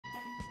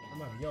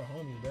might be your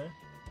homie, bro.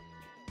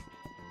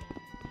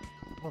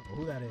 I don't know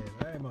who that is.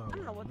 That ain't my. I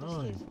don't know what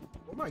none. this is.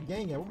 Where my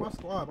gang at? Where my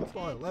squad? My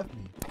squad left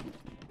me.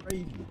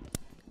 Crazy.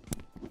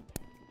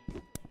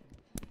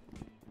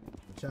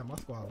 Chat, my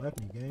squad left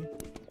me, gang.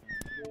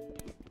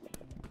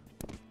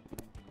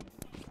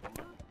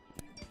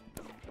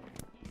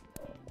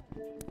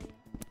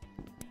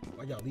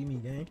 Why y'all leave me,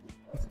 gang?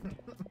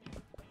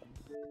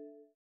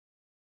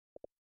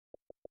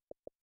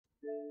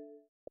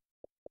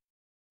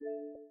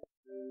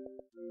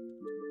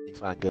 You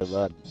find good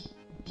luck.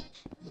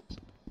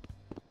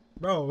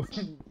 Bro,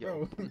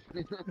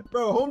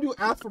 bro, home dude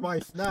asked for my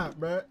snap,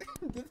 bro.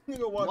 This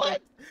nigga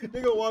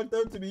walked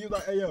up to me. He was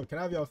like, "Hey, yo, can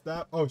I have your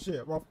snap?" Oh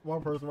shit,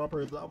 one person.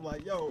 I'm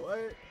like, "Yo,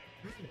 what?"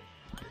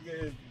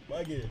 Nigga is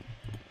bugging.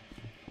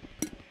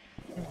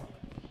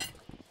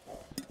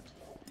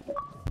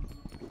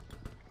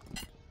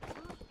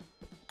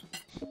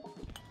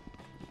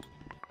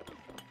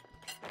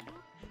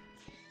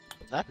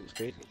 That is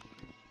crazy.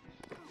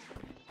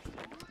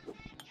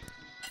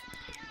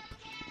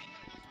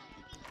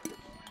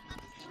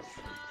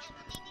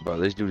 Bro,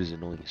 this dude is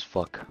annoying as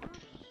fuck.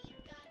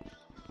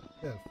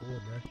 Yeah, it's cool,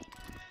 man.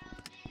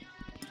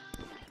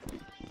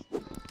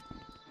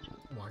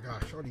 Oh my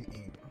gosh, shorty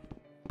aim.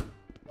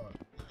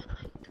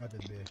 I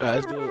just did.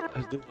 Let's do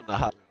it in the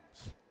hot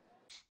rooms.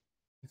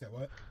 You said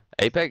what?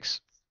 Apex?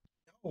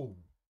 Oh,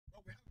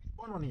 bro, we have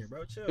fun on here,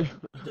 bro. Chill. You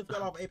just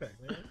got off Apex,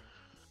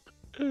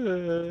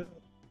 man.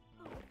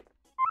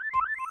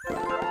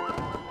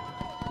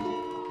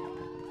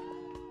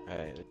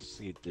 Alright, let's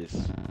see this.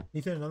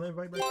 You sent another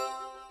invite, bro?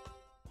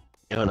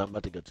 Yo, I'm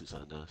about to go to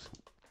something else.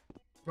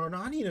 Bro, no,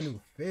 I need a new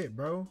fit,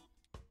 bro.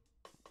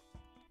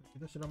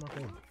 Get that shit on my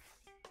face.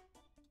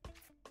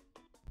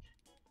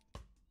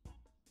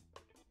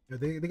 Yeah,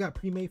 they got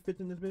pre-made fits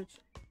in this bitch?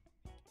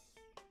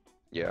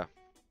 Yeah.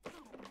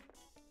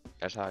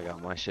 That's how I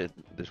got my shit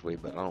this way,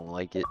 but I don't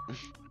like it.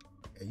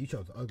 Yeah, you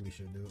chose the ugly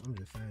shit, dude. I'm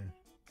just saying.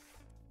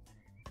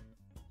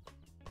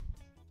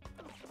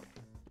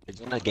 Is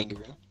it not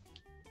gangrene?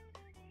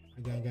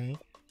 Gang.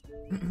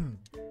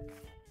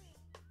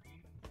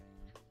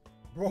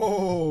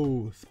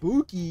 Bro,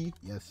 spooky.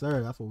 Yes,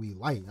 sir. That's what we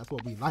like.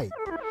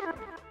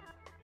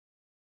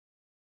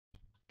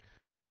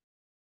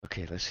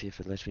 Okay, let's see if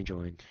it lets me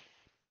join.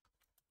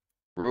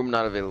 Room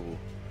not available.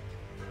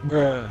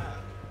 Bruh.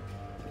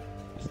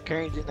 It's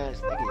current gen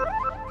ass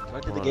nigga.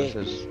 Join to the game.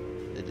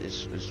 It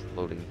is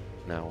loading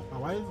now. Oh,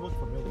 why does it look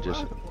familiar? It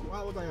just-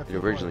 why was I It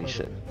originally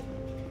said.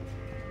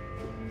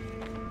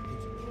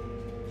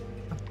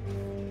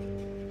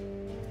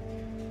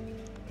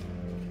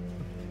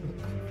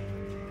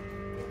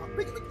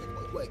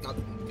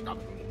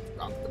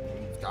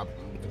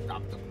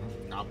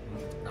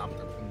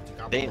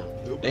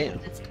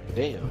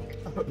 Damn.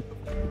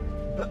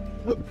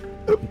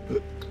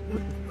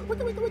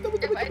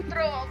 If I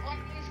throw up on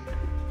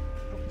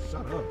these,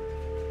 Shut up.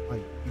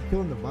 Like, you're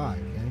killing the vibe,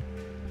 okay?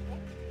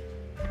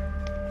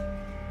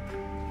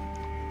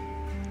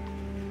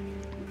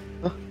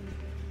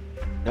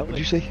 No, what'd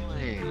you say?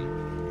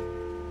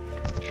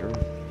 Sure.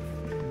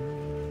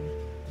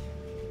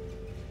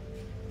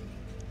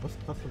 What's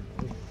the custom?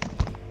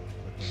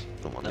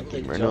 I'm on No that one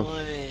game right now.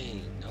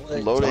 join. No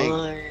one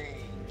Loading.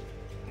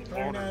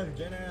 Turn ass,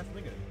 gen ass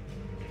nigga.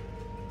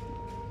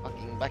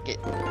 Fucking bucket.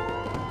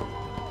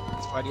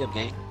 It's party up,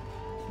 gang.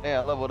 Hey,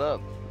 I leveled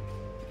up.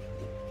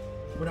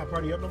 We're not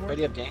party up no more?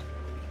 Party up, gang.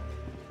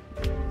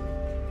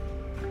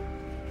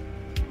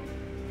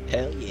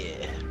 Hell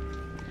yeah.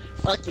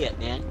 Fuck yeah,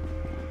 man.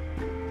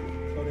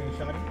 Go there and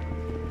shot him.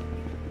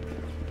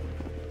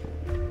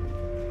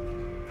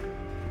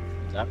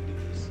 Drop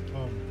these.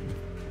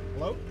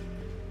 Hello?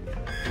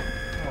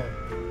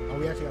 Oh,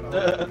 we actually got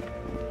a hold.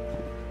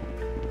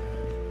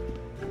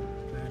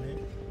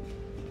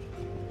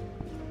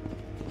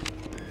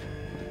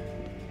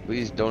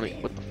 Please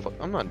donate. What the fuck?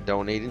 I'm not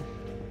donating.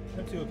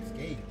 Time to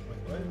escape. Wait,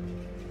 what?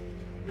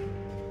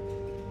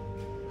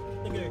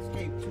 Nigga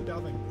escape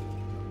 2000.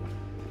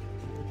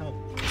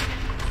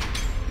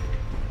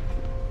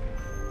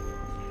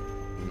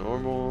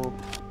 Normal.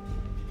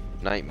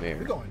 Nightmare.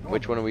 We're going normal.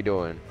 Which one are we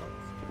doing?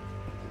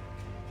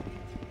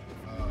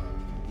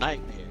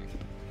 Nightmare.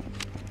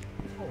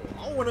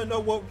 I want to know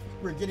what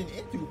we're getting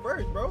into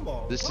first, bro.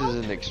 Like, This what? is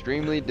an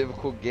extremely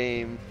difficult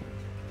game.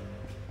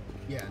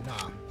 Yeah,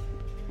 nah.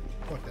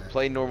 Fuck that.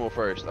 Play normal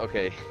first.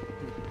 Okay.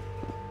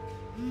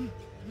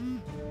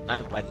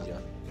 Not invited,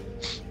 y'all.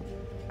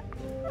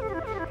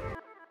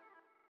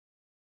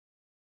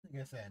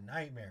 Nigga said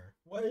nightmare.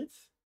 What?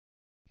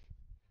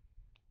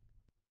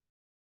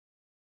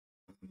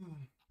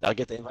 I'll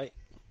get the invite.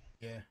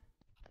 Yeah.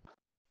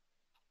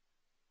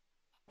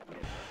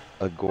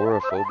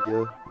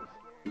 Agoraphobia.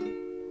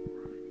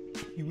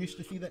 You wish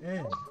to see the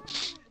end.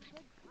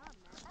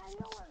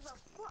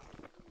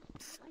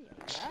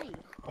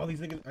 All these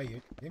niggas. Are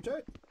you game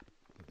chat?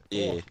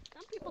 Yeah.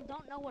 some people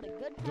don't know what a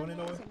good You wanna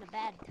time know is it? and a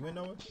bad You ain't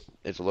time. know it?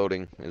 It's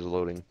loading. It's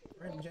loading.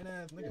 Right, gen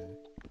ass nigga.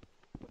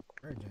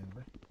 Right, gen,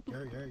 bro.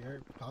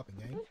 You're popping,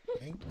 gang.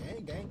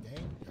 Gang.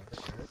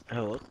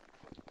 Hello.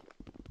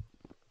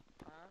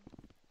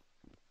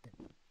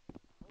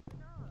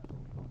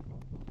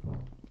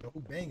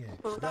 Bang it.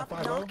 Is that Stop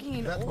 5 knocking.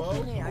 Is that 12?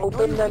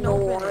 Open the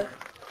door. Is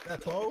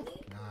that 12?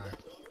 Nah.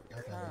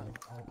 Got that, baby.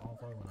 I don't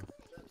play with us.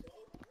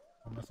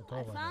 I'm messing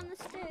 12 I right found now. the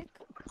stick.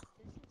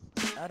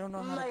 I don't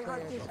know how to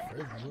play it.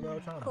 Frisbee, who the hell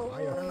trying to I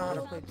buy a don't know how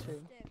to frisbee, play man?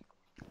 too.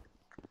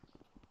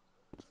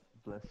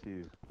 Bless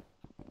you.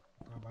 I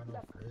don't buy no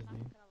frisbee.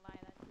 Not gonna lie,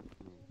 that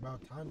About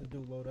time to do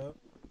load up.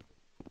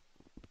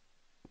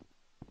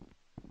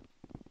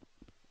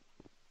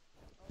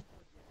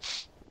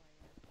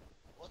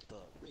 What the?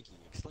 Ricky,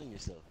 explain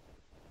yourself.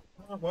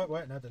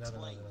 What? Nothing. I don't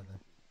know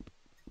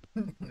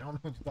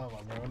what you're talking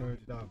about, bro. I don't know what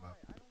you're talking about.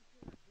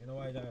 You know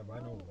why you talking about? I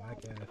know whack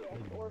ass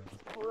frisbee, bro.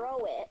 Throw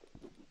it.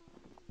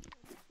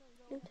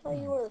 I'll tell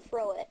you where to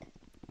throw it.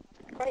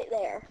 Right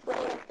there.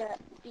 Right at that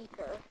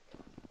speaker.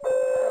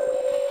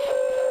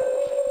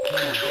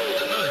 Checking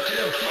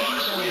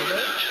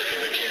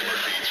the camera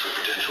feeds for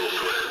potential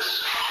threats.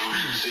 If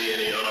you see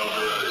any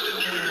unauthorized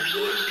intruders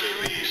or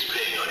escapees,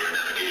 ping on your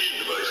navigation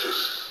devices.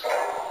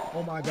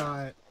 Oh my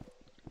god.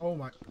 Oh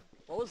my.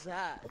 What was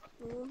that?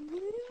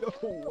 No,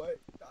 what?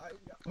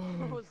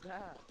 What was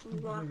that?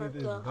 Nigga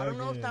just I don't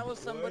know if that bugging. was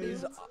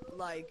somebody's What?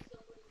 like.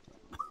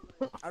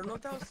 I don't know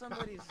if that was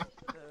somebody's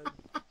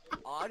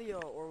audio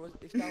or was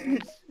if that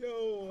was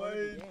Yo, part of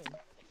the what? game.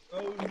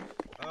 Oh,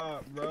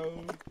 stop,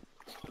 bro.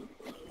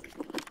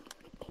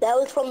 That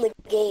was from the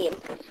game.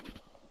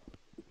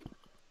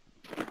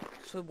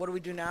 So what do we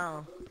do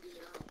now?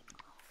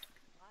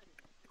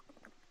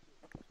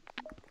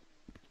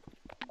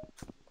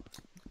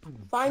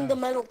 Find the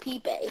metal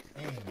peepe.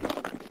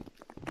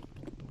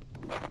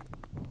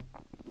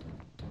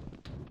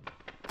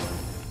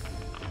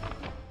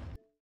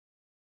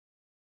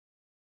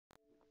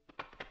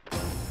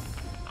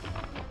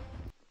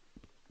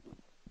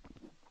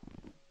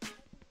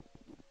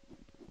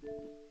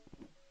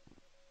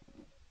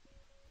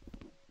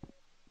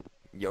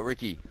 Yo,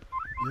 Ricky.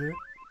 Yeah.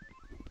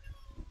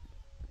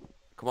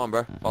 Come on,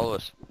 bro. Follow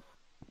us.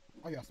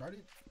 Oh, y'all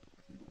started?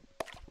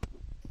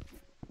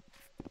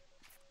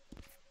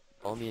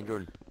 Follow me and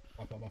Jordan.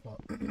 My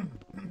fault. Yo,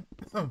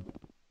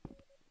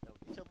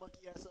 get your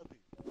monkey ass up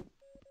here.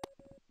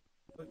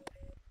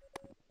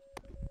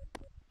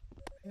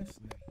 This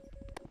nigga.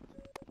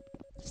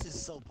 This is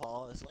so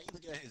pause. Why you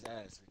looking at his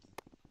ass, Ricky?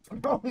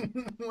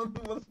 What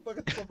the fuck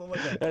is something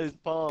like that? That is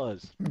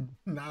pause.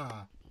 Nah.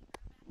 How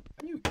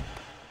you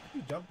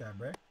jump that,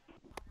 bruh?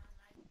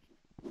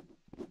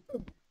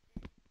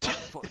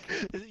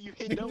 You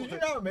hit no one.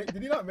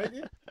 Did he not make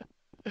it?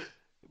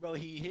 Bro,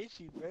 he hit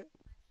you, bro.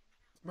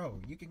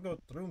 Bro, you can go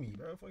through me,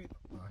 bro. Fuck you.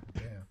 Ah,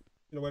 damn.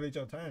 You know what? It's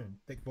your turn,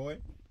 thick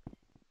boy.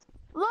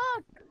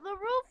 Look, the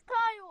roof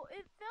tile,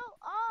 it fell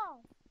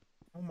off.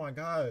 Oh my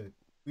god.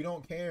 We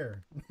don't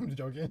care. I'm just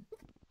joking.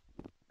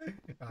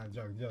 I'm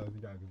joking.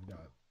 You got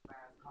it.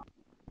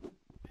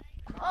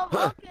 Oh,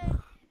 okay.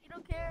 You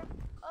don't care?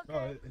 No,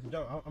 Okay. it's a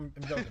joke. I'm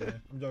joking,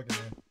 man. I'm joking,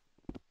 man.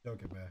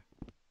 Joking, man.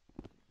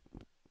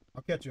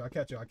 I'll catch you.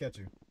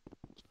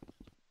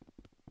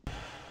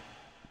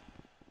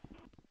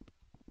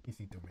 He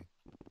see through me.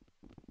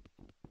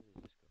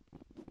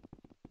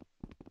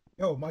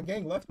 Yo, my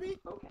gang left me?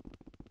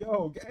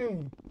 Yo,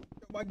 gang.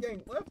 Yo, my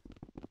gang left?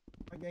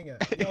 My gang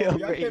at. Yo,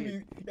 y'all can't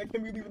be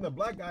leaving the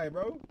black guy,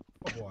 bro.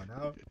 Come on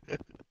now.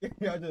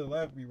 Y'all just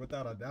left me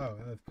without a doubt.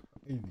 That's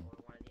crazy.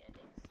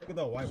 Look at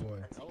that white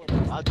boy.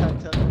 I'll try to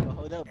tell him to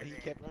hold up, but he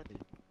kept running.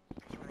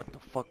 What the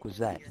fuck was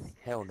that?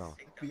 Hell no.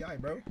 FBI,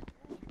 bro.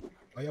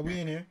 Oh yeah, we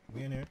in here.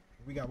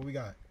 What we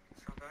got?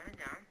 So burn it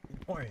down.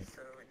 Good point.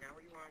 So now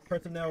what you want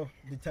Personnel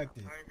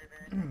detected.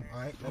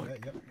 Alright,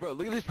 yep. Bro,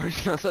 look at this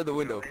person outside the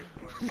window.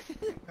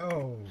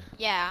 Oh.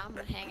 Yeah, I'm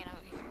hanging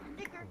out here.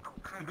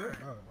 You good?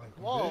 Oh, like,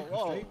 you Whoa, good? You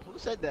whoa. straight? Who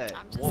said that?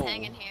 I'm just Whoa.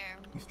 hanging here.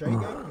 You straight,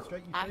 gang? You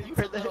straight? I'm You in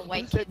straight? some little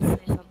white Who said kids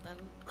that? or something.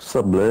 What's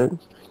up, blood?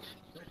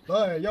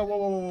 Hey, yo,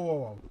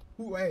 whoa.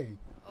 Who, hey?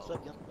 What's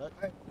up, young buck?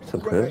 Hey, What's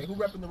up, hey, cuz? who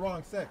repping the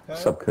wrong sect, cuz?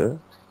 What's up, cuz?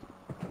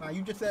 Nah,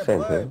 you just said Same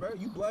blood, thing. bro.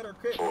 You blood or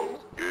crit?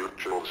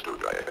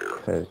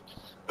 Hey,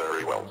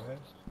 Very well. Man.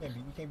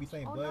 You can't be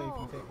saying Oh, blood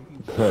no. if you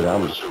cuz,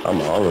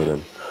 I'm all of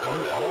them.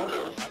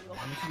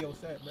 Let me see your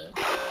set, bro.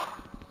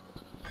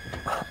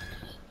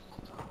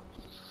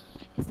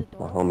 Is the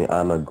My door? homie,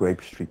 I'm a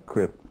Grape Street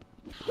Crip.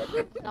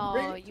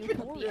 No, you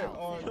could be Yeah, out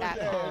oh, for that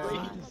yeah. long. What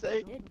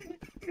did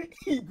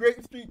he say?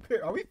 Great Street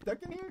Crit. Are we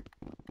stuck in here?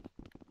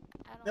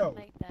 I don't Yo,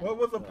 like that. what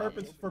was the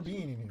purpose for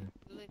being in here?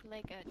 You look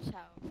like a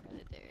child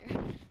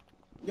predator.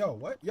 Yo,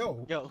 what?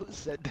 Yo. Yo, who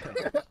said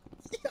that?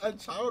 A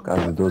child.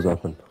 Guys, the door's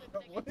open.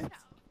 What?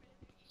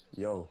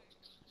 Yo,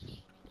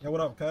 Yo,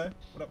 what up, cuz?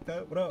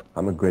 What up?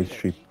 I'm a Grape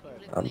Street.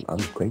 I'm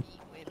great.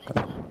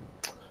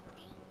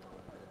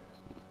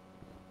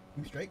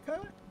 You straight, cuz?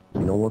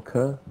 You know what,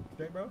 cuz?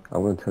 Straight, bro?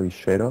 I'm gonna tell you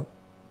straight up.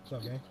 What's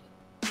up, gang?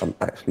 I'm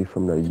actually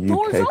from the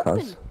door's UK, open.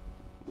 cuz.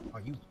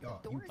 Are you,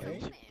 UK?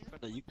 From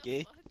the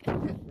UK?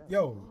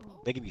 Yo,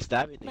 They can be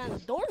stabbing Man, the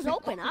niggas. door's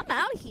open. I'm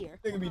out of here.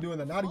 they gonna be doing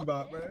the naughty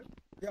bop, bro.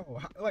 Yo,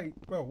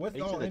 bro, what's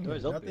Make sure all the in here?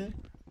 door's open. Nothing?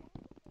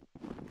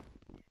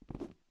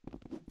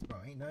 Bro,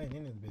 ain't nothing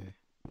in this bed.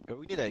 Bro,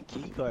 we need that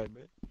key card,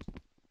 bro.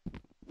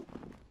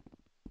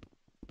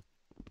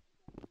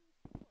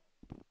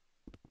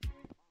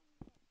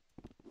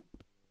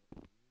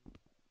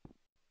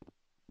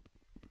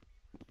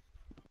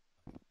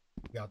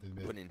 We out this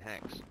bitch. Putting in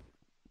hacks.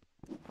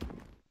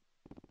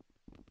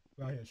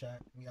 We out here,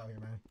 chat. We out here,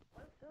 man.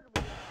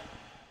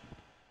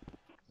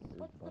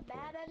 What's the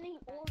bad ending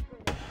or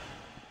good ending?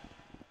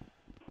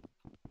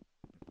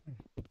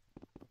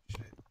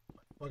 Shit.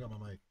 Fuck up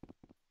my mic.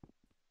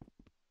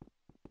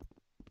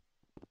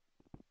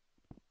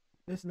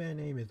 This man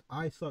name is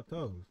I Suck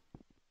Toes.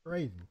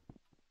 Crazy.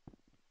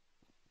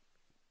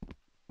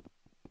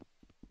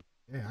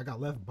 Yeah, I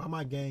got left by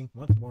my gang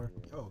once more.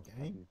 Yo,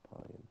 gang.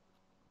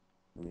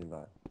 I mean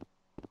that.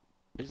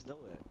 There's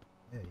nowhere.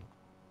 Hey,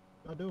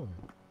 what y'all doing?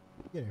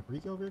 You getting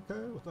freaky over here,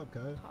 cuz? What's up,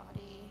 cuz?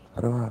 Party.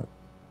 I don't have.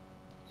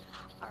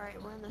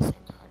 Alright, we're in the same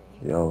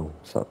party. Yo,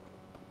 what's up?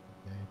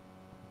 Gang.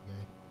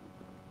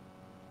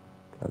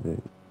 I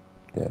did.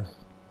 Yeah.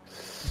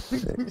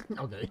 Sick.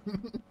 Okay.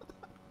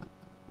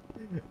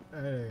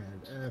 Hey,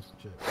 F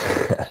shit.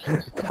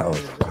 That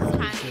was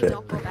Kinda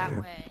don't go that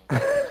way.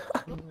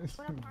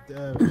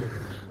 Damn shit.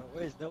 No,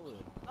 where's nowhere?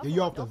 Yeah,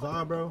 you off the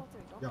Zah, bro?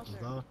 You off the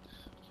Zah?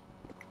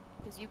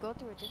 Because you go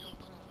through a different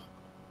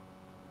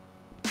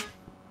room.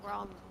 We're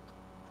on.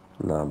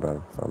 Nah,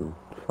 bro. I'm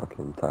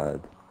fucking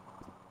tired.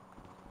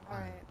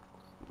 Alright.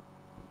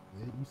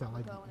 Yeah, you sound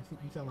like you got 3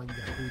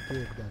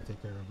 kids you gotta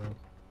take care of, bro.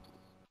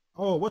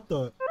 Oh, what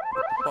the?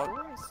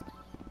 Doors.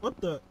 What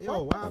the?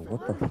 Yo, what Oh, happened?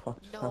 what the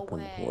fuck just No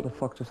happened? way. What the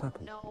fuck just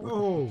happened? No. What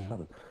the fuck just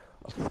happened?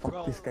 Oh, fuck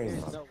Bro, this game,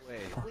 there's man. no way.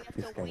 We Fuck have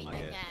this to game, wait man.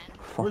 again.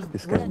 Fuck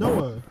this Where's game.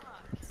 Noah?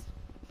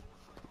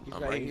 He's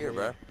I'm right here,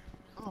 bro.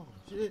 Oh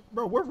shit,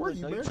 bro, where were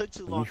you, No, bro? you took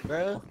too long,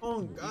 bro.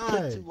 Oh You took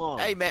God, too long.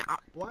 Hey, man.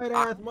 white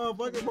ass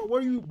motherfucker, bro,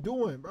 what are you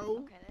doing, bro?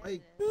 Okay, there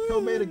Like, it is.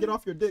 tell me to get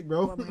off your dick,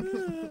 bro. Yo,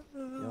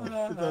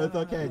 It's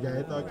okay, gang.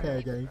 It's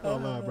okay, gang. It's all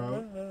love,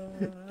 bro.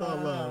 It's all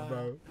love,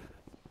 bro.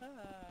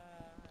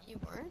 You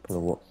weren't? for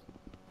what?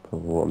 For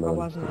watermelon.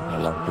 I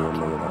like the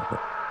watermelon outfit.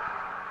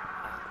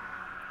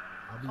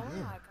 I'll be Oh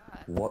in. my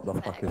god. What the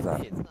fuck is that?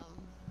 Exits them.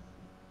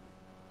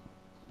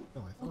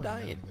 Feel like I'm someone's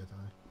having dying. a good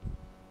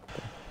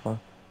time.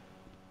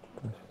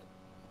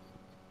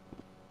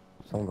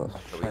 Someone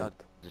got So we all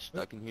shanked. just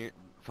stuck in here.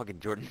 Fucking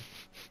Jordan.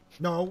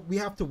 No, we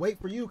have to wait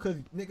for you, cause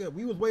nigga,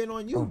 we was waiting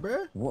on you, Oh,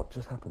 bruh. what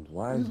just happened?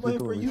 Why Who's is the waiting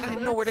door for you? I open?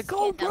 didn't know where to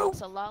go, That bro.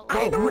 looks a lot I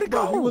didn't know where to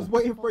Bro, we go. was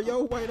waiting for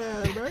your white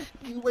ass, bruh.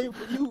 We was waiting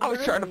for you, I was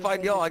bruh. trying to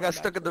find y'all. I got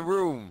stuck in the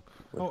room.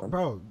 Oh,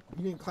 bro,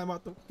 you didn't climb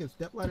out the fucking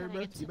step ladder, Turning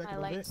bruh, to get into back my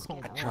in the light vent?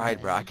 skin. Come I on,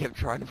 tried, bro. I man. kept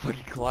trying to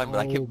fucking climb, but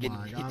I Oh kept getting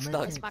my hit God, man,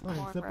 stuck. It's my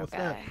Something cornrow simple step.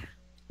 guy.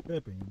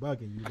 Tripping, you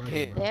bugging,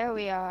 can't. bro. There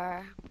we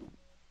are.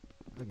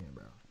 Bugging,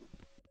 bro.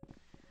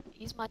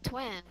 He's my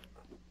twin.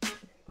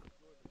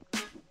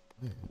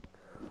 Yeah.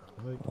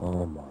 Like,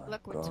 Oh my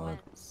Look, we're god.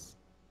 twins.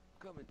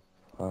 Coming.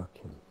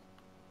 Fucking.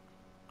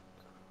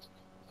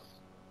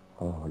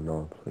 Oh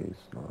no, please,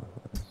 no.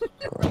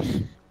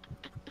 Gross.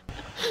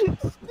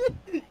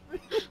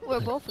 We're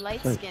both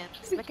light skins.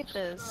 Look at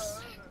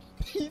this.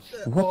 he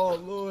said, What? oh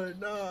Lord,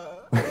 nah.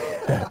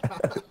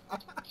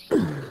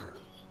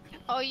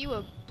 Oh, you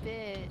a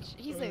bitch.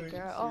 He's a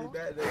girl.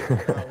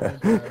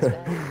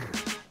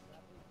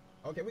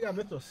 Okay, we got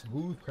Mr.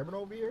 Smooth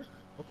Criminal over here.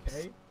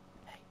 Okay.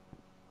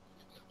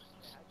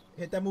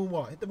 Hit that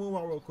moonwalk. Hit the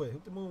moonwalk real quick.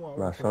 Hit the moonwalk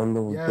real Nah, quick. show him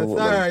the Yes, door.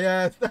 sir.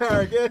 Yes,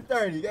 sir. Get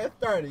 30. Get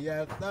 30.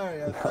 Yes, sir.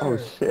 Yes, sir. Oh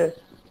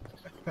shit.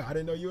 I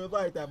didn't know you was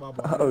like that, my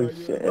boy. Oh, I didn't know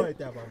you shit. was like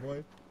that, my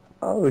boy.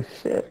 Oh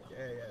shit.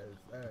 Okay, yes,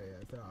 sir.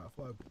 Yes, sir.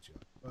 Fuck with you.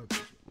 Fuck with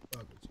you.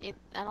 Fuck with you.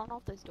 I don't know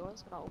if this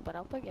door's gonna open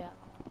up again.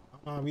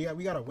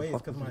 We gotta wait. It's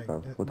fuck cause is my this,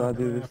 man? it's What my do I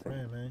do dumbass this thing?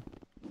 friend, man.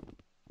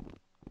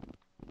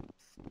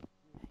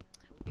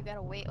 You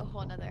gotta wait a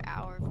whole another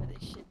hour for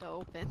this shit to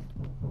open.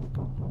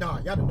 No,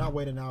 y'all did not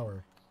wait an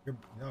hour.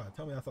 No,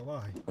 tell me that's a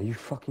lie. Are you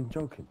fucking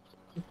joking?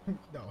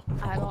 No.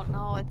 I don't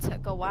know. It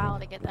took a while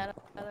to get that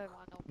other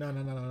one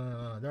open.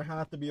 No. There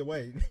has to be a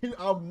wait.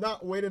 I'm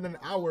not waiting an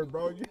hour,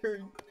 bro.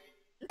 You're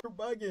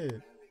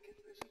bugging.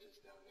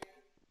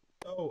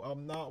 Oh,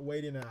 I'm not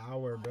waiting an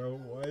hour, bro.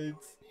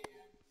 What?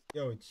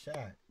 Yo,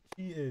 chat.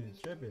 She is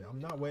tripping. I'm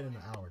not waiting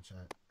an hour,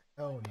 chat.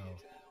 Hell no.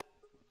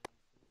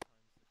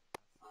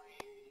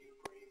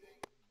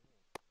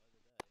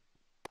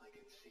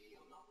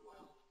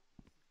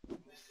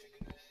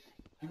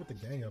 See what the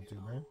gang up to,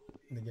 man.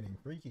 They're getting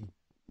freaky.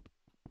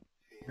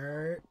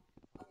 Nerd.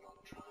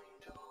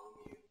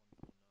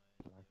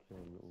 Like your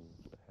little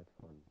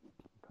headphone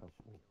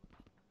couple.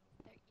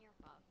 They're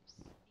earmuffs.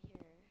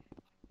 Here.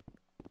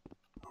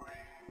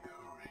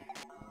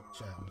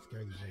 Chat, I'm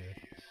scared as shit.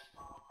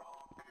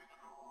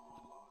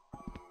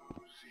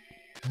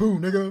 Boo,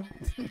 nigga.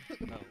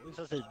 No, what you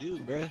supposed to do,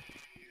 bro?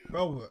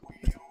 Bro,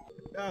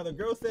 nah, the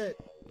girl said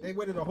they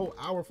waited a whole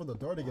hour for the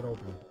door to get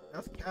open.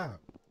 That's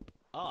cap.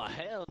 Oh,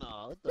 hell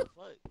no. What the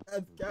fuck?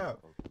 That's cap.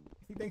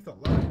 He thinks a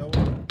lot, no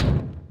one.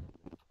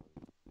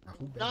 Nah,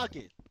 who Knock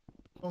it.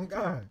 Oh,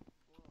 God.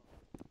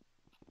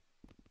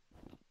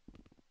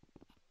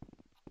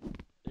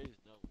 There's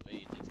no way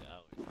it takes an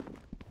hour.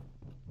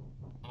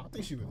 I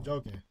think she was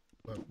joking.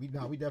 But we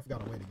definitely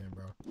gotta wait again,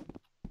 bro.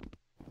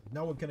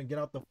 No one couldn't get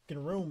out the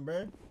fucking room,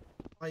 bro.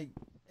 Like,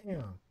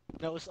 damn.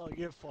 No, it's all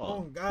your Oh,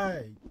 fault.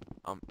 God.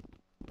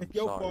 It's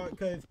your Sorry. fault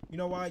because you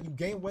know why? You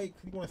gain weight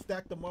because you want to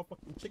stack the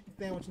motherfucking chicken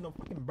sandwich and the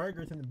fucking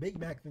burgers and the Big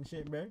Macs and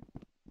shit, man.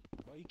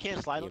 Bro, you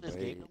can't slide Yeah, on this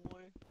bro, game yeah. no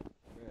more?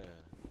 Bruh.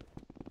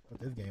 But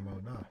this game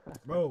mode, nah.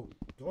 Bro,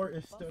 door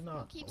is still Who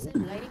not keeps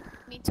open. inviting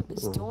me to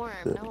his dorm?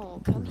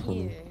 No, come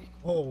here.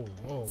 Whoa,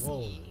 whoa,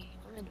 whoa. See,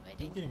 I'm He's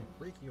inviting getting him.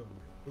 freaky over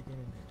there. Kicking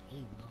in there.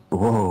 Hey, bro.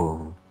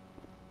 Whoa.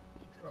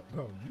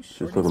 Bro, you She's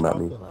shorty talking about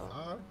me.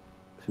 sauce,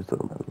 She's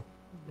talking about me.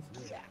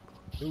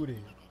 Dude, it.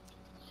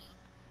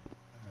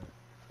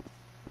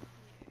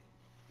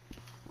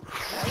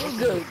 You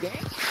good,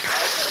 gang?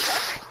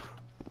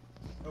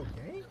 Oh,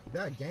 game?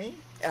 That game?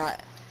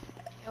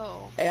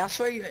 Yo, Hey, I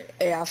swear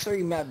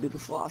you mad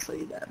beautiful. I'll show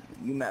you that.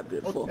 You mad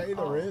beautiful. Okay,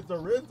 the Riz.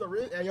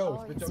 Hey, yo,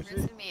 oh, spit he's your shit.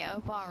 rizzing me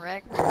up on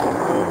rec.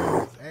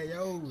 Hey,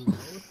 yo.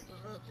 What's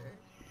up, okay?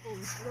 Oh,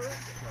 what's up?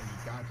 Yo, you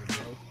got this,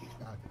 bro. You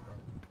got this, bro.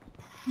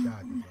 You got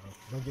this, bro.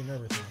 Don't get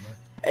nervous, man.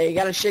 Hey, you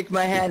gotta shake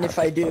my hand if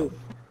I do.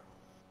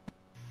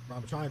 Bro,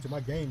 I'm trying to. My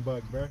game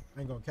bug, bro. I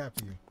ain't gonna cap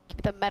to you.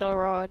 The metal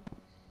rod.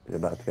 You're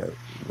about to get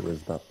the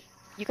wrist up.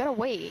 You gotta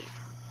wait.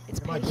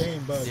 It's My patient.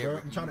 game bug, bro.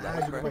 I'm trying to add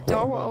you to my game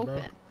Door will bug, bro.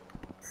 open.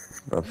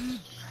 Bro,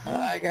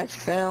 I got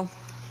you, fam.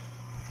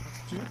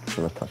 You? I'm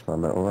gonna touch my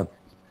metal rod.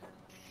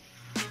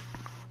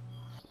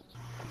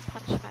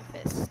 Punch my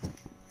fist.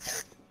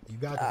 You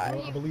got this,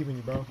 bro. I believe in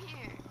you, bro. Here.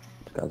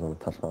 This guy's gonna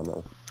touch my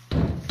metal.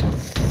 Got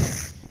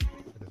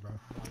this, bro.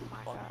 Oh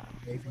my god.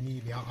 Hey, if you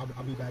need me, I'll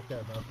be back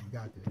there, bro. You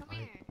got this. Come Alright?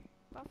 here.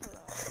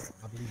 Buffalo.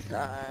 I believe in you.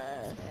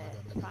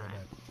 It's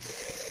fine.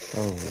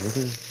 Oh, look at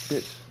this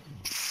bitch.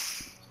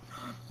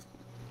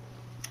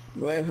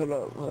 Wait, hold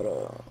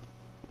up.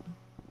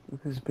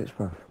 Look at this bitch,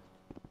 bro.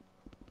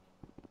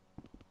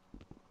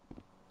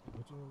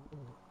 What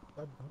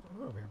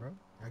you over here, bro?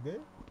 Got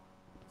good?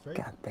 Straight?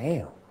 God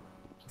damn.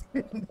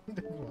 This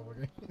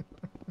motherfucker.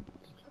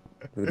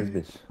 Look at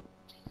this bitch.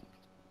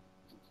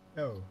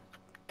 Yo.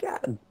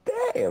 God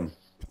damn.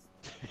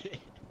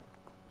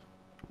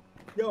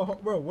 Yo,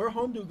 bro, where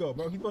home dude go,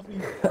 bro? He's supposed to be,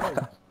 bro,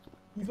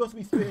 he's supposed to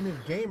be spitting his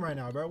game right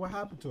now, bro. What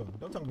happened to him?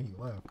 Don't tell me he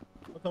left.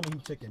 Don't tell me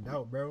he chickened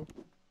out, bro.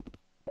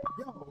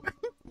 Yo,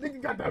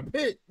 nigga got the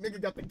pit. Nigga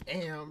got the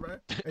cam, bro.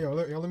 Hey, yo,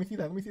 let me see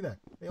that. Let me see that.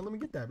 Hey, yo, let me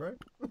get that, bro.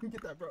 Let me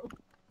get that, bro.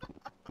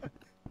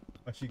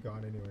 Oh, she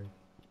gone anyway.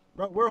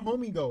 Bro, where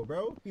homie go,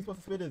 bro? He's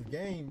supposed to spit his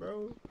game,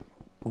 bro.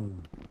 Ooh.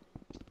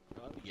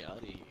 Get out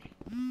of here.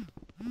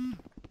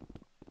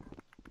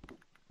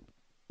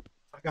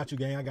 I got you,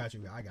 gang. I got you,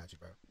 bro.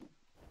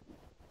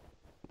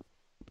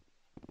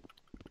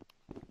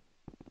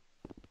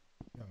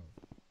 Yo.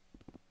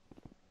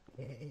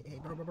 Hey,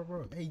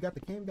 bro. Hey, you got the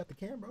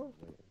cam, bro?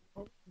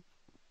 Oh.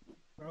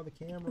 Bro, the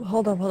camera.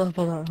 Hold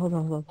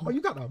on. Oh,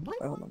 you got a mic,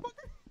 Hold on.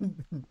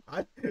 motherfucker?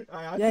 I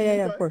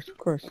Yeah, of course.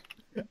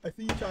 I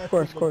see you trying to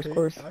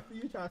Course. I see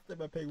you trying to step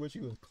my pig when she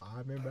was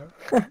climbing, bro.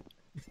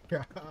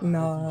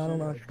 No, I don't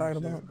know what you're talking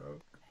about. Bro.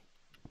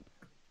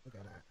 Look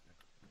at that.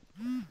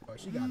 Oh,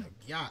 she got a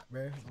yacht,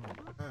 bro.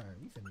 Oh, God.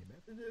 You send me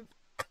messages?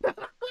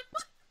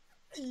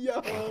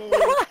 Yo,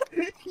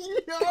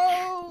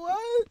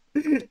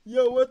 what?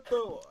 Yo, what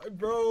the,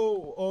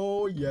 bro?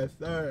 Oh, yes,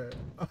 sir.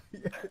 Oh,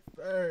 yes,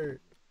 sir.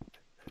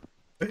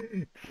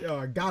 Yo,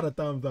 I got a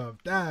thumbs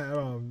up. That, what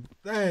I'm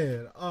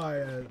saying. Oh,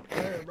 yes,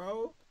 sir,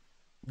 bro.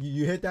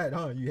 You hit that,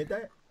 huh? You hit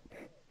that?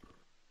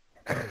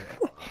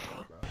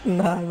 Oh, bro.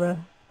 Nah, bro.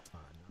 Oh,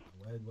 no.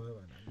 What? You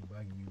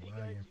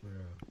bugging for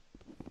real.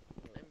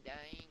 I'm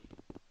dying.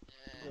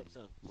 Stand up,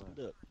 son.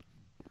 Stand up.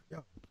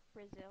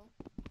 Brazil.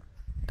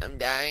 I'm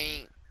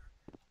dying.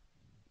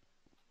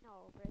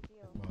 No,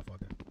 Brazil.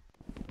 Motherfucker.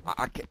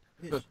 I can't.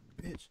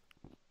 Bitch.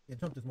 Yeah,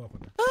 jump this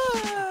motherfucker.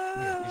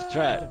 He's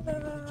trapped.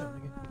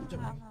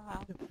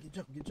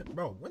 Get jump.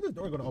 Bro, when this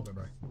door gonna open,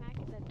 bro?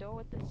 Smacking the door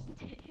with the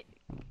stick.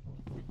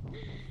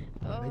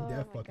 Oh, they Oh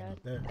deaf my fucking God.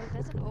 up there. It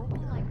doesn't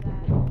open like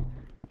that.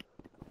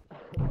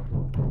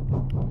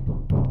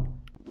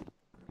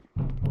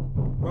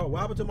 Bro, what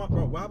happened to my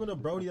bro? What happened to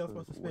Brody? I was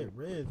supposed to spit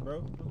Riz,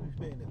 bro. He's supposed to be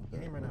spitting this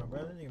game right now, bro.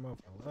 That nigga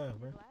motherfucking love,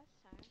 bro. Last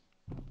time.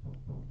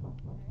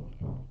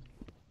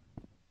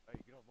 Right? Hey,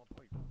 get off my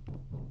plate.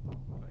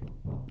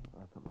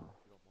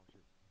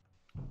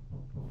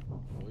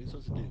 What are you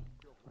supposed to do?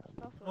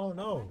 Buffalo, Oh stop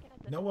no. knocking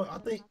at the Noah, door I so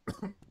think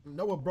not-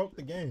 Noah broke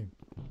the game.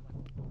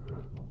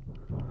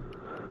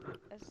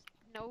 That's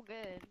no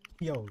good.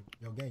 Yo,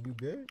 gang, you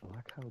good? I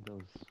like how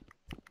those.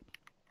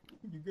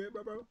 You good,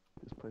 bro?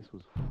 This place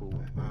was full.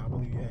 I'm gonna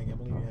leave you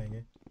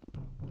hanging.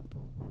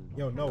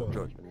 Yo, Noah.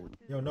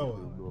 Yo,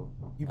 Noah.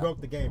 You broke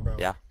the game, bro.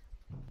 Yeah.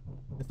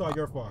 It's all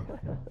your fault.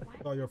 Why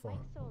It's all your is the fault.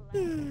 mic so loud?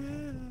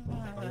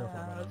 It's all your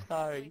fault, bro. I'm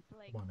sorry.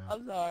 Come on now.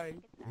 I'm sorry.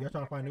 You guys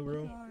trying to find a new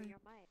room?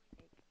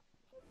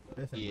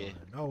 This ain't Yeah.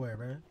 going nowhere,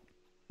 man.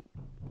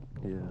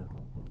 Yeah,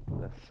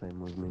 that's the same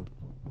with me.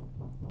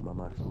 My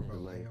mic's was Bro,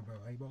 delayed.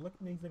 hey, bro, look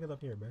at these niggas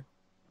up here, man.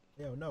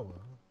 Yo,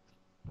 Noah.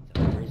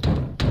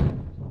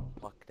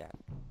 Fuck that.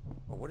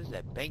 Oh, what is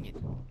that banging?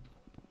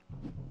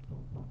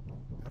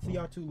 I see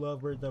y'all two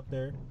lovebirds up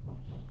there.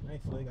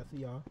 Nice slick, I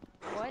see y'all.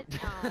 What?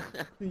 No.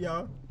 See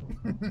y'all.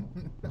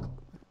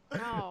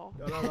 No.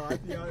 No. I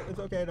see. It's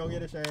okay. Don't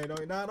get ashamed.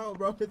 No,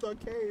 bro. It's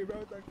okay, bro.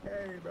 It's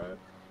okay, bro.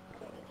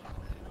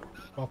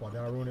 Papa, did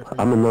I ruin it for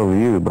you? I'm in love with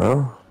you,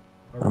 bro.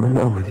 I'm in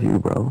love with you,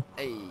 bro.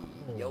 Hey,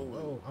 yo.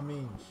 Oh, I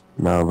mean.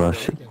 Nah, bro.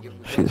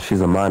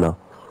 She's a minor.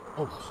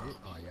 Oh shit.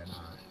 Oh yeah,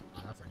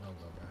 nah. That's a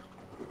no-go,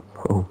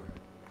 bro. Oh.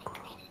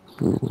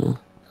 Mm-hmm.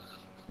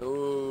 No.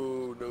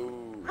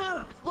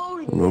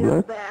 Floating Go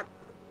play? back.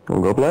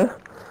 Wanna go play?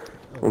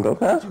 Wanna go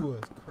play? You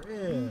was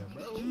crib,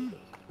 bro.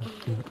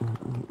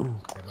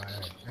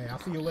 Hey, I'll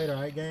see you later,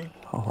 alright, gang?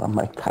 Oh, I'm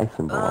Mike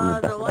Tyson, bro.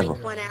 I'm the The best lights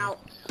ever. went out.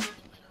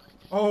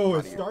 Oh,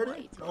 it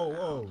started? Oh,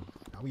 whoa.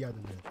 Now we out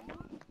this bitch.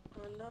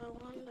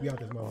 We out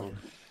this motherfucker.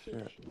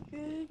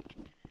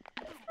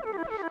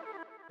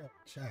 Yo,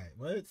 chat,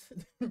 what?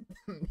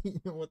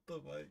 What the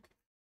fuck?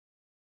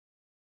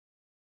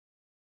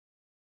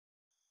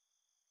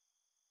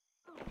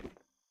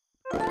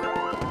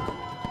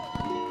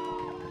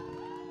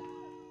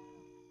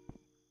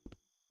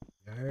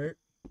 You heard?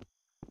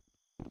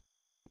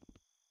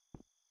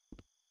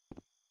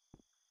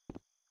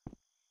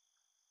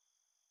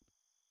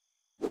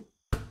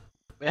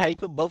 Man, how you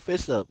put both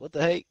fists up? What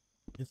the heck?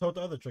 Just hold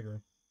the other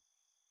trigger.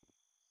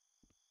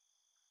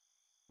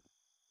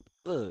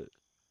 Look.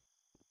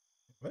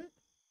 What?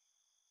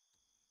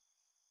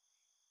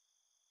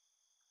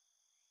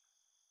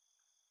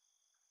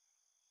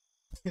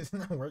 It's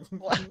not working.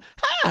 What?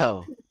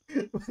 How?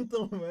 What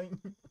the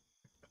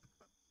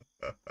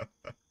fuck?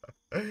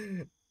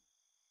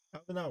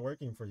 How's it not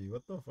working for you?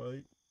 What the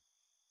fuck?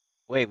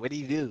 Wait, what do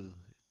you do?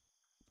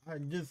 I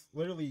just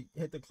literally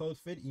hit the close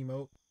fit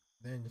emote,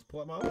 then just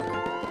pull up my other one.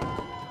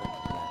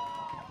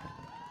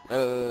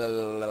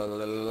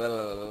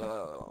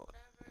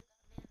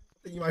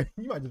 You might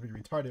just be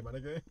retarded, my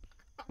nigga.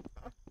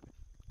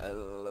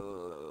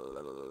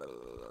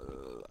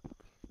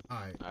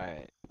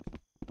 Alright.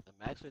 The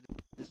max for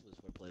this was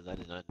for plays. I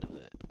did not know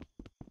that.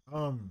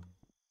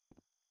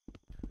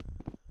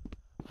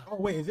 Oh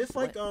wait, is this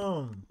like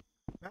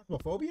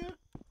Phasmophobia?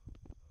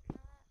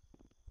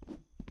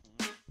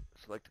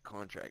 Select a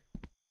contract.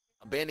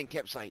 Abandoned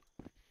campsite.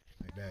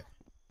 Like that.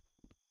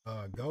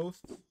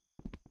 Ghosts.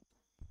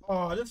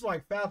 Oh, this is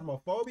like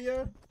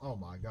Phasmophobia? Oh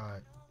my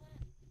god.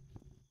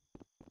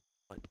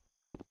 What?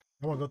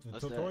 I wanna go to the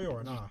tutorial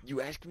or not?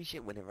 You ask me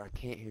shit whenever I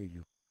can't hear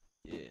you.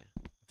 Yeah.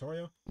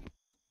 Tutorial?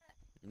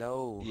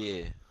 No.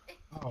 Yeah.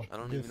 Oh, I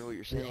don't even know what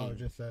you're saying. Oh, it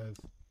just says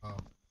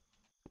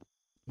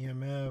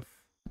EMF.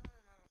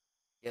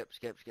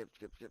 Skip.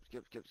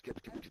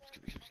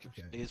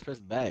 Niggas press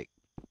back.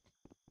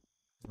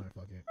 Alright,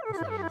 fuck it. Let's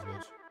start this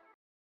bitch.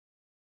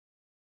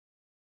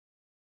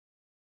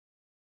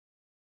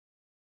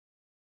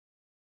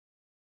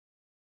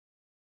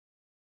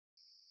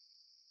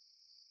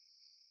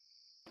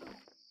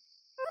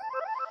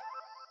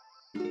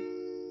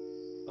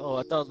 Oh,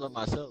 I thought it was by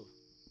myself.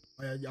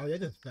 Oh yeah,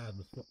 just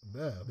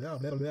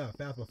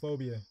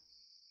Phasmophobia.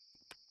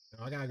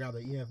 I gotta grab the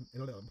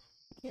EMF.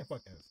 Can't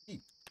fucking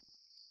speak.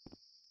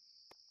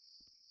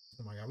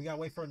 Oh my god, we gotta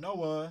wait for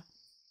Noah.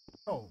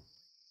 Oh,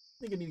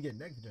 nigga need to get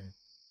next gen.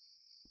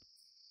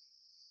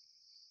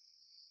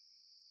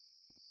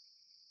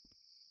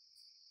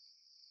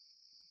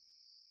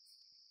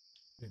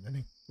 That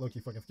nigga low-key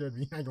fucking scared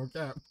me. I ain't gonna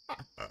cap.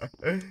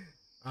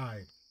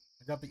 Alright.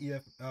 I got the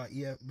EMF.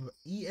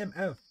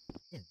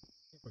 Can't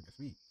fucking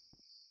speak.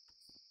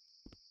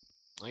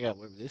 I got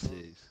whatever this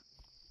is.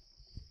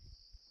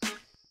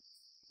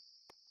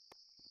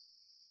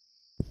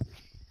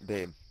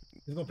 Babe,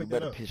 He's gonna you pick that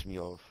better up. piss me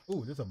off.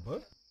 Ooh, this a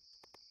book?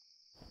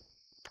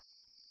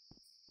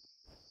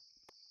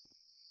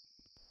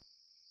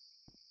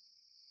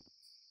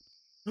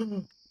 Where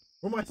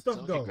my stuff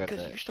Someone go? can grab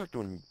Because that. you start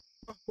doing...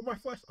 Where my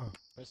flash? Oh.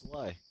 Press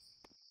Y.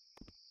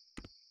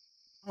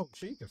 Oh,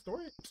 shit, you can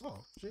store it? Oh,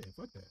 shit,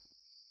 fuck that.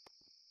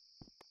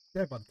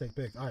 They're about to take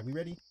pics. Alright, we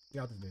ready?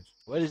 Get out this bitch.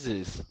 What is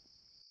this?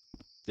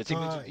 The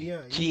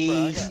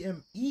Cheese.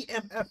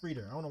 EMF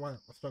reader. I don't know why I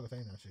struggle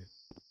saying that shit.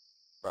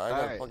 Bro, I got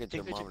a Alright, fucking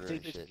take thermometer picture,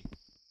 and take shit. picture.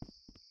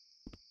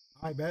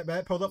 Alright,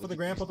 bet. Pose up for the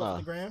gram. Pose up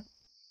for the gram.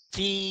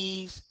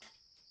 Cheese.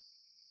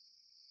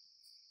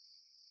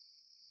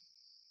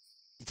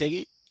 You take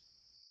it?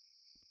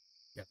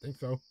 Yeah, I think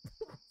so.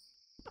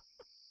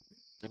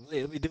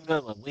 Let me do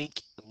another one.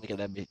 Wink. Look at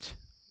that bitch.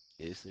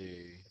 Yes, sir.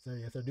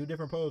 Yes, sir. Do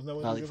different pose,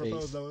 Noah. Smiley Do different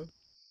face. pose, Noah.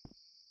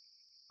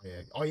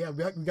 Oh yeah,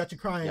 we got you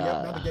crying. Yeah.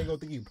 Yep, now the gang go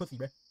through you, pussy,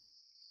 man.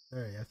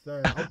 Yes,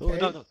 sir. Okay. Oh,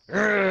 no.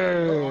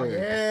 Oh,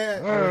 yeah.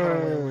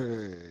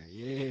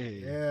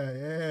 Yeah.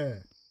 Yeah.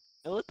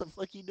 Now what the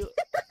fuck you doing?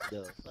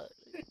 The fuck?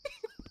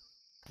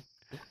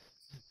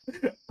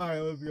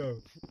 Alright, let's go.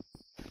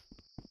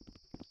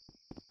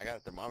 I got a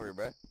thermometer,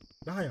 bro.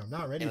 No, I'm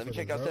not ready Hey, for let me this,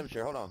 check out bro.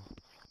 temperature. Hold on.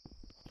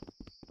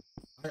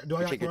 Do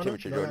I got check your corona?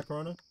 temperature, Do I Jordan. got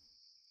corona?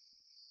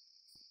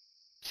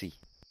 See.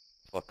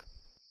 Fuck.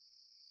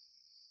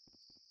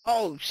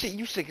 Oh, shit,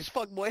 you sick as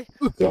fuck, boy.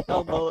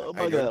 Oh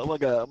my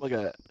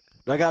god.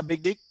 Do I got a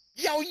big dick?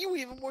 Yo, you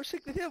even more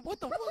sick than him. What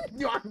the fuck?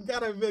 Yo, I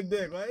got a big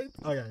dick, right?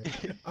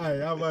 Okay.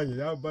 Alright, I'll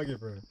bug it,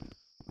 bro.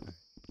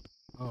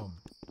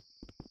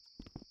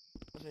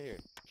 What's in here?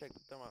 check the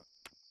thermometer.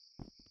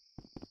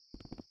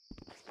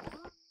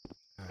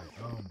 Alright,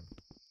 Bro,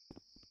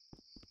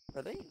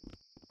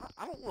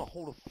 I don't want to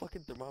hold a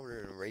fucking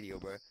thermometer in a radio,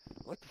 bro.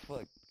 What the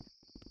fuck?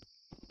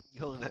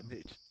 You holding that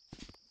bitch.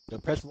 Yo,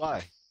 press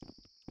Y.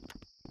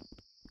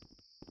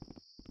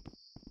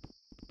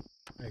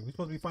 hey, we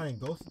supposed to be finding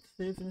ghosts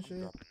and shit?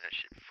 Dropping that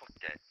shit. Fuck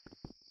that.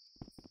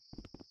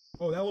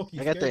 Oh, that low-key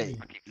I got scared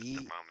the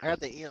me. I got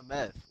the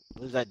EMF.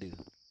 What does that do?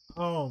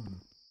 I don't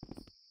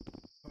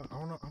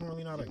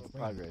really know how to Zero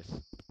explain it. progress.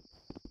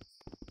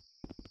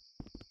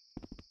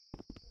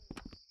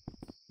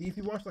 See, if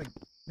you watch like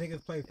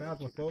niggas play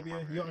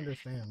Phasmophobia, you'll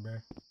understand,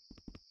 bruh.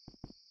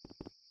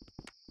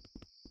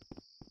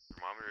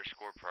 Thermometer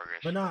score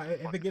progress. But nah,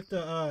 if it gets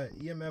to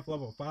EMF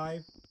level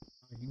 5,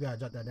 you gotta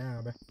jot that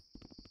down, bruh.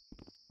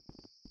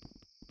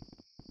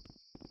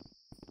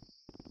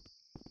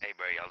 Hey,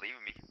 bro, y'all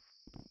leaving me?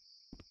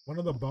 One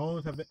of the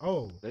bones have been.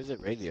 Oh, There's a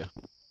radio.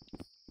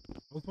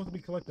 we're supposed to be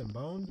collecting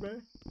bones,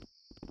 bruh.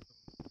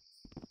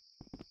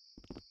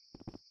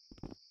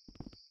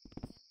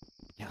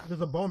 Yeah.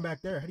 There's a bone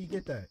back there. How do you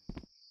get that?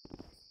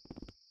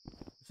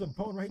 There's a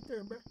bone right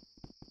there, bruh.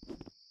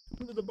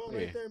 There's a bone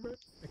right Where? there, bruh.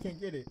 I can't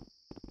get it.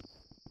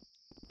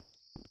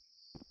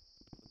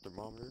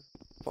 Thermometer?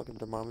 Fucking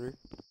thermometer?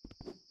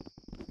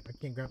 I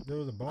can't grab. There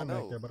was a I bone back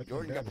know. there, but I You can't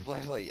already got grab the it.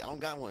 flashlight. I don't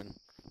got one.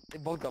 They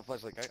both got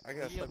flashlight. I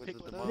got You stuck with pick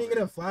the one up? You thermometer. didn't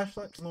get a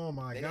flashlight? Oh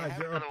my They god,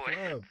 have you're a another way.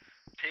 pleb.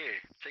 Here,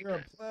 take You're a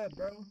that. pleb,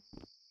 bro.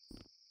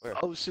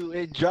 Oh shoot!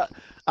 It dropped.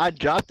 I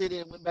dropped it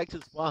and went back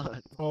to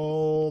spawn.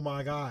 Oh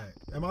my god.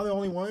 Am I the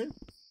only one?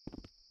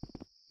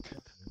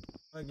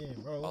 Again,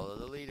 bro. Follow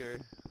the leader.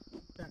 Yeah,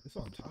 that's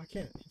what I'm I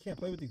can't. You can't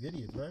play with these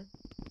idiots, right?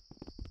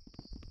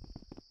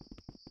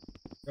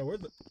 Yo, where's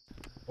the?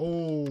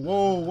 Oh,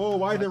 whoa!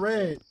 Why is it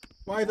red?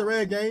 Why is it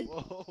red, gang?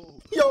 Whoa!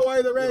 Yo, why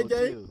is it red, Yo,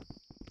 gang?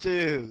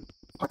 Two.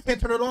 I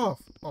can't turn it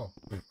off. Oh,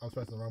 I was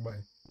pressing the wrong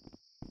button.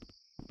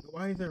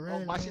 Why is it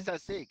red? Oh, my bro? shit's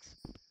at 6.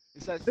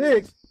 It's at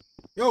 6.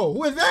 Yo,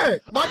 who is that?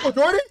 Michael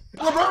Jordan?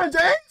 LeBron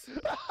James?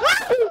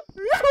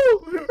 Yo!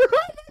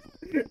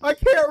 I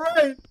can't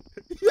run.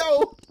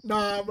 Yo,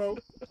 nah, bro.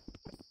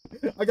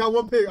 I got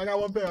one pick.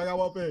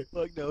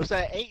 Look, no, it's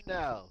at 8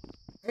 now.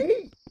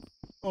 8?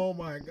 Oh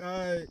my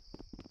god.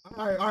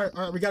 All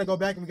right. We gotta go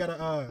back and we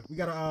gotta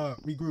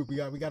regroup. We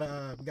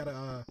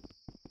gotta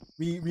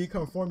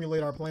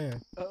reconformulate our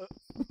plan.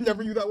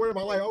 Never used that word in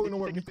my life. I don't know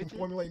what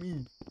reconformulate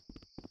means.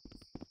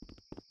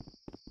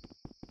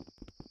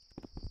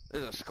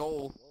 There's a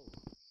skull.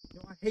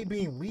 Yo, I hate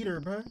being leader,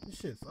 bro. This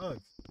shit sucks.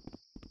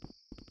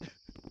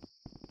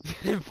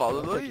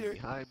 Follow the Don't take it leader.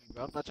 behind me,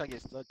 bro. I'm not trying to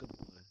get stuck up.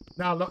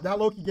 Nah, that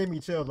Loki gave me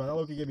chills,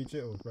 bro.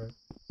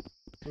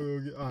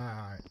 Bro.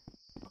 Alright.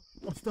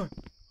 I'm stuck.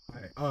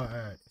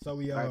 Alright. So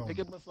we Alright, pick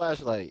up a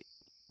flashlight.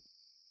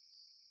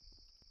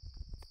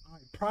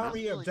 primary That's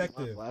really my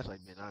objective. flashlight,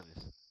 being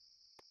honest.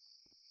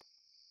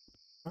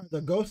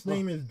 The ghost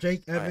name is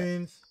Jake Alright.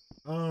 Evans.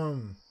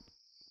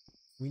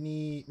 We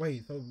need.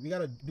 Wait, so we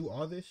gotta do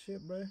all this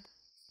shit, bro?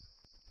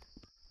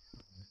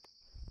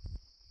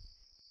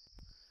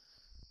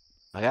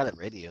 I got a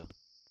radio.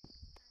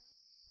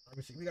 Let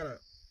me see. We gotta.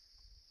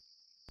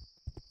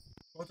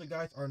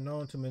 Poltergeists are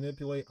known to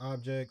manipulate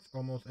objects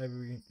almost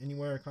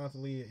anywhere,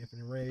 constantly, if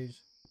enraged.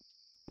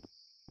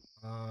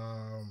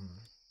 I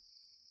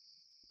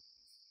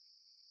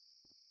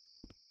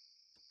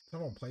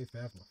don't play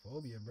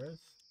Phasmophobia, bro.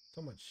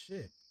 So much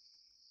shit.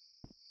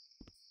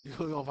 You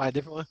gonna find a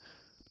different one?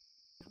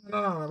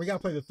 No. We gotta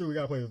play this through,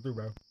 bro.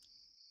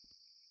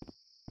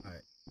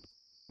 Alright.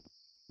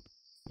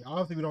 Yeah,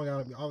 obviously we don't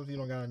got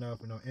enough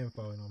for no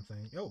info, you know what I'm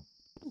saying? Yo,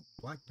 ooh,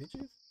 black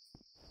bitches?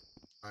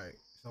 Alright,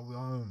 so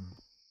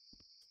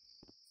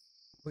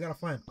we gotta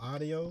find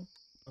audio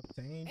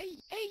obtained. Hey,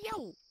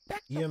 yo!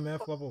 Back the EMF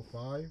fuck- level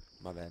 5.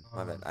 My bad.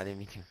 I didn't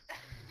mean to.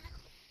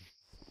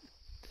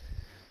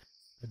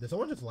 Did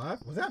someone just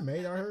laugh? Was that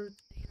May I heard?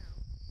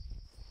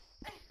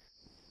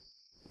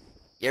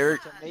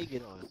 Eric. Turn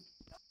Megan on.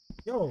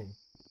 Yo,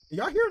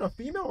 y'all hearing a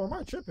female or am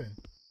I tripping?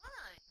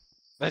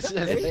 That's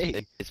That just May?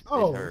 me. It's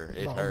Oh, her.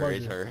 It's no, her. I'm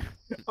It's bugging. her.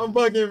 I'm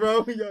bugging,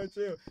 bro. Yo,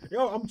 chill.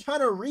 Yo, I'm trying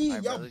to read.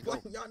 Alright, y'all, bro,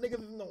 let's go. y'all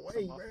niggas is in the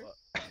way, My bro. fault.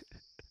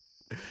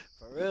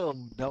 For real,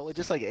 no, it's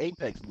just like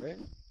Apex, bro.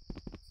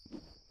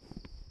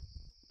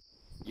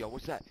 Yo,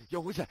 what's that?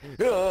 I'm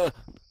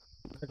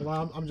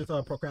just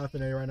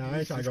procrastinating right now. I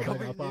ain't trying to go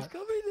back outside. It's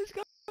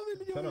Shut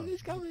up. coming.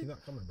 It's coming. He's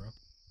not coming, bro.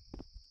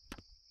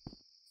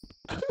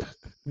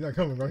 He's not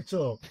coming, bro.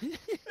 Chill. You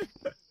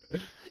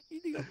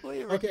think I'm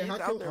playing? Okay, Ricky? how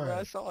It's come- out there, bro. I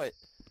alright. saw it.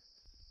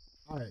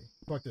 Alright,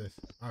 fuck this.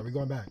 Alright, we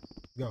going back.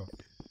 Go.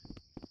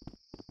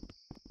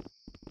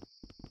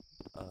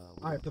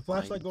 Alright, if the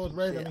flashlight goes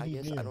red, Shit, that I means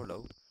guess he's I near. don't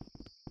know.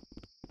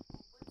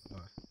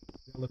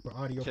 Gotta look for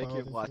audio Check files.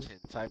 your and watch shit.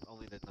 and type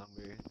only the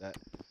number that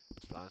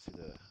responds to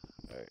the.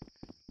 Alright.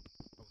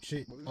 Oh,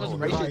 shit. We're Oh, supposed to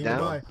he race lied, it he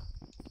down? lied.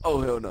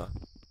 Oh hell no.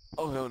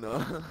 Oh hell no.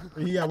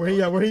 Where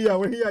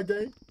he at,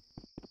 gang?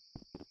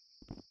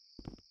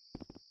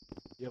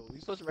 Yo, we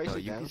supposed to race No,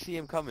 it you down? can see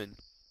him coming.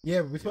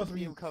 Yeah, we're supposed to see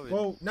be. him coming.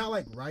 Well, not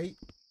like right.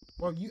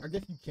 Well, I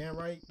guess you can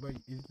write, but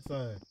it's just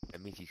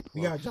That means he's close.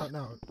 we gotta jot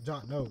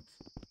notes.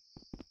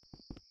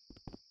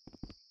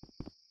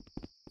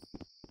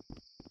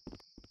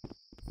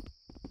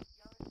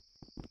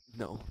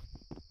 No.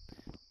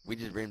 We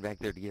just ran back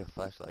there to get a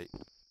flashlight.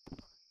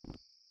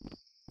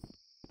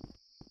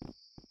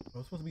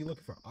 We're supposed to be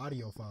looking for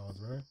audio files,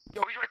 bro.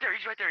 Yo, he's right there.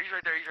 He's right there. He's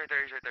right there. He's right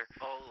there. He's right there.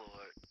 Oh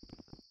lord.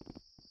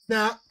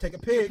 Snap. Take a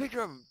Take a pic.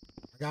 picture of him.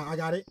 I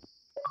got it.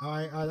 All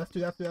right. That's two.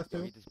 Yo,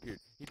 he disappeared.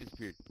 He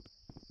disappeared.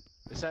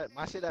 It's at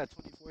my shit at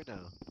 24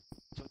 now.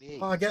 28.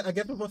 Oh, I guess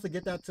we're supposed to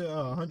get that to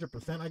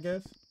 100%. I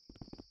guess.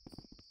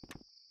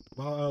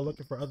 While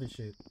looking for other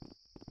shit.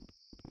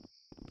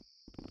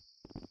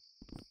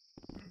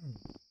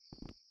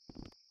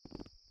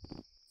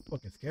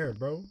 Fucking scared,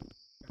 bro.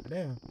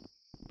 Goddamn.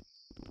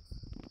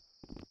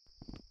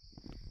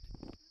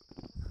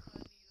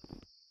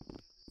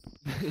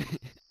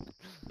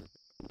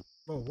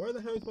 Bro, where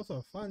the hell are you supposed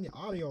to find the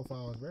audio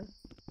files, bro?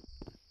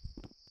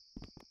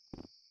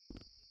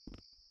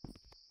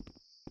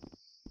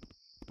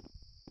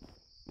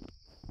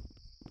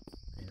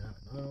 Hey,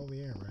 not over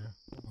here, bro.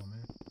 Come on,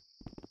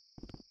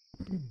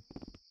 man.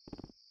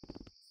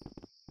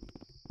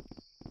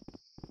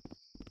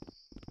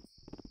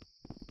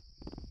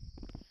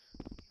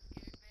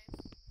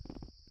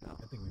 No.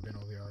 I think we've been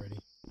over here already.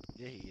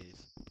 Yeah, he is.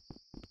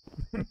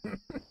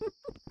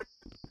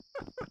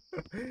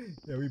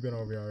 Yeah, we've been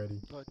over here already.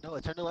 Oh, no,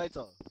 turn the lights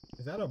off.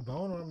 Is that a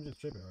bone or I'm just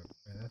tripping?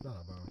 Man, that's not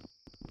a bone.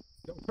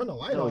 Yo, turn the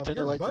light No, off. turn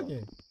the You're lights off.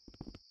 bugging.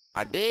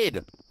 I did.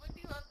 What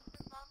do you have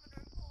the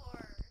thermometer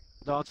for?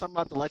 No, I'm talking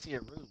about the lights in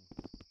your room.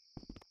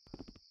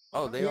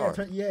 Oh, they yeah, are.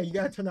 yeah, you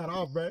gotta turn that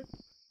off, bro.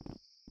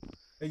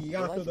 Hey, you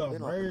gotta feel lights the have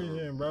been off in the room.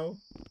 immersion, bro.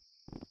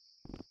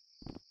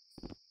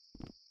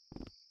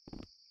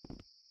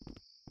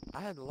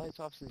 I had the lights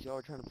off since y'all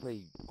were trying to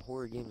play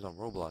horror games on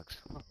Roblox.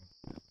 That's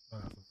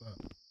what's up.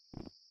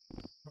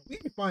 We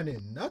ain't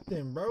finding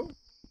nothing, bro.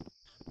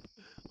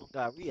 Oh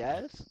God, we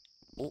asked.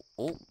 Oh.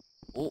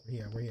 Where he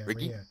at?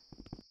 Ricky?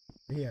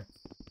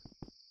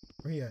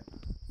 Where he at?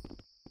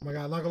 Oh my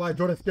God, not gonna lie,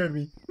 Jordan scared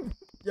me.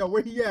 Yo,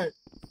 where he at?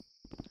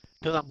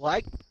 Cause I'm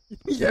like,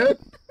 Yeah.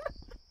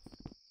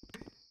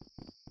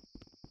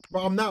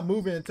 Bro, I'm not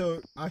moving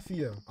until I see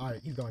him. Alright,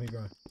 he's gone.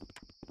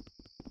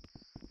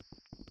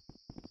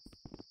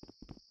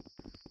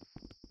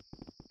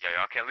 Yo,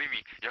 y'all can't leave me.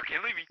 Y'all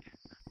can't leave me.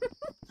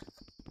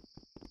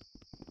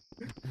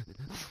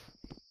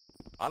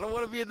 I don't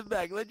want to be in the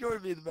back. Let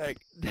Jordan be in the back.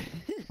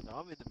 no,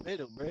 I'm in the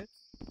middle, bruh.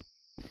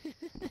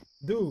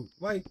 Dude,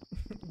 like,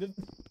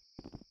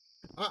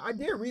 I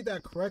did read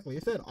that correctly.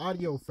 It said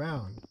audio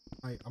found.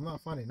 Like, I'm not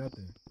finding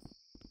nothing.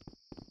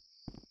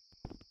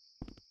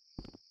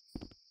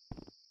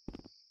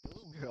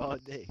 Ooh, girl, all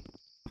day.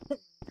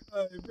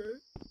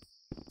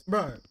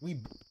 Bro, we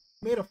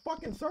made a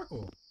fucking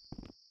circle.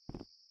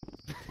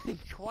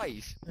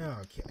 Twice.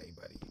 Okay,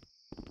 buddy.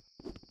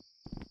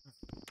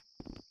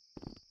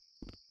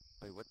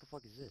 Wait, what the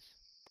fuck is this?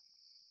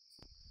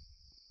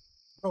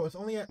 Bro, it's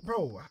only at,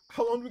 bro,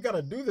 how long do we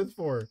gotta do this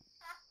for?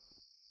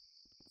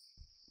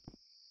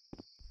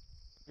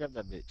 Grab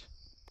that bitch.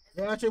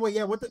 Yeah, actually, wait,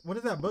 yeah, what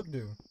does that book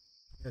do?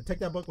 Yeah, take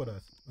that book with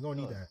us. We're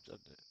gonna need Oh, that. it's up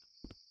there.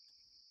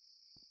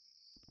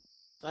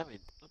 Simon,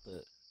 what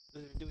the?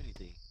 Doesn't even do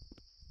anything.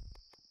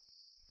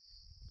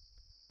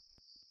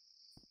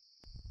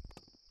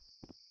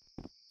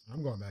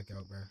 I'm going back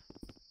out, bro.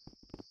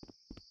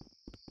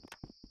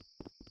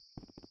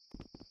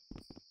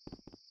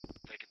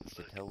 Taking the You can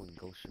stick. tell when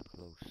ghosts are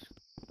close.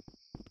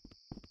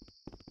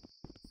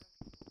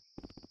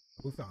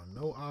 We found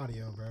no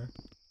audio, bro.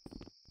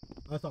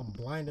 Unless I'm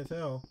blind as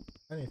hell.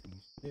 I didn't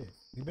see shit.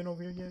 We been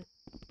over here yet?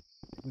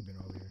 We've been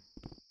over here.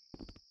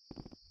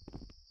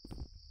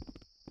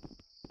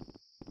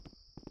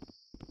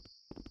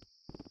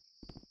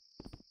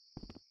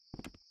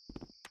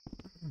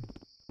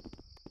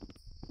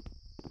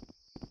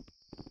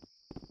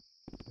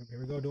 Here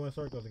we go doing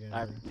circles again.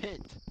 I bro.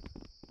 repent.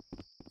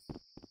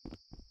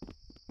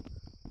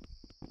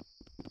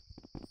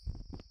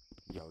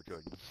 Yo,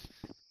 Jordan.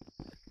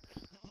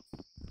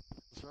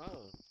 What's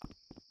wrong?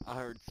 I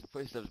heard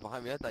footsteps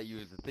behind me. I thought you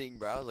was the thing,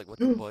 bro. I was like, what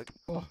the fuck?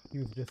 Oh, he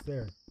was just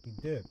there. He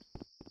dipped,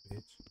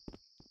 bitch.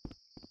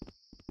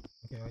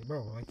 Okay, like,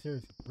 bro, like,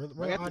 seriously.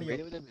 Where I the got the audio?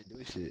 radio with them and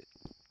doing shit.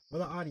 Where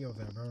the audio's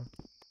at, bro?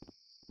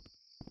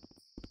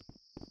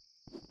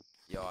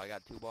 Yo, I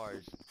got 2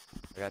 bars.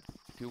 I got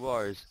 2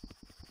 bars.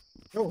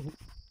 Yo,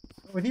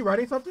 is he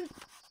writing something?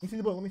 Let me see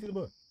the book. Let me see the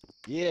book.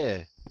 Yeah.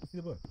 Let me see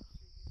the book.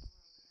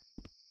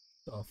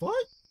 The fuck?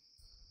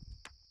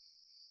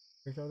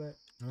 Can you show that?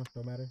 No,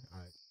 don't matter.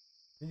 Alright.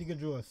 Then you can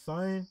draw a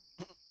sign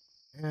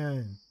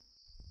and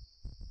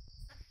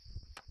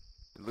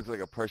It looks like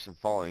a person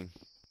falling.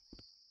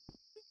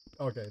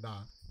 okay, nah.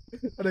 I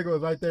think it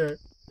was right there.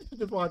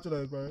 Just watching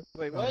us, bro.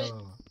 Wait, Nah, what?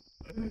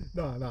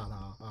 No. Alright,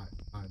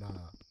 nah.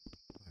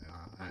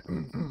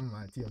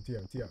 Alright, tee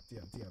up,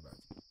 bro.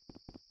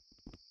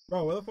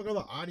 Bro, where the fuck are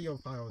the audio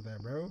files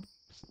at, bro?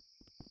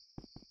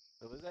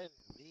 What does that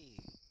even mean?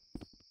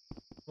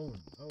 Oh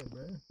no,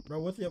 man. Bro,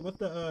 what's the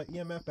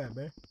EMF at,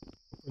 man?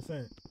 What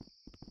percent?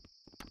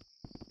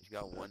 You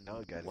got one. No,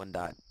 I got it. One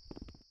dot.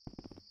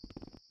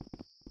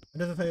 It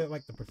doesn't say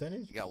like the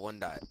percentage. You got one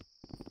dot.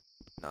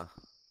 No.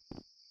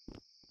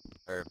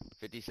 Or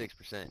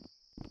 56%.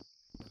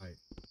 Alright.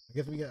 I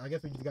guess we just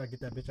gotta get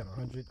that bitch at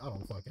 100. I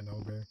don't fucking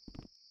know, man.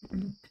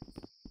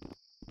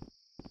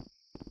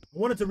 I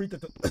wanted to read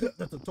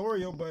the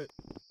tutorial, but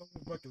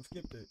someone fucking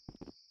skipped it.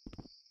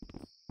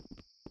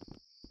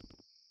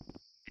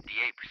 58%.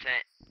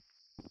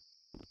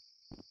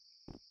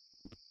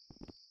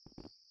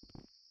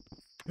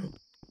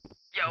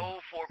 Yo,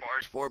 4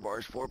 bars. 4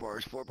 bars, 4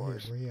 bars, 4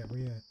 bars. Where you at? Where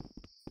you at?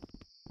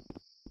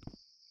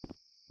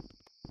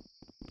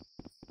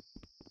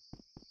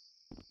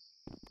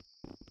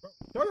 Bro,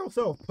 show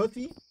yourself,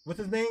 pussy. What's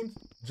his name?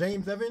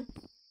 James Evan?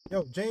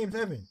 Yo, James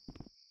Evan.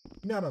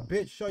 You not a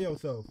bitch. Show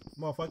yourself,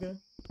 motherfucker.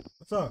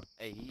 What's up?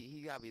 Hey,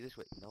 he gotta be this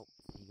way. Nope,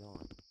 he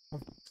gone.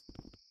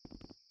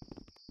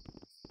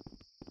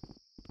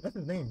 That's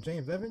his name,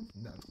 James Evan?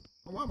 No.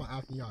 Why am I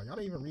asking y'all? Y'all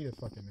don't even read his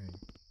fucking name.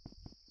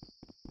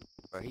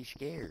 Bro, he's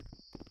scared.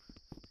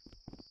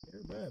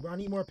 Bro, I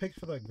need more pics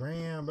for the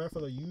gram, bro, for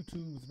the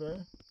YouTubes,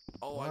 bro.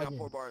 Oh, I got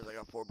 4 bars. I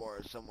got 4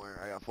 bars somewhere.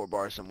 I got 4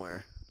 bars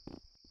somewhere.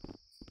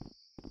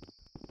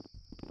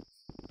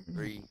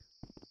 3.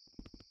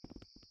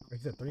 He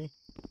said 3?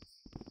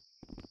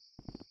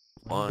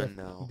 1,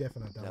 no. He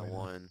definitely not that way.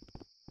 1.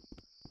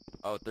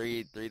 Oh,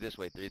 3 this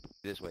way. 3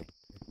 this way.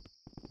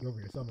 He over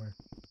here somewhere.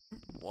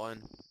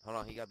 1. Hold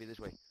on, he gotta be this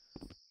way.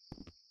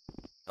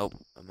 Nope,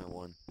 I'm at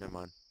 1. Never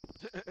mind.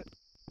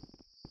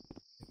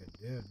 Nigga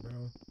dead,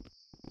 bro.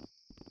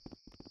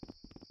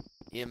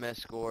 EMS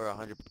score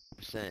 100%.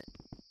 Is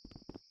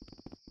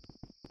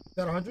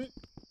that 100?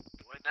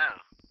 What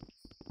now?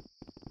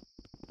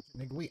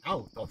 Nigga, we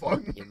out. The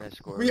fuck? EMS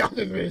score. We out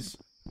this bitch.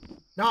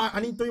 Nah, I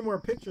need 3 more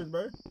pictures,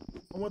 bro.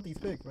 I want these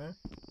pics, man.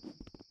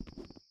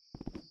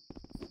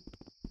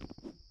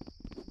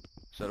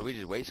 So do we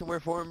just wait somewhere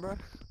for him, bro?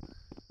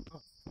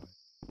 Oh,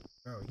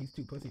 bro, he's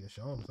too pussy to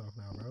show himself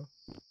now, bro.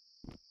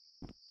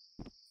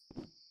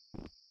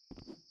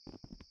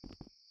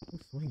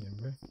 Who's swinging,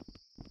 bro?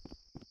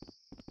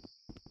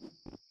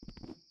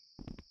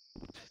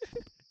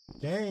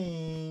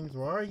 James,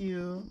 where are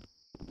you?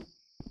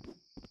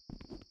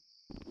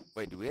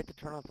 Wait, do we have to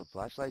turn off the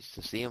flashlights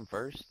to see him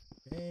first?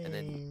 James. And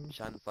then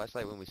shine the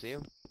flashlight when we see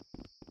him?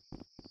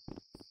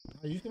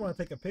 I usually want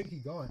to take a pic, he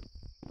gone.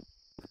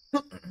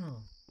 Let's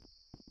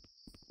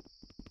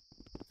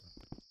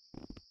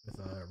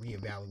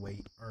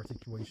reevaluate our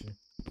situation.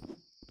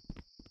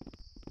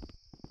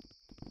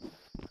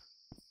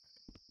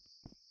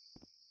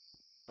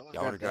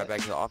 Y'all want to drive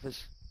back to the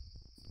office?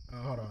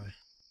 Hold on.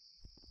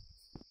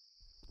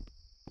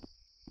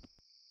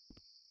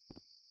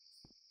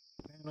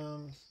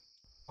 Phantoms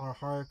are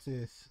hard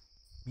to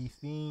be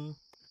seen.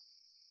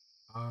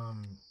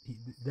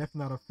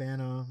 Definitely not a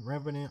phantom.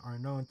 Revenant are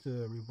known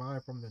to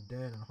revive from the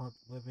dead and haunt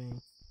the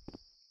living.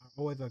 Are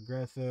always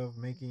aggressive,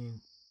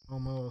 making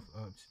almost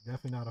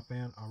definitely not a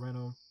fan. A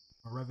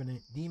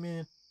revenant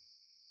demon.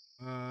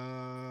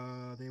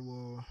 They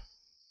will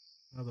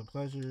have the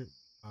pleasure.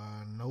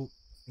 Nope.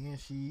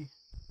 Banshee.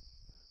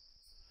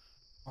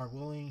 Are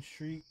willing.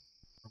 Shriek.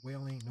 Are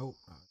wailing. Nope.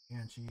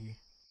 Banshee.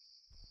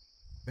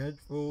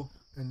 Vengeful,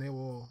 and they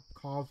will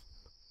cause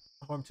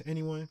harm to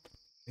anyone.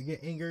 They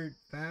get angered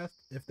fast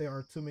if there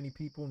are too many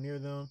people near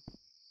them.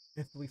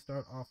 Instantly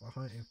start off a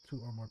hunt if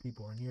 2 or more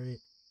people are near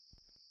it.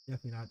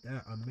 Definitely not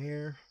that. A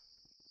mare.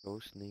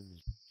 Ghost name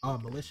is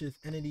Malicious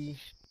entity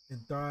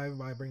and thrive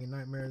by bringing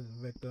nightmares to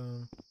the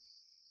victim.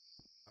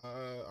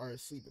 Are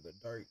asleep in the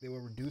dark. They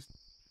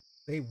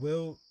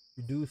will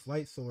reduce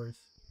light source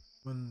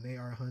when they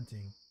are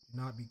hunting. Do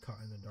not be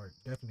caught in the dark.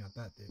 Definitely not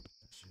that thick.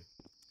 That shit.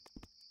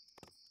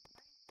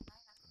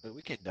 But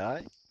we can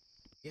die.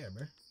 Yeah,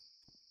 bro.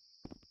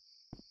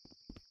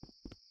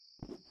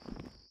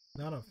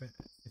 Not a fan.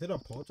 Is it a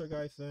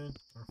poltergeist then?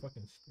 Or a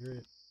fucking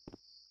spirit?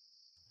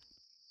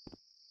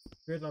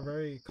 Spirits are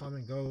very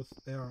common ghosts.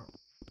 They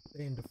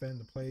can defend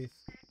the place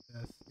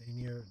that stay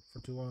near for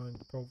too long.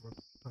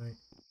 Night.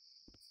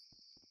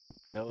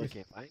 No one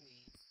can find me.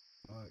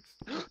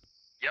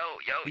 Yo,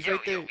 He's yo,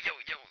 right yo, there. yo,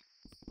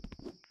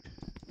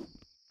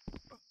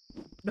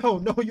 yo.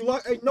 No, you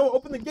lock. Hey, no,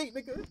 open the gate,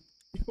 nigga.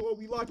 Yo,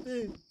 we locked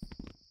in.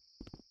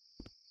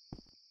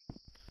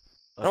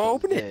 How do I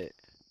open it?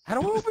 How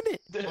do I open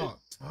it?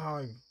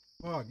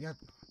 Yeah,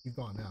 he's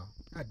gone now.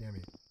 God damn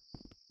it.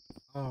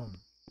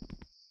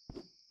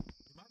 It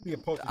might be a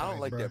poltergeist, I don't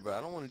like bro. that, bro.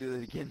 I don't want to do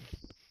that again.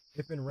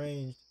 If in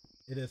ranged,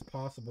 it is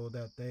possible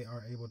that they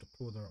are able to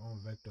pull their own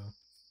victim.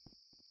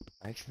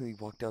 I actually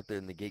walked out there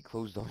and the gate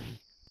closed on me.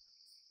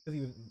 Cause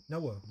he was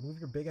Noah. Move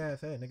your big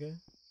ass head, nigga.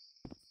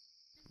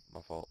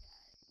 My fault.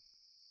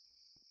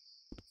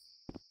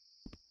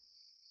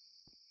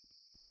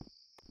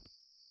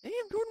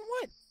 Damn, Jordan,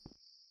 what?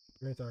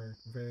 Spirits are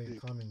very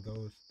common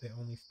ghosts. They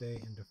only stay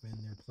and defend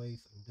their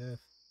place of death.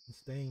 And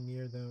staying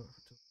near them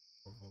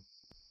to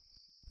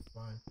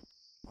fine.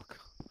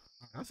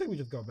 I say we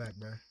just go back,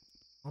 bruh.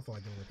 I don't feel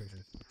like doing the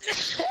pictures.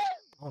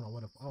 I don't know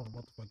what the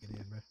fuck it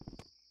is, man.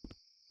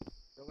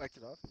 Go back to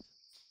the office.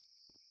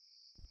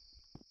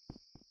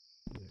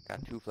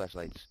 Got 2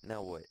 flashlights.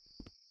 Now what?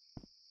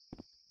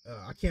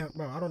 I can't,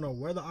 bro. I don't know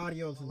where the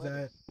audio is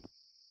at,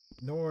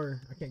 nor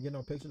I can't get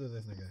no pictures of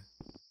this nigga.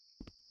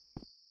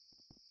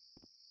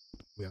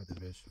 We out this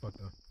bitch. Fuck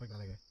that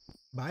nigga.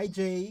 Bye,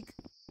 Jake.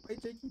 Bye,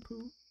 Jakey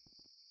Poo.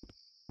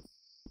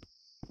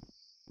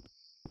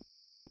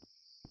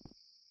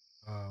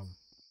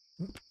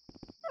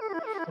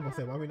 I'm gonna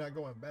say, why we not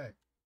going back?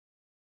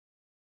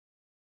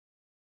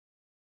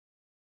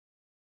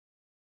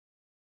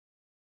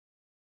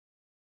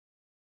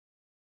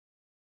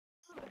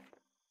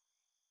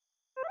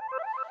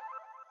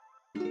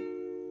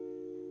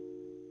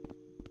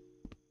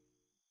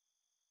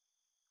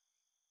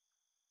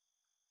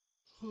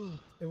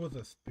 It was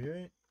a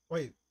spirit.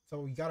 Wait,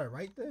 so we got it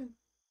right then?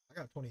 I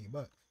got $28.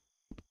 I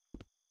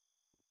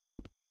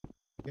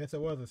guess it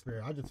was a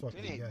spirit. I just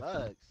fucking guessed.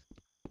 $28.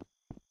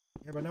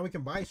 Yeah, but now we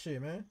can buy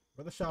shit, man.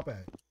 Where the shop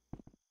at?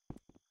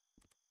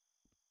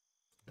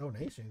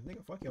 Donations,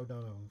 nigga. Fuck your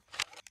donos.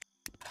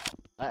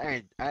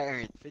 I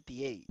earned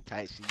 58.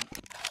 Tight sheet.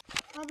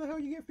 How the hell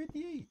you get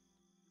 58?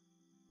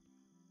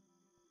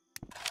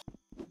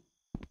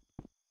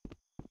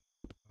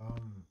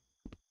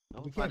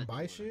 We can't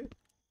buy shit.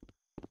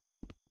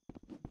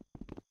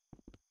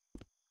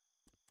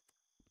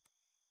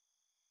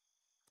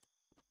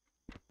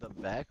 The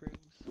back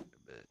rooms?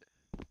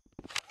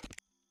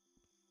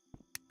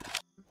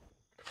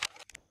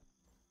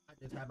 I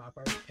just had my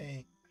first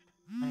paint.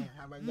 I ain't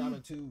had my job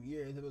in 2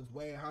 years. It was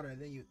way harder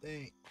than you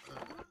think. I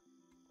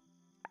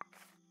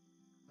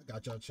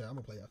got y'all chat. I'm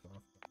gonna play that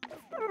song.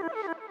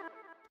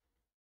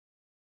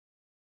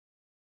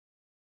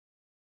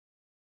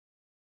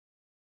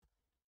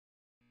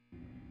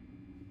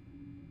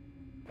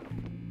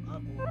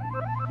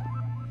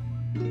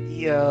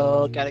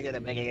 Yo, gotta get a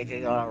make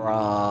it go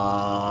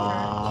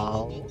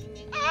wrong.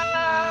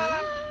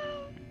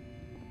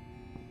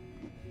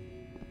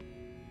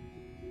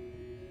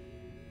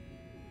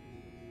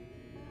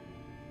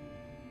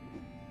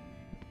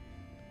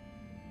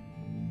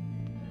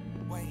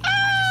 Wait,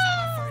 I just had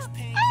my first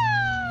pink.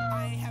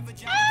 I ain't have a job in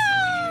 2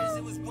 years.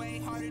 It was way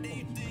harder than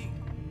you think.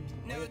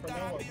 Never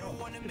thought I'd be the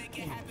one to make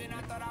it happen.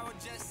 I thought I would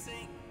just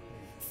sing.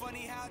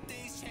 Funny how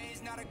things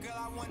change. Not a girl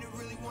I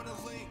really wanna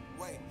link.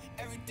 Wait,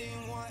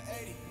 everything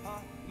 180,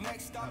 huh?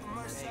 Next stop a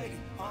Mercedes,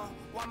 huh?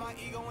 Why my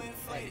ego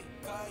inflated?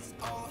 Cause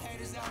old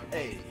haters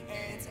outdated.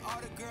 And to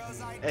all the girls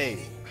I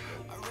dated,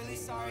 I'm really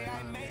sorry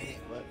I made it.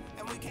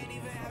 And we can't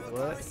even have a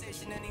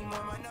conversation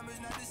anymore. My number's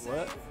not the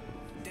same.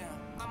 Damn,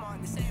 I'm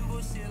on the same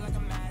bullshit like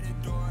a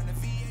matador. And the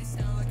VA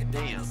sound like a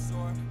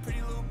dinosaur.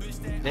 Pretty little bitch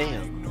that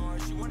I ignore.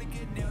 She wanna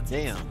get nailed to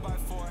a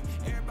 2x4.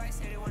 Everybody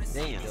say they wanna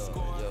see me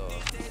score.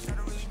 These days I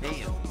don't really know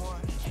no more.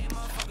 Hey,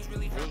 motherfuckers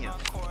really hurt my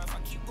core. If I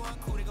keep going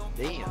cool, they gon'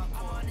 pull my I'm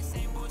on the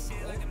same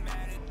bullshit like a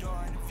matador.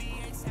 And the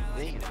VA sound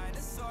like a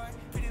dinosaur.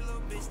 Pretty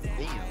little bitch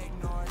that I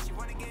ignore. She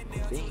wanna get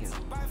nailed to a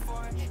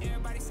 2x4.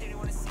 Everybody say they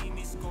wanna see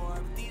me score.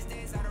 But these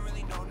days I don't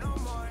really know no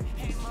more.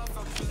 Hey,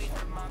 motherfuckers really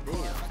hurt my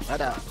core. Right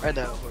down. Right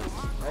down.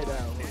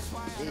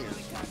 Damn.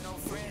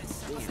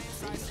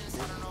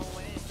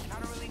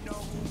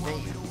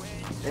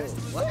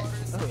 What?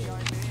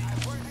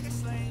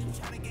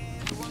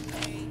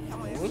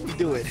 What are we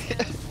doing?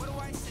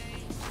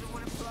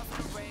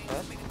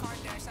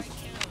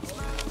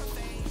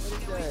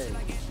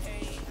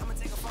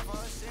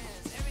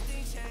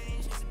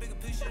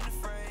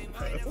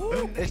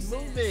 Ooh, it's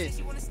moving.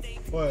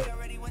 What?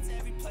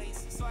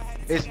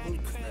 It's moving.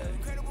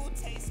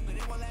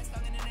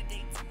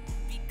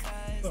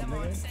 I'm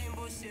on the same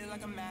bullshit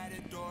like a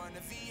matador. And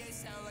the VA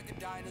sound like a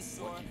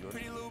dinosaur.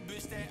 Pretty little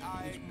bitch that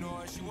I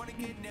ignore. She wanna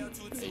get nailed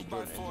to a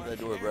 2x4.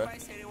 Everybody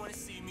say they wanna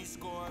see me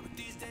score. But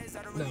these days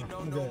I don't really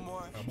know no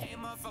more. Hey,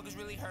 motherfuckers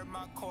really hurt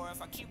my core.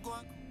 If I keep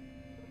going.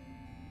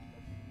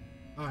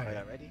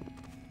 Alright. Ready?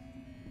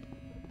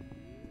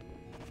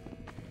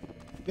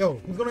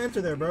 Yo, who's gonna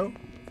enter there, bro?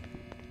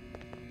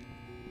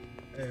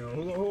 Hey,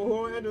 who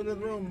gonna enter this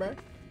room, bro?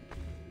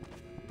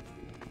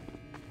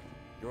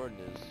 Jordan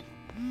is.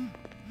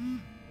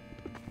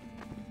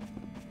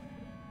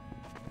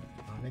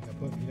 I think I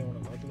put you don't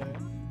want to like that.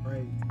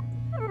 Right.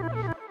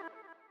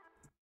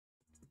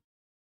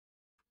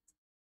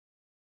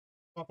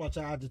 Pop out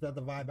y'all just have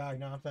to vibe out, you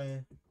know what I'm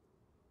saying?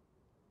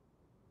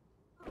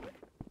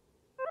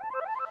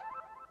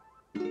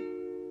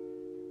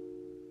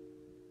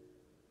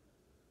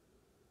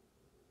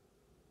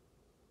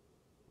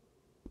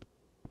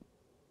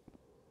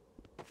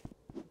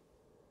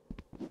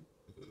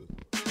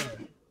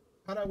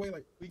 How'd I wait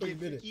like 30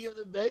 minutes? Freaky on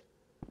the bed?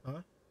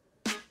 Huh?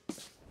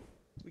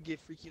 We get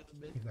freaky on the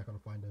bed? He's not gonna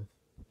find us.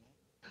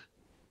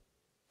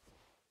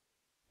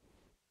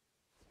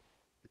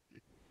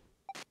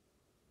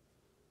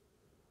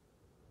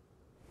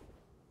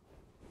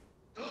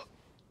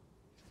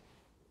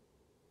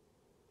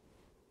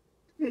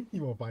 He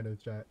won't find us,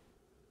 chat.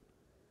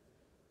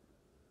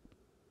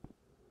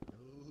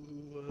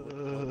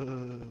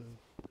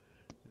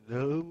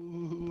 No.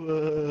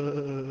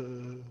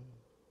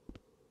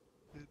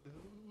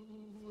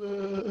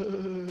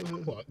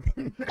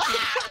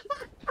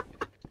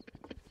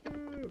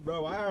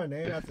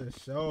 name at the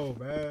show,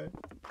 man.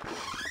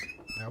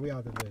 Nah, we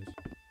out the bitch.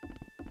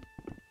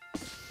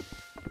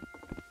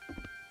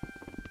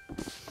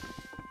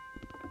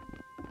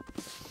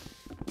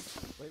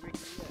 Wait, Rick,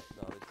 where you at?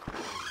 No, it's...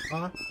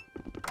 Huh?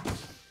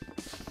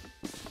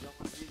 You don't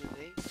want to read his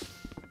name?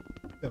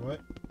 Said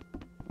what?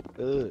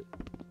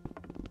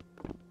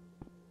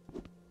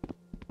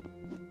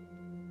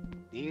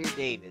 Dear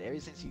David, ever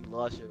since you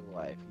lost your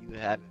wife, you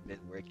haven't been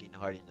working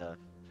hard enough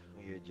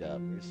on your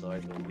job. We're sorry,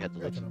 but we have to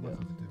let you go.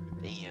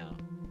 Damn.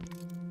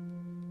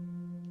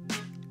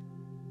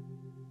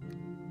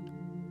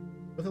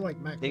 What's it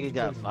like, Max? Nigga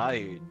got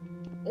fired.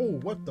 Oh,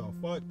 what the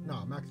fuck?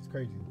 Nah, Max is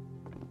crazy.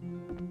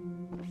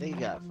 Nigga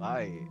got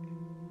fired.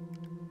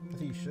 I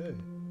think he should.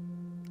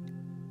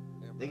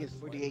 Nigga's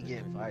 48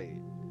 getting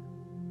fired.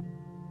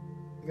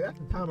 Nigga, that's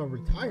the time of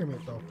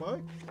retirement, though, fuck.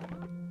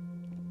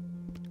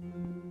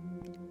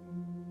 Just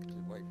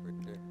wait for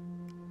it there.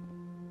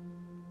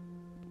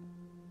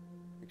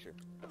 Picture.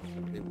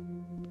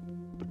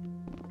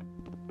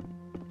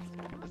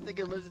 This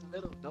nigga lives in the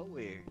middle of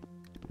nowhere.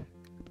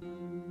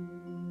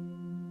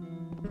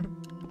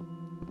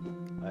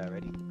 Alright,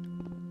 ready?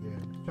 Yeah,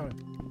 I'm just trying to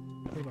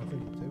think about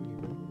sensitivity,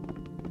 bro.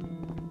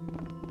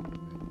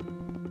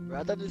 Bro,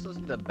 I thought this was supposed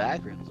to be the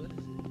backrooms. What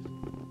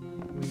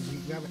is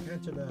this? We haven't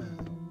answered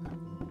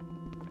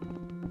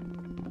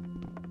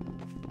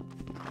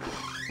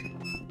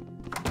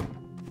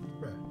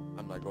Bruh.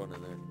 I'm not going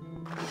in there.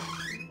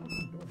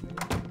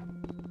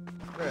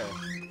 Bruh.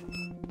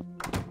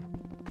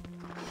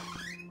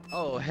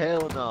 Oh,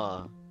 hell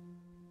nah.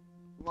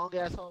 Long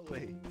ass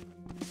hallway.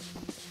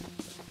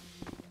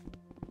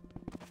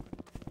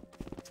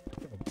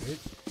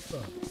 Bitch, what's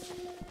up?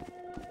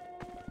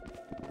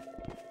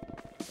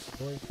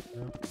 Boy,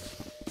 no.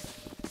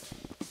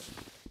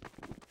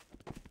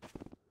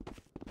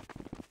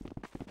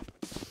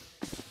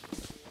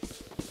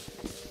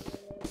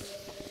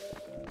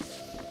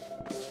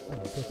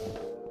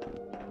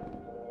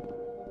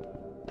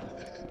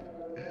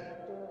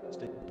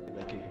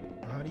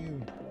 How do you?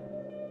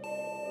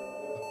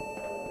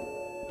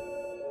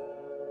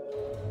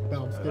 No,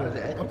 I'm scared.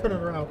 I'm turning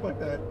around. Fuck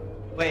that.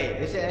 Wait,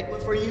 is it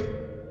echoing for you?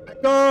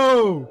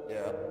 Go!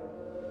 Yeah.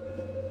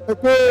 Go!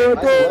 I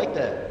like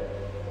that.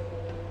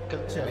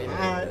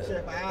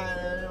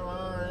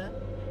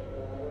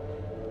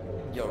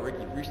 Yo,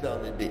 Ricky, reach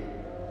down this dick.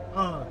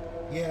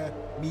 Yeah,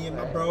 me and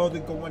my brother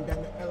going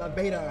down the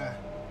elevator.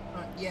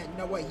 Yeah,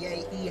 no way,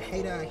 yeah, he a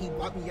hater. He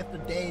blocked me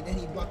yesterday, then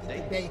he blocked me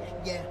today.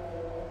 Yeah,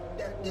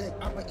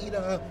 I'm a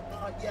eater.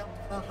 Yeah,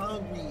 I'm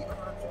hungry.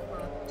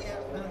 Yeah,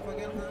 I'm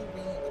fucking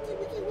hungry.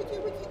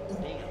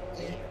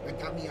 Yeah, I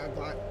got me a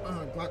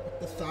Glock with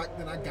the sock,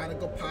 then I gotta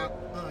go pop.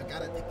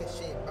 Gotta take a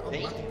shit, but I'm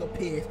about to go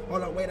piss.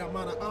 Hold on, wait, I'm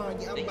on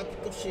yeah, I'm about to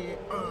go shit.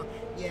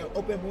 Yeah,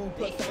 open room,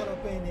 put salt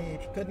up in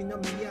it. Cause you know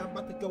me, yeah, I'm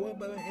about to go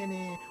up in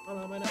it.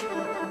 Hold on, wait,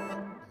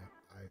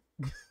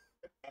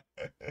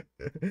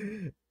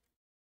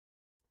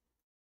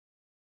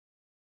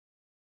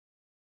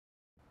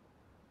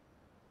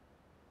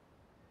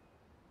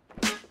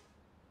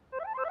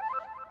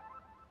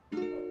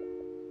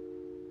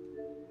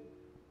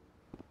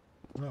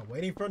 I'm not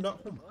waiting for no.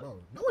 Bro,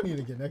 no one need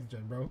to get next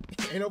gen, bro.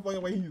 Ain't no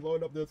fucking way he's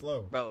loading up this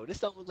slow. Bro, this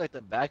don't look like the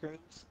back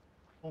rooms.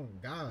 Oh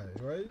God,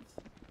 right?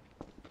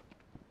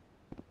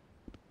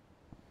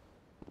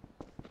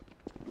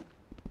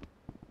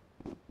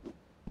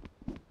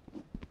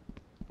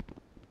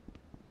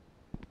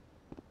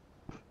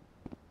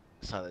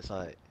 Saw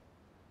it.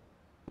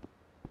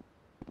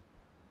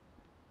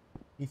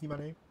 You see my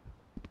name?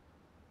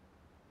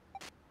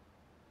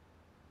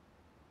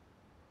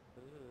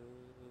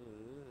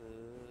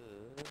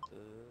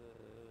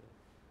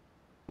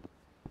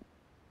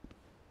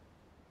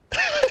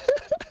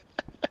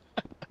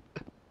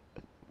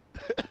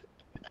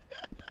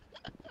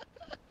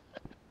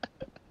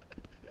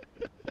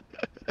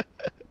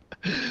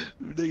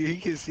 Nigga, he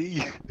can see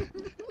you.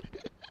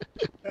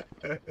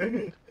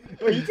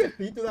 Wait, you can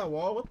see through that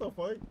wall? What the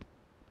fuck?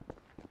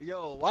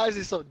 Yo, why is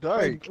it so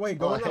dark? Wait,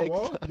 go on that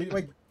wall? Wait,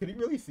 can he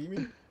really see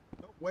me?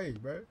 No way,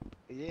 bro.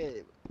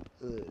 Yeah.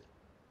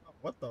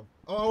 What the?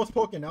 Oh, I was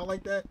poking out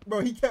like that?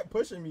 Bro, he kept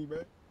pushing me,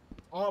 bro.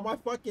 Oh, my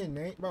fucking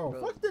name. Bro,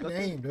 fuck the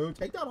name, dude.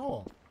 Take that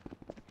off.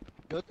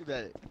 Go through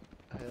that.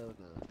 Hell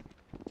no.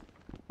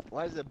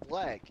 Why is it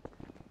black?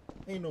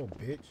 Ain't no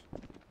bitch.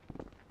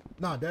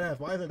 Nah, deadass.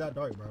 Why is it that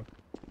dark, bro?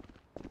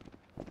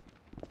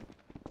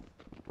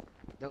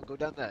 No, go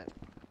down that.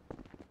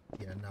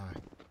 Yeah, nah.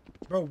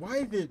 Bro, why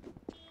is it...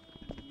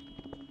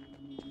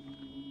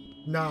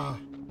 Nah.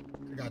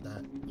 I got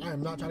that. I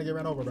am not trying to get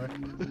ran over, bro.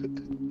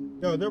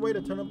 Yo, is there a way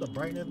to turn up the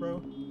brightness,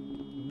 bro?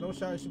 No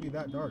shot it should be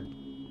that dark.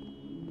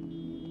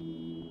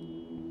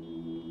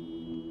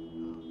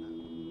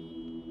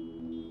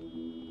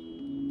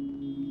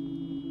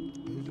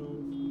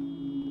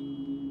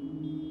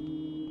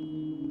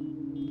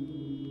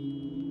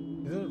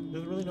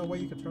 There's really no way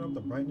you can turn up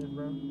the brightness,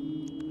 bro?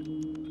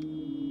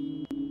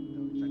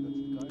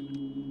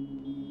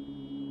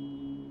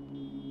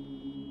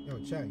 Yo,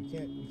 chat, you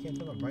can't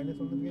turn on brightness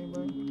on this game,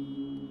 bro?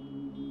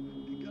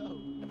 Go.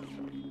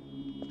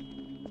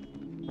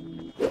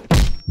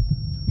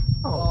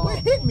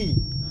 hit me.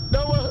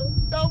 Noah.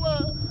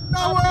 Noah.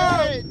 I'm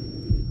dead.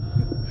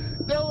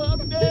 Noah,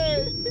 I'm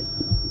dead.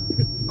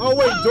 Oh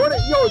wait, Jordan.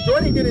 Yo,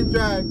 Jordan getting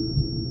dragged.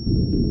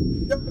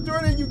 Yo,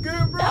 Jordan, you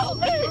good, bro?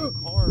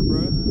 Car,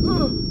 bro.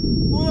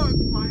 Fuck,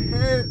 my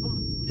head.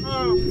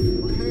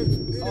 My head's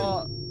spinning.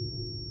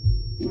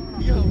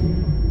 Yo.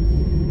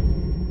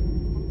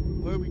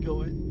 Where are we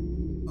going?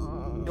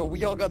 Yo,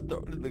 we all got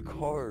thrown in the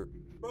car.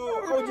 Bro,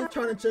 I was just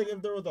trying to check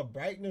if there was a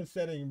brightness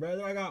setting, bro.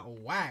 Then I got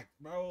whacked,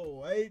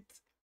 bro. Wait.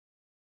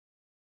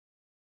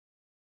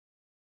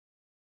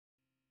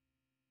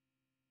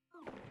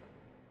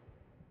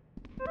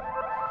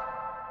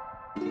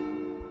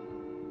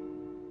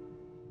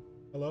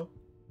 Hello?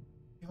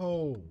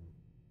 Yo.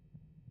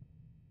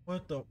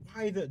 What the?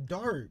 Why is it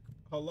dark?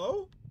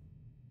 Hello?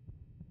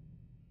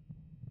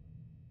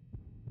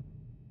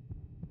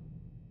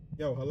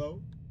 Yo,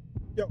 hello?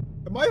 Yo,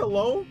 am I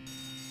alone?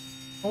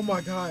 Oh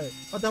my god.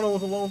 I thought I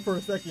was alone for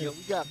a second. Yo,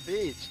 we got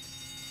bitched.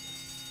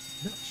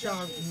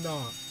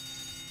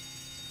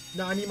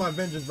 Nah, I need my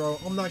vengeance, bro.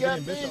 I'm not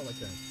getting bitched out like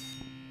that.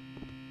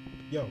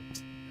 Yo,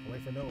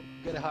 wait for no. You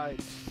gotta hide.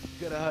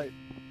 You gotta hide.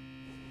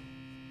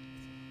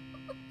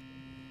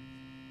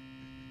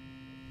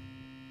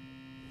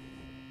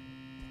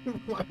 Bro,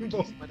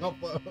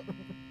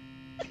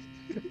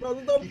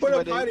 there's no point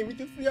of hiding. We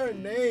can see our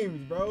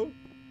names, bro.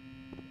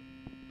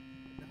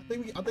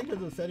 I think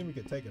there's a setting we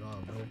could take it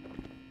off, bro.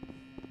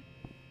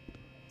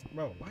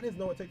 Bro, why does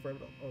no one take forever?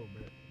 Oh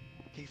man.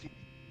 Can you see me?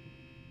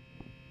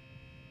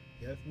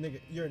 Yes,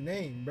 nigga, your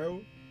name,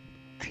 bro.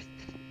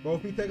 Bro,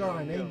 if we take out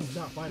our name, he's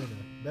not finding us.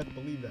 Best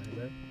believe that,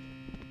 man.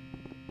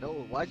 Noah,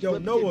 why'd you Yo,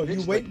 let me Noah, get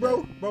you bitched wait, like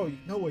bro? that? Bro,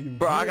 Noah, you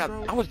Bro, good,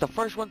 I was the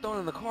first one thrown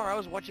in the car. I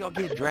was watching y'all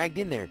get dragged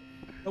in there.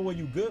 Noah,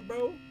 you good,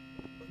 bro?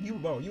 You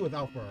was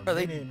out for a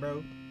minute,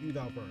 bro. You was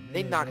out for a minute.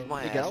 They knocked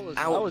my ass out,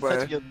 I was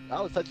bro.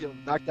 touching your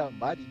knocked out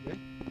body, bro.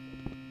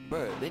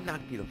 Bro, they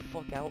knocked me the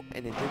fuck out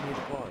and then threw me in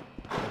the car.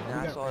 And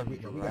I saw him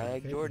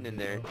drag Jordan in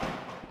there.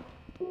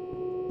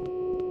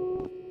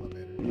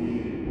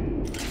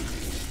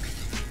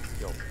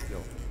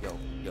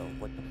 Yo,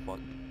 what the fuck?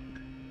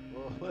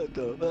 Oh, what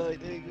the fuck,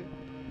 nigga?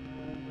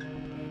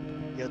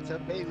 Yo, tell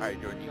me. Alright,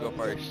 Jordan, you go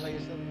first.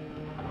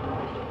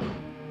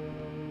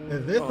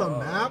 Is this a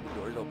map?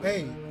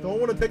 Hey, someone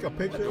want to take a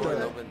picture The of doors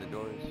that? open, the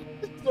doors.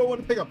 Someone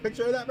want to take a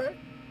picture of that, man?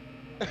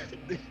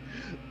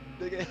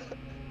 Nigga.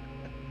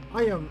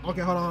 I am.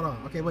 Okay, hold on.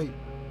 Okay, wait.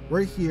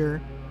 Right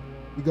here.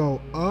 We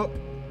go up.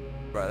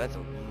 Bro, that's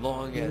a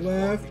long ass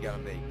Left. walk we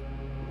gotta make.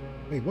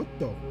 Wait, what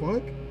the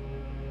fuck?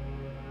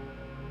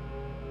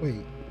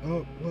 Wait,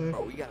 up, left.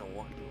 Bro, we gotta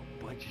walk through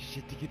a bunch of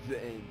shit to get to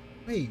the end.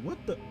 Wait, what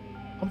the?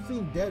 I'm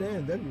seeing dead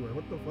ends everywhere.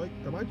 What the fuck?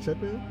 Am I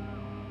tripping?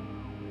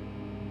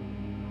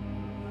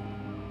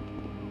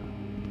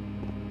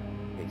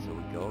 Okay, so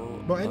we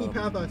go. Bro, any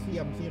path I see,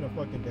 I'm seeing a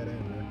fucking dead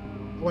end,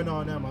 man. Oh, wait,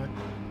 no, never mind.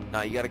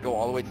 Nah, you gotta go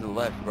all the way to the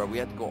left, bro. We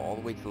have to go all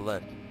the way to the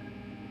left.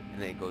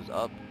 And then it goes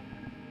up.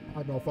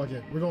 I know, fuck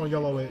it. We're going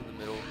yellow it. In the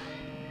middle.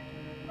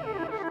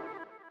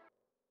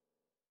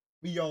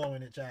 We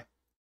yellowing it, chat.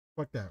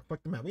 Fuck that.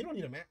 Fuck the map. We don't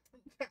need a map.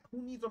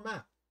 Who needs a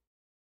map?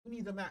 Who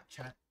needs a map,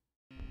 chat?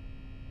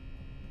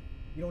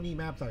 You don't need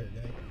maps out here,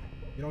 gang.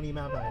 You don't need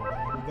maps out here,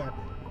 gang. We got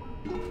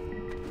this.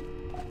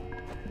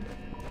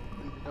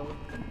 No,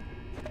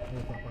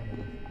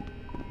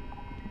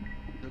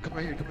 come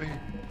right here, come right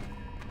here.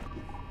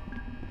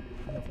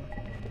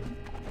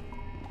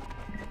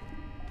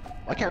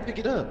 I can't pick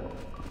it up.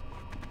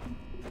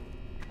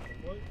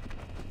 What?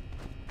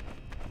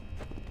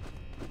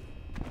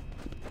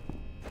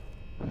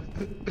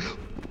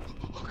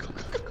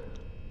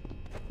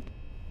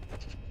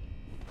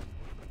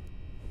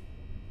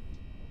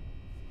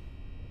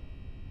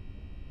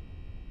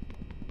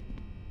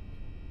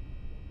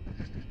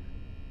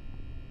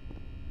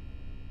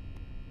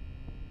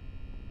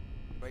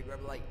 Everybody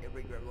grab a light.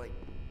 Everybody grab a light.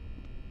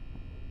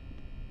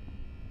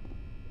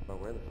 Bro,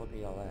 where the fuck are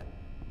y'all at?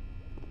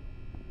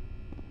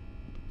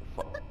 The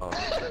fuck? Oh.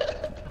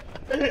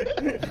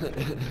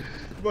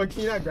 Bro, can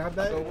you not grab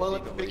that? No, well,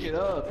 let me pick it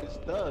up. It's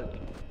stuck.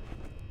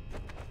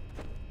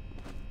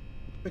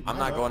 I'm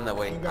not going that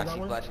way. You got I that see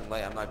one? flashing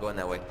light. I'm not going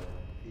that way.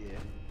 Yeah.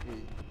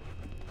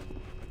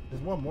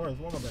 There's one more. There's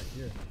one more back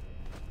here.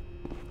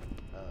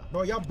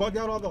 Bro, y'all bugged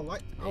out all the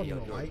light. I don't Hey, yo,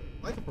 know light.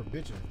 Lights are for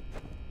bitches.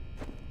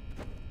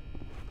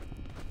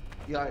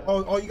 Yeah.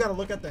 Oh, you gotta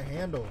look at the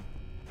handle.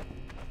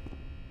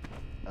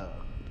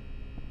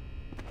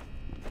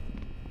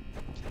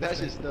 That's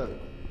just stuck.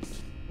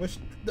 Which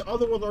the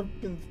other ones are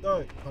fucking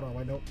stuck. Hold on,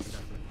 wait, nope.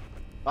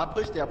 I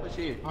pushed it. I pushed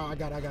here. Oh, I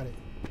got it.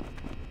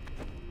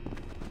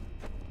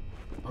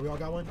 Oh, we all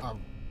got one? Oh,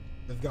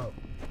 let's go.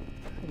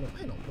 I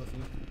ain't no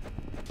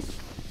pussy.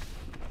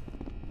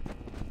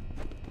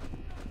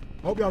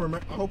 Hope y'all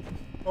remember. Hope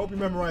you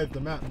memorize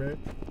the map, man.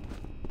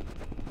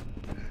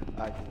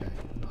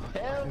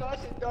 Hell no,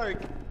 shit dark.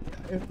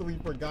 I instantly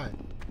forgot.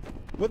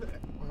 Wasn't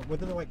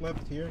it like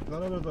left here? Cause I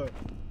know there's a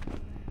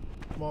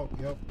small.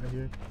 Yep, right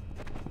here.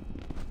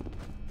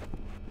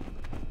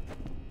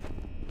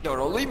 Yo,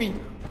 don't leave me.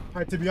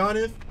 Alright, to be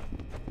honest,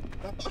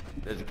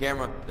 There's a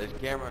camera. There's a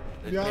camera.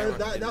 There's a Yeah, camera.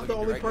 that's the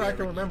only part I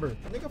can remember.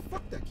 Nigga,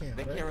 fuck that camera.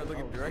 That right? camera's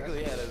looking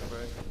directly at us, bro.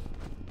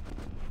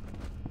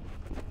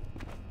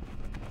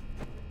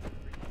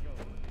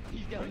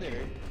 He's down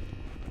there.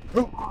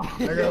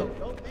 There Yo,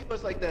 don't leave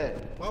us like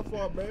that. My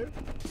fault, man.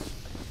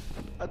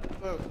 I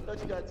thought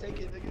you got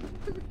taken, nigga.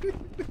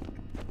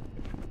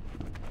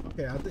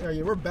 Okay, I think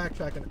yeah, we're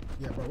backtracking.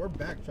 Yeah, bro, we're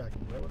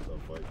backtracking, bro. What the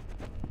fuck?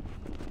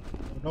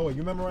 No way,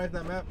 you memorized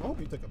that map? I hope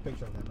you took a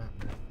picture of that map,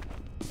 man.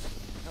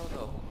 Hell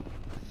no.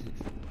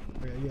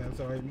 Okay, yeah, I'm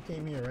sorry. We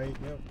came here, right?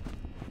 Yep.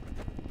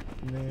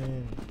 And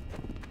then.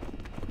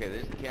 Okay,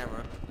 there's the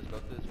camera. Let's go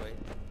through this way.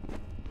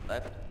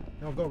 Left.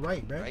 No, go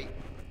right, bro. Right.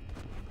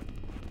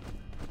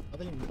 I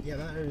think, yeah,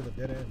 that area's a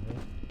dead end, bro.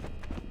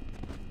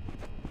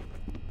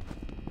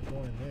 We're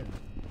going there.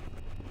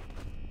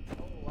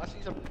 Oh, I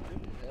see something.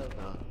 Hell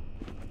no.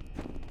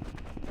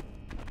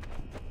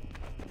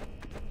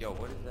 Yo,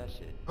 what is that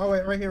shit? Oh,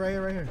 wait, right here, right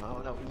here, right here.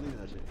 Oh, no, we're leaving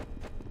that shit.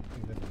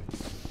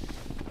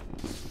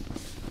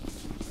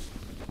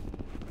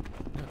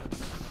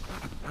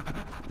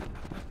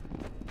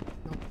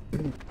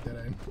 Dead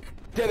end.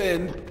 Dead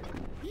end.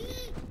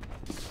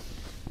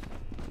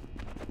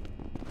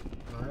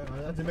 Alright, I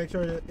had to make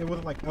sure that it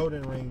wasn't like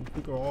Elden Ring,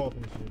 Secret Off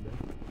and shit, bro.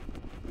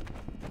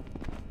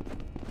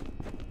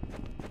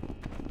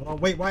 Oh,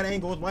 wait, wide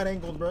angles, bro.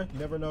 You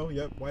never know.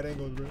 Yep, wide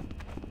angles, bro.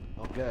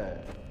 Okay.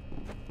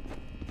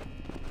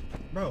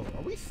 Bro,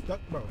 are we stuck,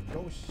 bro?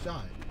 No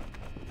shot.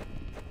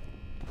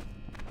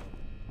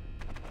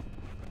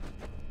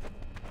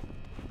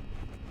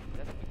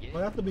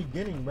 Well, that's the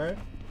beginning, bro.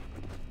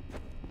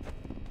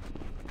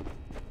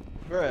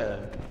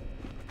 Bruh.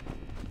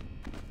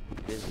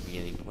 This is the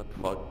beginning. What the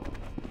fuck?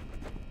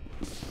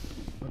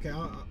 Okay,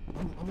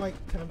 I'm like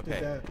tempted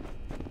Okay.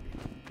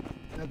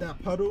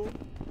 that puddle.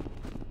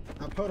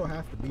 That puddle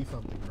has to be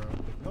something, bro.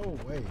 Like, no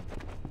way.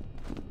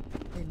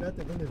 Ain't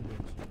nothing in this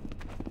bitch.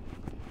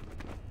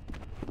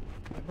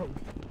 Like, bro,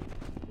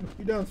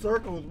 you done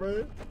circles,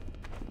 bro.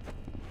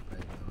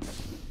 Right, no.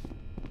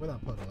 Where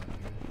that puddle at,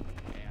 nigga?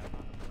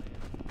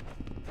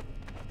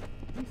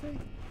 What you say?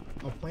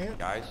 A plant?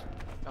 Guys.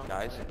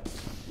 Guys.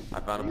 I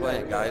found a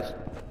plant, guys.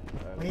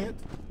 Plant?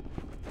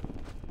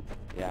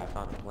 Yeah, I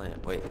found a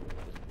plant. Wait.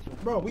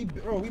 Bro, we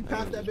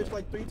passed that bitch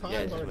like 3 times Yeah,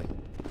 it's this already. way.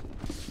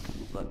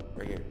 Look,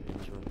 right here. In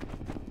this room.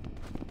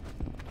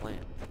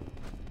 Plant.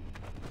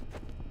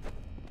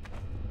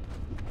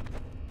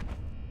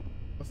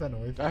 What's that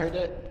noise? I heard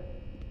that.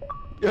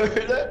 You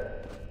heard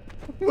that?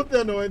 What's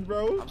that noise,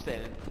 bro? I'm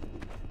standing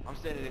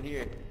in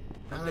here.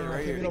 I'm Nah, standing right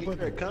take here. it up with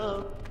Here you. it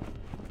come.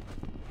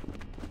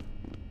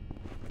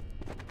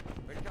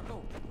 Where'd it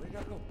go? Where'd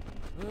it go?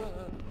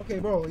 Okay,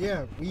 bro,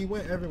 yeah, we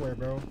went everywhere,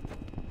 bro.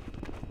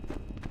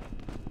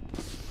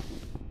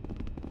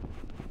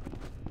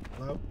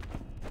 Hello?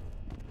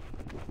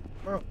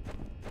 Bro.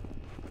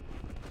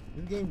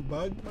 This game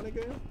bugged, my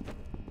nigga?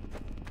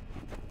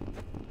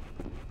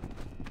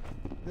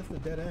 This is a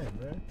dead end,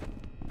 bro.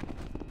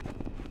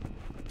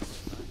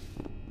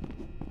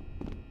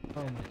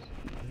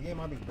 This game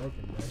might be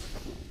broken, bro.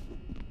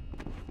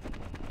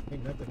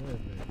 Ain't nothing in this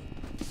bitch.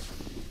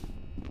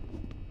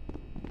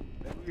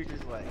 We were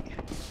just like.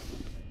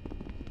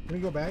 Can we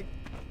go back?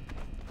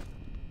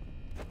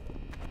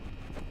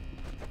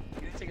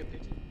 You didn't take a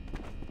picture?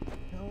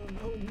 No,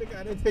 nigga,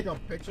 I didn't take a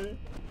picture.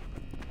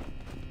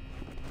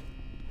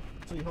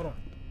 Actually, hold on.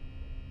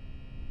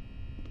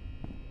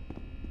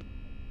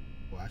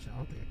 Well, actually, I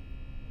don't think.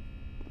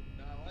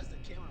 Nah, why is the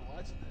camera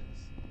watching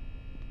this?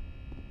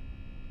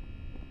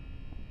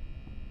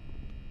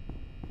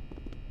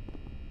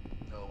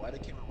 No, why the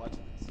camera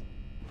watching this?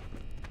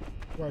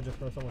 Or I just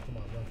throw someone to my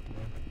left,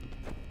 bro.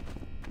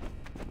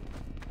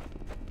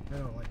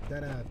 No, like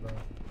that ass, bro.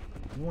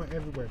 You went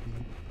everywhere, B.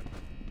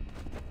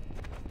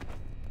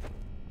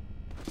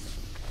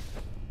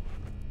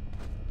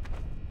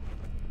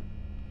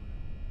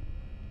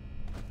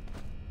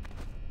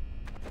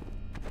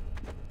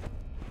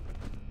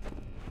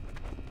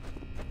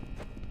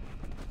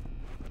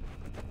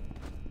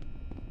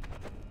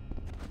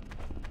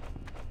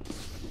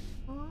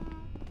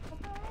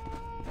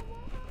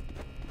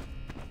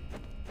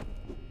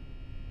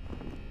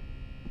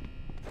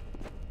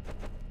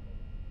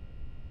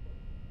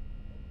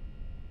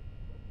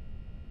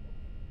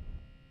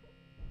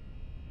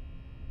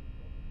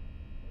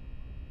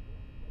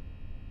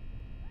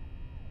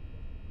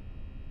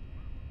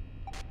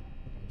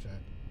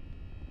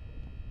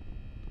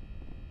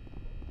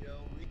 Yo,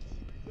 Ricky,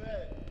 where you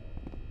at?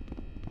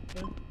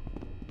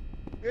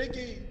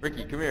 Ricky!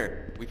 Ricky, come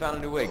here. We found a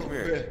new way. Come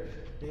here.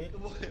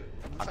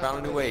 I found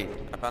a new way.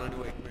 I found a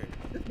new way.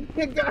 Come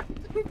here. You got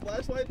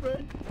flashlight, bro?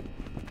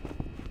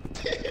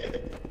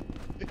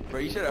 Bro,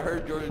 you should have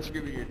heard Jordan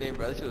screaming your name,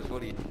 bro. That shit was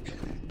funny.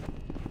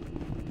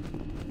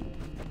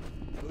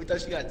 We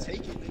thought you got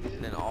taken, nigga.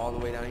 And then all the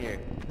way down here.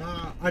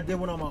 Nah, I did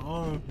one on my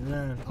own, and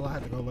then I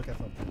had to go look at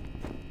something.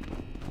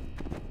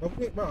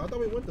 Okay, bro, I thought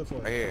we went this way.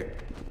 Right here.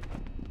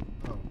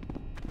 Oh,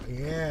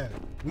 yeah.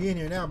 We in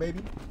here now,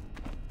 baby.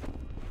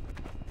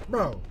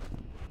 Bro,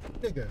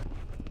 nigga.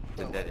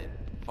 It's a dead end.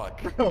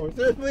 fuck? Bro,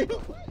 seriously?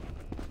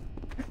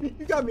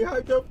 You got me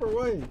hyped up for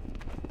what?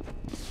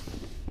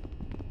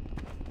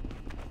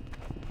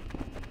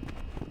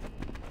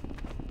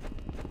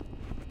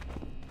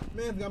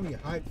 Man's got me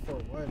hyped for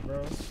what,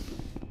 bro?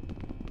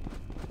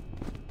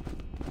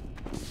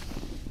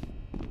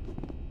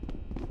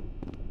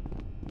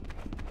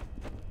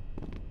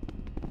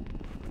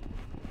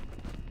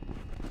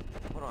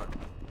 Hold on.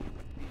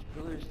 These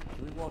pillars,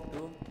 can we walk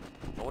through them?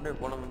 I wonder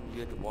if one of them you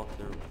had to walk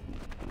through.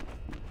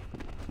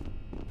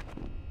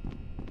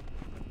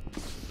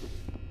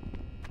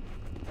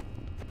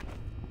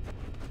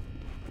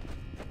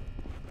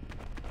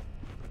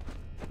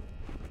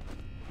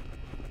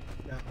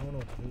 Yeah, I don't know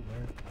what to do,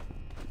 man.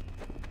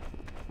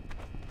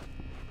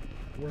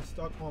 We're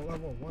stuck on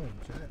level 1,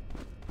 chat.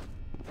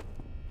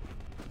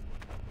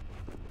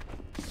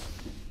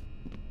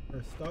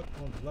 We're stuck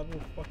on level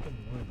fucking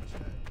 1,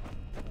 chat.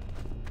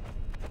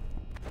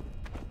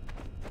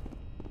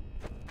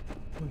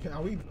 Okay,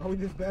 are we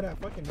this bad at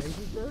fucking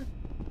mazes, bro?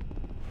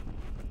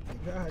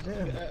 God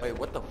damn. Wait,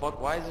 what the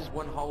fuck? Why is this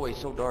one hallway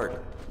so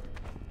dark?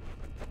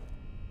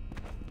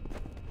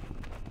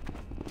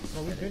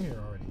 Oh, we've been here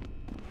already.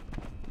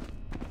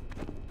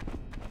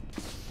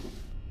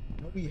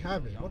 No, we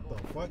haven't. What the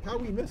fuck? How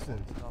we miss this?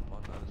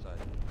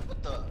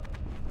 What the? How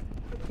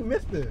we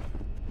missed this?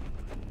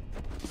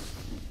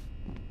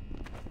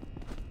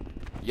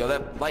 Yo,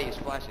 that light is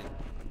flashing.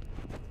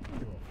 I don't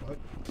give a fuck.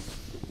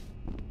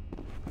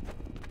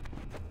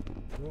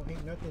 Well,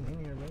 ain't nothing in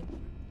here, man.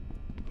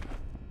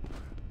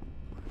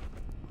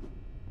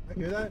 I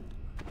hear that?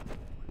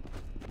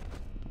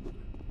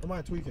 Or am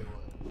I tweaking?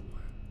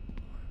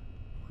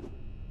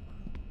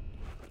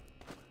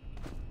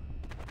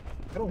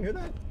 I don't hear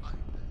that?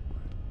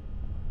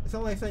 It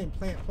sounds like saying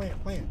plant,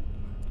 plant, plant.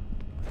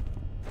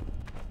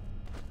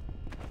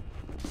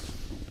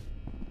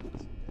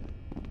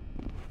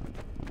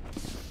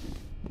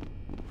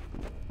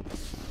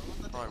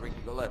 Come on,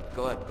 Ricky, go left,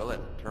 go left, go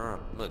left. Turn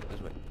around. Look,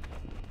 this way.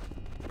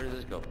 Where does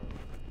this go?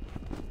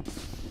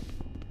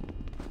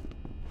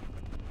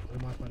 Where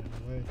am I finding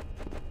the way?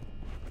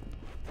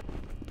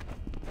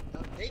 No,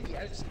 maybe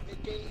I just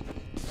mid-game.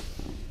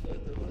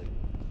 What the fuck?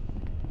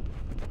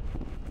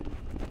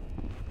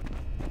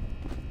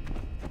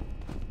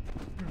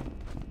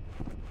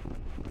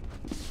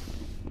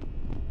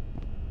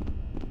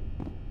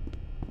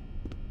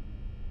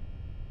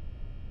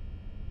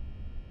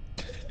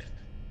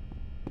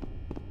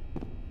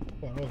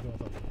 Oh, I was doing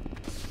something.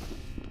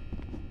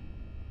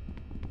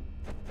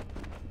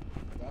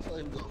 I feel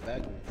like we're going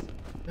backwards.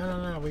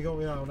 No, we go,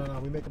 no,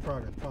 we making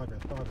progress.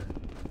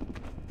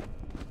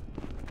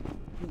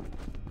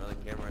 Another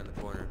camera in the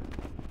corner.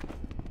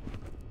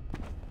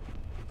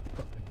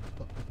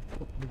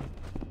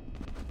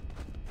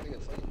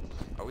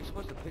 Are we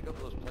supposed to pick up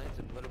those plants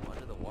and put them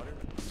under the water?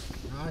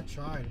 I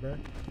tried, bro. Is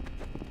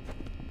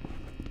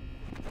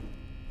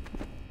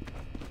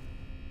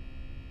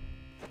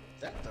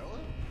that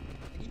throwing?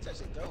 You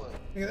touched it throwing.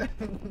 Nigga,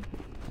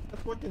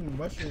 that's fucking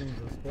mushrooms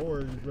or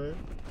spores, bro.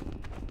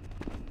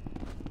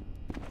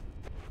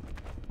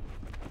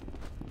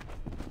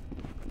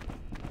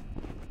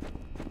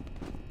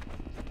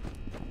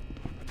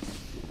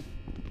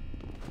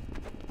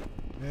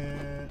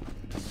 Man.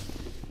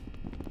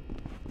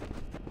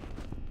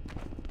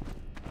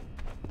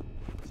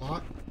 It's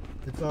hot.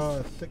 It's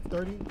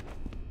 6:30.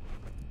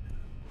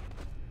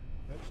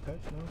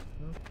 Touch,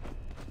 no.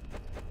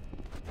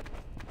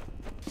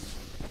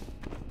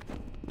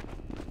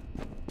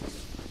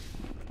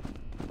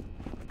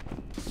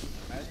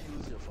 Imagine you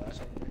lose your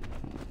flashlight.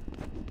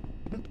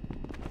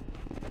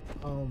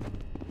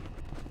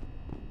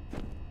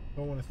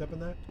 Don't want to step in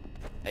that?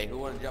 Hey, who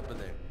wanna jump in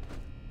there?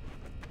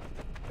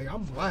 Like,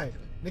 I'm black.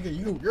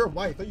 Nigga, you're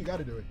white, so you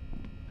gotta do it.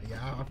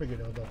 Yeah, I figured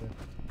that was out there.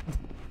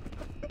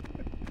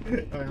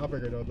 Alright, I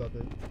figured that was out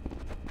there.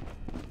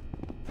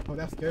 Oh,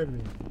 that scared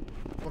me.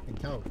 Fucking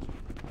couch.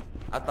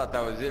 I thought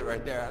that was it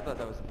right there. I thought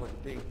that was the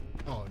fucking thing.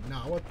 Oh,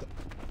 nah, what the?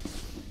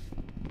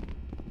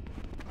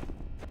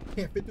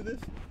 Can't fit through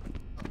this?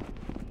 Oh.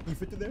 You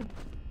fit through there?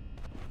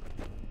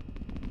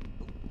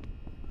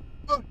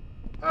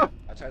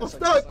 I tried to I'm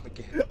suck stuck! my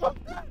again.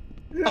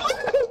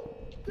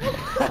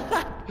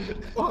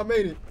 Oh, I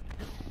made it.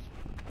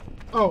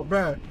 Oh,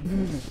 bruh.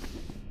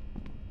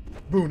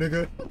 Boo,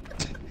 nigga.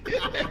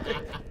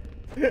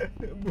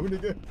 Boo,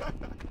 nigga.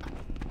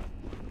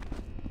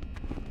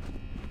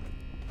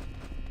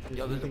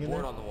 Yo, there's a Anything in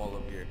board there? on the wall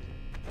over here.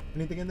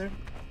 Anything in there?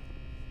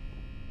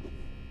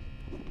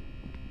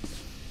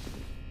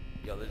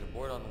 Yo, there's a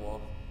board on the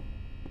wall.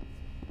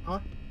 Huh?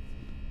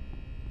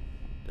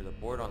 There's a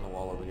board on the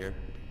wall over here.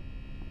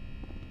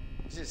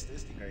 It's just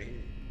this thing right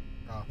here.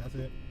 Oh, that's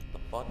it. The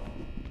fuck?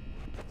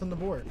 It's on the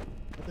board.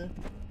 Right there.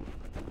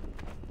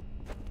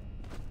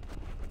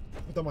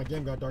 I thought my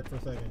game got dark for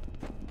a second.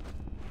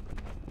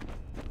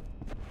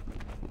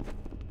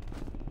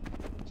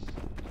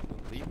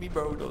 Don't leave me,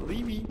 bro. Don't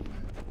leave me.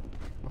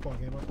 My fault,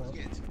 game. My fault.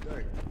 It's getting too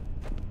dark.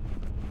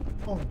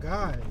 Oh,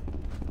 God.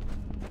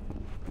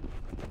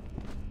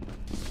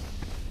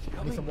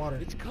 Need some water.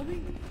 It's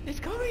coming. It's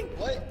coming.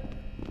 What?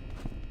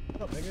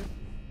 What up, nigga?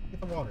 Get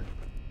some water.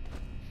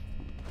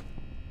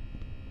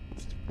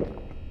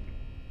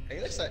 Hey,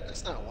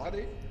 that's not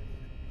water.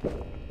 The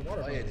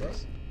water Oh, yeah, fountain, bro.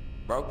 this.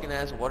 Broken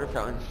ass water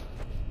fountain.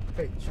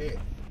 Hey, shit.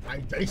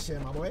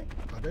 Hydration, my boy.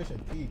 Hydration,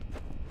 key.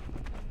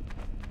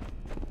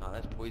 Oh,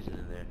 that's poison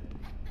in there.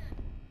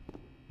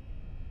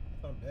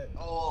 I'm dead.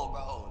 Oh,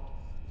 bro.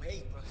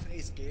 Wait, bro. They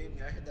scared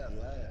me. I heard that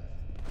laugh.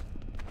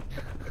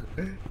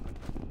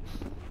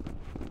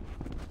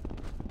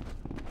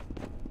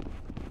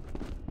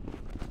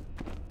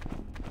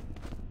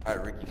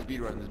 Alright, Ricky,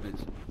 speed run this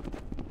bitch.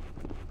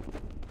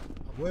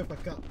 What if I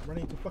got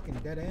running into fucking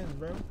dead ends,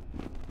 bro?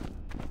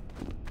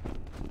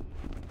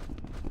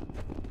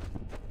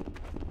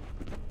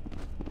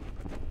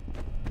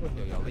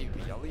 Yo, y'all leave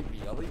me, y'all leave me,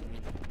 y'all leave me.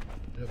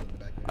 There's in the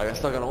back there. I got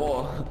stuck on a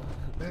wall.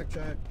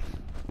 Backtrack.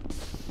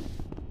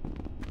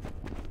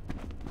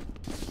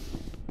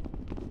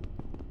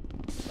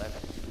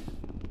 Left.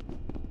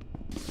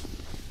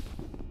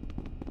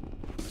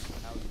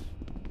 Ouch.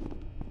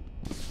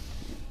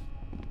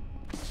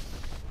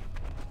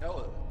 No.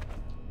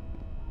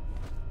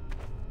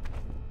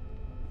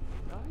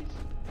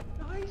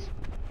 Nice.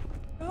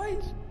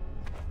 Nice.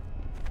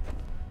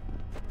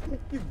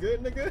 You good,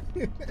 nigga?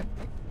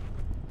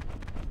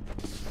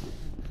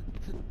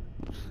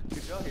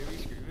 Did y'all hear me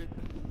screaming?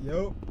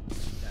 Yo.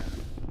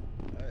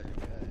 Alright,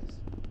 guys.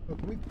 Oh,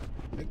 can we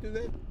make through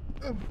that?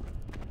 Can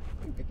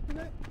we make through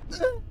that?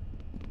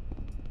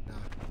 Nah.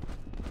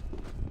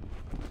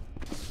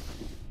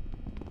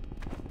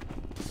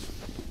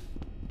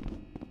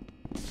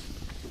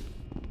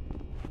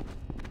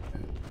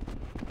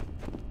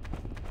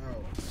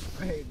 Oh,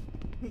 I hate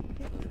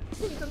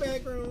the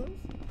back rooms.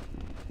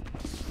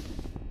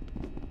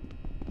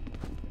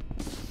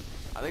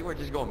 I think we're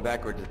just going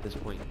backwards at this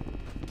point.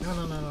 No.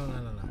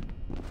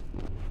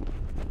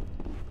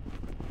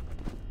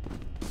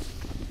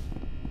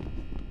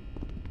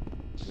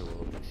 So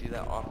we'll see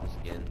that office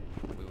again.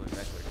 We went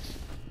backwards.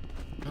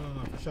 No,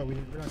 for sure. We're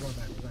not going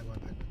back. We're not going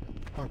back.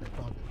 Progress.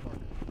 Progress.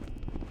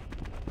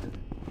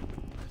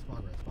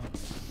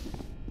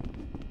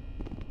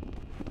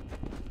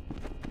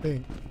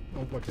 Think.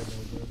 Don't fuck that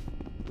nose, bro.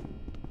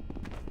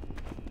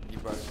 You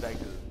brought us back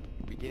to the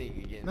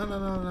beginning again. No.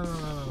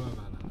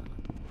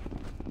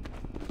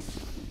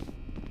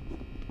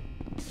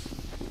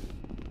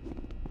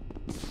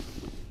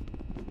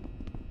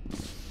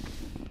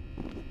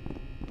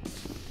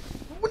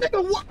 Oh,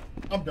 nigga, what?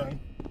 I'm done.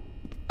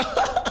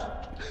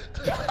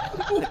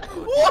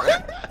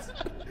 What?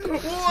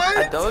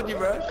 I told you,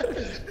 bro.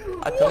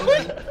 I told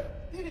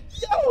you.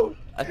 Yo!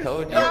 I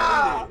told you.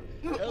 Ah!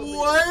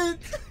 What?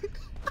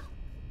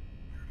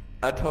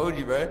 I told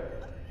you, bro.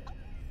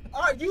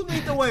 Alright, you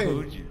lead the way.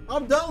 Told you.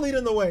 I'm done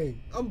leading the way.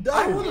 I'm I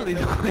done. will lead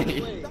the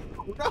way.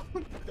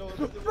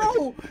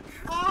 Bro,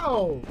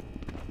 how?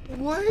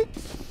 What?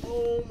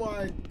 Oh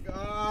my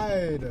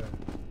god.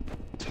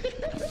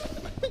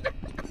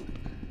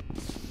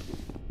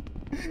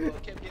 Bro,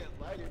 it kept getting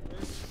lighter, bro.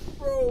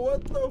 Bro,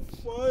 what the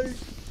fuck?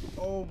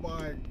 Oh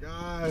my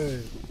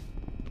god.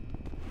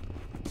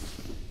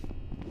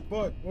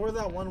 Fuck, where was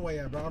that one way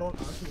at, bro? I don't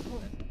actually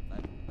know.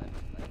 Left.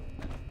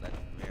 Come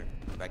here.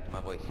 Back to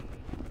my voice.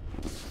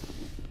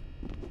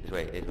 This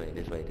way. You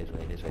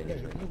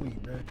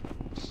lead, man.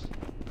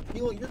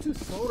 You're too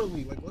slow to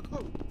lead. Like, look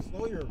how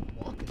slow you're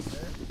walking,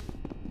 man.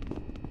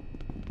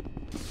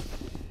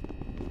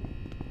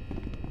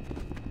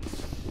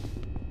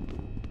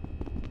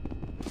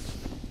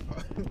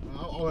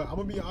 I'm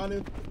gonna be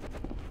honest.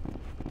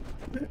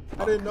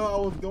 I didn't know I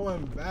was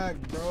going back,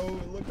 bro.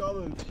 Look all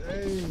the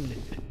things.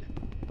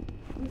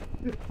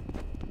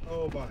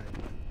 Oh my.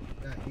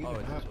 Nah, you Oh,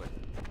 it's not this way.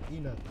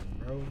 eat nothing,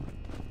 bro.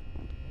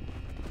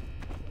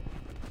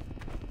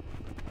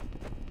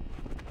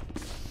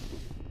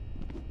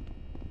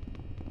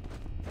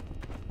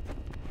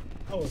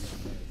 I was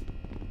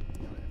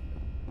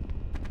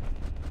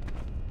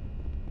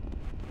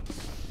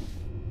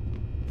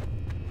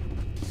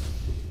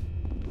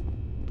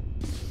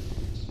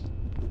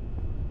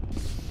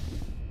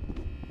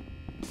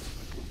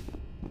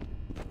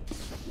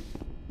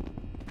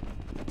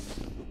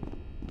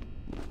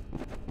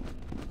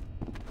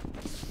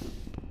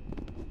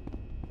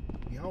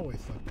he always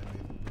sucked that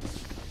music,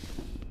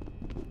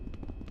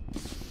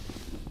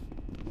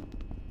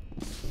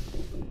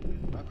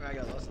 bro. How come I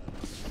got lost in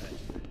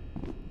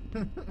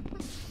that?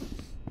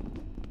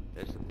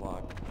 There's the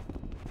block.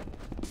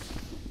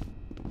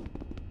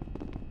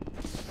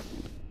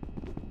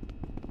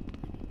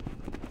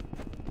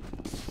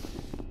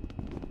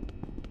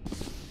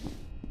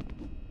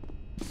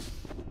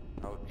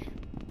 Ouch.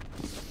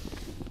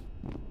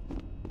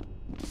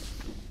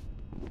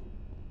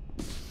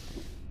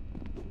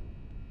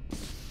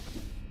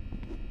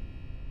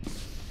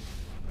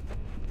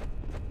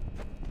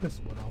 This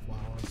went off my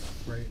arm.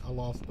 Great, I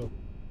lost the.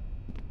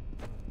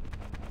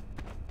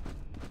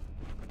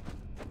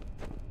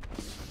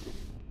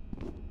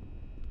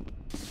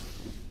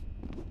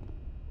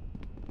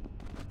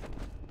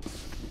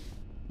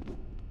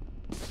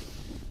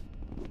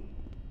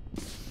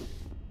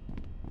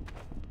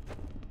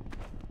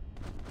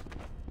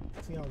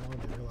 see how long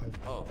they realize.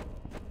 Oh.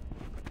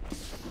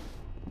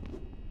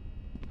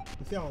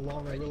 You see how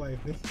long they realize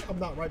this? I'm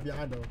not right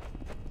behind them.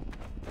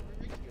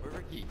 Where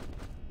Ricky?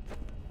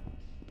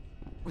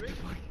 What the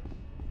fuck?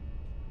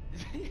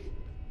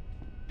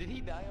 Did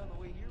he die on the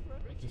way here, bro?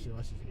 Watch this shit,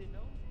 watch this We shit. didn't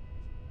know.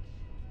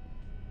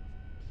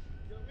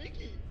 Yo,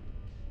 Ricky!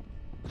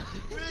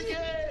 Ricky!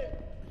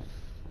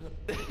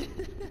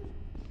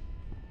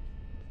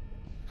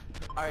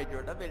 Alright,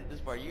 Jordan, I made it this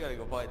far. You gotta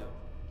go find him.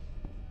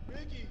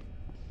 Ricky!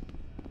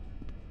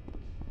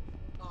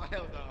 Oh,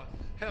 hell no.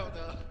 Hell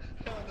no.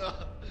 Hell no.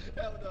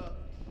 Hell no.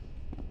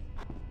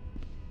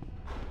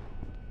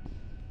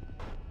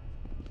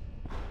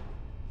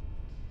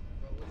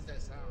 Bro, what is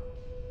that sound?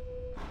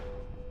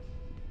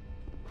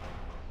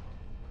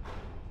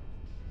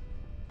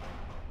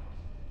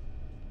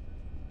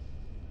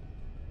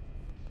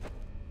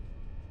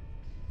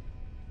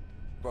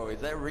 Bro,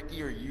 is that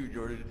Ricky or you,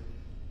 Jordan?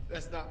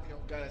 That's not me. Oh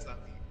God, that's not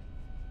me.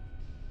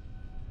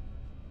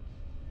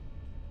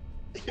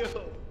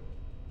 Yo.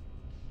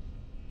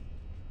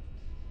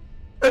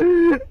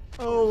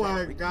 Oh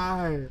my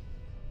god.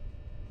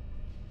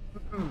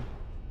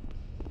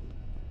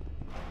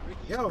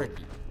 Yo.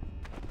 Ricky.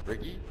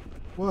 Ricky?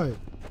 What?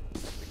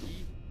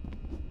 Ricky?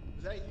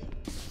 Is that you?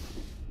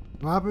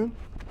 What happened?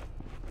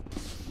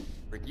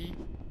 Ricky?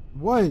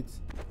 What?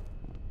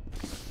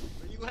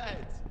 Where you at?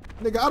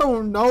 Nigga, I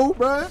don't know,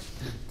 bruh.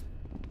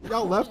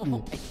 Y'all left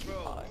me.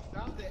 Bro, we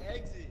found the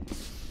exit.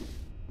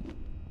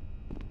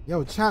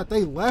 Yo, chat,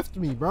 they left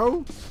me, bro.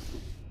 Bro,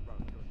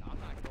 I'm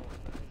not going,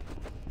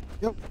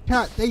 bro. Yo,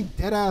 chat, they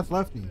dead ass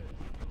left me. You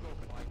go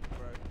find me,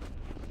 bro.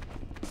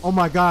 Oh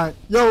my god.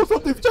 Yo,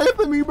 something's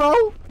chasing me, bro.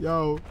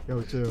 Yo,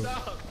 chill.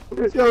 Stop.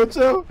 Yo,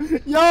 chill.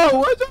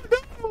 Yo, where'd you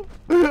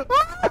go?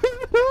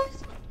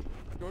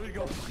 Jordan,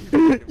 go find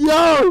me.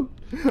 Yo!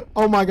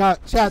 Oh my god.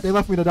 Chat, they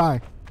left me to die.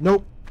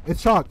 Nope. It's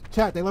chalked.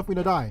 Chat, they left me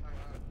to die.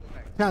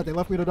 Chat, they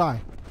left me to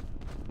die.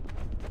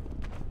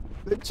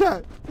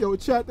 Chat. Yo,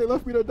 chat, they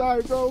left me to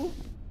die, bro.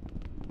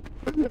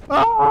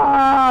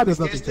 Ah! There's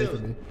nothing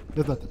chasing me.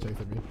 There's nothing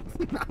chasing me.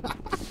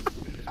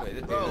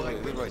 Wait, Bro,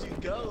 like, where did you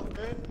go,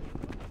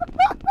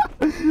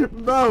 man?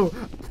 Bro,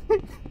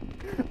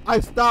 I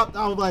stopped.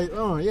 I was like,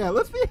 oh yeah,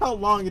 let's see how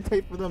long it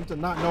takes for them to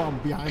not know I'm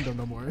behind them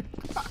no more.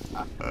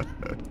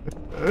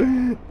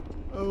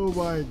 Oh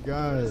my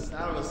god.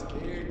 I was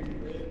scared,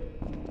 man.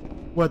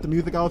 What, the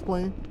music I was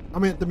playing? I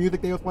mean, the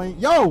music they was playing?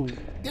 Yo!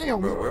 Damn!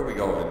 Bro, where are we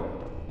going?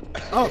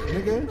 Oh,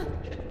 nigga.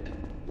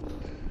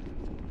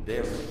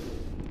 Damn.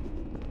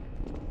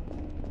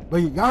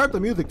 But y'all heard the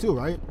music too,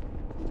 right?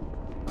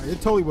 Like,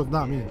 it totally was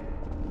not me.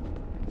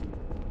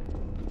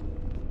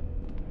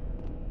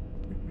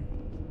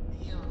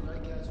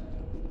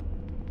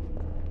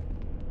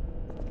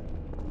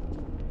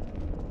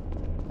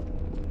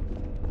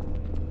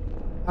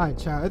 Alright,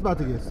 chat, it's about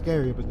to get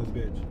scary up in this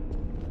bitch.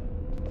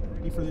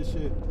 Ready for this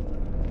shit?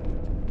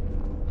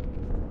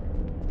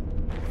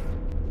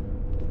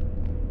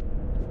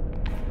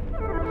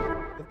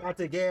 It's about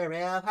to get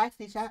real. Hi,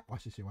 see chat.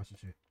 Watch this shit, watch this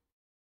shit.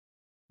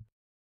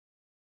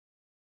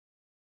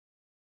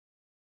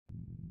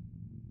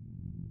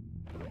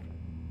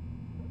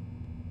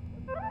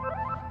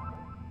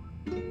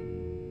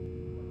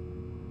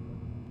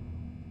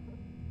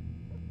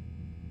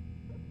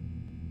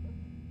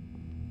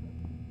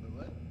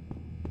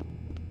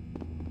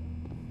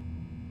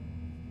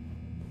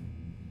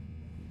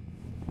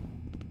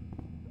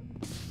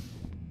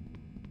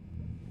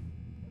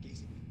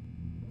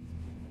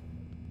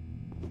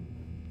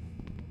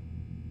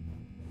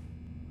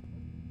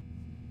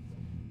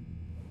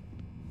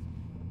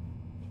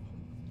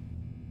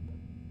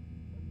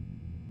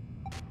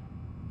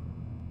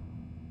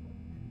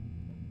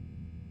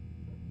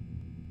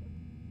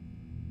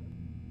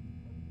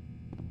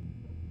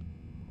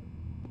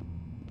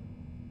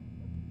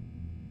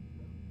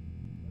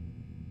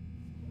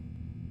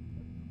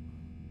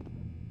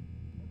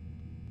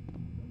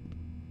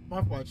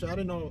 My fault, chat. I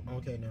didn't know.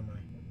 Okay, never mind.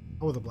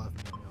 I was a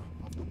blasphemy,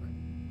 y'all. Off the break.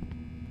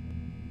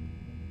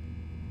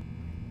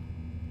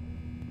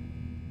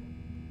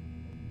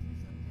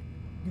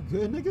 You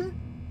good, nigga?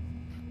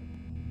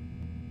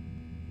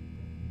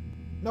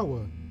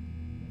 Noah.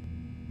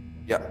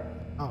 Yeah.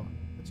 Oh,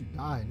 but you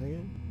died,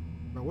 nigga.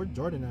 Bro, where's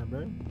Jordan at,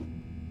 bro?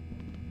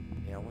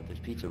 Yeah, I want this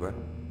pizza, bro.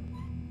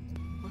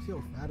 What's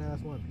your fat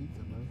ass want pizza,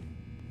 bro?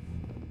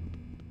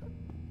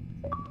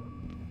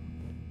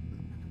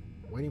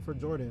 Waiting for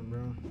Jordan,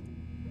 bro.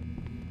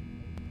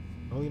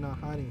 Oh, you're not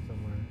hiding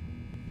somewhere.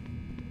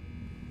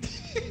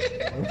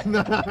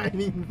 Not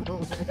hiding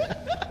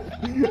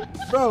somewhere.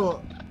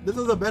 Bro, this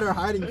is a better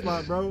hiding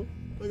spot, bro.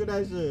 Look at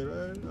that shit,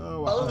 bro.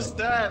 Oh, wow. Oh,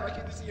 stop. I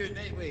can't see your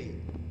name.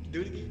 Wait.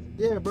 Do it again.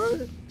 Yeah,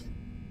 bro.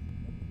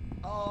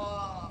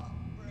 Oh,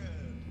 bro.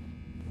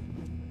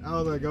 I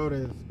was like, go to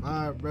this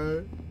spot,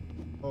 bro.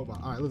 Oh, my.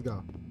 All right, let's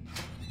go.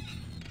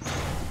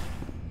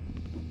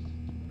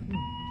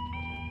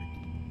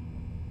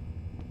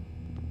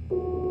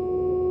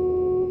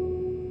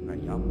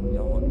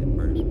 Y'all walked in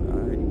first, but I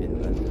already did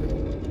last time.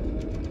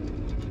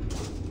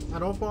 Now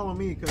don't follow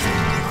me, cause.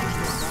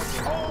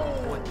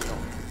 Oh!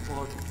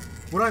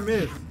 What I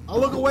miss? I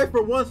look away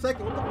for 1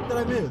 second. What the fuck did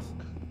I miss?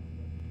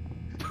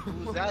 Who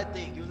was that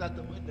thing? He was at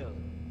the window.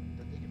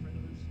 The thing in front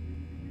of us.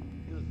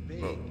 It was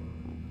big. Bro.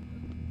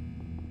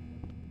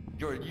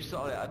 Jordan, you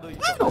saw that. I know you I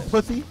saw know, that.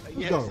 pussy.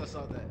 Yes, Go. I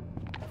saw that.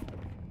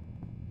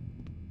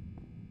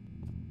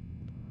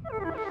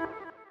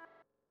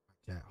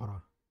 Yeah, hold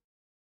on.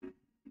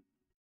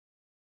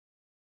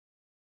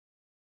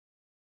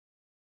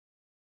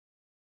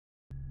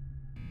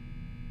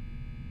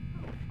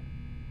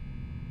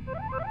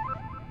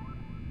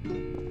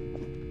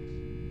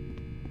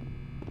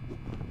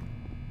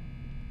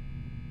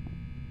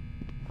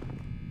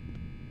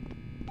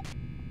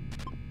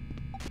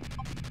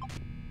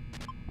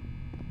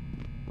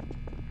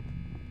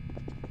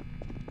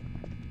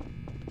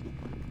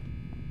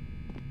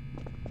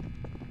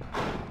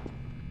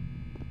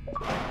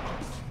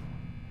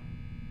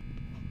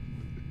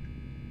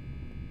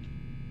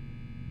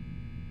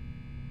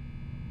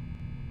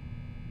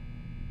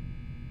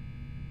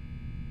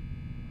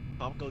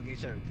 I'm gonna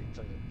get you.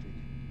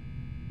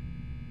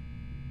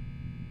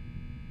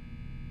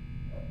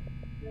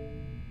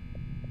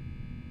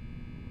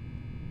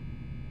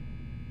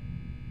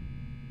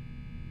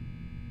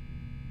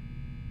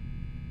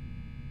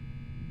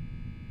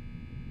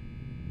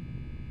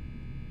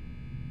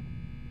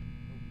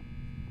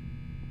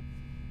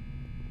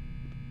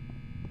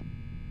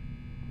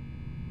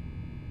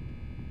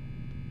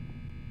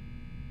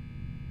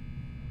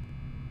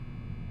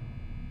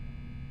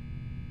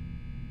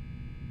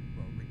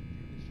 Bro, Ricky,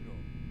 turn this shit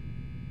off.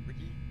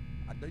 Ricky,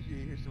 I know you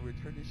ain't here somewhere.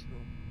 Turn this shit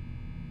off.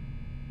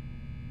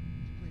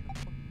 He's playing a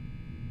fucking...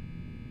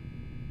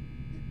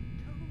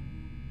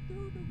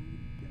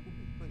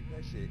 He's playing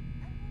that shit.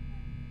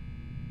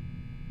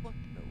 Fuck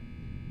no.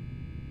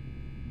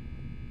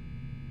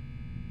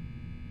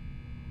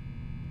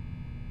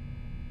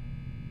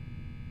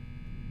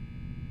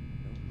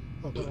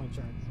 Oh, hold on,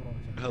 chat. Hold on,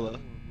 chat. Hello. Hold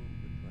on,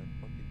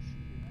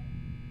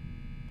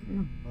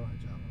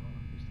 chat. Hold on.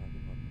 He's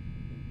talking about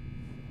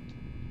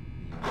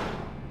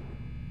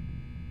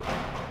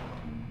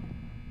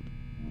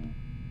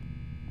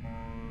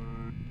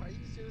Why are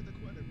you sitting in the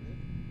corner, man?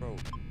 Bro,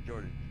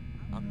 Jordan,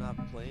 I'm not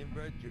playing,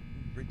 bro.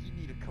 Ricky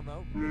need to come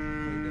out because he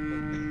played that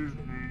fucking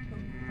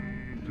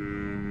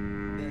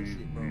that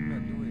shit, bro. I'm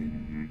not doing it.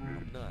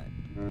 I'm not.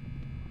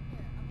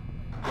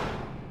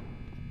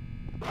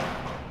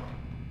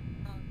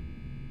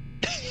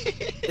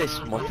 This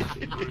monkey.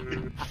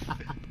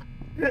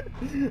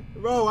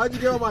 Bro, why'd you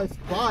get on my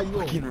spot? You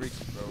Fucking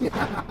Ricky, bro.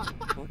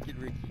 Fucking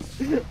Ricky.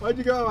 Why'd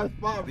you get on my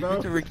spot, Leave bro?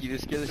 it to Ricky to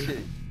scare the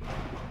shit.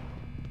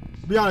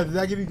 Be honest, did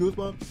that give you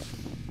goosebumps?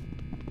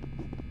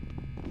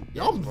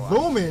 Yo, I'm bro,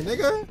 zooming,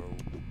 nigga.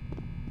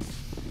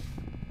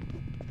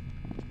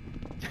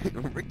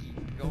 Ricky,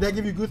 Did that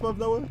give you goosebumps,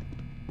 Noah?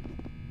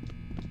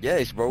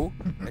 yes, bro.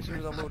 As soon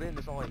as I load in,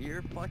 it's all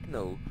here. Fuck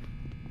no.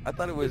 I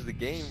thought it was the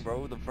game,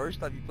 bro. The first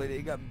time you played it,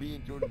 it got me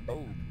and Jordan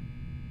both.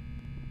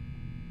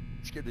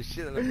 Scared the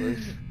shit out of us.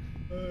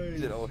 He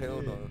said, oh,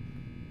 hell no.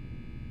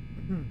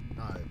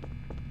 Alright.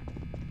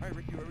 Alright,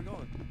 Ricky, where we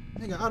going?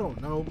 Nigga, I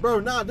don't know. Bro,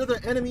 nah, there's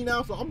an enemy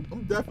now, so I'm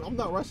definitely, I'm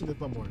not rushing this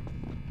somewhere.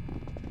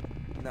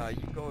 Nah,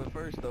 you going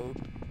first, though.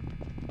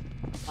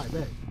 I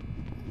bet.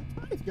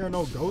 I ain't scared of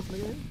no ghost,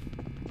 nigga.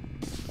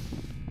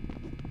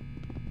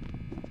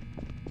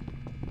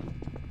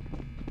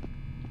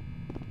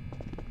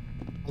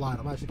 I lied,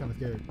 I'm actually kind of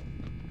scared.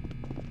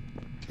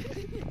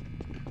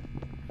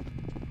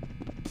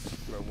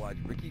 Bro, watch.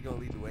 Ricky gonna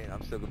lead the way, and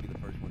I'm still gonna be the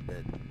first one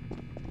dead.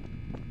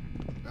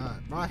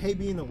 God, bro, I hate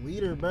being the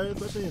leader, bro,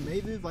 especially in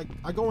mazes. Like,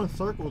 I go in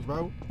circles,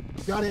 bro.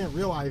 Y'all didn't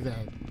realize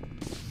that.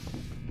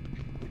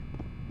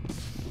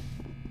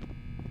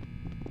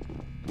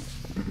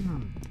 To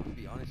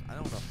be honest, I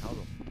don't know how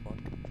the fuck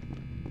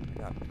I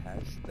got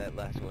past that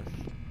last one.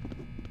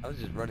 I was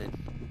just running.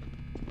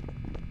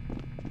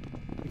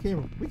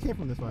 We came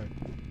from this way,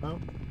 no?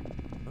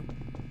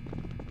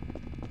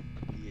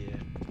 Yeah.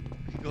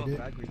 We go did?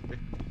 backwards, man.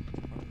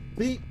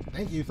 See?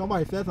 Thank you.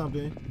 Somebody said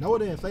something. Noah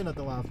didn't say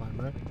nothing last time,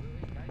 bro.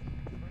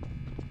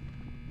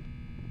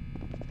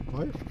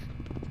 What?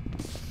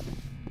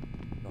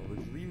 No,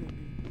 it's leaving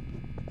me.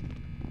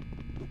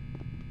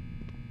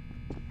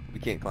 We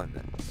can't climb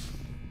that.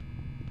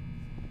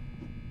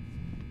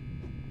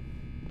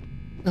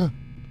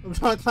 I'm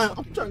trying to climb.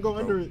 I'm trying to go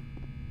under it.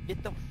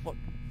 Get the fuck.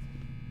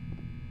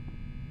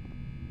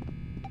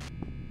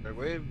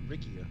 Where did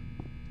Ricky go?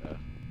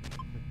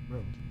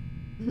 Bro.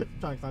 I'm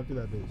trying to climb through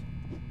that bitch.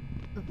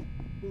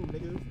 Ooh,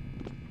 niggas.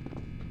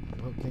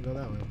 Oh, can't go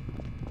that way.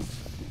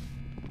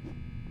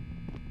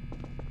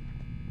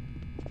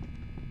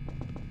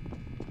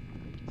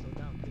 Slow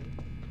down, kid.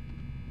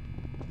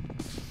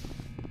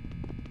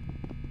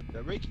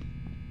 That Ricky.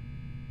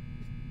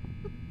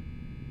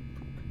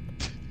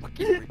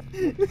 Fucking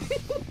Ricky.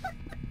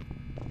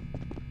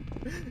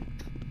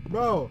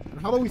 Bro,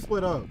 how about we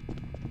split up?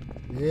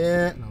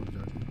 Yeah. No, I'm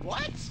joking.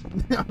 What?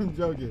 I'm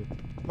joking.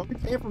 But we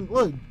came from.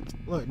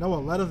 Look, Noah,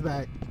 let us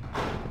back.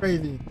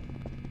 Crazy.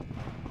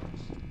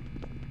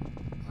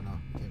 Oh no,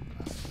 we came from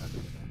that.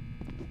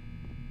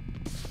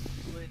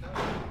 Wait, no.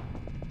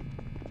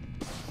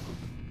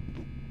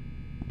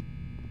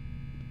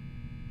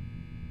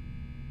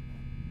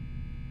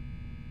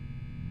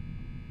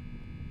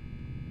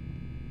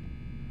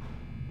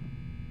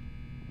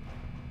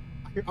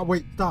 Oh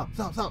wait, stop.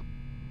 Okay,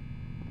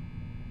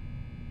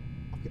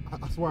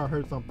 I swear I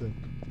heard something.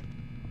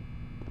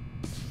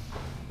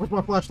 Where's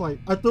my flashlight?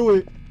 I threw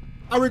it.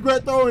 I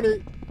regret throwing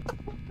it.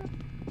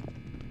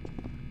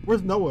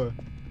 Where's Noah?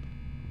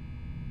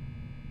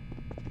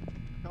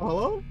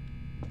 Hello?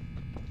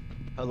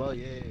 Hello,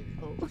 yeah.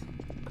 Oh.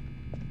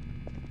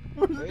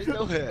 Where's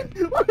Noah?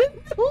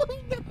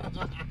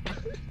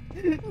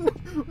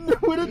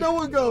 Where did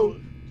Noah go?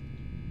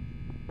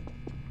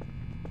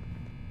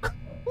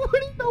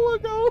 Where did Noah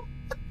go?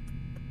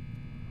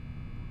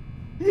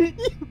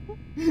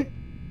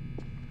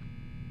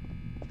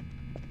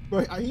 Bro,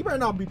 he better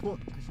not be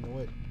pulling. Actually, you know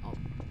what? Oh.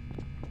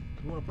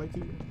 You want to play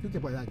too? You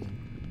can play that game.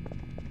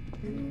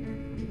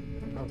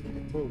 Okay.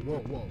 Whoa.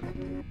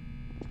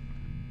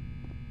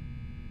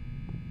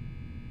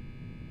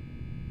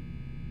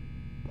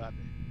 What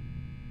happened?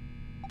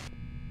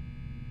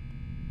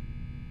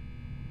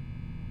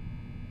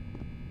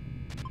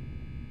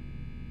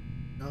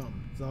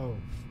 So.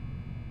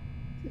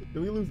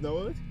 Did we lose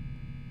Noah?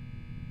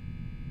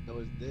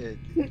 Noah's dead.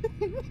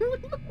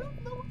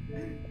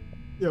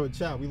 Yo,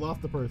 chat, we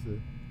lost the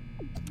person.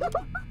 Yo!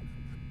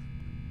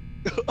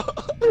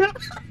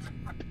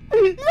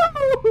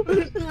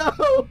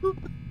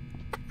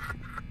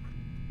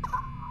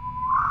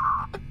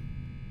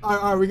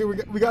 Alright,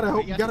 we gotta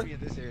help. We gotta be in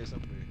this area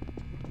somewhere.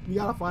 We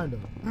gotta find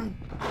him.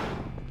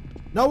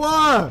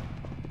 Noah!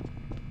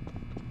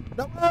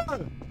 Noah!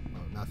 Oh,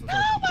 not so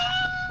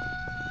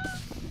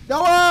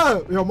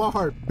Noah! Yo, my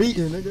heart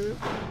beating, nigga.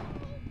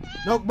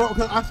 No, bro,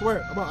 cause I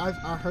swear, bro, I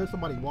heard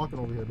somebody walking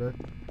over here, bro.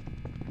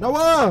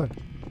 Noah!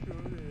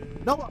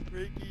 Noah!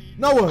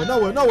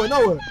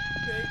 Noah!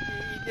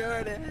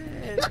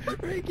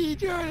 Ricky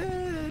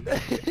Jordan!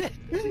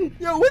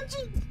 Yo, what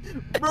you...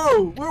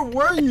 Bro, where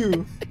were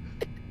you?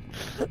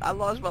 I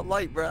lost my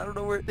light, bro. I don't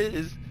know where it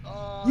is.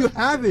 You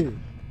have it.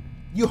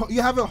 You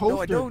have it holstered.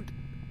 No, I don't.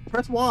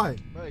 Press Y.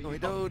 Bro, No, I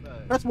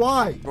don't. Press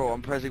Y. Bro,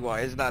 I'm pressing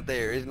Y. It's not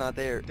there. It's not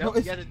there. No,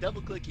 you gotta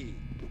double click it.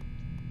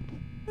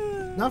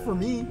 Not for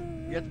me.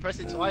 You have to press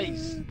it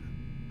twice.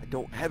 I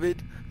don't have it.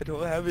 I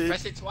don't have it.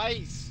 Press it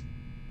twice.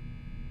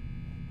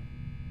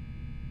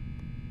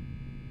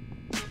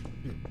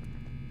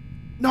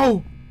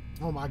 No!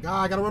 Oh my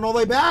god, I gotta run all the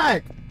way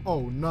back!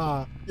 Oh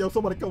nah. Yo,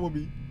 somebody come with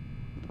me.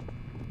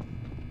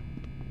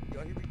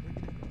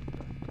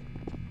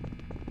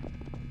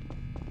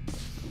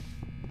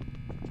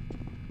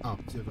 Oh,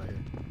 shit's right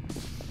here.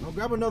 Oh,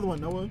 grab another one,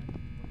 Noah.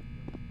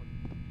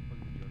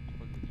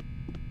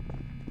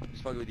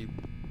 Just fucking with you.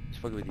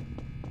 Just fucking with you.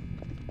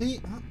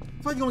 See,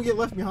 it's like you're gonna get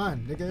left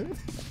behind, nigga.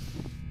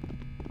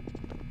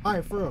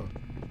 Alright, for real.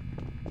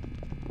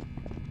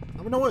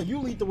 I mean, know what? You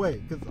lead the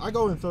way, because I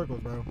go in circles,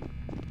 bro.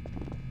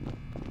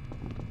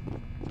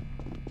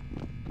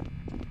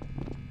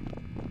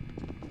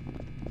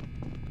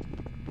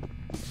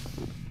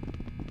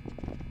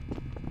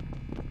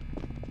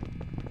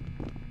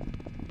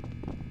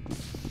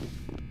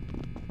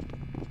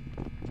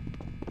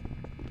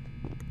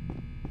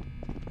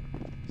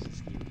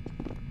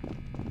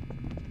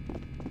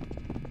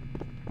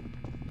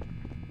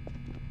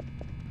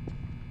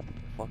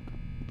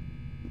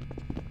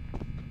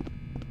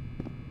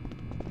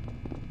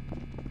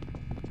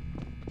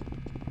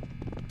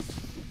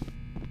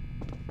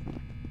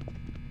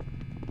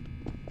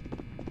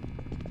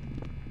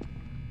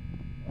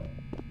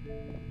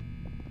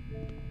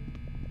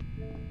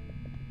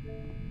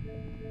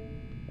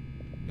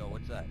 Yo,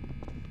 what's that?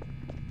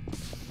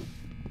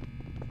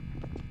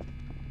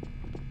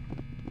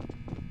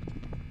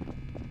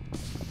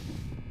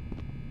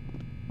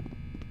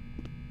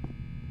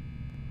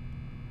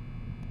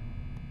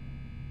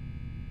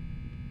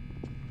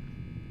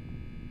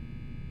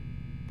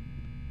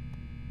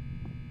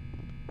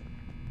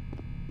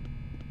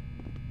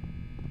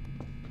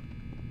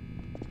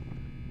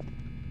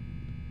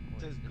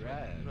 Just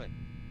grab. Right.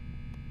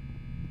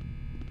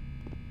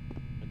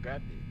 I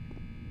grabbed it.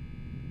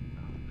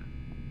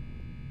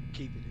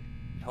 Keep it.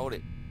 Just hold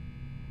it.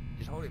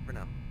 Just hold it for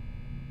now.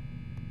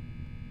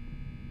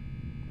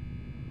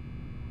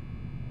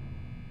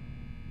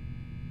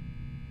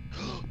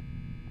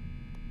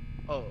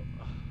 Oh.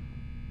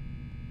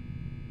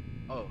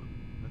 Oh.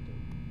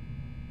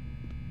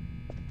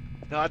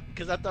 No,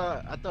 because I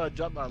thought I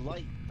dropped my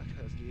light. I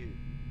got scared.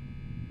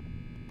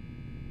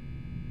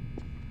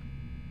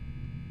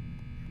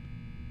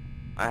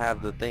 I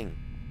have the thing.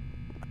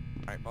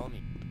 Alright, follow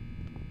me.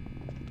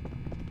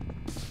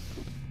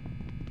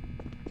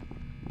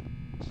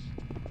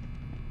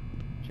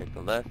 Check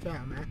the left.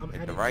 Yeah, I'm Check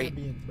adding the right.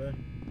 ambience, bro.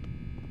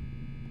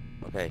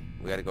 Okay,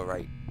 we gotta go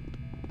right.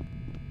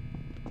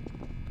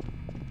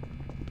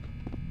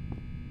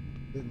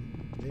 They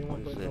didn't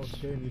want to What put is no this?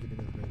 scary music in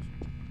this bitch.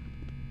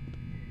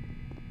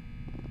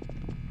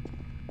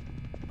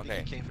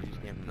 Okay, came from we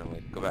just came from the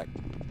way. Go back.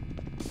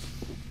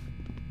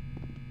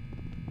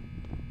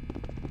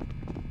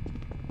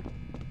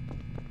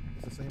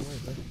 It's the same way,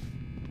 bro.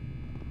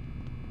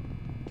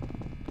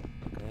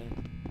 Okay.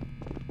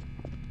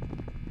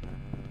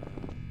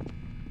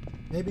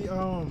 Maybe I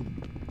don't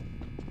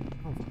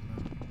fucking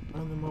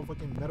know. the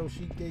motherfucking metal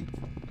sheet gates.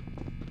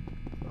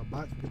 A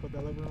box we can put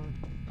that lever on.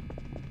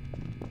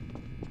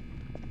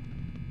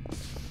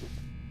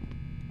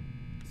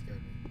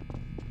 Scared me.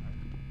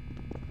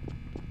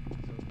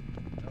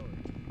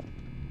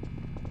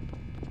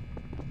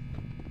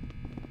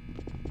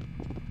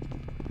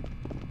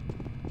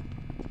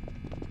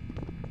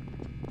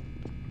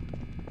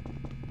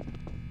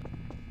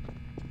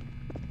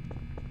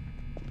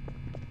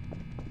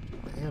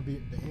 The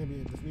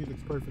ambient, this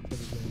music's perfect for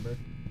this game, bro.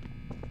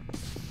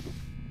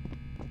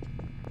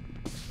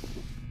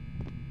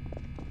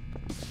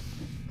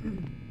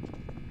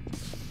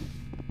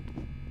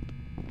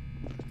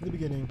 To the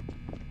beginning.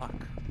 Fuck.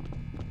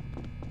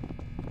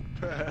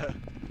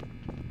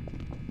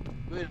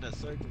 We're in a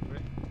circle, bro.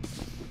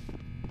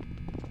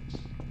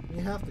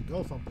 You have to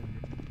go something.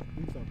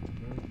 Do something,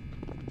 bro.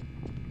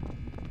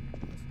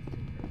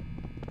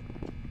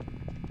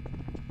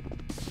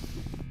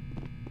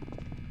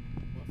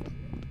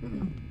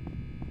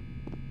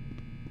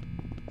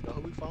 Yo,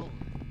 who we following?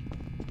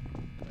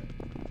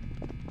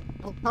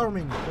 Oh, power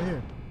menu, right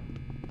here.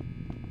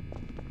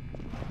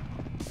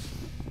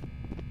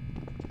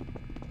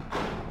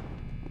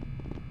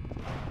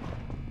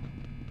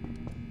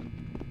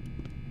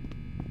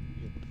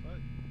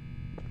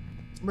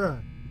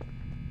 Bruh.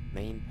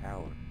 Main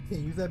power.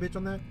 Can't use that bitch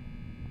on that?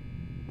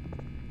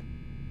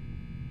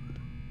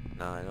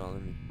 Nah, it don't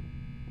let me.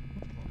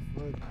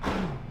 What the fuck?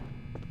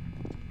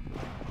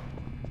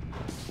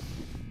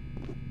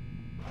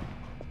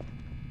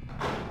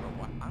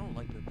 Bro, I don't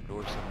like the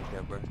door sound like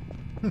that, bro.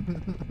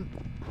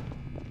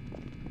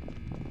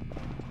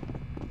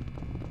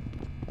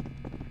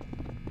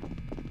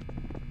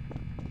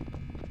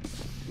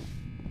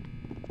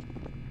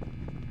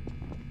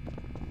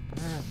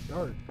 Man,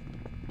 dark.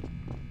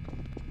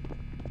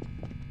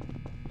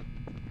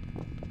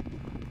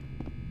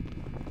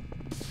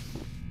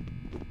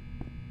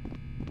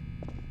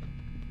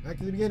 Back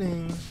to the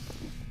beginning.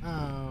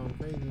 Oh,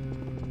 crazy.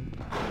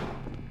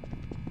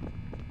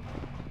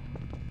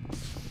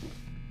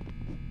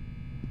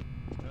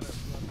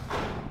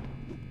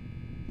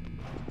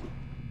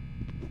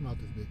 I'm out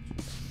this bitch.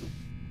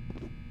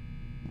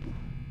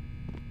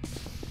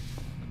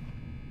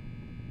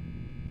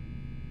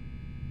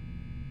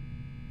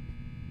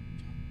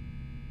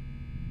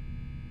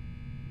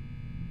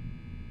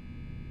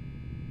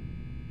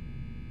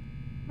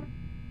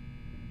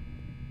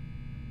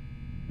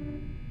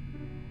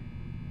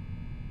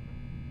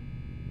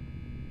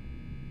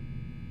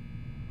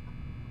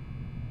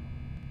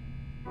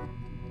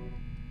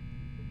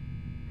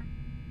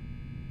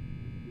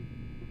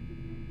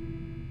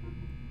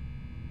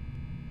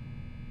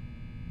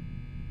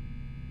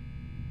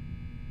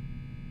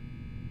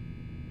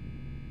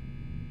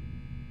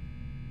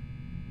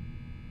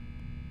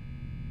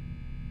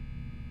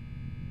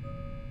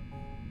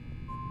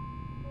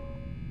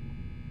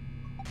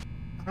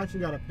 I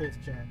actually got a piss,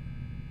 chat.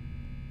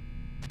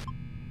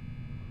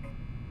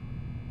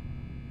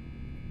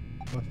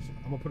 Bunch of shit.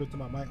 I'm gonna put it to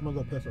my mic. I'm gonna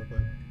go piss real quick.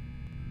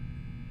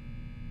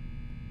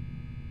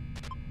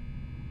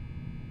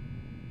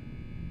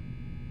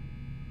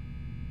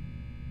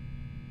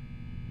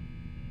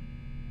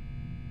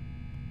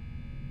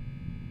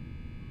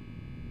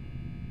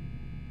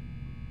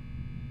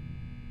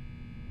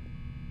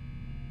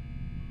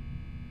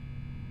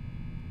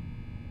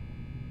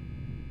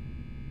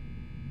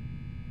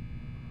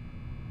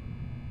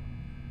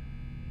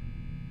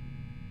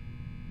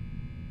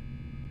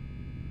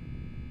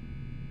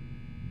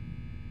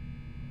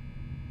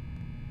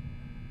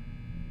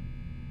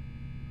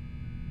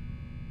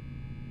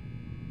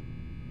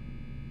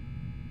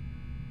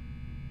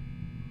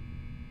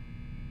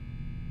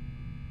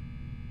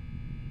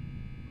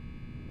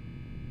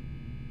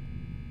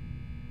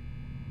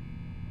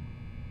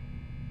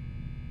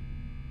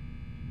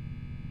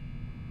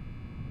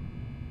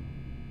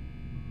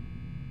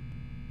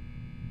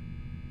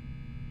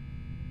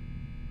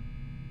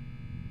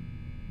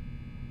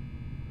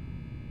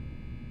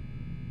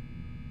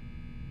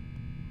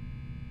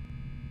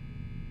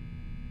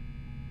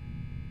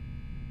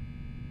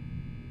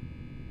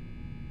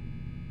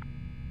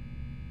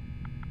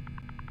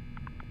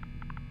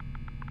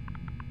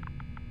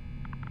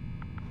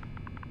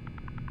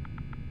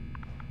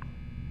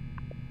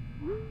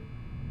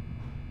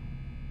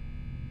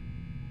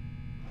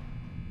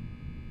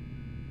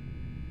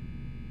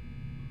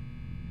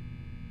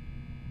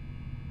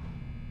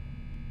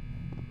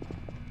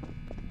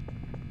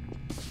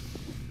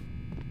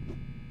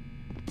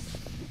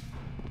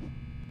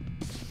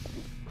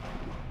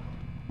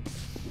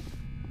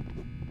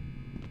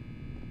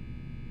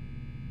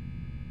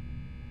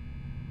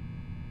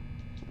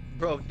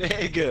 Bro,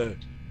 nigga.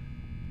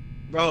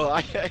 Bro,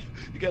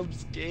 I'm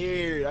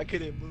scared. I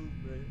couldn't move,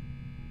 bro.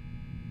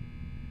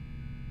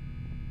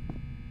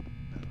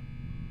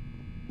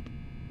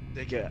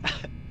 Nigga.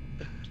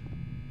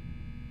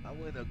 I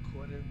went in a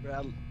corner, bro.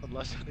 I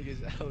lost my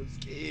niggas. I was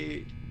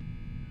scared.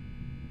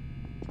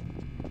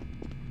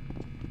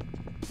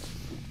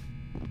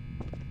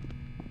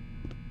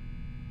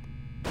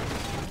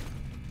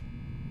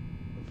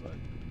 What the fuck?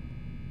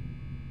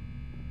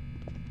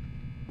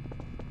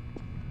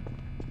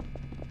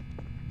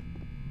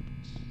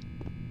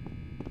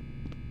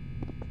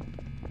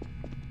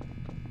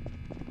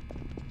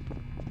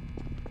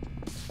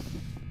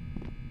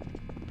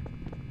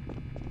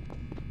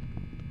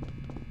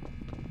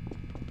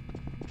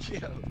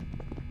 Yo.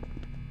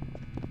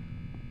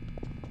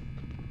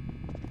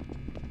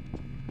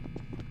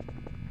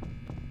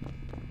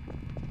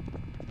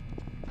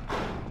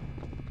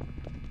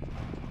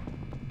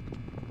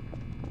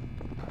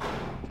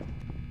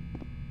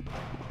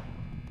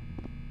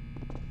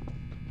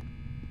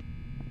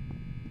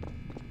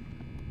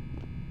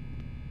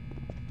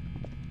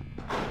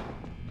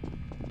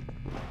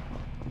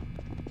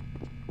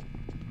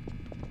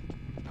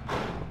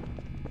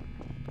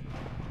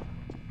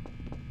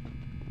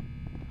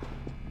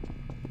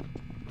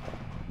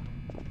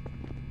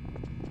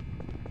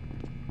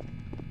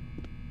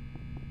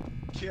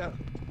 Yeah.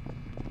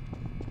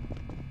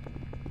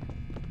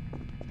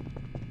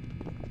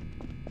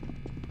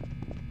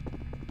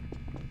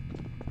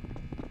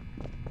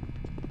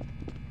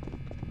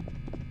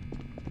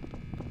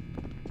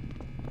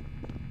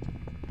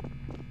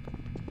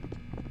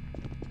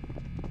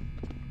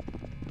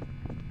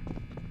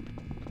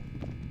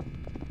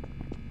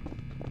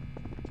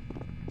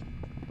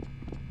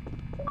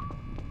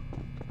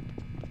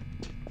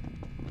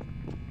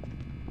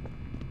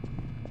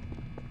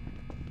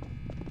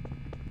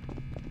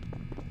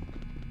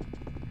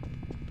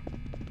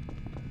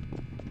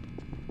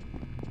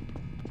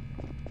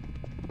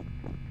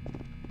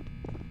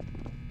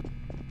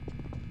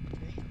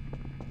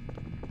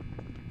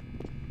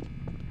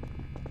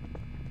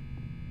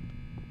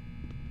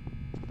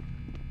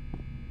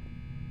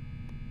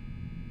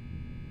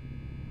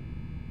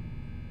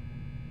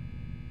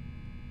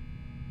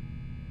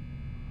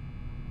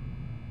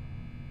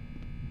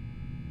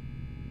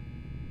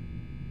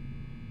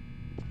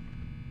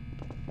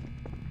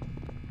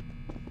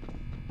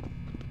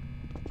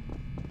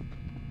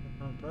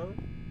 Bro.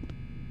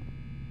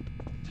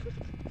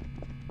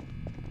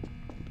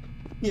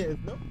 Yeah,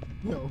 no.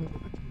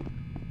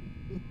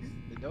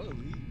 Did Noah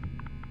leave?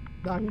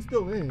 Nah, he's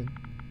still in.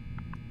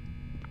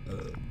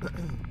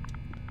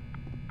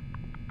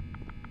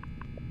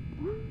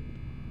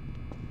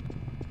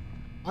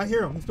 I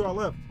hear him. He's to our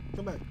left.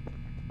 Come back.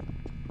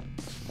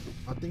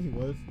 I think he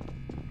was.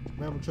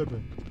 Man, I'm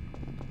tripping.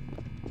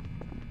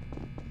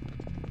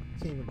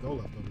 Can't even go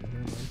left over here.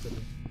 Man, I'm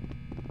tripping.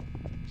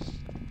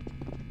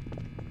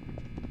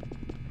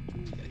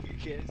 You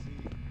can't see.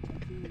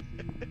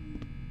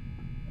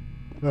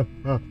 No.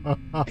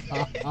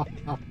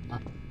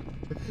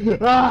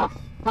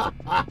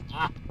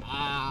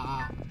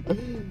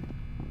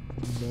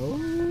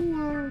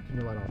 Turn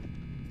your light off.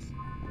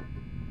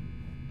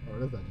 Oh,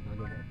 that's actually not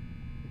good enough.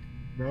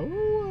 No.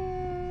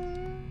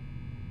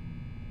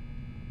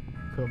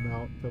 Come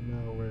out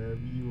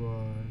wherever you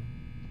are.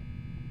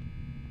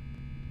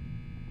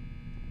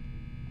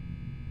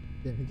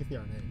 Damn, he can see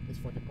our name. It's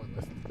fucking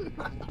pointless.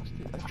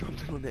 I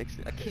dropped it on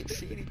accident. I can't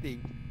see anything.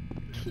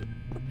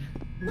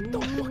 What the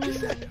fuck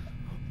is that?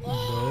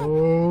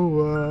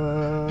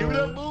 Noah. Give me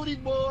that booty,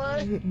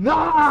 boy.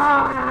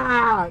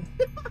 Nah.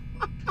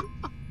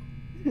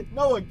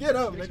 Noah, get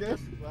up, nigga.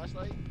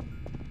 Flashlight.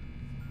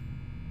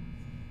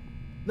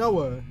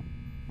 Noah.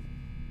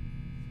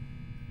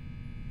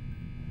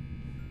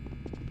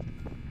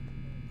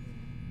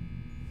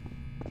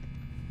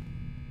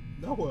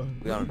 Noah.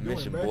 We on a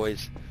mission,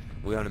 boys.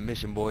 We on a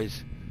mission,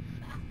 boys.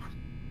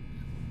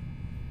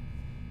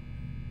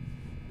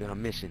 We on a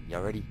mission.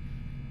 Y'all ready?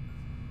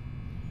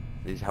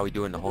 This is how we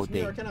doing the whole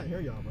thing. I cannot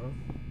hear y'all, bro.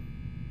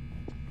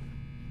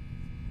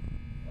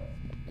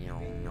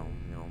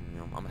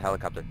 I'm a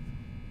helicopter.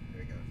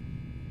 There we go.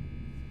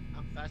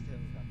 I'm fast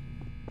helicopter.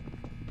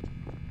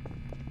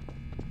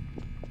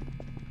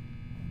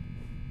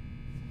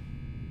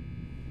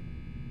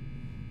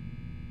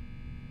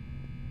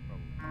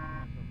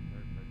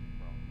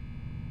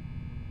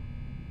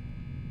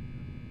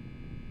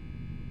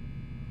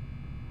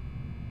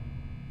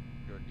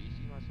 Jordan, do you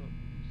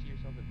see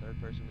yourself in third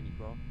person when you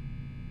crawl?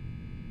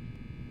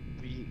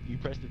 You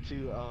press the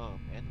two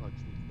analog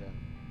sticks down.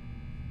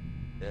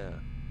 Yeah.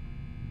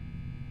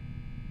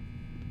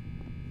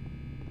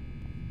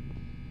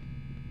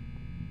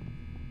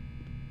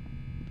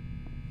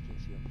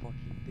 Can't see a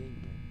fucking thing,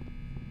 man.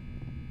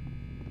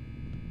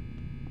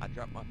 I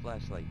dropped my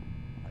flashlight.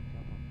 I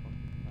dropped my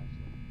fucking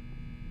flashlight.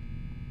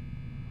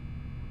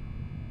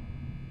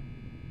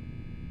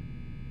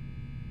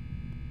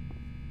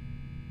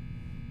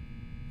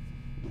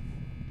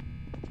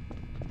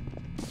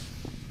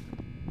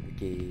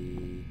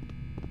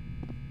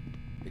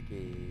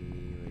 Okay,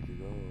 where'd you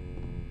go?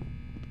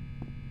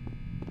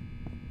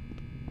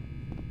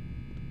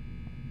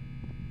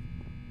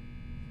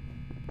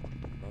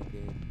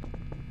 Okay.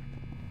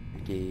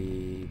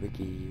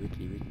 Ricky,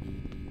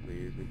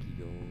 where'd Ricky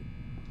go?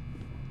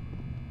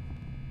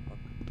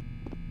 Fuck.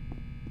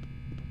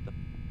 What the?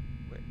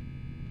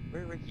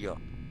 Where'd Ricky go?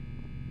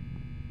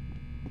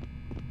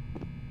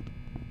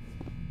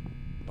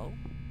 Hello?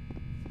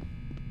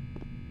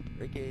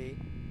 Ricky?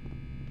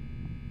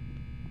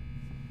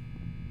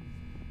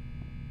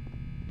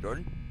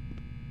 Jordan?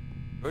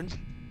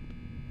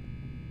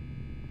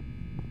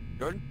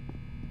 Jordan?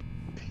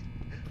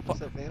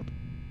 What's up, fam?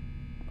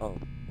 Oh,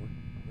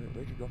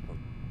 where'd you go from?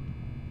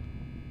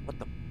 What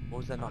the? What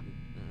was that knocking?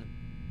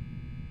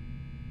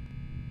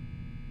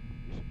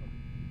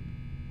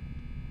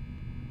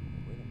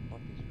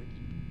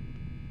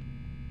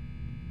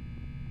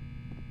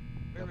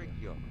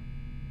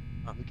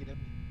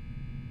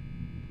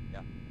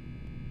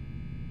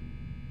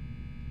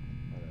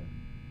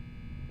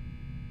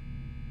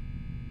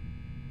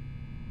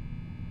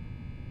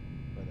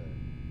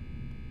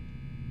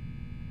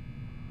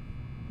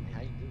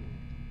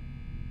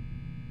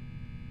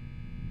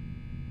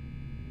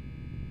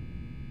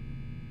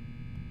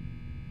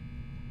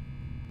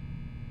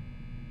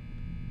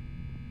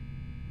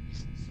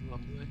 See what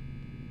I'm doing?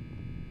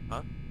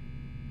 Huh?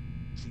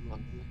 See what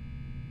I'm doing?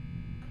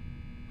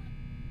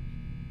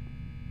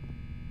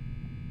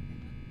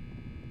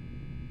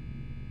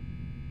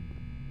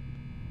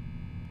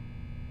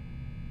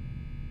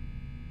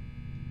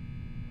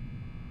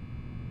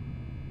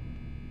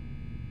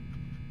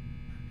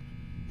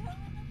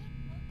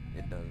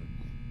 It doesn't.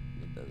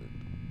 It doesn't.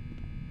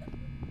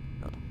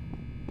 No.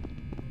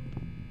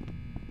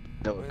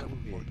 No, Where come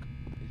the here. fuck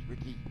is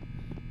Ricky?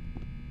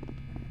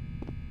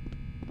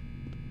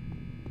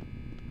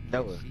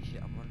 Noah. Can't see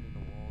shit. I'm running in the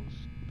walls.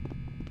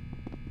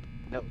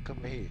 No, come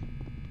right here.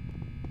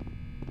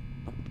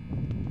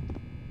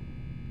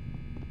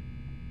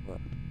 What?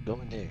 Go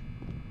in there.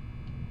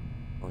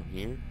 On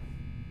here?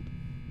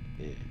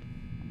 Yeah.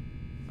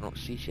 I don't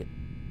see shit.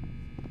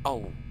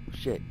 Oh,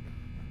 shit.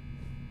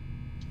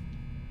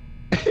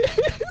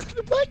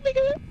 Black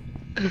nigga!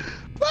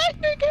 Black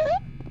nigga!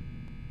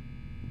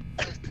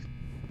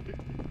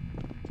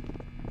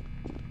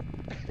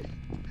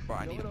 Bro,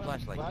 I need a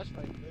flashlight.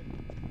 Flashlight, man.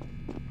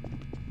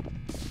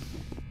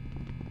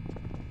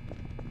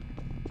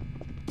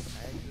 I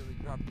accidentally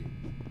dropped it.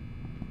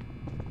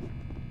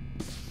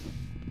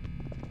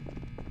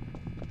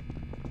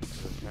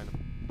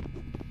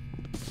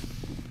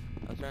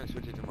 I was trying to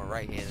switch it to my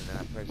right hand and then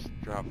I pressed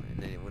drop and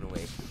then it went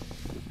away.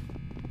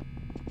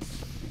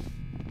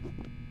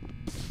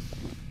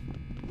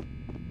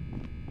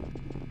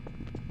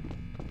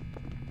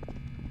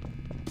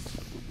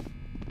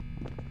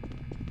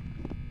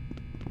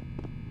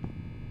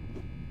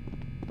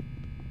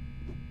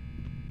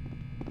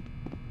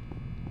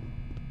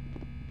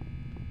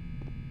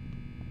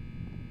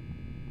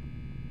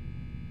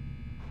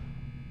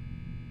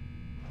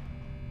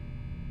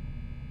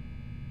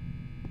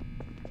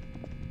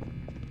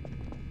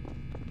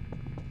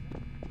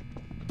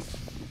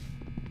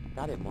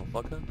 Got it,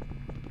 motherfucker.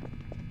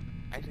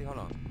 Actually, hold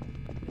on.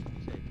 Just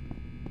be safe.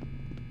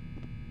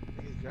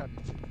 Niggas grab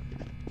it.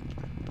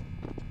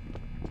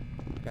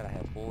 Gotta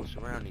have full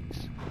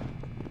surroundings.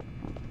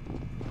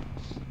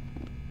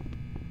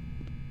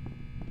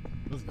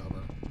 Let's go,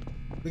 bro.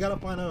 We gotta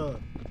find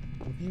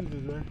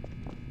confusers, man.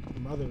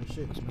 Some other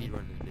shit. Speed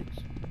run this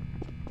bitch.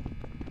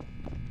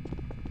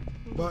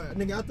 But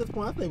nigga, at this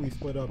point, I think we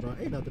split up, bro.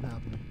 Ain't nothing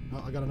happening.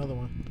 Oh, I got another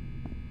one.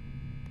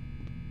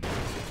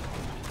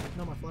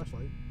 Not my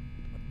flashlight.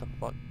 What the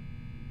fuck?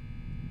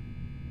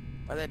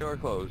 Why'd that door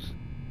close?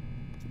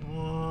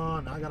 Oh,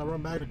 now I gotta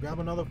run back to grab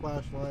another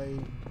flashlight.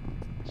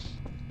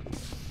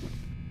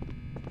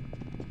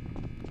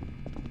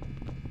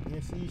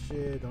 Can't see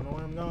shit. Don't know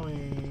where I'm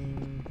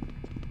going.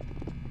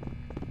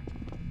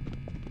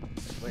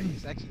 Wait,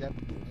 it's actually that.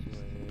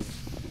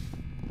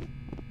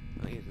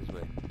 I think it's this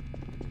way.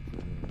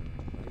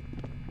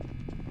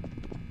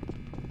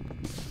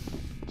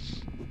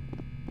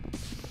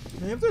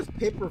 Man, if this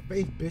paper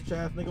face bitch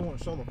ass nigga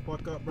won't show the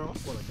fuck up, bro, I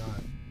swear to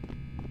God.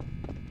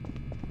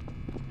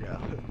 Yeah.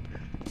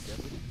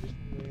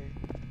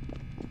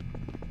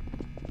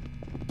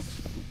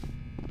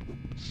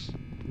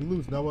 We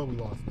lose Noah, we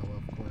lost Noah,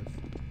 of course.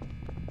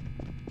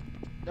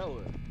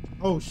 Noah.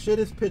 Oh shit,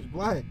 it's pitch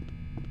black.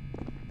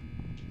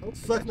 It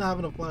sucks not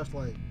having a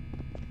flashlight.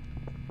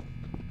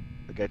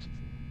 I got you.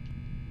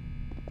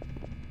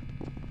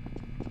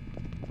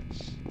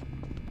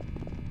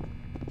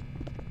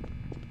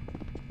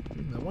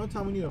 Now, one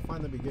time we need to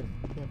find the beginning.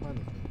 We can't find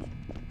this bitch.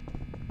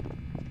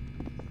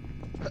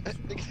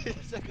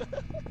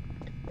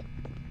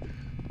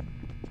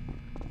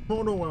 I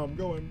don't know where I'm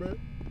going, bro.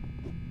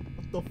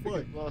 What the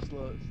fuck? Lost.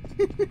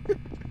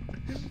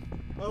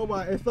 Oh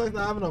my, it sucks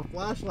not having a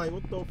flashlight.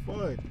 What the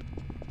fuck?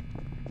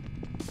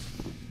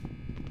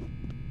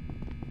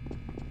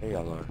 There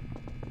y'all are.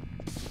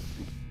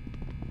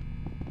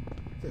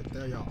 Shit,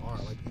 there y'all are.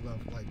 Like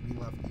we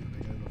left you,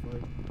 nigga. The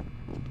fuck?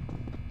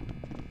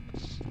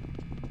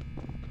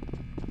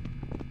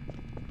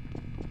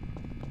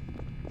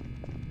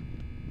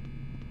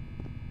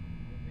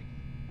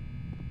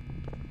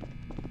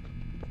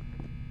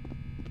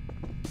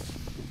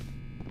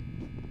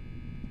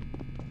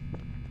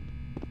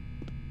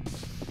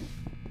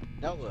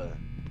 Noah.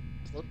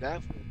 Slow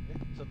down for it, man.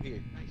 It's up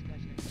here. Nice,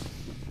 guys.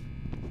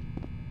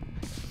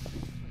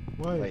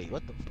 What? Wait,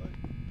 what the fuck?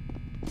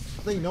 I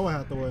think Noah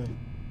had the way.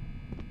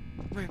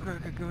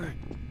 Come here.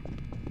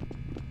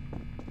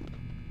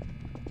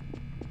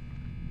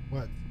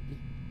 What?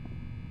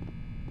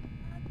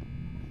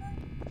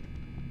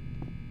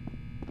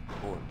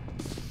 Door.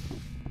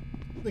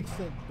 I think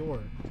said door.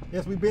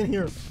 Yes, we've been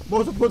here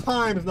multiple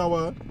times,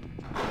 Noah.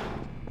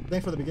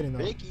 Thanks for the beginning,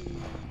 though. Ricky.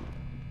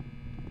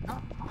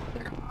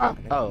 Oh.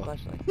 I was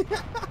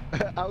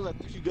like,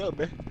 where'd you go,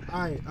 man?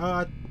 Alright,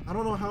 I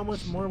don't know how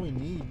much more we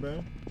need,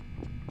 bro.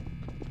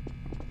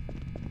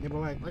 Yeah,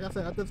 but like I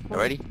said, at this point,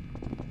 Ready? At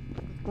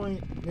this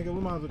point, nigga,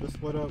 we might as well just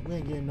split up. We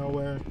ain't getting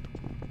nowhere.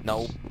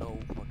 No,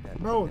 fuck that.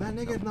 Bro, that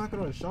nigga's not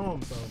gonna show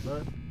himself,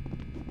 bro.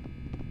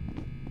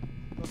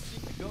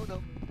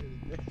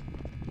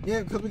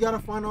 Yeah, because we gotta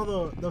find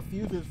all the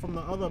fuses from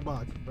the other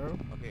box, bro.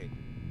 Okay,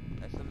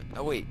 that's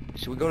Oh wait,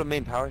 should we go to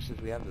main power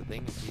since we have the thing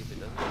and see if it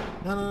does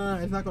it? No,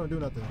 it's not gonna do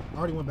nothing. I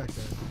already went back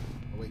there.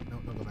 Oh wait, no,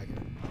 don't go back here.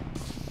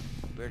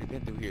 We already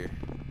been through here.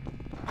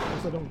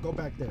 So don't go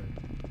back there.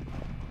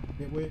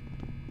 Get with.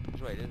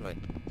 This way, this way.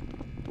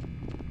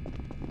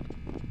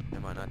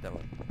 Never mind, not that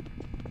way.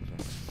 This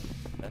way.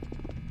 Left.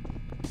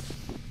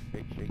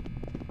 Straight, straight.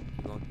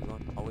 Keep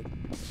going, all the way.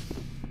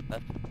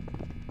 Left.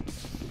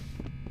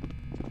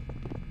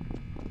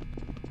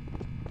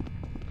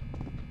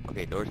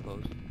 Okay, door's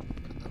closed. Go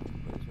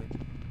this way.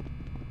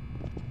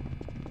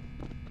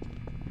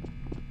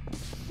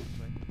 This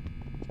way.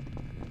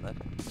 And then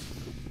left.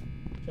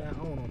 Chat, I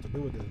don't know what to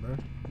do with this, bro.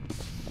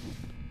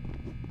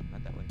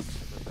 Not that way.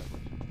 That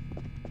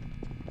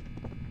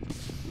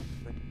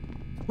way.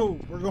 Oh,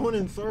 we're going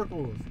in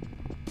circles.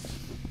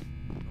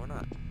 Or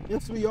not.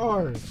 Yes, we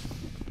are.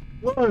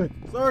 Look,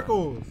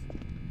 circles.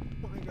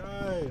 Oh my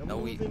god. I'm no,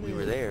 we losing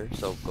were it. there,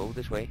 so go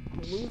this way.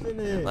 I'm losing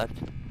And it. left.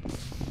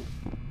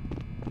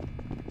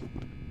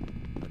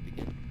 Left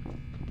again.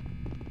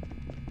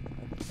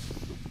 Left.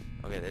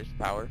 Okay, there's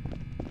power.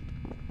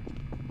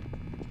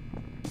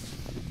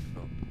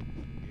 Go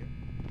here.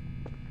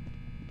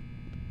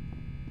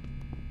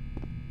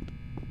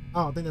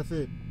 Oh, I think that's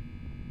it.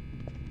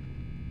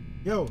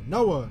 Yo,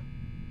 Noah.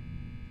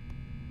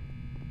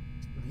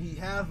 He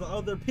has the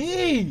other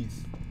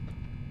piece.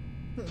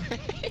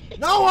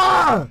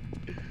 Noah!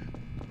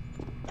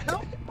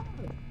 Noah!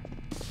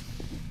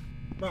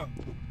 Bro.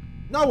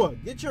 Noah,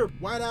 get your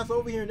white ass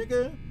over here,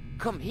 nigga.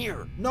 Come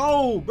here.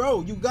 No,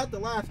 bro, you got the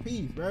last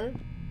piece, bro.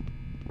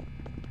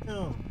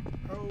 Damn,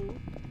 bro.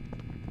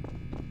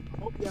 I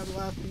hope you have the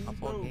last piece,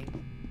 bro.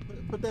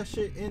 Put that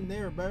shit in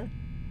there, bro.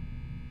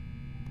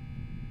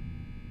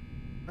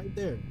 Right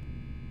there.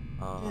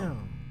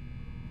 Damn.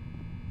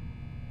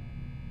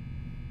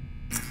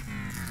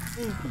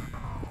 Thank you.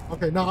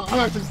 Okay, no, I'm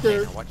actually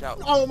scared. Hey, watch out.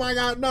 Oh my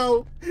god,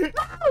 no. No.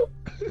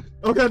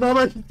 Okay, no, I'm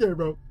actually scared,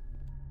 bro.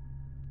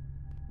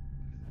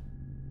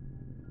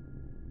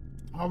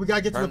 Oh, we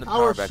gotta get Turn to the the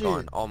power back shit.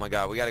 on. Oh my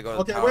god, we gotta go to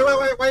Okay, the power.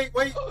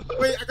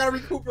 wait. I gotta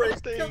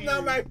recuperate. Now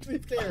I'm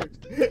actually scared.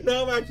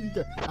 Now I'm actually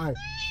scared. Alright.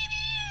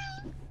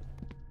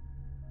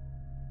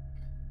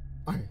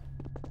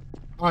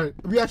 Alright,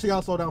 we actually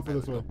gotta slow down for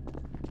this one.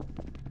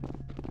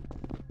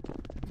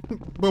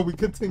 But we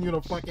continue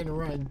to fucking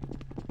run.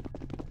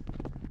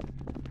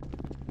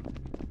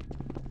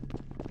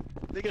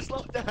 Nigga,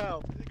 slow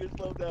down. Nigga,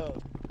 slow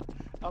down.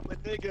 I'm a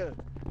nigga.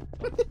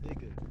 I'm a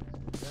nigga.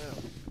 Slow down.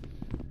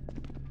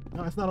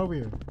 No, it's not over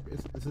here.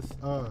 It's just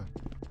Oh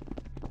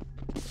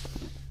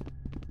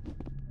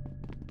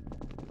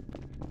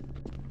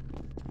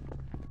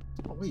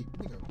wait,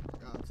 nigga.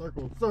 God,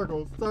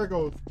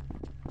 circles.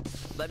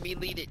 Let me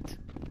lead it.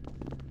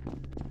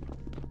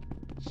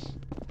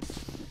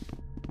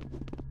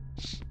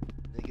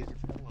 Nigga, if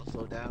you want to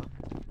slow down.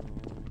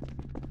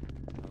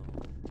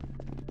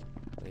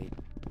 Wait.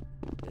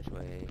 This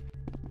way.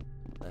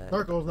 Left.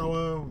 Circles,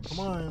 Noah. Come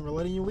on, we're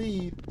letting you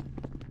lead.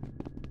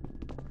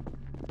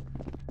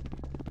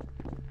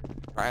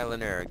 Trial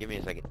and error. Give me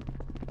a second.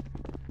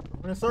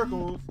 We're in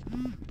circles.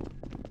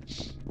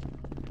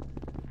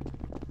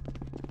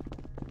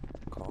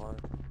 Car.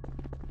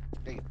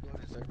 Nigga, go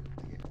in a circle,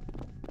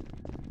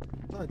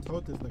 nigga. I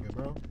told this nigga,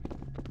 bro.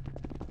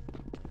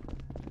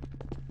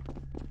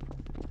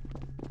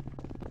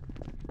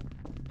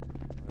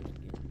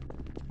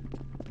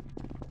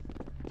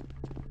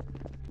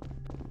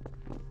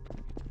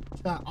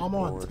 Chat, I'm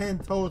on 10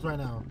 toes right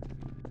now.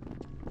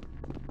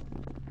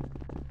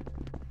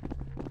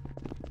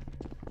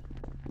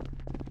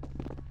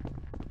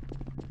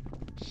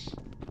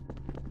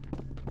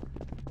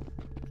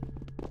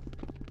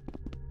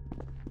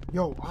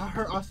 Yo,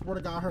 I swear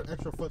to God, I heard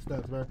extra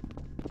footsteps, bro.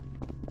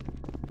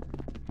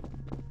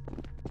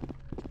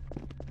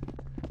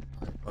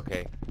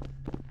 Okay.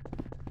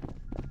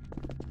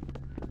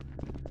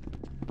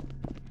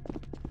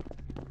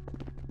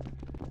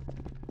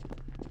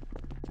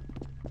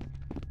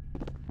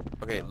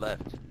 Okay,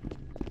 left.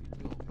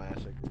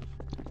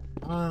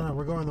 No,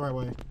 we're going the right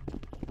way.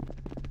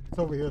 It's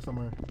over here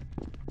somewhere.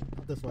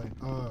 Not this way.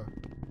 I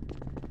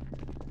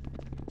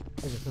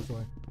think it's this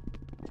way.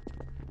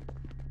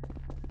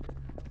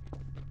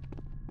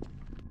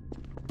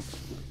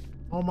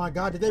 Oh my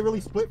god, did they really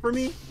split for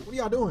me? What are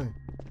y'all doing?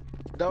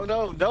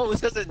 No,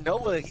 this doesn't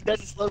Noah. He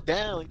doesn't slow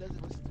down. He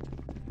doesn't listen.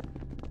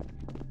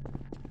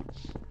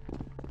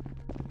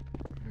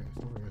 Yeah,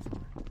 it's over here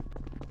somewhere.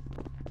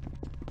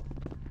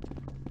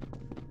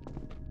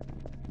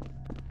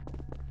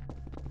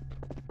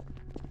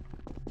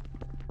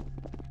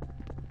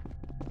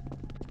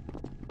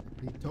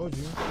 He told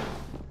you.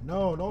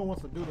 No one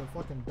wants to do the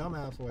fucking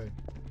dumbass way.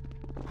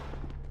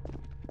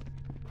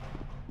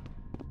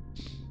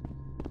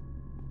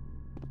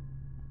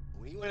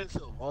 When you went into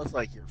the wall, it's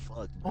like you're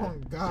fucked. Oh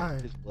Man.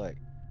 god. It's black.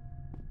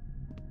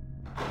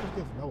 I think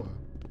it's Noah.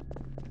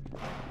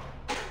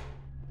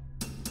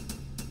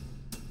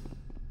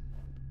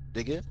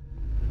 Nigga.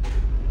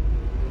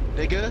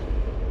 Nigga.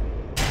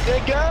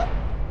 Nigga.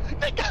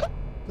 Nigga.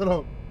 Shut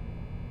up.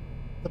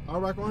 The power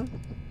rack one?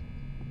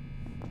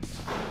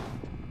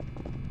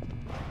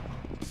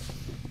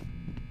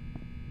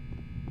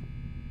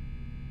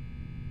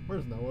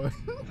 Where's Noah?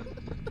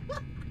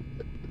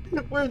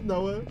 Where's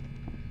Noah?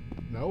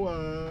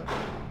 Noah.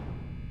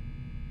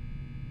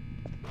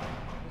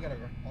 We gotta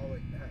go all the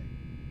way back.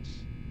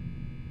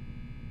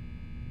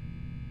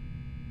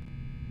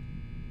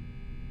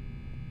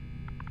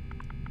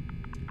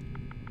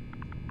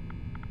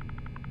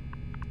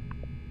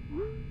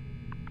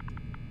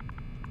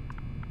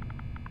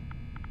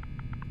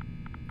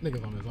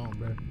 Nigga's on his own,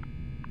 bro.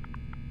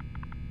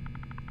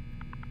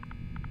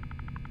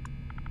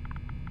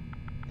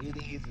 You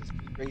think he's a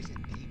speed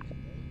racing demon,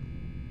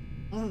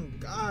 bro? Oh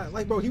God,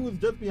 like bro, he was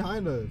just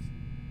behind us.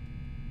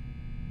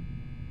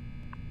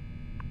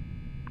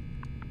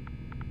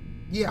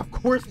 Yeah, of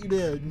course you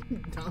did,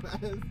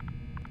 dumbass.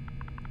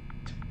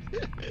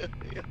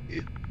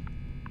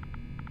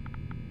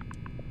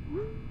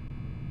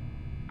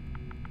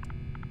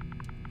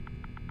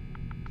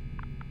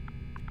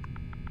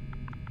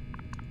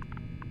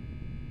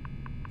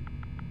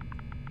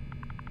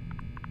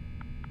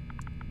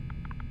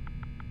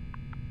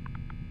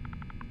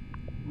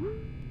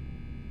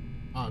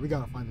 We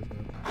gotta find this guy.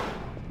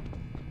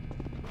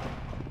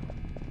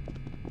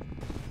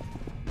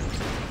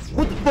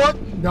 What the fuck?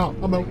 No,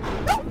 I'm out.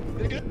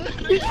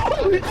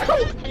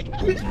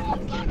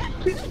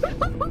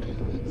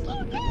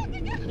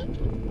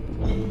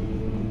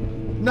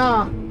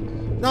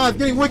 Nah, it's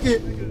getting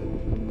wicked.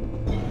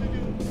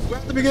 We're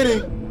at the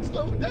beginning.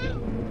 Slow down.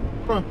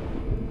 Come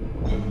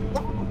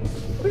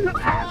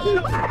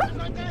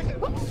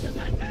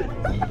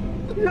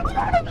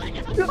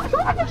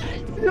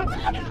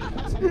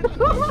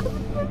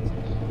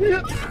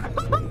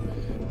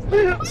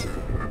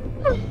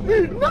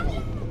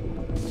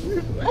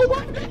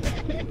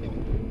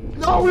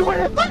No, we went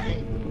in.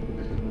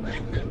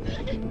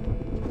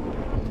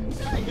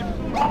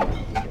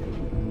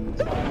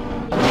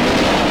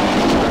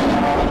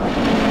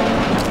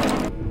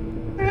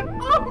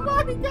 Oh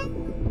my God!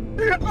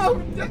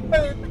 I'm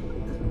dead.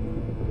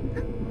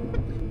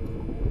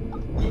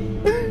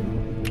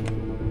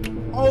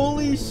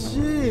 Holy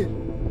shit!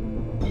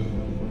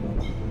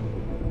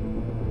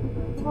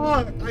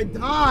 Fuck! I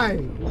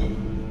died.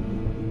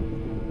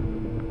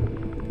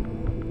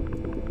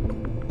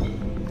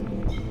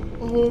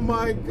 Oh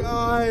my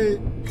God!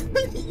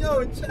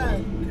 Yo, chat!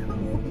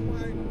 Oh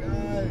my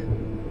God!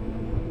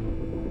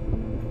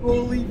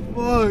 Holy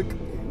fuck!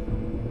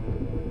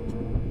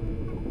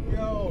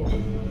 Yo!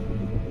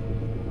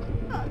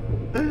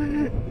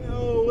 Yo,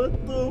 what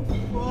the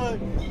fuck?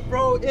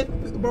 Bro, it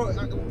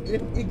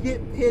get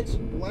pitch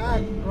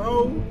black, bro.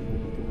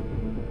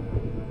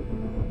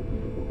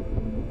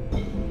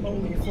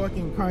 Holy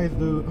fucking Christ,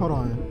 dude. Hold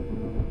on.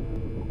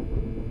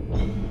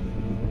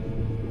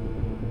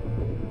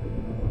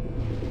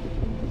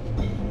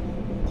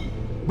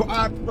 But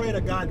I pray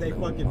to God they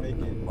fucking make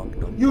it. Fuck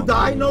no. You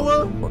died,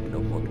 Noah? Fuck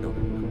no.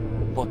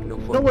 Fuck no.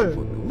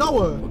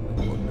 Noah!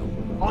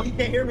 Oh, he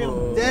can't hear me.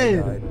 I'm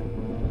dead.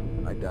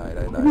 I died.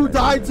 You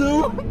died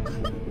too?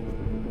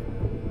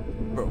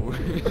 Bro.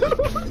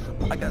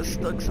 I got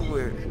stuck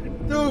somewhere.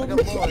 Dude. I got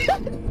lost.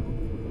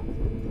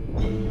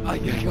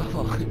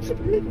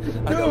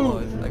 I got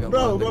lost.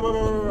 Bro.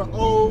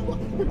 Oh.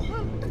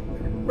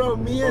 Bro,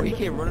 me and... Bro, he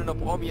came running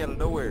up on me out of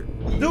nowhere.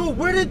 Dude,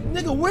 where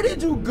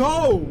did you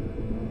go?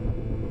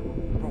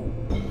 Bro,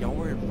 y'all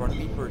were in front of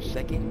me for a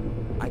second.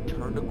 I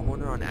turned a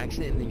corner on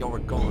accident and then y'all were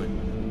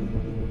gone.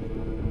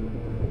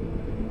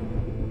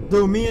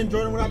 Dude, me and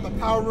Jordan went out the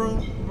power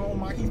room. Oh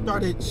my, he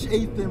started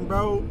chasing,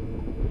 bro.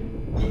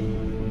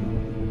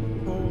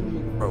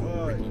 Holy bro,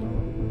 fuck. Ricky,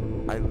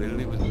 I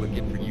literally was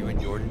looking for you and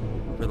Jordan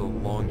for the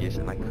longest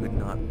and I could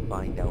not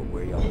find out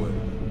where y'all were.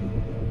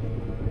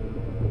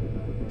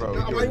 Bro,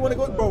 Why you wanna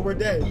go? Bro, we're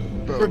dead.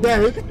 Bro. We're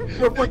dead.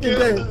 We're fucking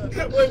dead.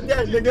 We're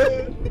dead,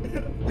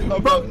 nigga. No,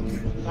 bro,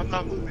 I'm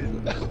not moving.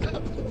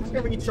 I'm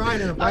gonna trying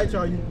to invite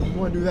y'all. You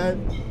wanna do that?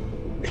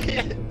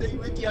 Hey,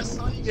 Ricky, I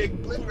saw you get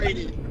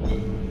obliterated.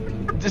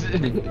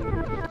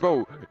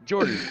 Bro,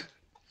 Jordan.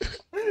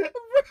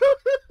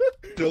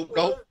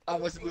 No, I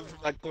wasn't moving from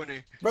that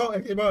corner. Bro,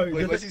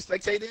 wait, was he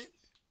spectating?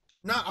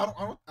 Nah,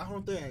 I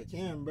don't think I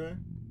can, bro.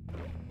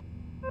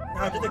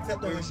 Nah, just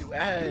accept Where's you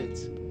at?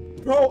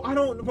 Bro,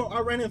 I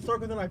ran in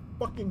circles and I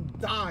fucking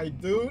died,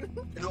 dude.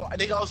 You know, I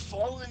think I was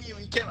following you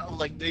and you came out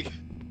like, nigga.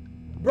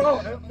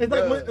 Bro,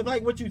 it's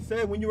like what you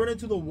said. When you run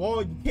into the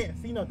wall, you can't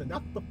see nothing.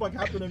 That's what the fuck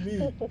happened to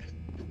me.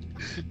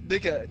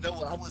 Nigga,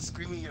 no, I was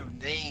screaming your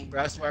name,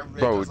 bro. That's why I ran.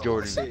 Bro,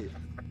 Jordan.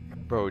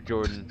 Bro,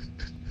 Jordan.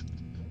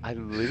 I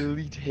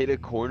literally hit a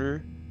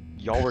corner.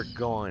 Y'all were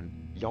gone.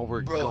 Y'all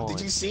were gone. Bro,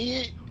 did you see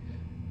it?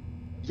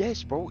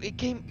 Yes, bro. It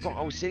came. Bro,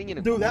 I was sitting in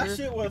a Dude, corner that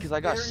shit was because I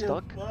got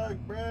stuck. Fuck,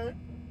 bro.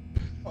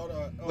 Hold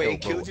on. Wait,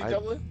 it killed you,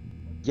 Noah?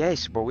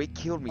 Yes, bro. It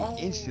killed me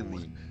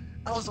instantly.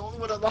 I was the only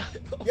one alive.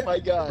 Oh my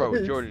God.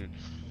 Bro, Jordan,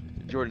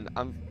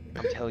 I'm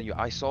telling you,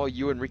 I saw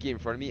you and Ricky in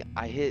front of me.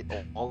 I hit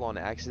all on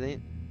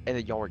accident, and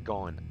then y'all were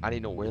gone. I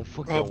didn't know where the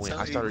fuck y'all went.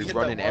 I started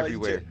running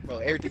everywhere. Bro,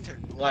 everything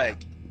turned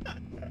black.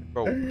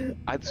 Bro,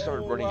 I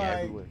started running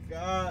everywhere. Oh my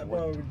God,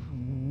 bro.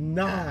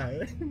 Nah.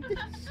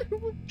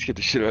 Scared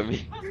the shit out of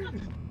me.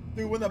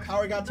 Dude, when the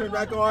power got turned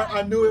back on,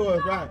 I knew it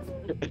was Rax.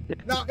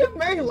 Now, it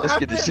may Let's laugh.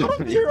 get this shit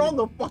I'm here on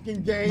the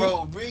fucking game.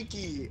 Bro,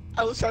 Ricky,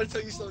 I was trying to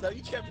tell you slow down.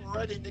 You kept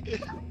running, nigga.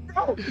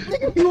 Bro,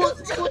 nigga, he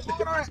was on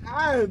our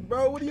ass,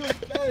 bro. What do you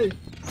expect?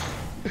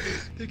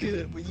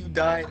 Nigga, when you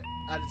died,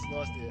 I just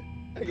lost it.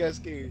 I got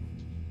scared.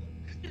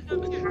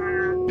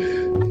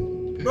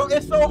 Bro,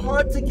 it's so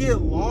hard to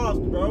get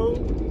lost, bro.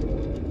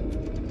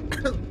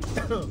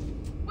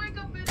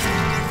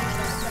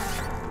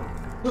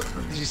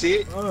 Did you see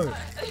it?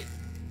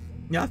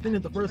 Yeah, I seen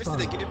it the first time.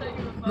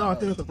 No, I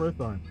seen it the first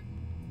time.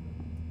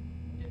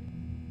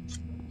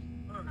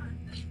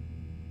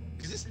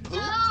 Is this poop?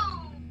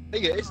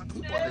 Nigga, it's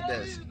poop on the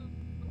desk.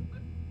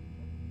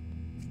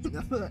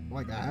 That's not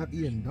like a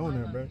half-eaten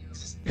donut, bro.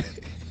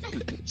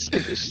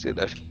 Shit,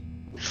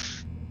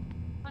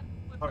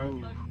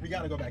 We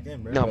gotta go back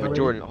in, bro. No, but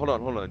Jordan, hold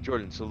on,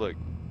 Jordan. So look,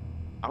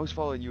 I was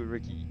following you and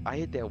Ricky. I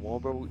hit that wall,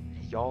 bro.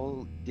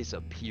 Y'all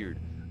disappeared.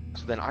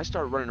 So then I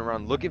start running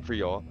around looking for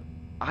y'all.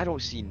 I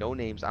don't see no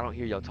names. I don't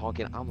hear y'all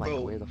talking. I'm like,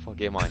 where the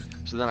fuck am I?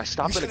 So then I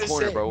stop in the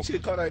corner, bro.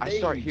 I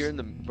start hearing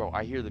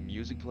I hear the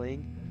music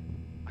playing.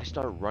 I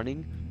start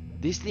running.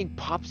 This thing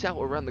pops out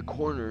around the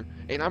corner,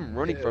 and I'm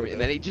running from it,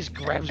 and then it just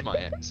grabs my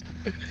ass.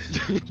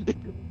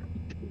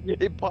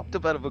 It popped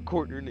up out of a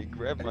corner, and it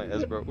grabbed my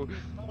ass, bro.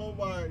 Oh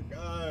my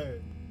god.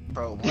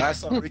 Bro, when I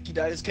saw Ricky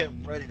die, I just kept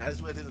running. I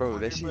just went to the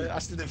corner, bro. I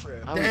stood there for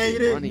him. Dang,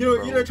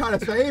 you didn't try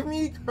to save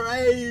me?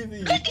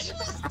 Crazy.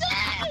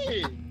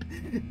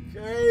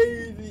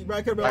 Crazy. Bro,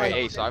 I could've been like,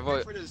 hey, so I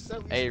vote.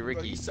 Hey,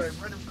 Ricky.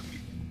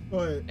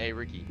 What? Hey,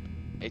 Ricky.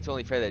 It's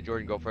only fair that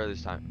Jordan go first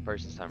this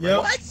time, yeah.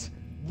 right?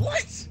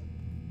 What?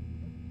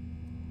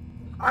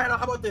 Alright,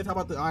 how about this?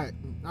 Alright,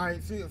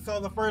 so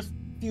the first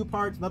few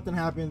parts, nothing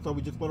happened, so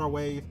we just split our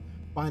ways,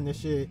 find this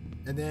shit,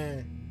 and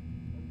then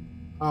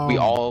we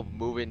all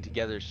move in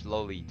together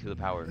slowly to the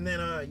power. And then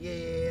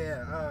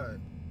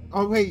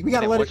oh wait, we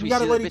gotta let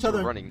each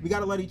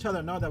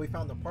other know that we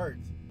found the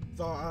parts.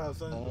 So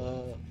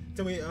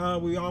we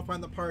all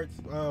find the parts,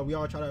 we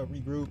all try to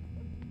regroup,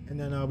 and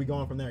then we go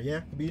on from there.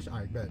 Yeah, Kabish?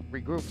 Alright, bet.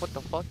 Regroup? What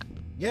the fuck?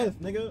 Yes,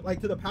 nigga, like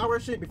to the power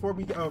shit before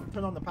we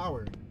turn on the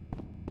power.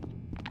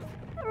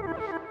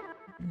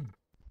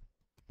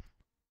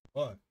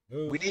 What?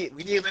 We need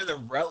to learn the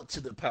route to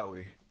the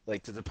power,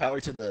 like to the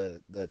power to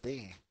the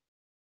thing.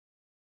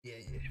 Yeah,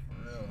 for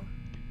real.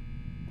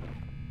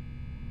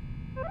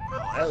 Bro,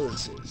 that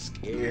was so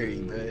scary,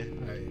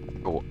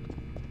 man. Oh,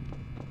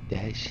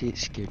 that shit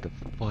scared the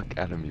fuck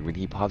out of me when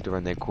he popped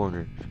around that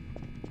corner.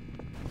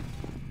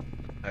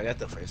 I got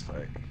the first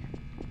part.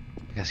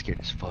 I got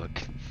scared as fuck.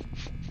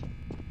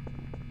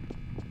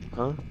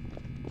 Huh?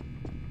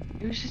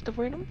 It was just a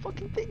random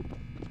fucking thing.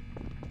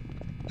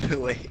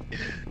 Wait,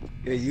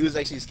 you was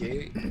actually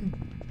scared?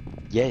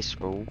 Yes,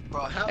 bro.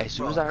 Bro, as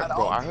soon as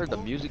I heard the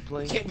music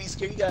playing. You can't be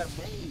scared. You got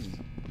made.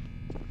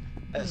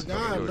 That's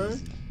God, bro.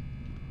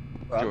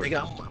 Bro, I'm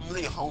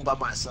really home by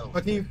myself.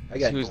 She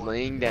was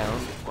laying down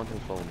on her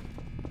phone.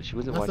 She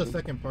wasn't watching. That's the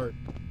second part.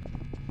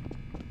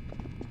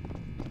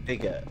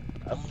 Nigga,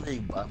 I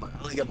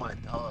only got my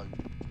dog.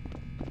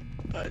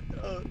 My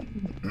dog.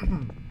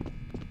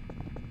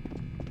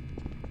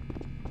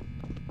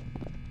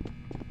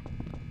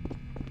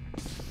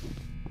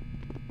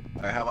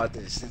 Alright, how about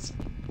this? Since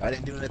I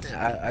didn't do nothing,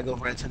 I go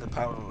run and turn the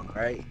power on,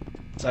 alright?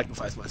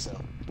 Sacrifice myself.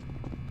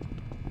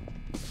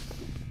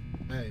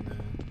 Hey,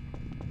 man.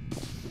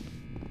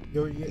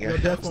 Your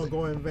death won't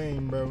go in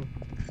vain, bro.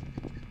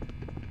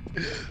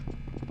 We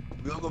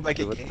gonna go back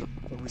in camp,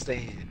 or we stay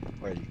in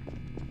party?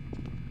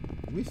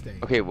 We stay.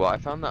 Okay, well, I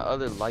found the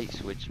other light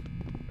switch,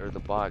 or the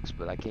box,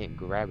 but I can't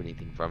grab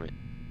anything from it.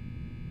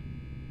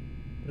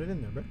 Put it in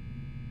there, bro.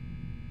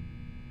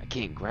 I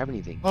can't grab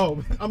anything.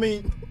 Oh, I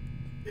mean...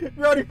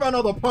 We already found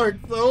all the parts,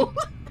 so.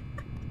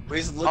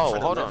 Oh,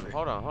 hold on.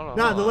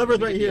 Nah, the lever's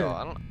right here.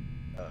 I don't.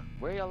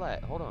 Where y'all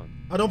at? Hold on.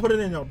 Oh, don't put it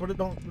in, yo.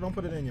 Don't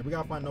put it in yet. We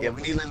gotta find no. Yeah,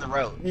 we need to learn the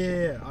road.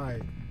 Yeah, all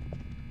right.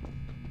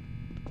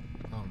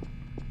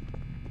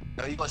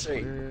 No, you go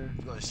straight. You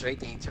go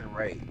straight, then you turn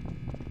right.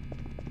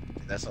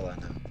 That's all I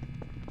know.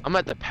 I'm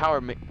at the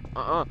power. That's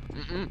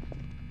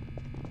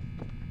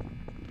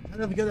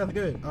good. That's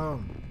good.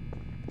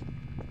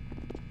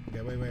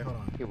 Okay, wait, hold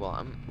on. Okay, well,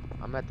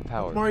 I'm at the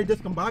power. I'm already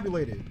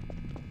discombobulated.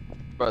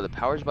 Bro, the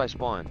power's by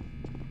spawn.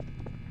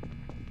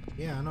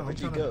 Yeah, I know. Where'd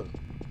you go?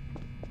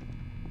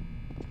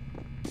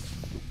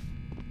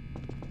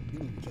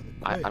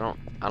 I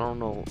don't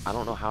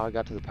know how I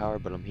got to the power,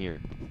 but I'm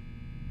here.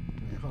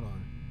 Wait, hold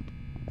on.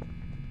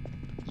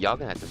 Y'all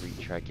gonna have to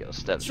retrack your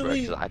steps, bro,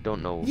 'cause I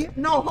don't know. Yeah,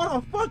 no, hold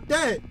on, fuck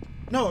that.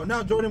 No,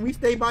 Jordan, we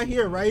stay by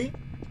here, right?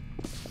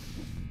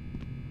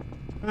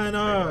 And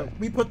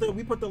we put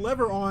the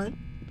lever on.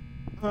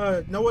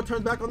 Noah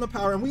turns back on the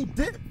power, and we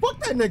did. Fuck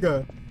that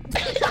nigga.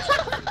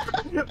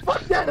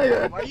 Fuck that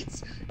nigga. Why you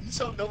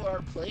don't know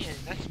our plan?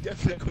 Now you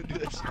definitely gonna do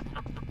that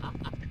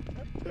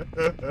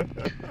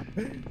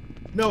shit.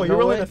 No, you're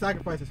willing to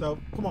sacrifice yourself.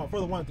 Come on, for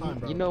the one time,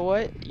 bro. You know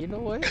what?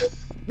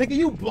 Nigga,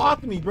 you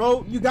blocked me,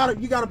 bro. You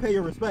gotta pay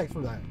your respects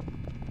for that.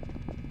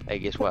 Hey,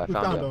 guess what? I We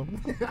found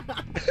found you. him.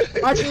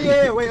 Actually,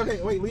 yeah. Wait.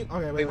 Okay. Wait. Leave.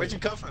 Okay. Wait, where'd you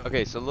come from?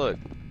 Okay, so look.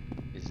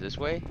 Is this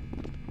way?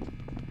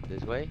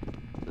 This way?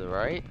 To the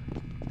right?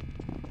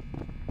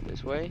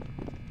 This way?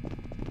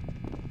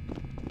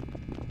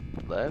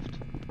 Left?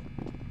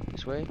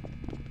 This way?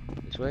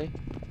 This way?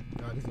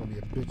 God, this is gonna be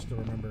a bitch to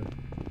remember.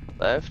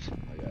 Left? Oh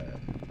my god.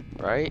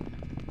 Right?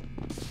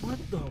 What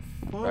the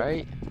fuck?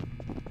 Right?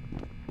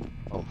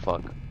 Oh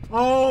fuck.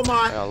 Oh my.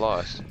 I got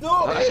lost. No.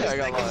 I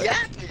got lost.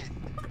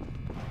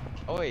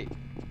 Oh wait.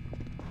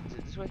 Is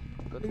it this way?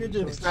 Go Look through at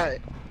this this. door.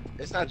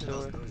 It's not just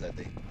those doors, I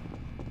think.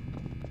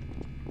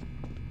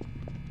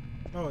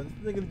 Oh,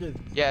 this nigga just.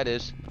 Yeah, it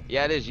is.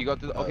 Yeah, it is. You go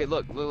through the... Okay,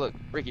 look.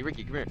 Ricky, come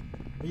here.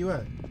 Where you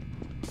at?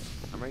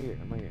 I'm right here.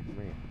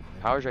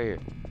 Power's right here.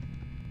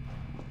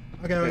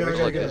 Okay.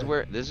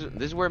 Look, this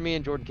is where me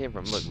and Jordan came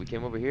from. Look, we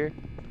came over here,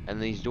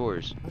 and these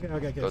doors.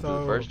 Okay. Go through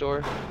the first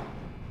door,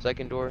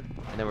 second door,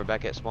 and then we're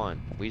back at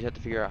spawn. We just have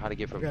to figure out how to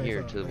get from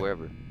here to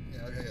wherever.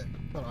 Yeah.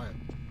 Hold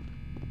on.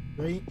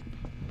 Right.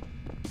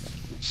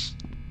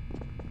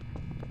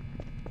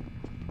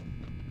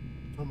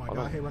 Oh my god!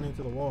 I hate running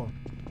into the wall.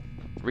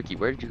 Ricky,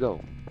 where did you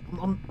go?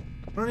 I'm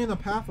running the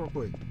path real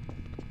quick.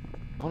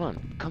 Hold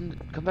on. Come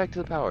back to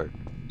the power.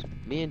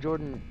 Me and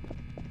Jordan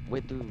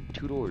went through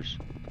 2 doors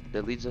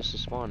that leads us to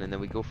spawn, and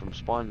then we go from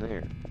spawn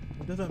there.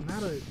 It doesn't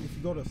matter if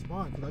you go to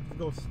spawn, because I just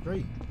go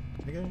straight.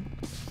 Okay?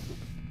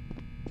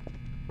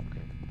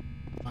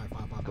 Alright,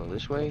 fine. Go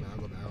this way. I'll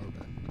go back.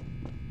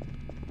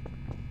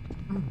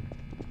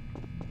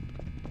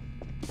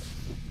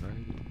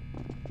 Right.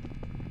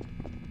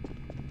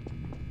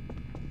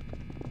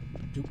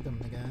 Juke them,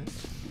 nigga.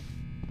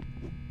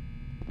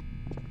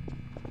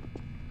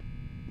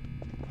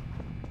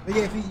 But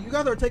yeah, see, you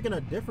guys are taking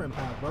a different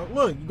path, bro.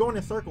 Look, you're going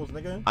in circles,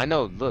 nigga. I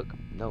know. Look.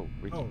 No,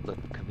 Ricky. Look.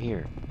 Come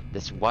here.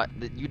 That's what.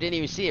 You didn't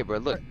even see it, bro.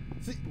 Look.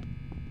 See,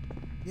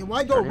 yeah,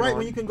 why go right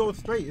when you can go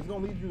straight? It's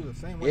gonna lead you the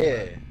same way.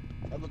 Yeah.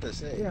 I'm about to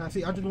say. Yeah,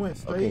 see, I just went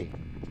straight.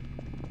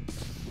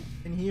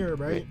 In here,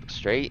 right? Wait,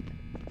 straight?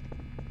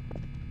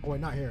 Oh,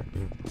 wait, not here.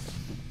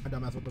 I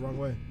dumbass went the wrong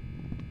way.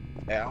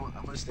 Hey, I'm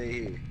gonna stay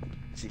here.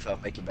 See if I'll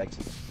make it back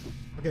to you.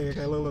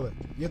 Okay, look.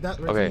 Yeah, that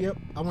right. Okay. Yep.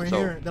 I went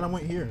here, then I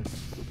went here.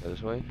 Go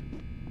this way?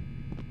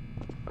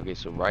 Okay,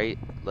 so right,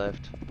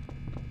 left.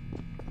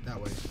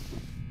 That way.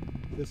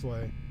 This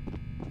way.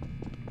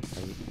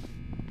 Right.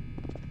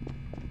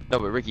 No,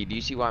 but Ricky, do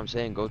you see why I'm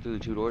saying go through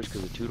the 2 doors?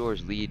 Because the 2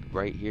 doors lead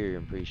right here,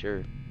 I'm pretty sure.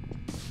 It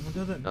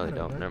doesn't No, matter, they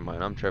don't. bro. Never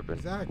mind. I'm tripping.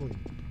 Exactly.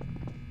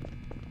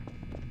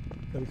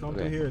 So we come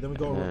through here, then we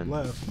go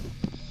left.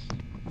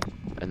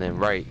 And then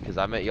right, because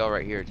I met y'all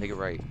right here. Take it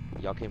right.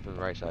 Y'all came from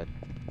the right side.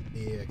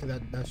 Yeah, because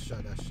that's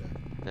shut.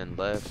 And then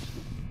left.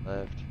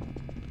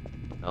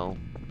 No.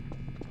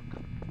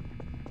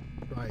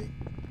 Right.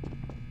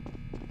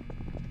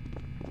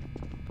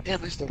 Damn,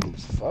 this stuff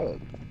moves fuck.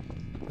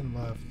 And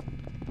left.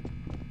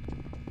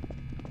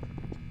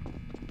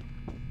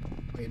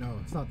 Wait, no,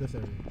 it's not this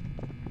area.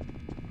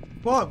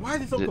 Fuck, why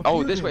is it so confusing?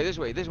 Oh, this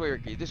way,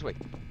 Ricky, this way.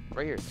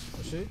 Right here.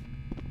 Oh, shit.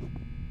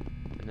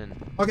 And then...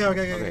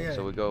 Okay.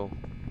 So we go...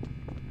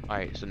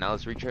 Alright, so now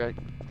let's retrack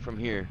from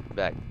here,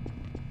 back.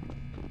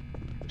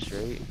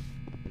 Straight.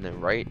 And then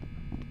right.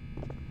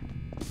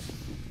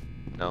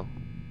 No.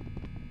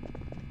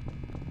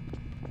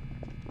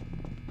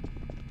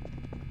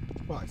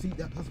 Fuck, see,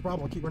 that's the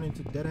problem. I keep running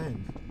into dead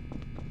ends.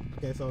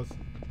 Okay, so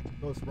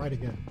it's right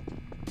again.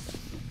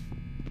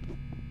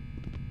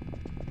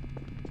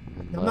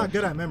 I'm not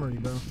good at memory,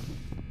 bro.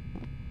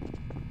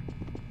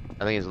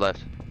 I think it's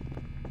left.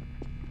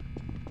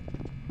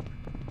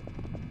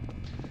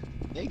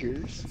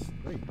 Niggers.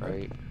 Straight,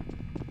 right.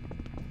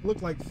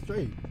 Look like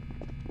straight.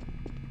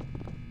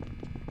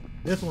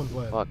 This one's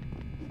left. Fuck.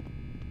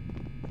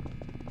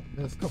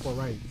 There's a couple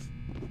rights.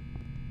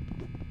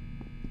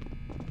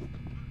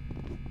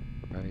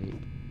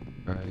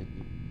 Right.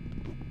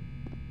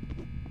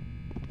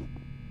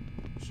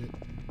 Shit.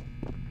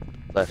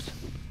 Left.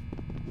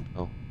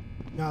 Oh.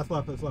 No, it's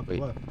left. It's left. Wait.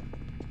 It's left.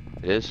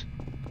 It is?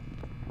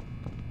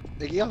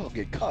 Nigga, y'all gonna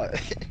get caught.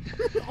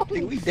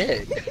 Nigga, we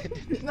dead.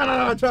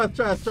 No.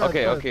 Trust.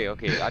 Okay.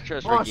 I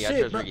trust Ricky. I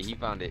trust Ricky. He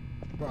found it.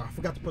 Bro, I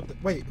forgot to put the.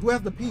 Wait, who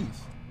has the piece?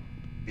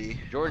 Me.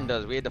 Jordan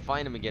does. We had to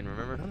find him again.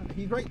 Remember?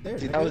 He's right there.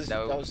 See, that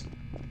was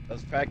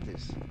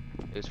practice.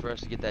 It was for us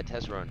to get that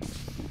test run.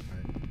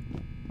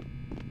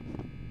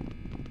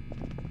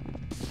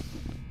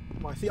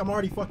 Come on, see, I'm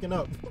already fucking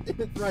up.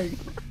 It's right.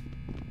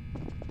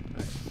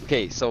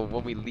 Okay, so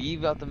when we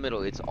leave out the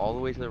middle, it's all the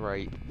way to the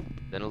right,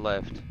 then a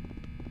left,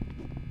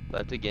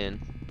 left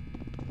again.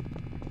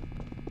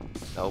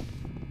 Nope.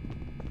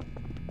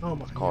 Oh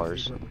my.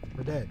 Cars.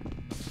 We're dead.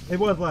 It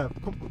was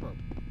left. Come on, bro.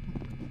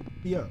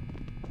 Yeah.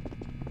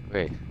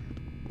 Okay.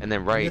 And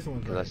then right, This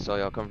one's because right. I saw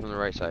y'all come from the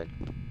right side.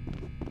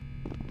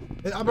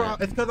 It's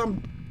because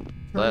I'm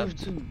Left.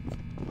 to.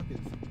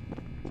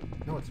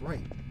 No, it's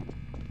right.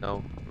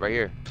 No, right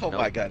here. Oh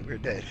my god, we're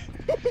dead.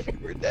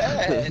 We're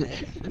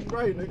dead.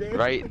 Right, nigga.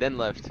 Right, then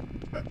left.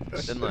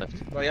 Then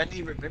left. Bro, y'all need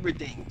to remember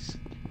things.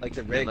 Like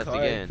the Then red left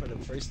card again. for the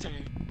first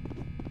turn.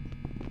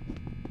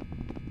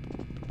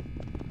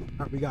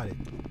 Alright, we got it.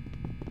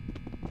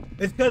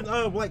 It's cause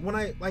like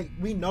when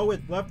we know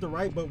it's left or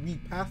right, but we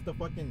passed the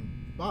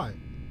fucking spot.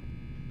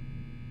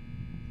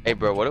 Hey,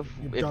 bro, what if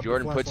dropped the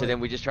Jordan puts it flashlight. in,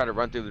 we just try to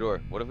run through the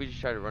door? What if we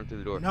just try to run through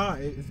the door? Nah,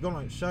 it's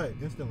gonna shut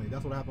instantly.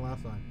 That's what happened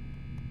last time.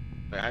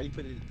 Wait, how do you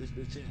put it this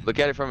bitch in? Look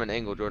at it from an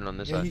angle, Jordan, on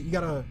this Yeah, side. you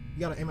gotta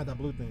aim at that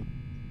blue thing.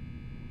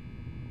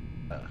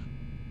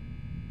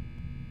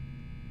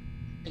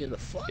 Nigga, the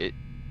fuck? It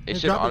Yeah,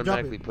 should drop it,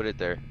 automatically put it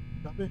there.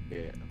 Drop it.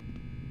 Yeah.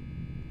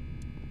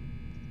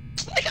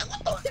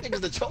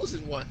 Nigga's the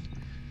chosen one.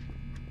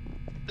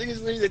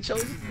 Nigga's literally the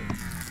chosen one.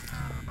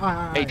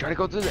 Alright. Hey, try to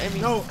go through the enemy.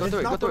 No, go it's through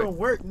it. Go not through gonna it.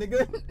 work,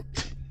 nigga.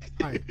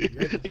 Alright.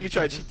 You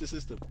try to cheat the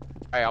system.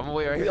 Alright, I'm gonna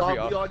wait right here for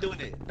y'all. We all doing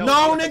it.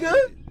 No, nigga.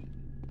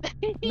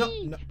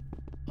 No.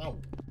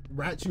 I'll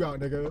rat you out,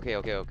 nigga. Okay.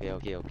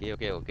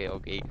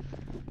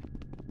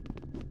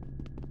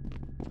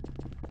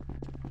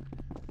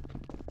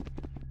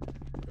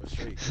 Go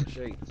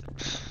straight.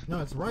 No,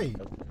 it's right.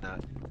 Nah.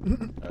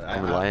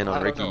 I'm relying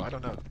on Ricky. I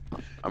don't know.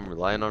 I'm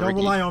relying on Don't Ricky.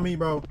 rely on me,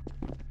 bro.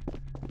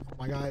 Oh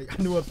my god,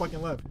 I knew it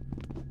fucking left.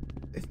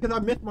 It's because I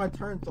missed my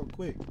turn so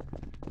quick.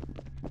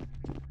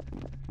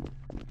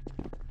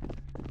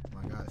 Oh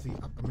my god, see,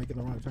 I'm making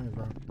the wrong turns,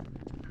 bro.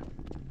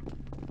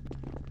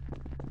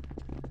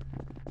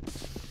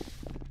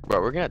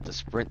 Bro, we're gonna have to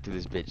sprint through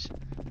this bitch.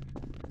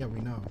 Yeah, we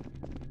know.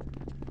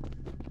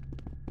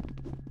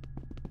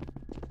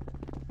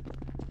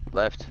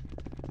 Left.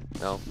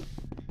 No.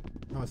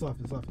 No, it's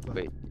left, it's left, it's left.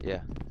 Wait,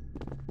 yeah.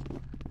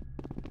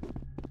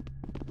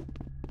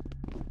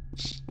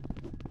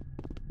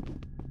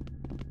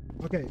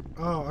 Okay,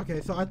 oh, okay,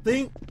 so I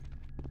think...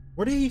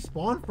 Where did he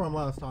spawn from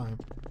last time?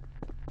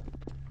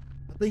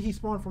 I think he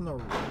spawned from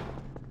the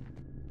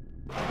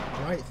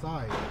right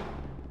side.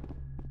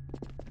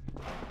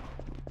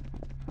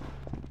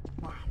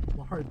 Wow,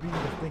 my heart's beating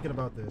just thinking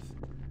about this.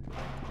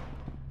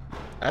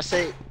 I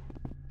say.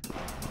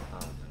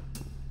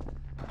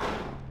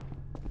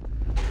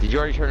 Did you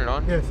already turn it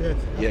on? Yes.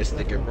 Yes,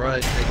 nigga,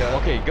 run, nigga.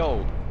 Okay,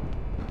 go.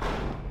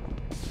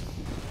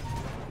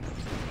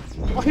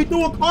 Oh, he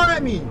threw a car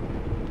at me!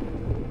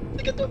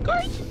 Nigga, threw a car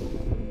at you.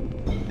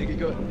 Nigga,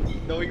 go.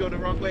 No, we going the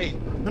wrong way.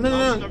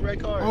 No. Red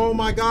car. Oh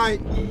my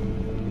god.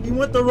 He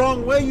went the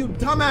wrong way, you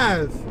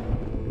dumbass!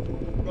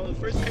 Bro, the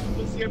first time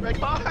you see a red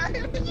car.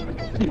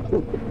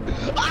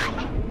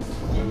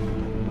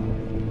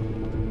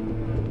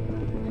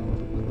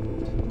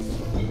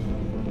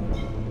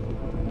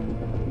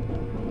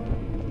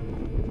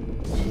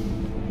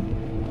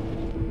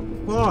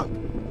 Fuck.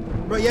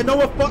 Bro, yeah, know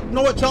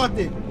what chalked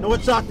it. Know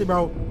what chalked it,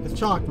 bro. It's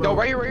chalked, bro. No,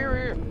 right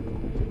here.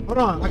 Hold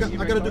on, I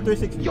gotta do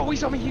 360. Yo,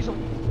 he's on me.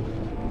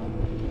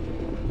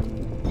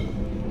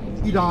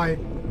 He died.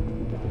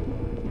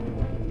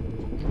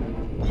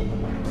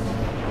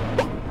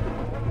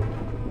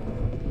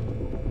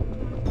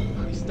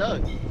 He's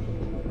stuck.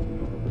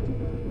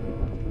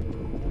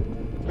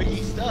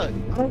 Ricky's stuck.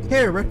 I don't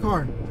care, red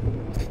car.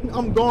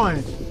 I'm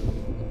gone.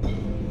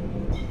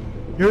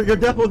 Your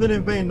death wasn't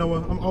in vain,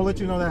 Noah. I'll let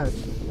you know that.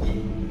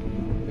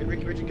 Hey,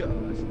 Ricky, where'd you go?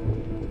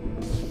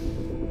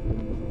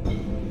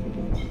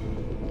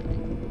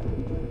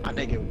 I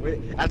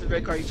nigga, after the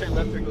red car, you turn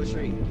left or go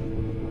straight.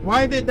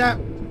 Why did that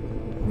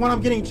when I'm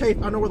getting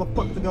chased, I know where the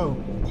fuck to go?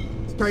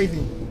 It's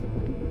crazy.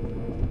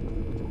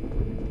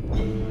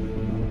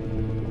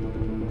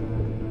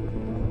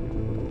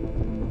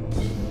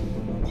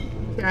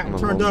 Chat, I'm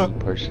turned up.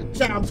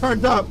 Chat, I'm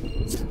turned up.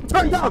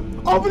 Turned up.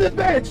 Over this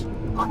bitch.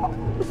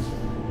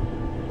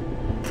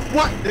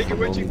 What? Nigga,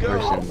 where'd you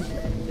go?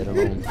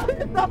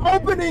 It's not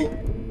opening.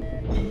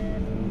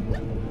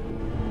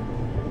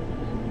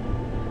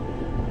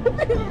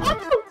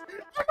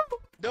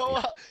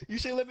 No, you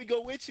should let me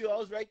go with you. I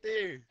was right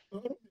there.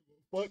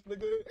 Fuck,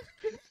 nigga.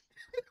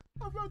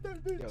 I'm not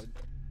that bitch.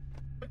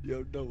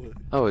 Yo, Noah.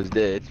 I was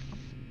dead.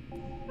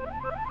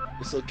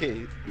 It's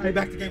okay. Hey,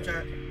 back to game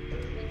chat.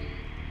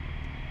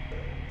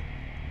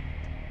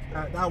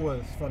 That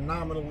was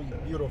phenomenally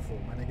beautiful,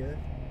 my nigga.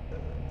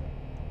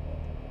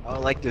 I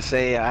would like to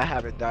say I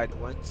haven't died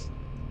once.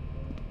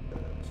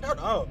 Shut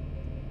up.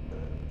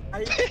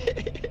 I'd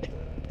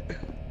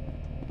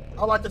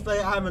like to say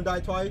I haven't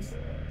died twice.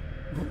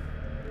 I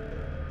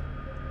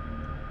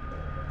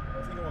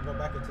think I'm gonna go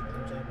back into the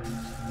game chamber.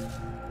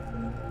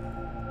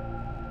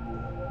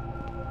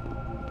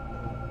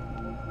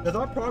 Does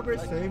our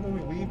progress save when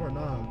we leave or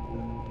not?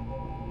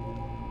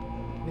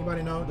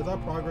 Anybody know? Does our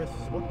progress...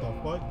 What the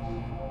fuck?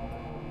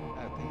 I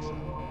think so.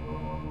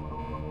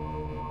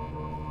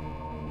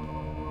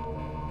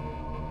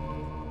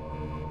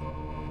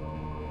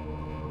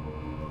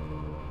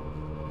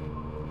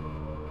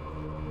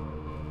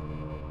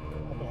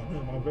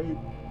 My baby.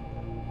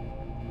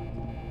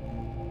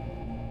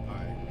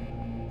 Alright.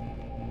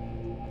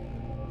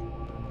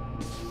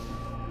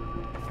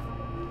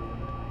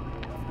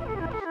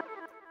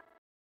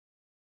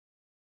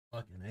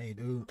 Fucking hey,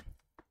 dude.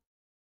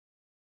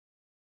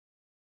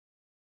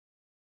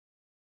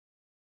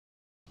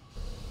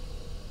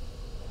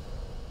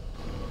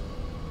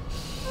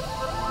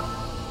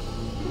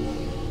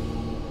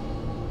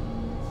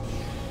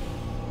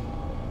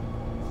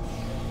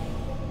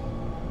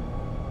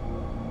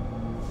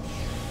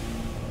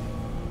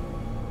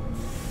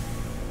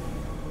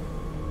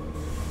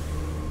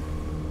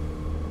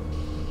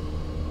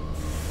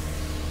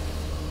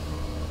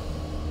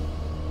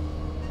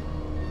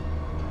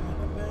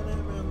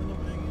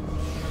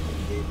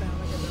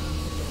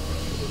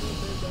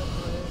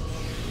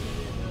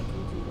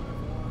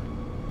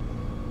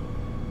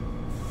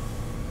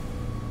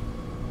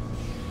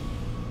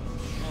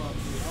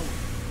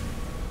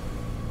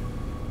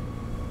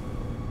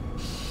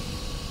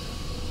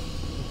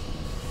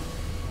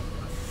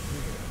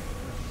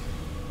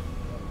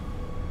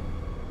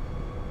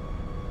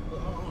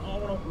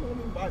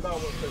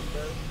 real quick,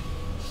 man.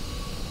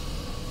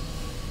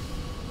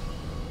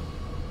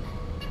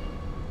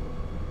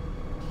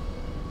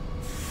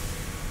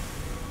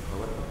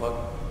 What the fuck?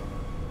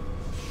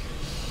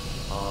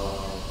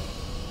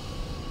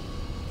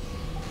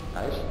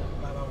 Nice.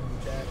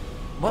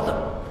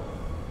 Mother.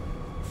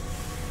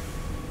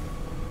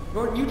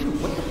 You're on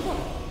YouTube. What the fuck?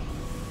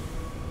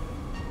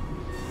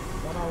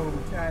 1 hour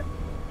with chat.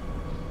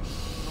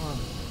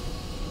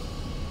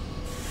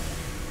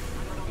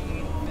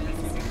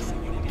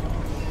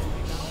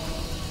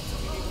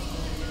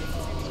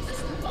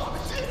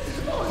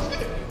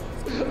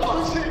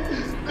 Oh shit!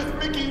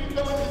 Ricky,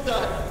 no one just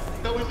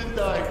died. No one just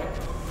died.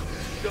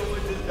 No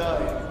one just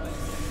died.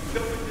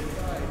 No one just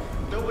died.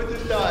 No one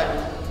just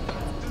died.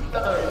 Just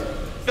died.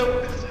 No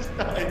one just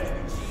died.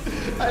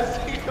 I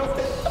see no one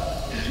died.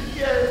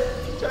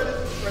 Yes, he tried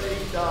to spread it,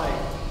 he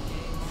died.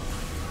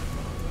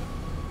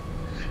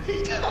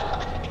 He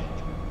died.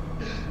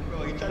 Bro,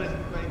 he tried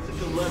to spread it,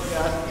 took a left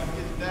ass and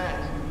he just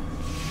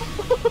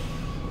matched.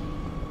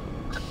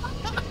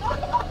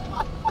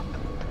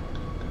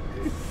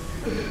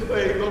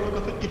 Wait, go for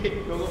the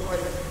gate, go right.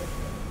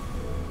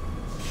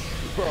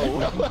 Bro,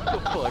 what the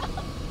fuck?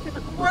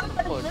 What the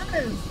fuck?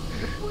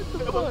 What the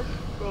fuck?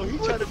 Bro, he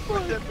tried to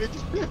put that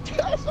bitch.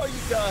 I saw you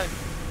die.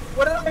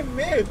 What did I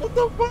miss? What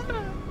the fuck?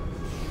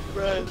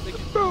 Bro, the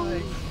nigga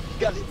died. He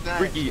got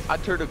snatched. Ricky, I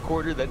turned a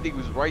corner, that thing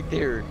was right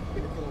there.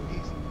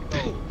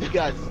 He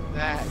got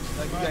snatched.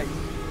 Like, Right.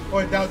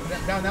 Oh,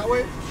 down that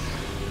way?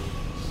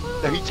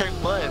 no, he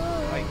turned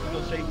left. Like, he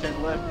goes straight,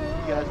 turn left.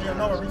 He got Yeah,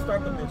 no,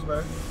 restart the bitch,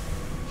 man.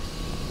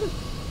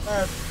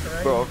 That's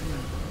crazy. Bro,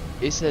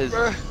 it says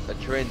Bruh. a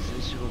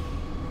transitional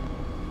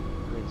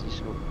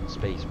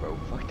space, bro.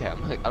 Fuck that.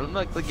 I'm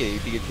not clicking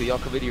anything until y'all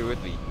come in here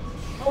with me.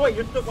 Oh wait,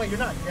 you're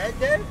not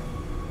dead?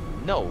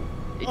 No,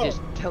 it Oh.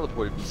 just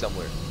teleported me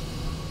somewhere.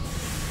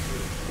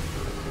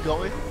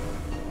 going.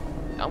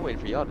 I'm waiting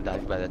for y'all to die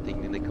by that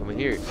thing, then they come in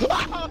here.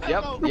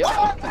 Yep.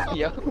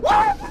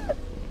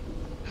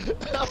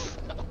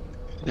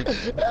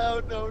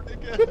 Hell no,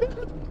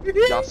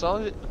 nigga. Y'all saw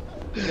it?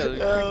 You got a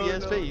creepy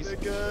ass face.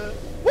 Nigga.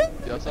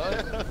 Y'all saw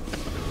it?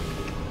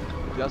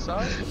 Y'all saw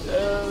it?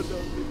 Hell no,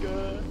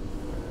 nigga.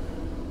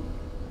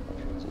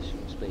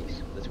 Transitional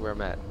space. That's where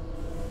I'm at.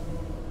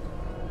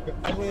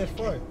 Ugly as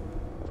fuck.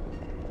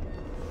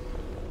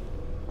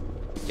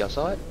 Y'all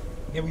saw it?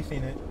 Yeah, we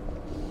seen it.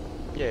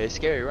 Yeah, it's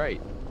scary,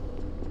 right?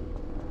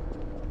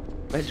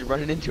 Imagine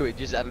running into it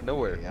just out of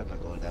nowhere. Yeah, I'm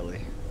not going that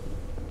way.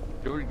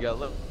 Jordan got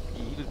low.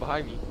 He was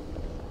behind me.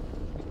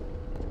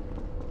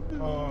 I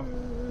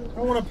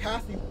don't want to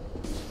pass you.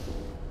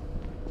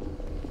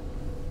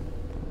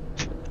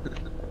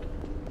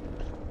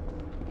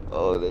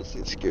 Oh, that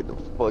shit scared the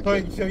fuck So, out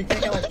of me. so you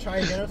can't like try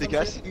again or The something?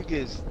 guy said you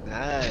get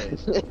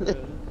snatched.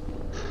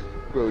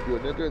 Bro,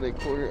 dude, another in the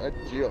corner, I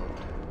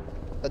jumped.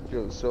 I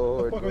jumped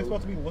so What hard, the fuck are we bro.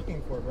 supposed to be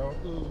looking for, bro?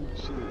 Oh,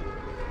 shit.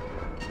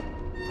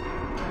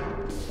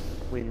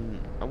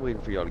 I'm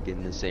waiting for y'all to get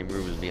in the same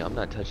room as me. I'm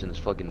not touching this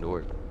fucking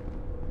door.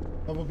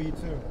 Double B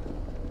too.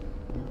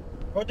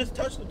 Or just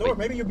touch the door. Wait.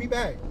 Maybe you'll be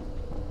back.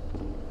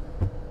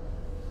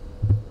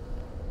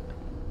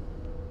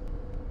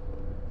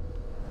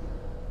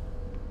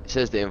 It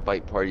says to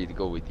invite party to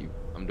go with you.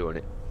 I'm doing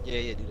it.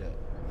 Yeah, do that.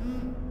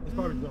 It's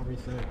probably gonna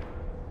reset.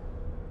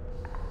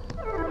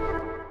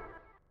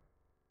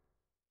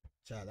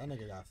 Chad, that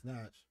nigga got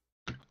snatched.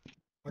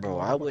 Bro,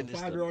 I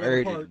witnessed a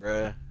murder,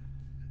 bro.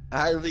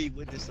 I literally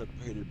witnessed a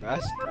murder, bro. I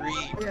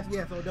screamed.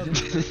 Yes, so it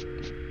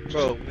doesn't.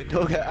 Bro, when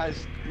no guy, I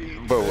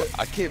screamed. Bro,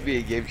 I can't be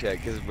in game chat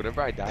because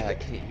whenever I die, I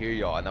can't hear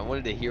y'all, and I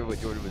wanted to hear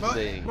what Jordan was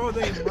saying. Bro,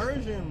 the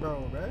immersion,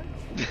 bro, man.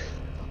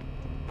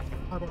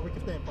 Alright, we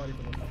can stay in party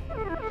for this.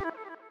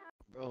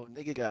 Bro,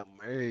 nigga got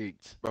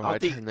murked. Bro, I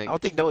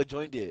don't think Noah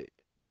joined it.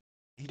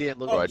 He didn't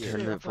look Bro, I like it.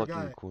 turned that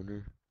fucking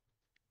corner.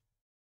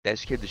 That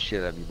scared the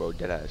shit out of me, bro.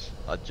 Deadass.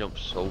 I jumped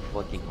so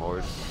fucking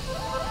hard.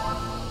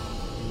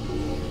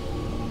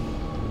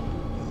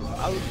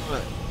 I was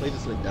gonna play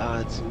this with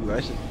Don too.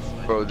 I should.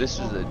 Bro, this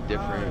is a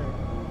different.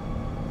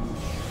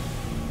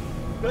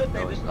 Good No,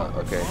 thing it's this not.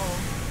 fucking Okay. small.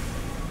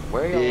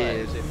 Where are y'all Yeah, at?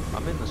 is it-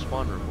 I'm in the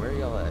spawn room. Where are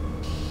y'all at?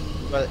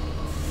 But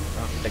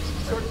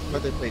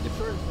they played it.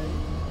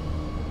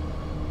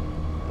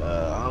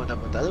 I don't know,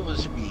 but the other one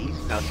should be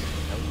easy now.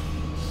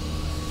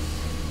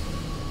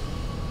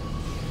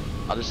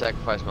 I'll just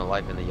sacrifice my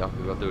life and then y'all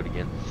can go through it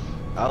again.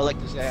 I would like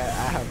to say I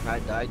have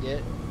not died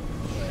yet.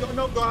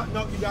 No,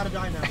 you gotta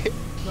die now.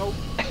 Nope.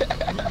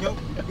 Nope,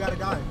 you gotta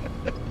die.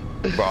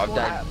 Bro, I've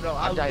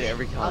I'll died leave.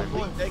 every time.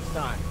 I'll leave next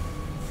time.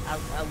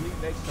 I'll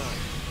leave next time.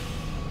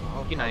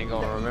 You're not even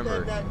gonna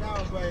remember. That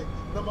now, but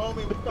the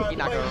moment we start You're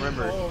not gonna playing,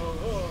 remember.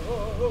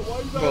 why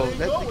you Bro, gotta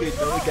that go? nigga really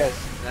got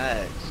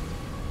snatched.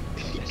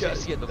 He That got shit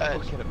scared the fuck out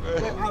of me. Bro,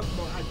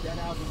 I dead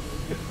out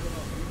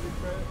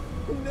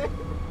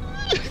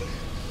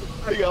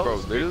Bro,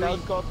 literally. I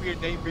was calling for your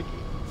name, Ricky.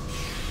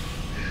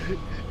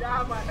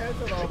 Yeah, my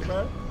headset off,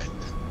 man.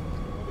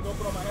 I'm gonna go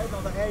put on my headset. I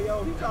was like, hey,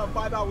 yo, he trying to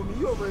fight out with me.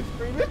 You over here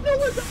screaming.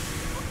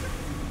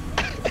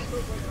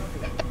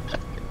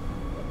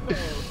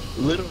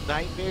 Little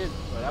Nightmares,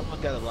 bro, that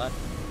one got a lot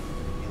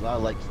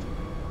of likes too.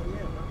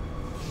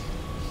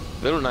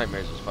 Little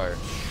Nightmares was fire.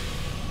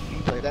 You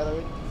played that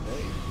already?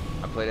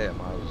 I played it at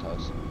Miles'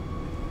 house.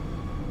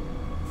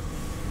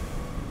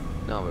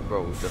 No, but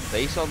bro, the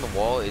face on the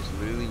wall is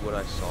literally what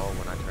I saw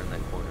when I turned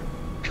that corner.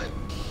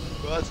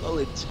 Bro, that's all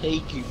it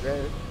takes you,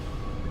 bro.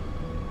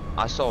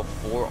 I saw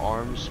 4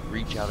 arms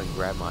reach out and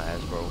grab my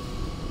ass, bro.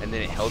 And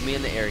then it held me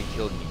in the air and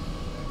killed me.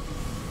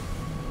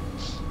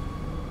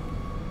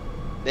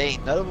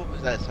 Dang, none of them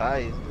was as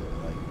high as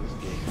this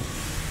game.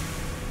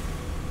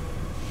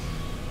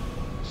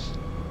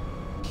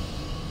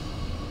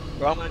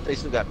 Bro, I'm gonna they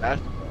still got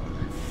basketball.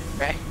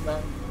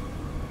 Basketball.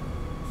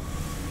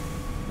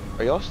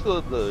 Are y'all still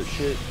at the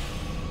shit?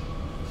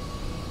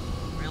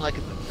 Man, like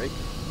it's a break.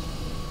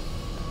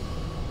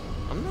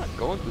 I'm not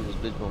going through this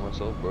bitch by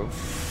myself, bro.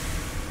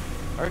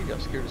 I already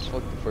got scared as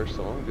fuck the first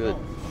time. I'm good.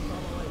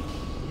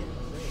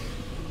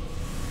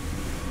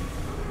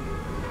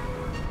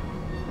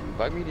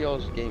 Invite me to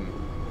y'all's game.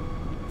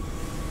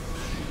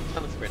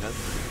 I'm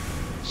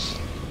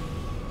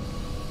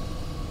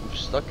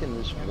stuck in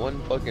this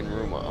one fucking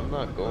room. I'm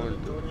not going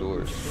through the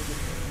doors.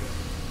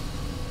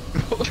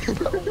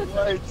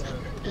 What?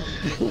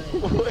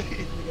 What?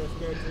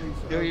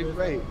 Yo, you're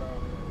right.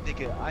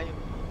 Nigga, I am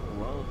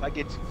alone. If I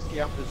get too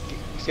scared, I'm just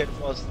scared to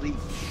fall asleep.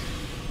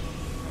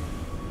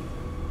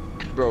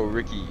 Bro,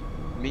 Ricky,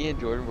 me and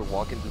Jordan were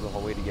walking through the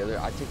hallway together.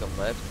 I take a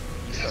left,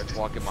 he starts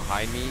walking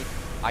behind me.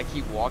 I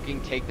keep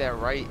walking, take that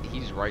right,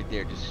 he's right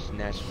there, just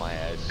snatched my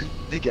ass.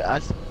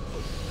 Nigga,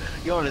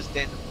 you don't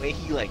understand the way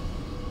he like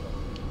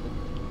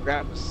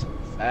grabbed me so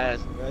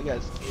fast, bro. I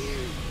got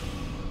scared.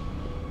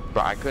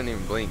 Bro, I couldn't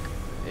even blink.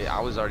 I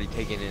was already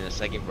taking it in a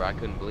second, bro. I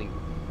couldn't blink.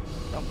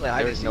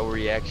 There's no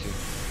reaction.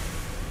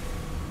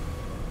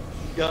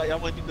 Y'all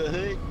went through the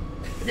hood?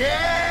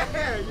 Yeah,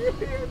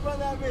 run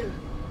that bitch.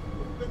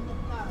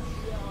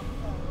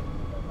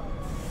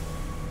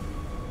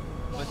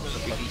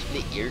 Ricky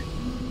split ear.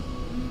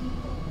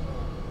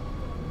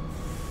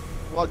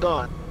 Walk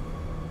on.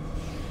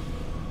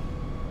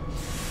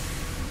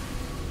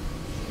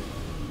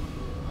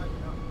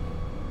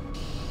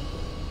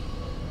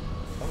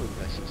 That was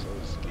actually so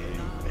scary.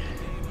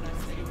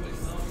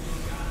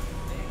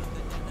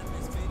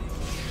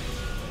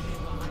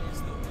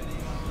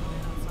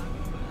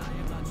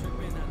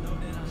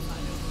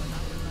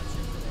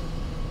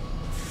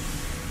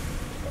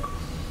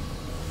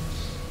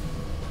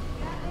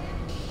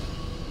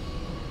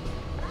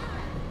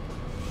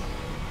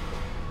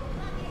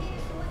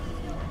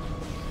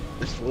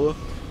 It's full.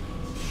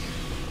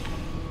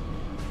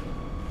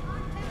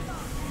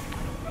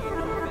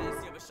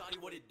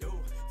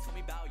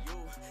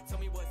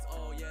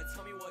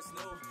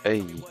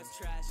 Hey,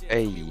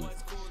 hey,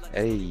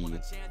 hey,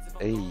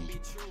 hey,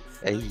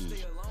 hey,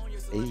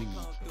 hey.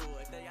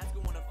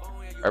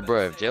 Alright,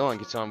 bro, if Jaylon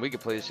gets on, we can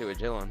play this shit with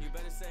Jaylon.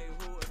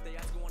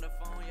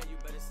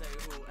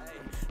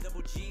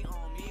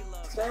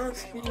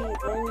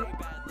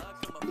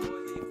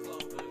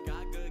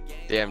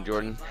 Damn,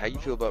 Jordan, how you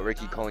feel about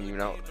Ricky calling you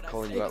out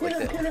like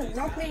that?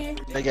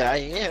 Nigga, I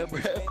am, bro.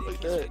 Fuck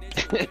that.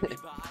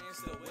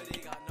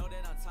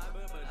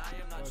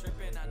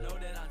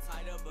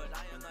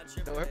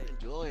 No, I'm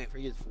enjoying it.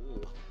 Freaking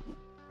fool.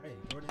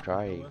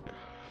 Trying.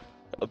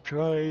 I'm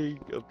trying.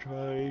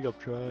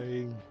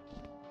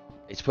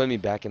 It's putting me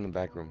back in the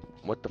back room.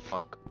 What the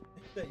fuck?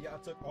 Y'all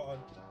took all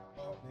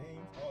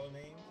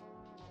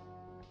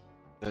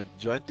names.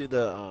 Join through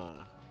the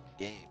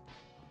game.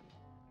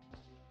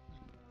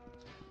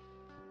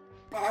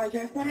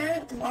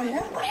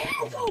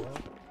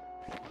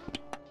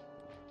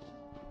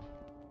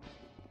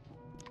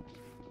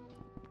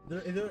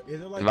 Is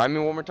there like Invite me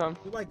one more time? Is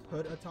there like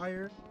hood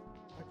attire?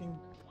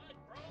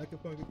 I can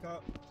fucking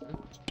cop.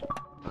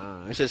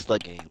 It's just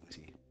like game.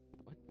 See.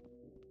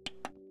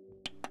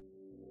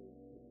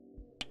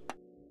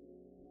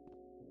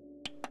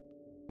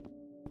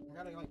 I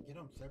gotta like get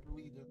them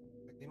separately.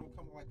 Like they don't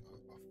come like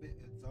a fit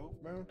itself,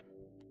 bro.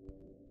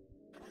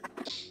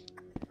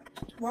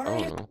 I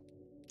don't know.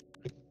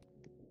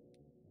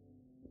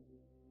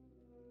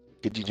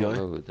 Did you I don't join?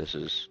 know who this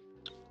is.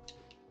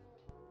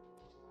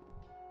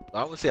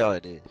 I would say how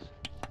it is.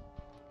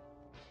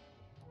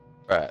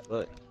 Right.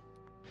 Look.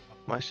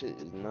 My shit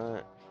is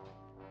not.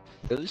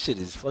 Yo, this shit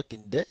is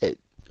fucking dead.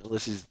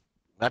 Unless his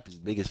map is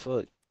big as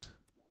fuck.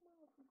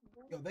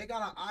 Yo, they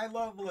got an I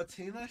Love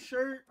Latina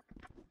shirt.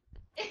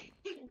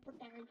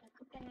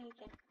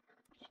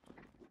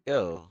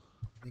 Yo.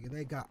 Nigga,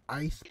 they got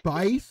Ice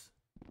Spice.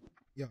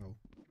 Yo.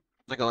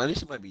 Like, oh, this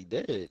shit might be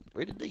dead.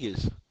 Where the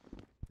niggas?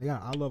 They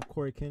got I Love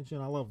Corey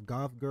Kenshin. I Love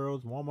Goth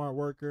Girls. Walmart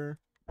Worker.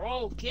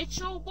 Bro, get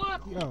your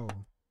butt. Yo.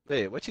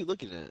 Hey, what you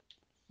looking at?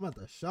 I'm at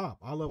the shop.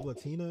 I Love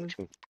Latinas.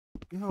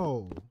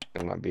 Yo.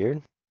 In my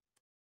beard?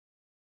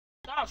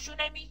 Stop shooting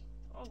at me.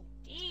 Oh,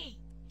 dang.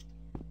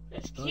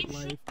 Let's Thug keep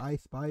Life, shooting.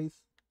 Ice Spice.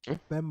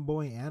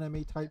 Femboy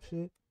anime type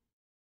shit.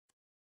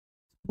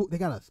 They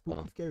got a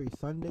Spooky Scary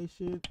Sunday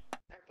shit.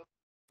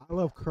 I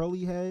Love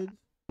Curly Heads.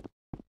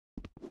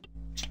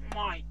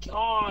 my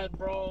god,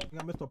 bro. You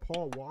got Mr.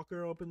 Paul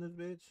Walker up in this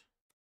bitch.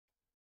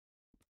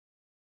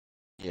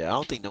 Yeah, I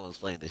don't think no one's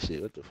playing this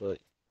shit. What the fuck?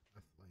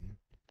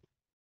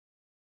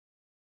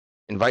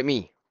 Invite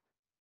me.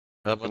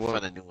 I'm gonna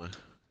find a new one.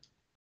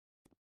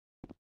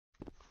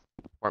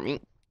 Part me.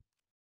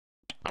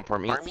 I'm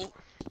part me.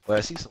 Well,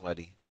 I see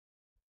somebody.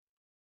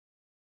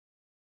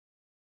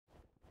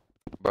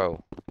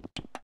 Bro,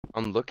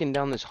 I'm looking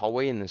down this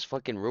hallway in this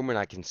fucking room and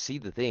I can see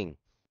the thing.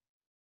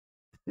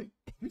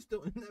 You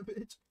still in that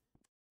bitch?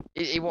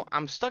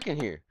 I'm stuck in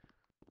here.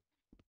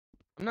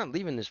 I'm not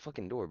leaving this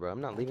fucking door, bro.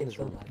 I'm not leaving this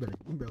room. You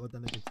better let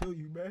that nigga kill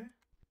you, man.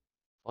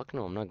 Fuck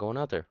no, I'm not going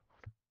out there.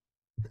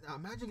 Now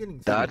imagine getting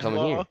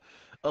Coming here.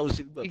 Oh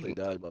shit, we about to play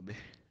dodgeball, man.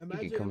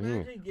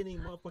 Imagine getting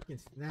motherfucking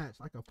snatched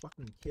like a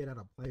fucking kid at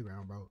a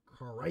playground, bro.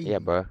 Crazy. Yeah,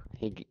 bro.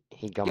 He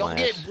got my ass.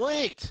 Yo, get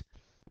blinked.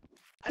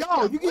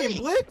 Yo, you getting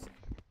blinked?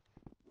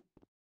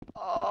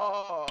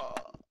 Oh,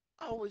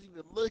 I wasn't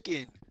even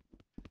looking.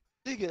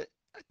 Nigga,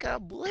 I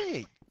got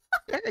blinked.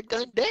 Turn the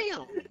gun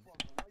down.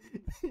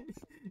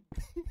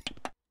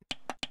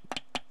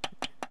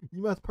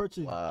 You must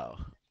purchase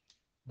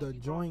the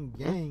join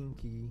gang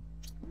key.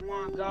 Oh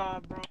my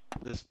god, bro.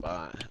 This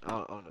fine. I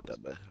don't know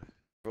that bad.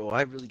 Bro,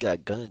 I really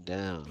got gunned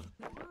down.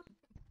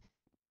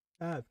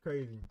 That's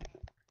crazy.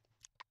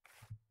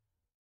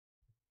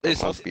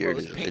 It's My beard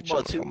is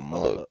paintball too. I'm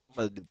I'm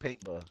gonna do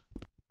paintball.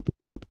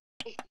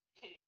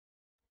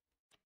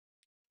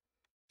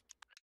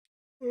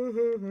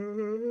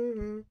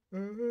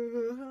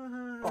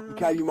 Fucking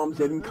carry your mum's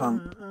head and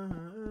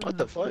cunt. What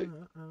the fuck?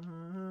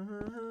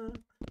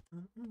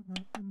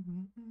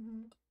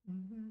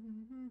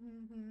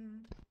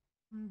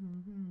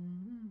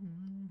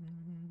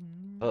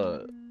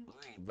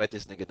 Invite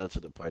this nigga down to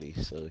the party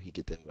so he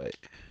get the invite.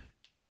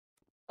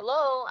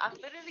 Hello, I'm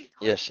literally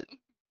talking. Yes.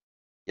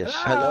 Yes.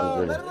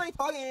 Hello, literally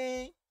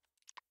talking.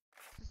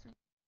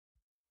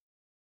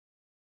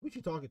 Who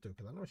she talking to?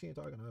 Cause I know she ain't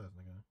talking to us,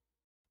 nigga.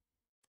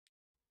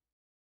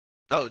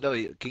 Oh no,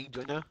 can you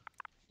join now? You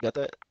got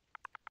that?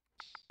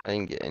 I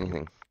didn't get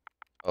anything.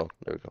 Oh,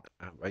 there we go.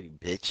 Alright, you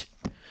bitch.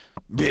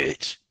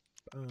 Bitch.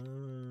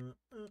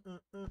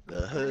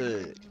 The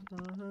hood.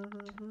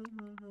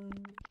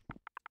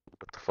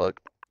 What the fuck?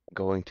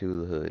 Going to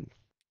the hood.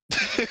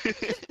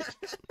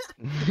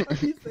 Why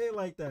you say it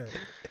like that?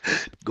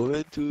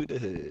 Going to the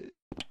hood.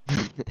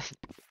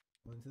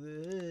 Going to the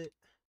hood.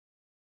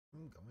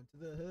 I'm going to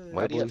the hood.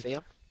 Why do you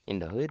fam? In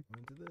the hood?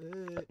 Going to the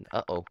hood.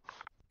 Uh-oh.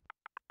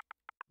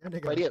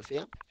 Party up,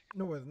 fam.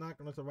 No, it's not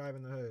gonna survive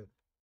in the hood.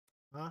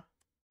 Huh?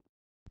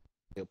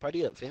 Yo,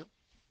 party up, fam.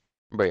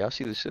 Bro, y'all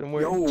see the shit I'm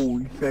wearing? Yo,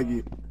 you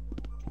faggot.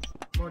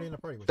 I'm already in the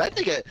party with That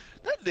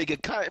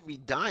nigga caught me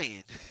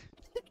dying.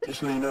 Just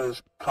so you know,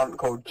 this cunt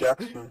called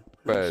Jackson.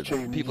 Bro,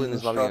 people in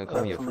this lobby gonna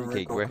call me a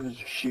fruitcake, bro.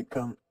 Shit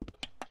cunt.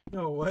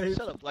 No way.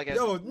 Shut up, black ass.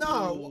 Yo,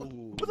 no.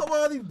 What's up with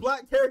all these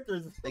black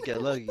characters?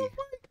 Nigga, love you.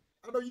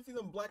 I know you see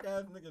them black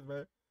ass niggas,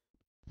 man.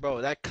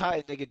 Bro, that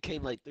Kai nigga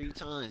came like 3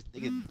 times.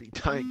 Nigga be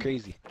dying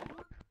crazy.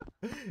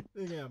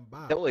 Nigga, I'm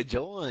Bob. That would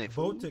join.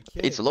 Vote to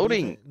kick. It's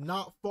loading.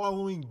 Not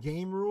following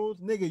game rules,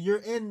 nigga. You're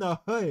in the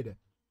hood.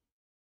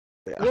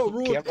 Yeah, What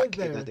rules I'm not is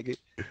kidding there? that nigga.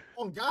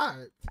 Oh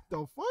God,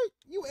 the fuck?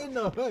 You in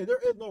the hood? There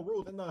is no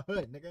rules in the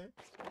hood, nigga.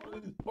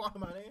 Who's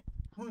talking about it?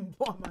 Who's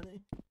talking about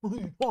it?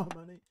 Who's talking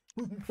about it?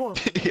 Who's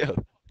talking about it? Yo.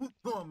 Who's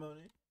talking about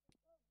it?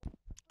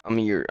 I'm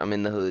here. I'm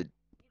in the hood.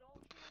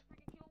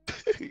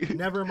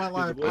 Never in my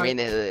life. I'm in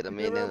the hood. I'm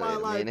in the Never in my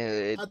hood. I'm in the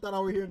hood. I thought I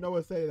would hear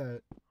Noah say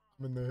that.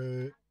 I'm in the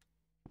hood.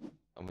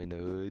 I'm in the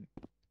hood.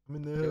 I'm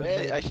in the hood. Man,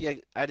 baby. actually,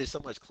 I added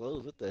so much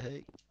clothes. What the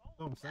heck? That's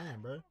what I'm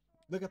saying, bro.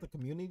 Look at the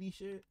community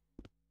shit.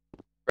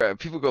 Bro,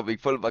 people gonna make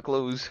fun of my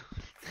clothes.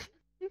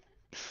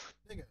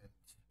 Nigga.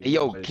 Hey,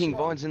 yo, King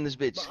Vaughn's in this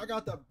bitch. But I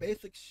got the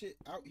basic shit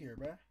out here,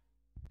 bro.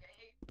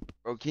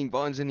 Bro, King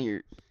Vaughn's in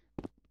here.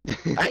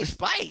 Hey,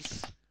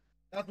 Spice!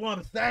 That's what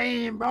I'm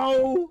saying,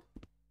 bro.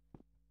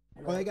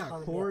 Oh, they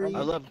got Corey.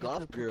 I love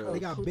golf girls. They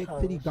got Big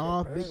City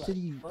Golf, Big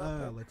City,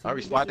 Latino. Are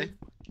we spotting?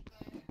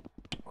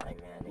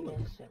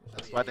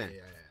 Spotting.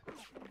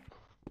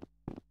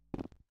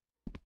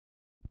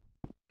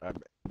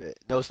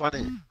 No,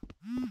 spawning.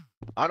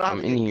 I don't have I'm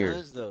in any here.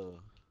 guns though.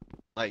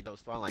 Like no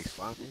spawn, like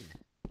spawn in.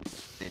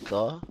 And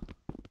claw.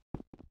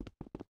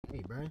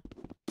 Hey, bro.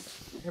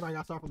 Everybody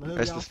got start from the hood.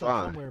 That's Y'all the start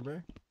spawn. somewhere,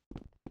 bro.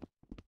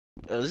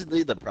 Let's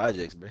leave the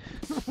projects, bro.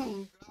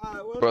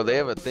 Bro, they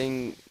have a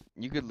thing.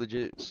 You could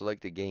legit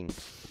select a gang.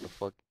 The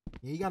fuck?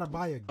 Yeah, you gotta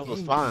buy a Oh,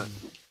 game. spawn.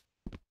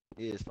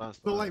 key. Yeah, spawn.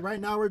 So like right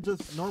now we're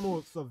just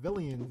normal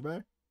civilians,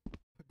 bro.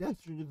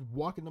 Pedestrians just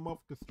walking them off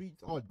the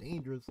streets all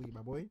dangerously,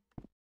 my boy.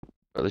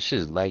 Bro, this shit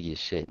is laggy as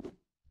shit.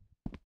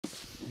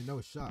 You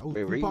know, shot. Ooh,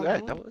 Wait, where Tupac you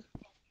at? on? That was.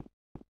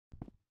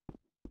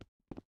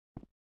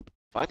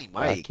 Funny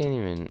Bro, I Mike.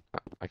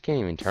 can't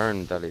even turn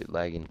without it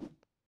lagging.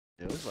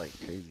 It was like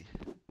crazy.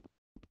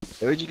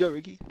 Hey, where'd you go,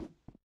 Ricky?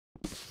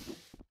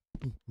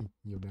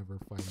 You'll never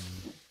find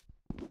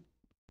me.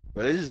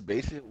 But this is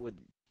basic with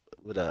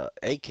a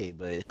AK,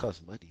 but it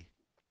costs money.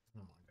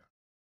 Oh my god.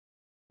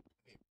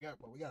 Okay,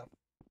 we got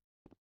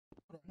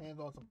Put our hands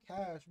on some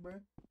cash, bro.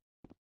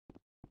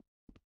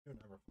 You'll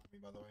never find me,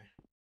 by the way.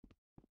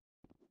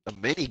 A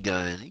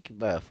minigun. You can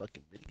buy a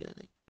fucking minigun.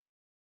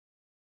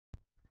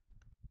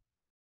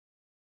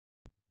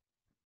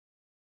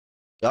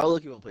 Y'all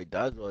look, you wanna play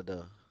dodgeball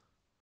though.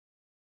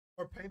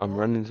 Or paintball? I'm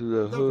running to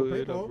the Is that for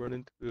hood. paintball?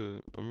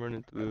 I'm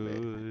running to the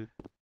hood.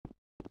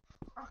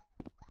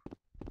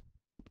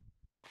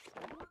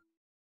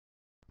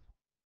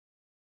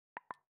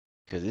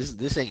 Cause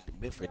this ain't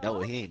meant for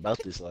Noah. He ain't about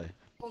this life.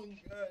 Oh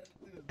god,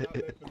 this is not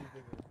meant for these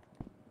niggas.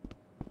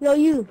 Yo,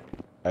 you.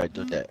 Alright,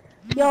 do that.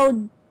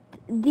 Yo,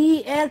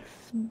 DX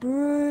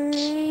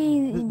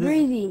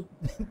Breezy.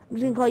 I'm just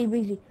gonna call you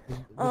Breezy.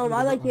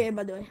 I like your hair,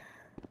 by the way.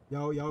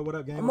 Yo, what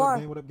up, gang? Amar.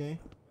 What up, gang?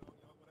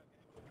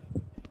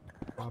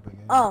 Popping,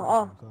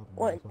 gang.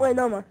 Wait,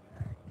 no more.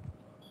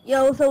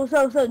 Yo, so, do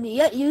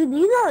you have a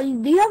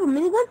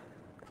minigun?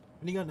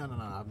 Minigun? No,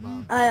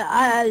 I'm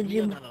I added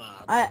you.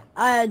 I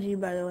added you,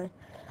 by the way.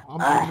 I'm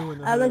new in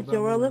the I hood, like bro.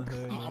 your Rolex.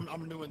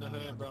 I'm new in the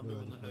hood, bro. I'm new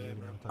in the hood.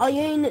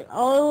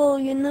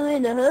 You're new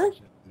in the hood?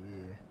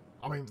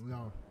 Yeah. I mean,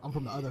 no, I'm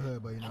from the other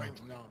hood, but you know,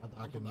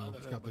 I can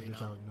scout this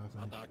bitch out, you know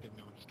what I'm saying?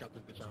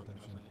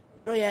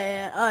 Oh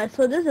yeah. Alright,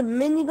 so there's a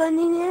minigun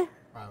in here.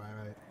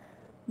 Right.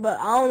 But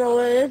I don't know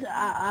what it is.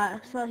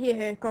 So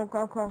here, come,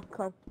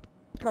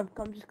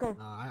 just come.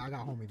 I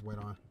got homies wait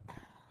on.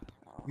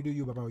 You do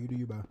you, bro. You do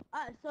you, bro.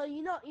 Alright, so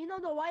you know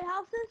the White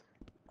Houses?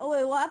 Oh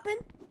wait, what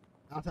happened?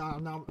 I'm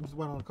just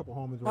waiting on a couple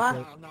homies What?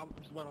 real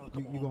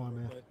quick. You go on,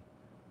 man.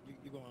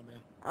 You go on, man.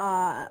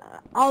 I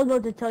was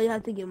about to tell you how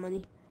to get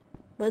money,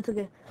 but it's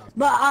okay.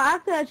 But I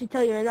can actually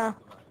tell you right now.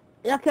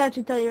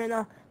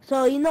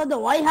 So you know the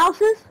White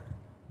Houses?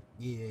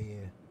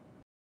 Yeah.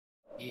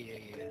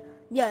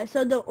 Yeah.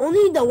 So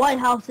only the White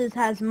Houses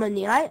has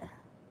money, right?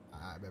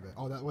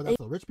 Oh, that's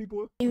the rich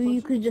people?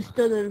 You could just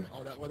steal them.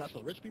 That's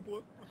the rich people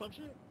or some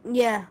shit?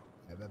 Yeah.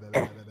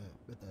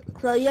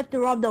 So you have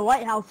to rob the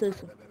White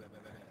Houses.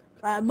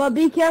 But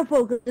be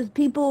careful, cause there's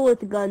people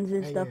with guns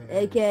and stuff,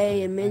 AK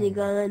and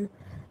minigun.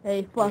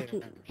 Hey,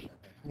 fucking.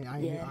 Hey, I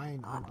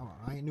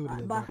ain't new to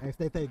this. Bro. Hey,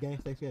 stay safe, gang.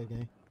 Stay safe,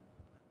 gang.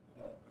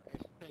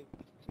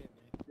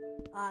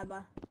 Alright,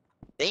 bye.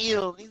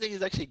 Damn, these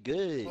niggas actually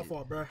good. My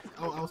fault, bro.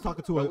 I was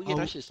talking to a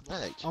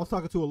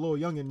little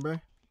youngin, bro.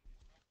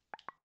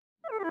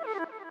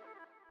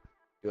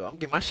 Yo, I'm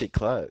getting my shit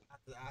clogged. I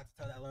have to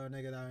tell that little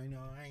nigga that, you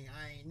know, I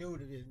ain't new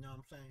to this, you know what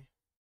I'm saying?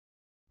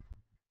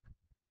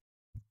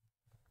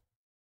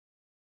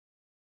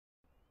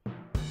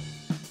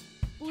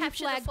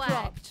 Capture the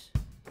flag.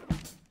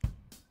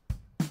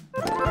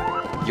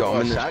 Yo,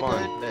 I'm in the shotgun?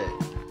 spawn. I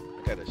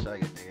got a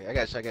shotgun, nigga. I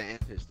got a shotgun and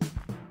pistol.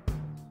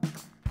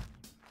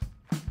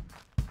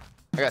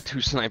 I got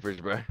 2 snipers,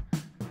 bro.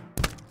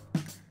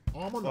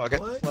 Oh, I'm on I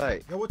got the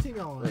flag. Yo, what team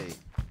y'all on? Wait.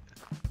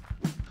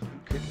 You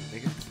cooking,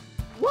 nigga?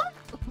 What?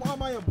 Why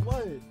am I in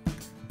blood?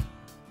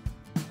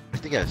 I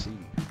think I see you.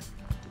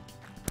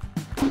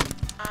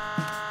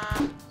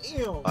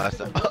 Damn. Oh, that's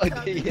the... Oh,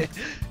 yeah.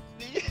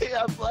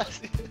 Yeah, I'm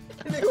blasted.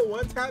 Nigga,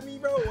 one tap me,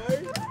 bro.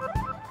 What?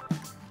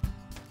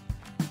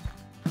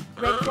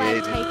 Red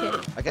flag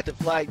taken. I got the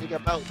flag, nigga.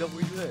 I'm out. Go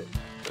where you at?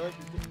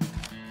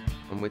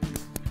 I'm with you.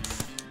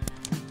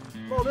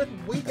 Bro, this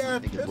weak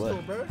ass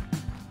pistol, bro.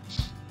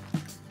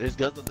 There's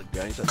guns on the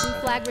gun. Blue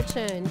flag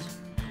returned.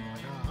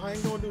 Nah, I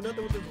ain't gonna do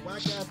nothing with this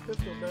whack ass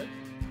pistol, bro.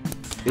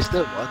 It's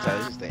still one time.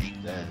 It's just the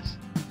aim ass.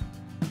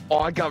 Oh,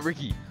 I got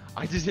Ricky.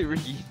 I just hit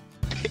Ricky.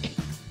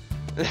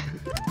 I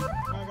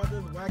got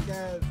this whack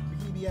ass,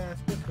 BB ass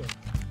pistol.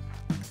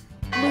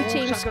 Blue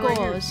team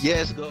scores.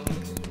 Yes, go.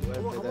 I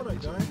want a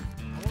gun. I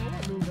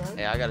want a new gun.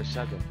 Hey, I got a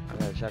shotgun. I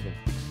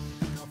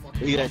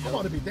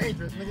want to be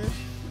dangerous, nigga.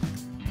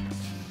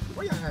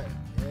 Where y'all at?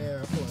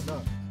 Yeah,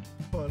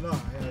 pulling up.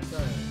 Yeah, that's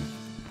right.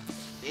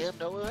 Damn,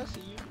 Noah, I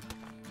see you.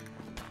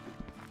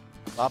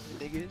 Popping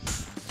niggas.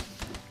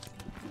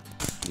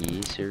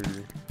 Yes, sir.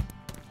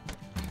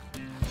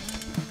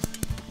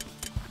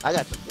 I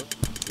got the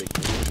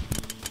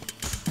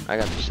I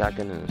got the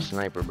shotgun and a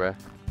sniper, bruh.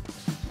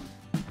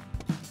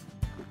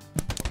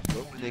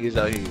 What niggas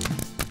out here?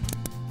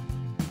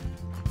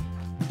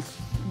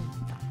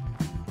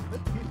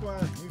 That's peaceful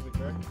ass music,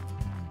 bro.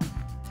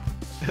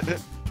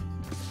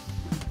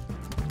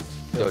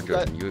 Yo,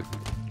 Jordan,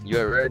 you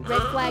at red?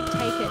 Red flag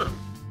taken.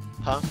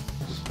 Huh?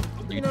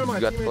 You got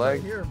the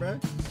flag? Here, bro.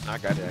 I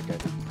got it.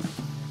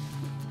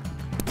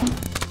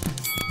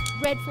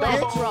 Red flag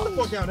Get the dropped.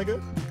 fuck out, nigga.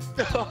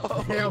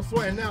 Yeah, I'm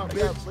sweating now,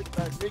 bitch.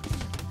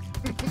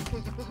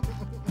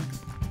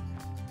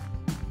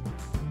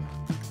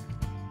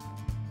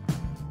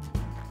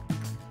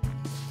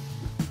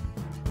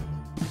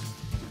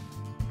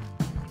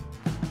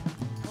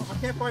 I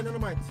can't find none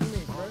of my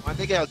teammates, bro. My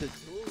nigga out the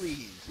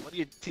dualies. One of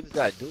your teams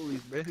got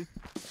dualies, bro.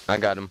 I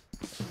got him.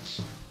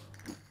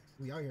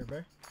 We out here,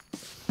 bro.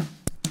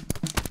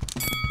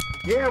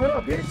 Yeah, what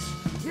up, bitch?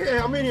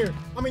 Yeah, I'm in here.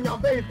 I'm in y'all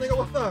base, nigga.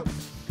 What's up?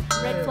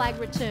 Red flag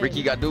returned.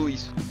 Ricky got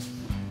dualies.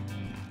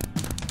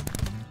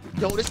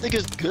 Yo, this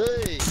nigga's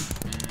good.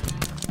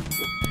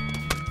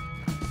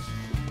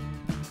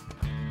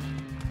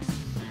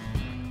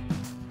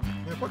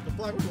 fuck the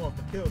flag. We're going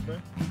for kills,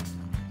 man.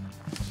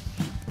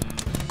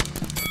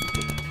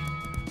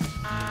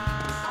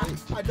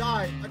 I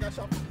died. I got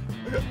shot.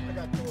 I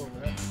got killed,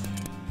 man.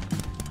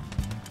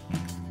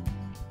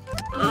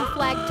 Blue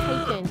flag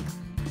taken.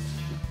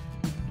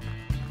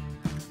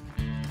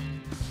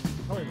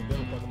 I don't even give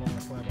a fuck about my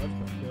flag. I just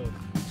want kills.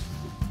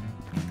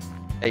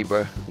 Hey,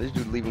 bro, this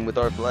dude leaving with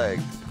our flag.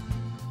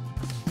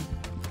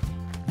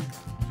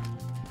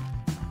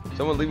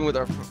 Someone leaving with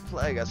our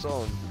flag. I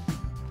saw him.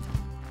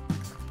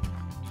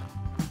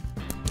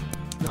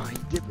 Nah, he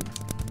dipping.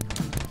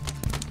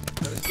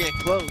 It's getting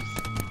close.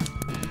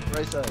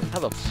 Right side. How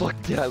the fuck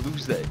did I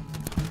lose that?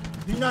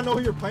 Do you not know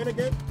who you're playing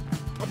again?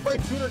 I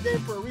played shooter game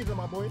for a reason,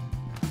 my boy.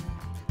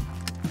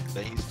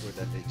 Then he scored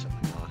that bitch on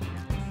the line.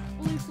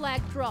 Blue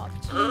flag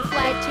dropped. Blue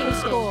flag team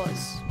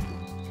scores.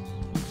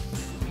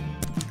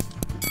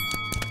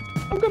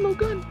 I got no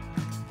gun.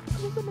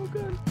 I got no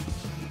gun.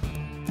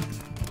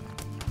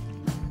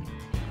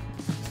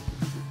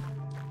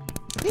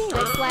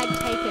 Red flag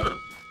taken.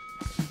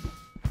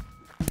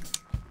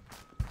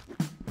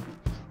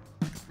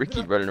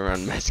 Ricky running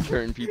around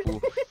massacring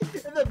people.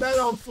 Isn't that bad?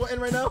 I'm sweating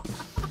right now.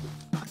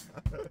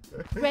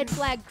 Red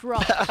flag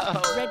dropped.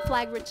 Red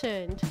flag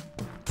returned.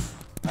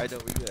 I know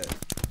where you at.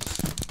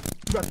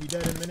 You about to be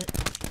dead in a minute.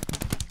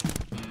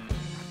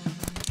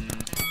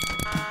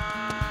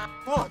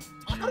 Fuck!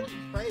 I thought we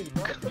trade,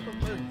 bro. I took him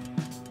first.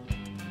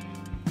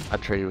 I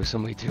traded with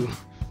somebody too.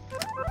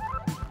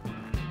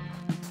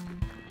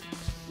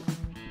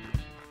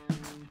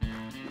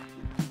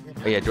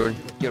 Oh yeah, Jordan,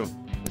 get him.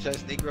 What's that,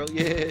 Negro?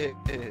 Yeah.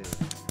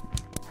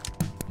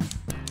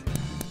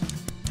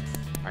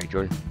 Alright,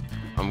 Jordan,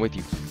 I'm with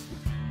you.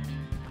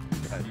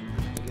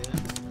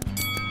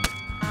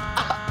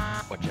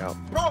 Watch out.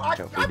 Bro, Watch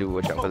out for the dude.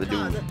 Watch out for the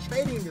dude.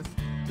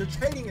 The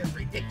trading is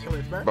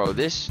ridiculous, bro. Bro,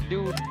 this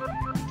dude,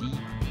 D.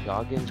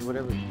 Goggins,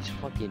 whatever, he's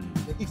fucking.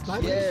 He's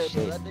sniping? Yeah,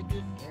 bro, that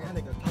nigga. Yeah,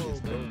 that nigga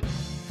cold, bro.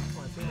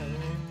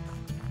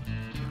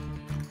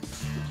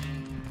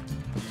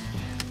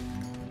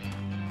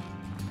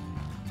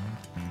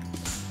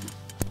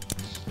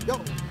 Yo,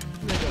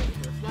 nigga,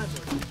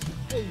 sniper.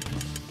 Hey.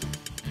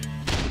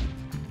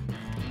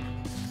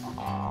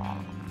 Ah,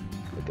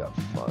 we got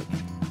fucked.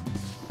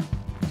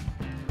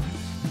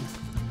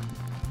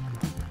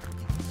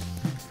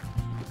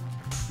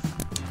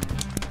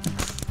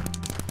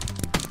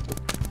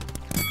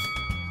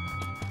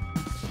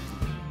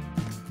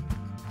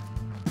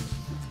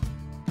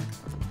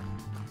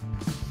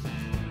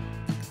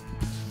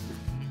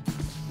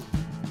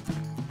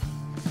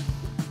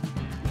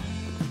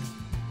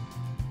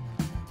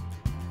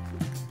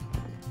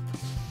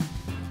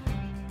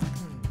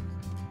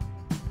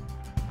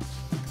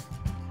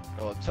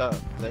 Oh, up top.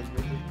 That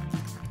Ricky?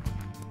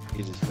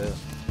 He just fell.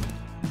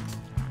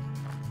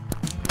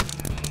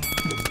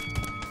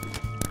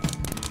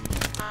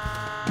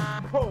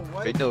 Bro,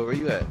 what? Wait, no, where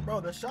you at? Bro,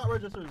 the shot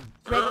register.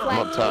 Red I'm flag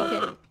up top.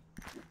 taken.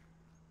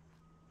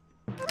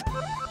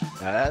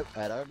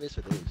 At our base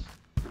or theirs?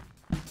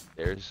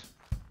 There's.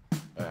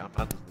 Alright, I'm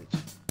on this bitch.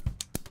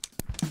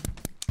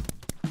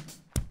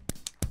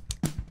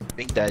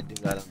 Think that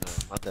dude, I don't know.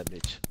 I'm not that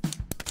bitch.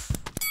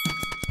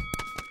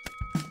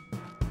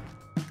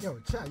 Yo,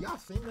 chat, y'all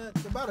seen that?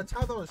 The amount of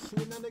times I was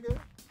shooting that nigga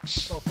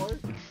so far.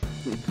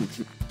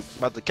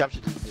 About to capture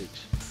this bitch.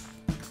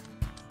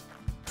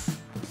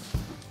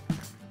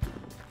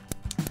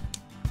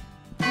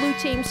 Blue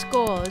team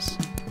scores.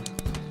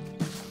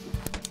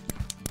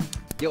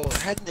 Yo,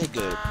 that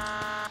nigga.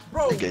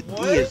 Bro, Nigga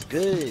what? D is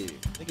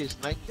good. Nigga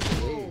sniping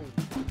the way.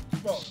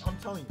 Bro, I'm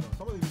telling you,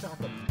 bro, some of these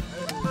shots are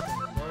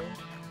bro.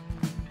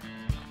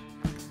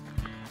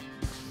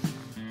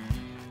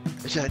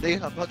 It's that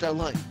nigga about that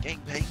line.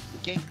 Gangbang.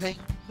 Gangbang.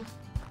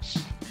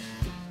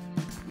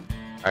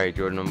 Alright,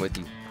 Jordan, I'm with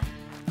you.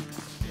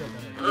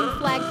 Blue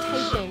flag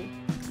taken.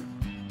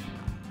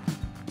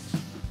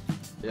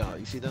 Yeah,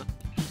 you see that?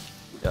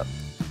 Yep.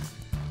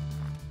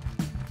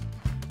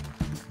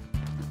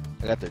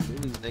 I got the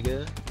news,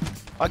 nigga.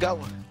 I got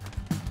one.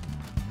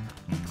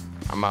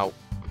 I'm out.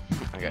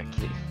 I got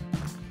killed.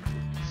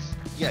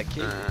 You got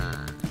killed.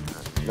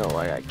 No,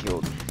 I got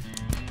killed.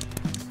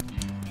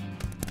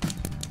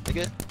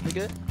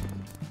 Nigga.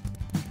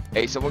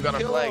 Hey, someone got our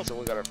Kill flag. him.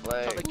 Someone got our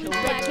flag.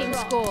 Red team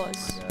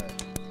scores.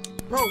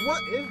 Bro,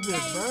 what is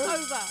this, bro?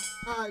 Over.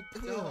 God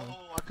damn. No,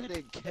 I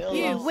couldn't kill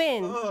You him.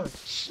 win.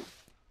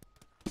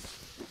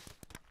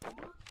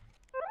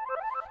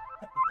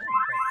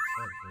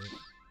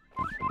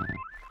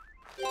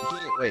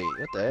 Wait,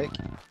 what the heck?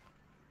 Can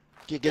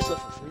you get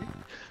stuff for free?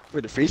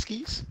 For the free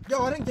skis?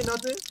 Yo, I didn't get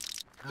nothing.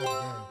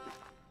 Oh,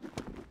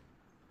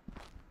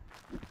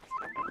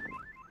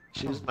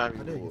 Choose my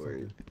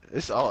reward.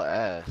 It's all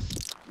ass.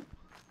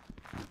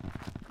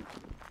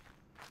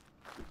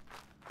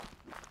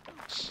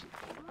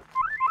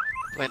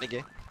 Playing the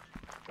game.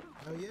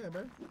 oh yeah,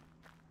 bro.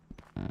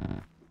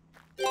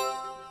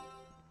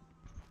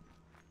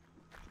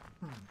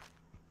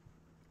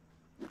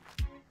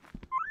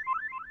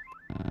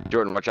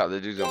 Jordan, watch out. The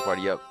dude's gonna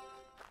party up.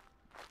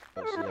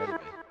 Oh,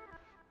 shit,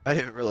 I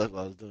didn't realize what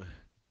I was doing.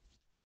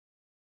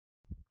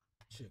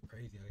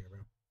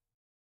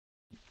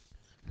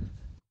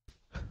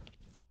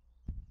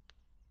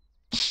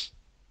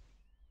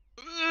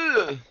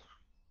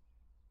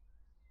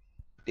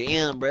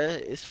 Damn,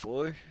 bruh. It's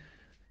 4.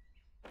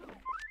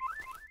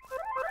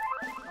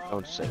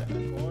 Don't say that.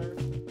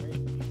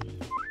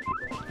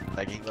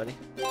 Like anybody?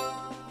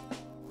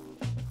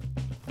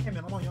 Hey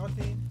man, I'm on y'all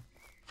team.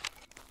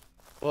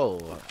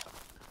 Whoa.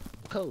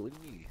 Code, what do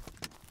you mean?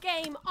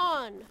 Game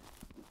on.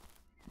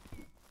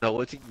 No,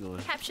 what team you on?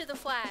 Capture the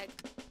flag.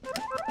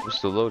 We're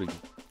still loading.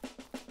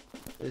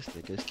 This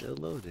nigga's still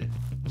loaded.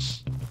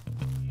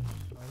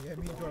 Oh yeah,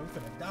 me and Jordan, we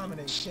finna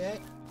dominate, chat.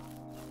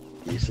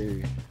 Yes,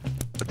 sir.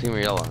 What team are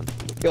y'all on?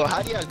 Yo,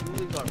 how do y'all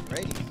do this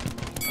already?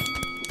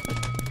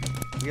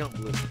 We on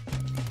blue.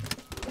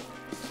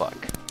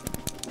 Fuck.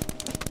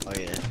 Oh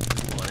yeah.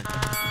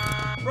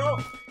 Bro,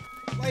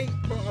 like,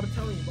 bro, I'm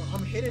telling you, bro,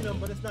 I'm hitting them,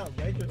 but it's not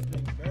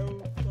registering,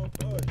 bro. So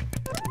good.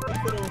 Let's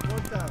put it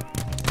one time.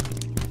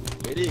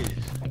 It is.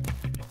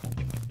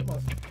 Come on,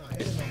 not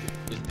hitting them.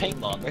 It's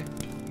paintball, right?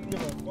 You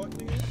give a fuck,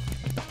 nigga?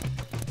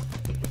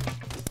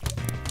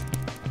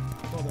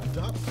 Bro, the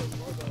drop, the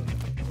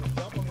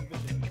drop on this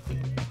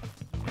bitch.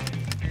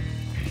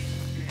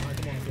 Alright,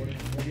 come on, Jordan.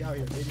 We'll be out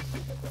here, baby.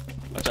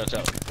 Watch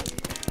out.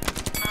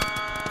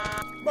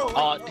 Bro, oh,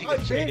 I nigga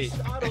traded.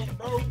 Shot him,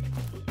 bro.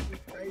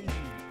 It's crazy.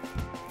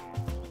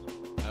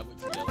 I went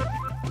for yellow.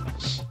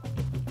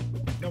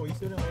 No, you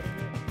still didn't load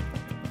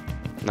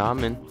in? Nah,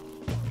 I'm in.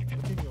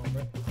 What team you on,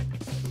 bro?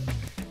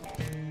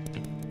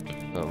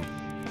 Oh.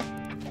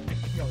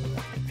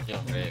 Yo,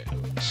 red.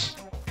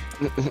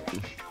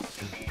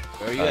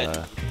 Where are you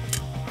at?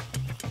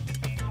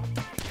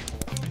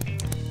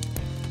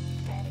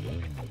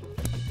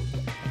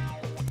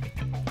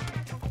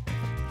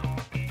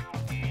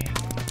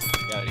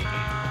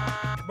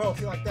 Bro,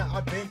 see like that,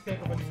 I've been killed,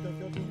 but he still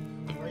killed me.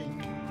 Crazy.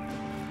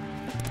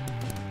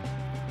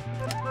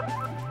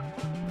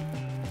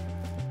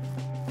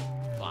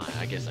 Fine,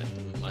 I guess I do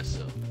it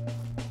myself.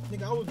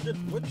 Nigga, I was just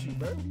with you,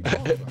 bro. What you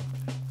talking about?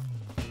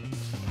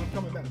 I'm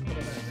coming back, man.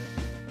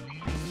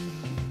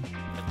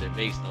 At their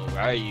base, though.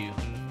 Where are you?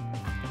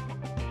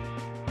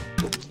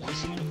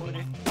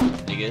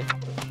 Nigga,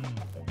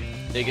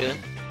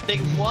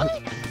 what?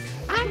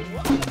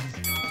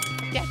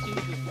 Got you.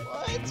 Nigga,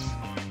 what?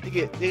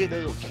 Nigga, they're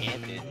little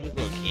camping. He's a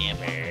little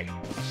camper.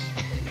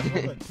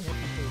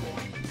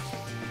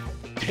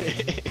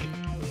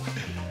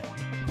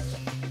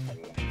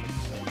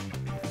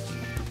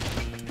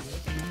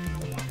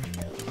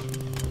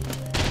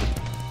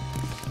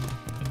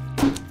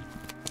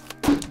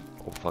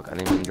 Oh fuck, I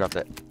didn't even drop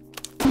that.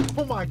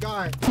 Oh my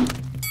god.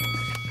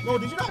 No,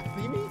 did you not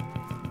see me?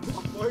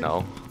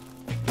 No.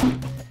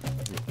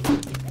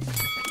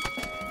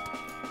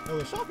 Yo,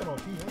 the shotgun on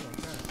P, oh my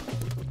god.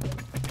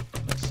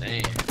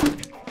 Insane.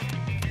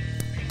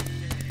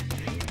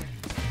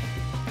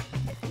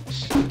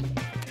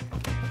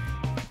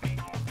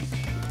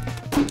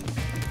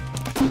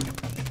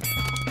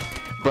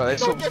 Bro,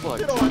 that's so Get fucked.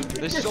 shit on.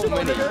 There's Get so shit on,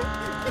 many. nigga.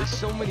 There's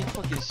so many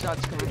fucking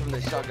shots coming from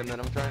the shotgun that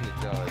I'm trying to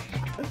dodge.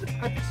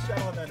 I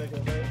shot on that nigga,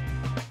 man.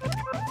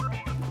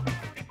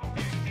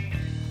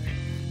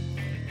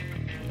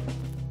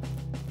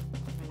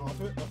 Oh,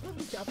 so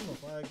we capping the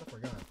flags, I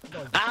forgot.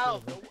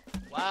 Ow!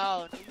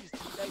 Wow, no, you just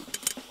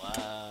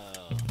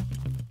wow.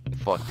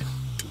 Fucked.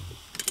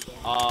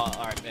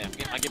 Alright, man.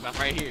 I get back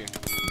right here.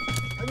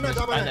 How you not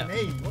dropping that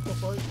nade? What the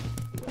fuck?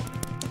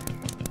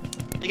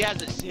 Nigga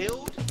has a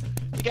shield?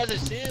 Nigga has a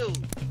shield.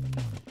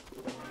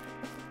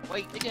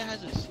 Wait, nigga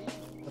has a shield.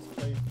 That's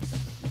crazy.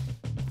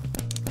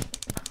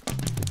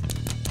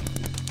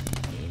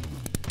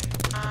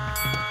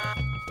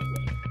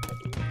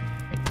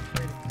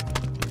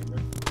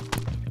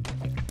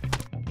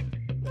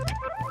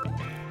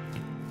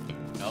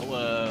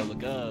 Oh,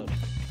 look up.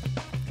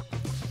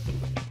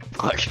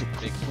 Fuck.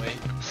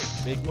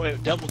 Big boy,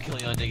 double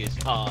killing on niggas.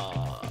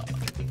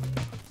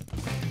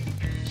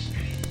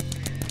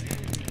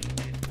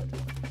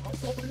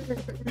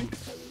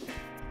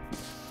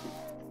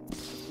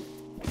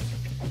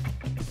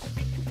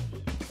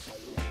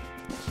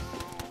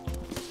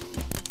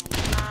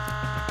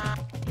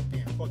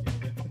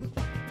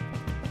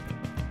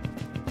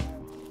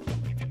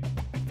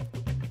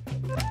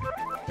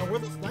 Where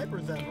the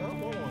snipers at, bro?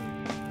 Hold on.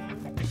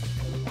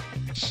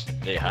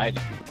 They hide.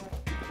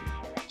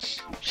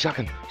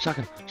 Shotgun.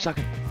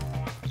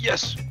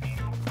 Yes.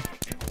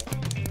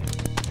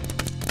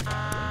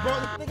 Bro,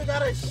 this nigga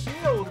got a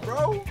shield,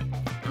 bro.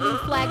 Blue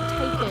flag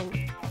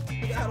taken.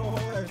 Nigga had a whole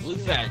ass Blue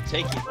shield. flag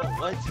taken.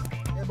 What?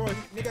 Yeah, bro,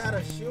 nigga had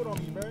a shield on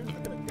me, bro. I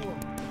couldn't kill him.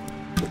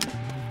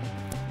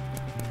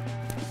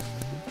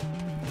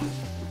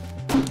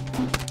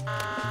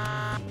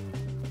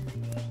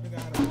 Nigga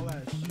had a whole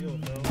ass shield,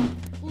 bro.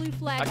 Blue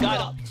flag I got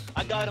dropped. him.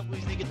 I got him.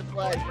 Please get the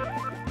flag.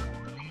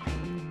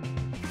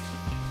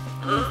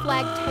 Blue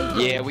flag taken.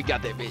 Yeah, we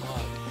got that bitch.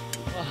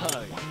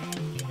 Fuck.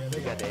 Yeah,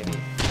 they got that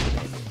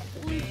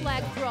bitch. Blue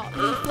flag dropped.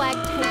 Blue flag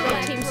taken.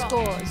 Red team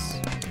scores.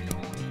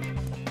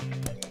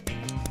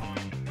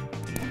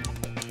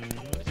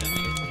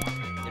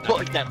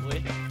 Fuck that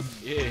boy.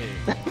 Yeah.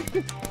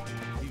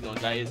 He's gonna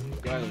die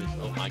regardless.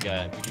 Oh my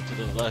god. We get to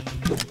the left.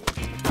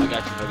 I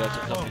got you.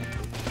 Coming.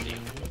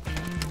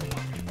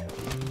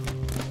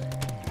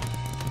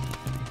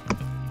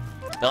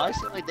 No, I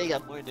seem like they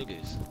got more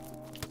niggas.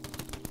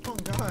 Oh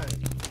God.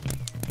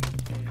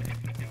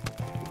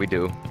 We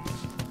do.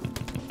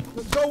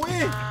 Let's go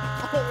in.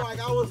 Oh my God,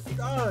 I was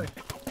stuck.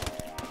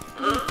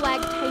 Blue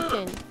flag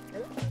taken.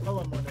 Hold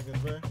on, more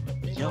niggas, bro.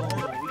 Yo,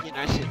 we getting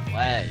our shit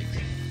flagged.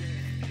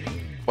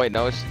 Wait,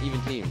 no, it's even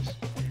teams.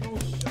 Oh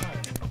shit.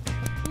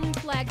 Blue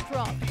flag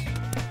dropped.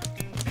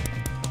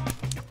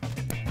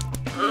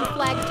 Blue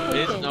flag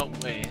There's taken. no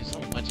way. So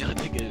much young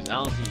niggas. I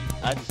don't see.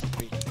 I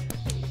disagree.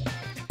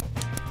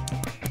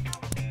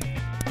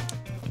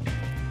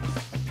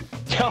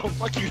 Yo,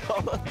 fuck you,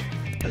 all.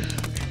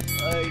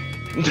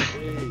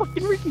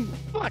 Fucking Ricky,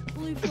 fuck.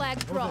 Blue flag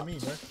What dropped.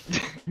 does that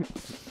mean,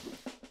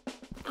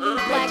 Blue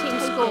flag team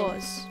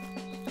scores. bro?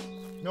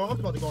 No, I'm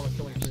about to go on a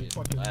killing spree.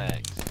 Fuck it.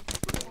 Flags.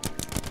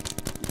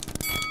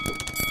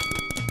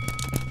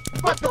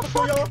 What the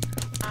fuck, y'all?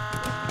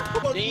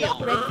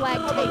 Damn. Red flag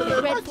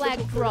taken. Red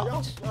flag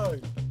dropped.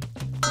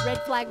 Red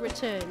flag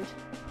returned.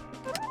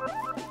 Nah,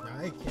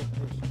 they can't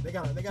push. They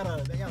got a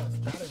strategy,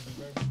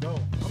 baby. Go. I'm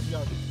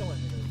y'all just killing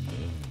niggas.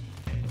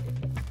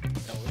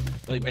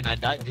 Wait, when I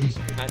die, bitch.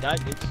 When I die,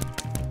 bitch.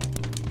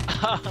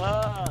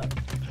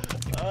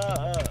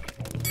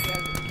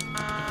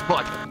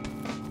 Fuck.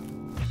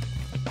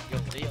 Yo,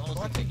 they all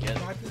stick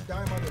together. I keep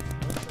dying by this.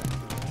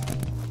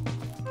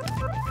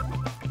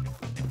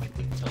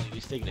 Tell me, we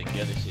sticking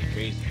together, shit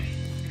crazy.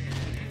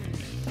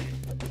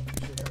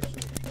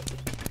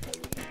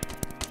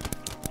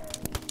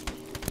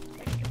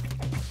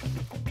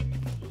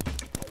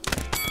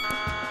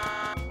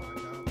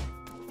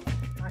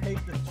 I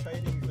hate this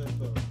trading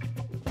system.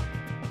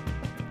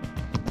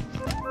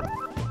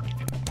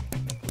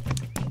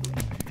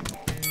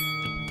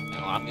 No,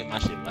 I'm getting my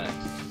shit last.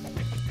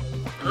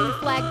 Blue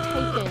flag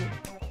taken.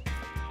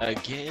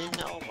 Again?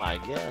 Oh my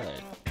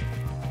god.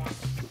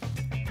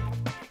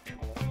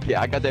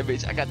 Yeah, I got that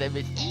bitch. I got that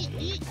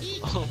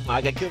bitch. Oh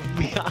my god, come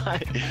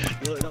behind.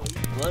 Yo, no,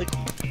 you lucky.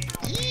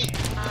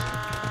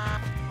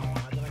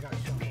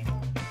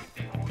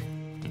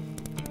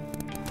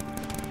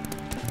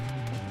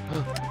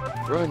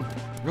 Run,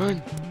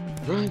 run,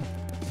 run.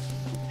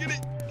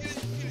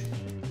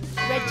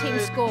 Red team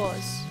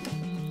scores.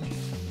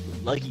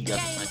 Lucky you got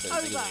some nice niggas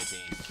on your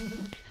team.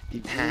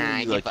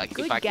 Good fuck,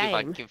 Good fuck,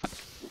 game. fuck.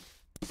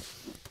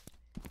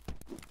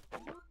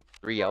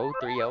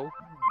 3-0,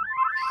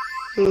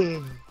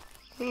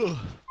 3-0.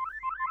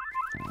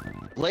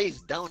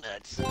 Blaze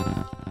donuts.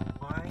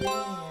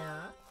 Yeah.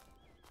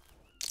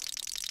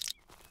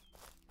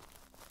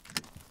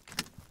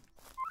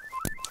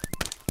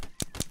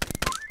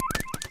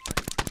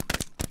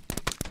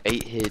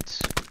 8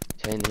 hits,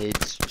 10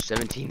 hits,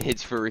 17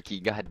 hits for Ricky.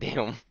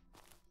 Goddamn.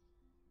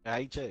 How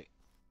you check?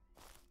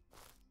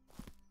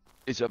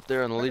 It's up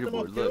there on the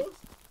leaderboard. Look,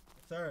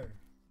 Sir.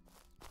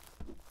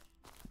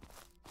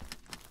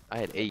 I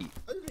had 8.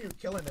 I just need you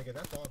killing niggas.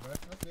 That's all, bro.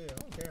 That's it. I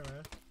don't care,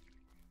 man.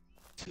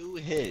 2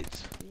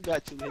 hits. You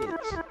got 2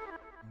 hits.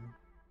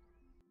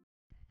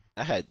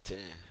 I had 10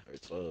 or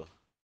 12.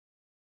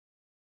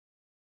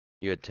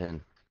 You had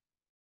 10.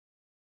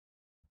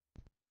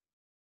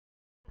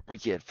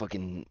 Ricky had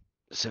fucking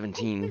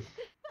 17.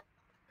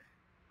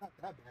 Not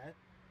that bad.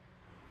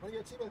 One of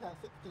your teammates had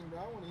 16, bro.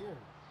 I want to hear it.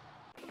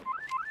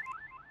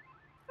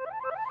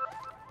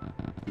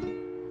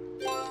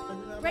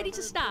 Ready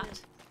to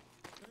start.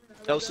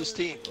 That was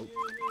 16. Oh.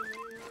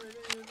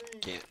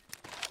 Can't.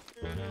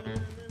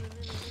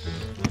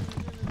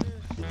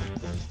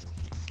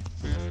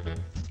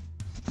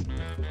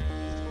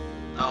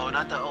 No,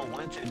 not the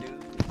 0-1 dude.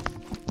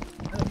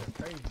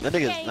 That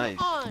nigga's Game nice.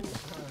 on.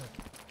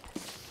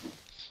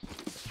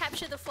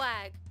 Capture the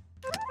flag.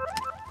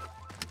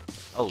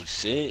 Oh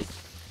shit.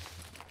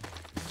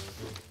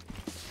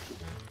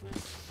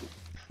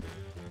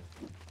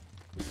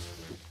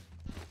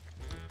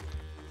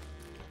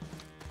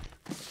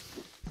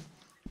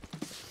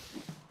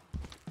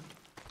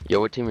 Yo,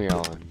 what team are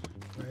y'all on?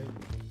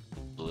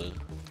 Blue.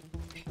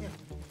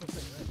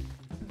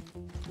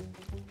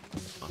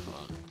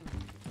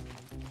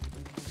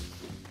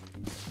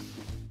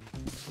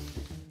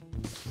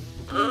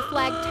 Blue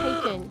flag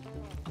taken.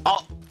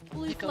 Oh.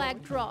 Blue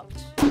flag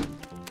dropped. Blue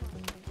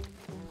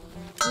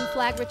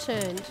flag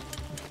returned.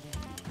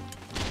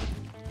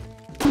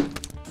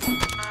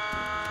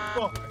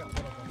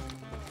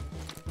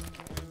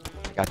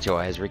 Got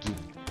your ass, Ricky.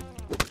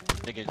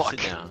 Nigga, Fuck.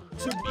 sit down.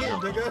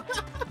 Nigga.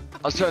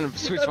 I was trying to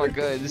switch my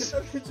guns.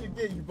 That's what you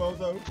get, you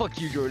bozo. Fuck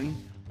you, Jordan.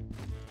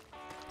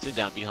 Sit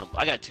down, be humble.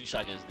 I got 2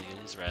 shotguns,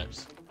 nigga. This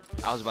raps.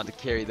 I was about to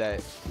carry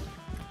that.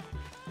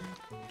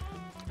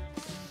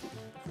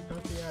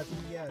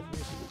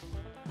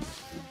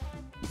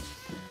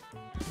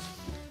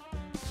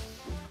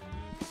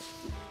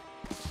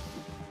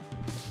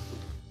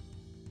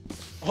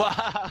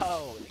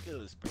 Wow, nigga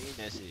was spraying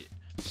that shit.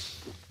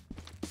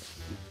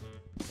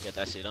 Got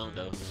that shit on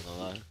though, I'm not gonna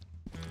lie.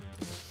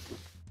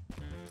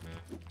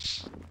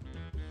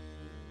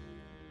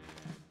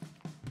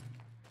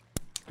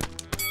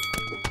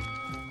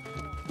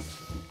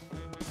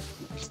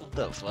 What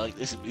the fuck?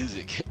 This is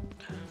music.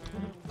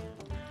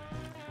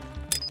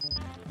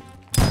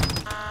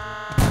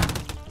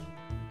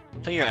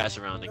 Turn your ass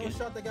around Yo, again.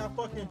 shot that got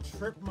fucking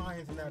trip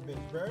mines in that bitch,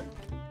 bro.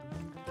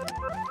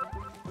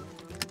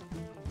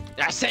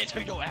 I said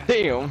turn your ass.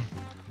 Damn.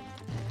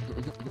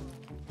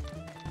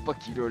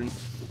 Fuck you, Jordan.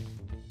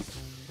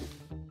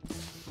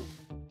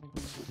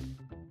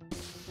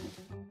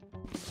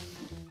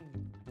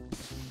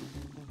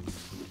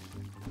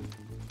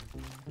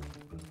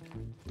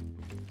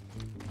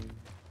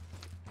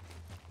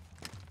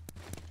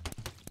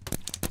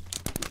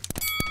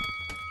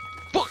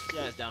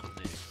 Yeah, it's down from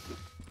there.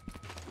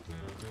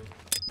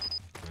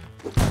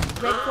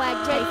 Red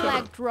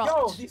flag dropped.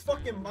 Yo, these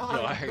fucking mines,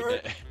 Yo, I heard bro.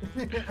 that.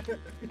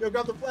 Yo,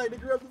 grab the flag,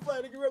 nigga, grab the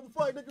flag, nigga, grab the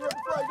flag, nigga, grab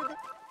the flag, nigga.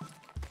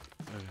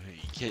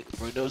 You can't,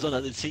 bro, those on the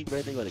other team,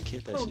 bro, they gotta kill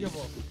I that don't shit. give a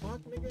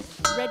fuck,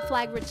 nigga. Red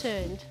flag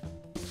returned.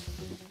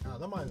 Nah,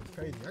 that mine is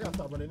crazy. I gotta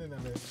stop running in that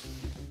bitch.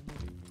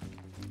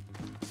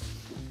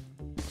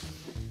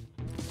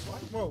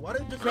 What? Whoa, why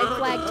did you just Red run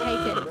flag like a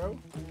taken. monkey,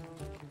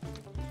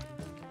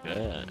 bro?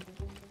 Yeah,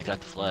 I got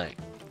the flag.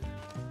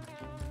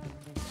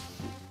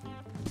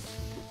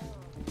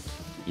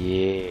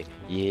 Yeah,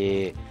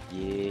 yeah,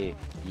 yeah,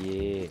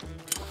 yeah.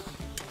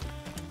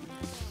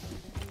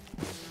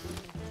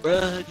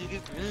 Bruh, you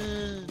get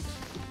run.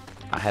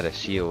 I had a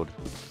shield.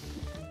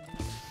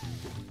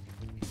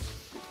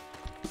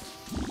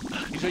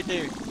 He's right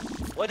there.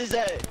 What is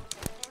that?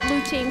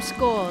 Blue team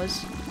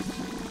scores.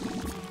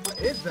 What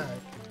is that?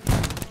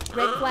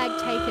 Red flag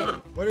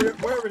taken.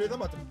 Whatever it is,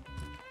 I'm about to...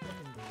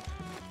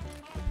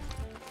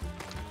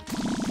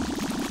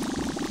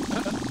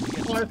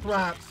 Fly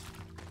flaps.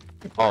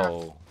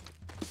 Oh.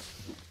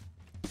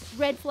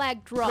 Red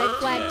flag dropped. Red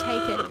flag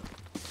taken.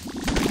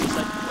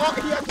 Oh,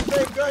 he has the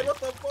same gun. What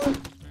the fuck?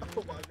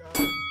 Oh my god.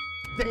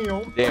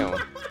 Damn. Damn.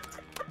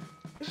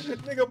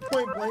 Nigga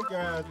point blank your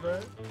ass, bro.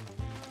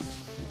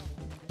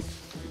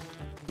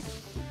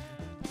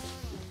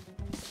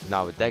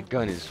 Nah, but that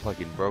gun is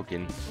fucking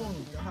broken. Oh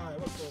god,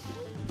 what the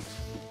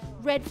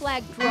fuck? Red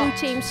flag dropped.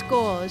 Blue team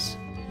scores.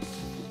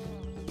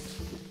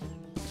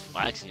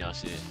 Well, actually, y'all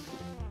shit.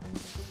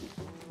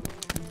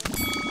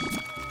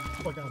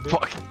 Fuck out, bitch.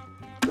 Fuck.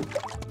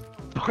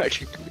 Fuck.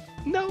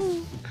 No.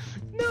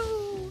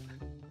 No.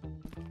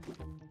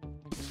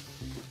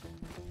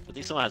 I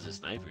think someone has a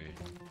sniper.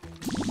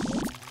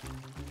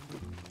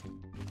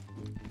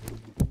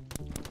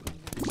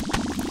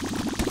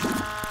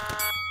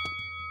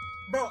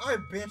 Bro,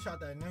 I've been shot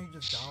that and then he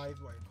just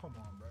dies. Like, come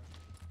on, bro.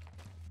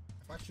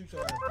 If I shoot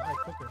your ass, die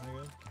quicker,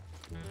 nigga.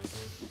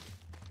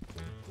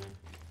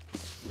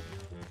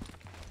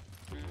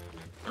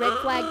 Red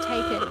flag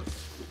taken.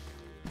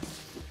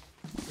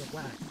 You're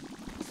black.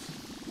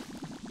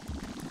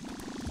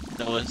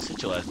 No,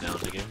 sit your ass down,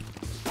 nigga.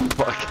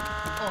 Fuck.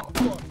 Oh,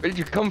 fuck. Where did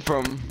you come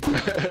from?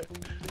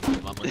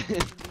 Mama.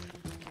 Nice.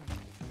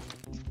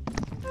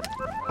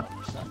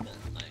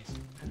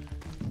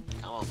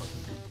 Come on,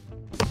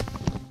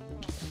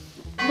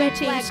 Red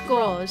team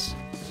scores.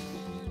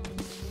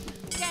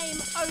 Game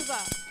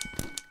over.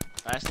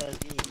 fast ass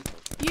game.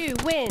 You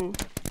win.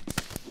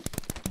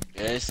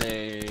 Yes,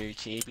 sir.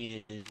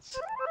 Champions.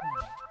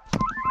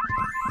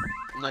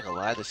 I'm not gonna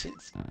lie, the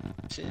shit's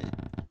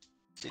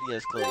shitty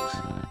ass close.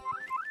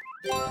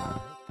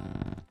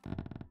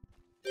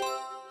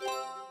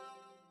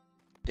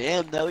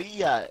 Damn, no, you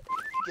got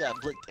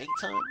blinked 8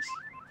 times.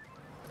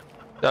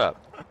 Shut up.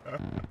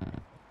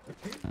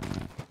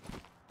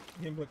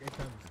 Game book 8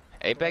 times.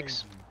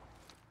 Apex?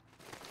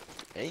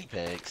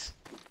 Apex.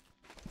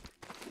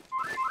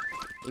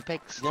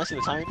 Apex? You know, see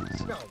what time it is?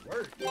 You gotta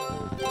work. You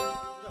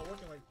gotta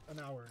work in like an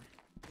hour.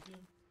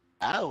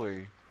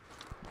 Hour.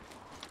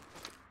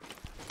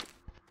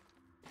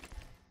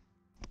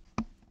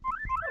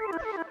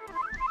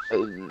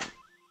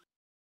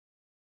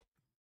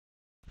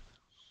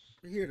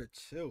 We're here to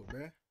chill,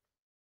 bruh.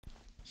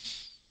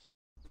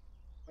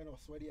 Ain't no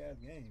sweaty ass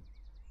game.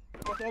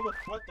 What's all the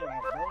sweat though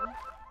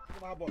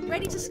out, bro?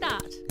 Ready to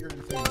start. You're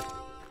insane.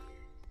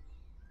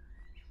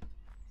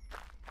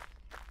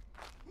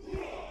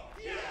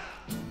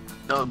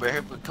 No,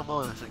 bro, but come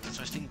on, let's get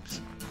switch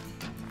teams.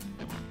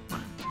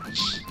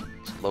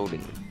 It's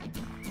loading.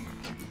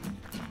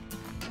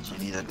 You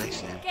need that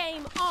next year.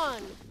 Game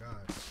on.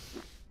 God.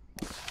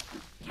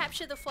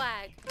 Capture the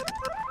flag.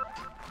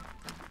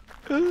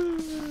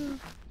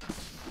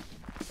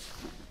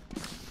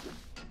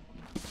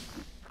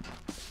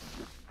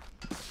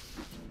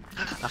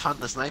 I found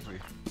the sniper.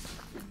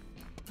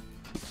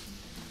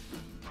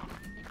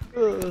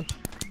 It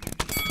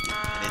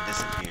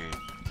disappeared.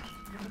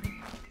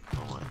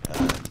 Oh my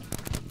god.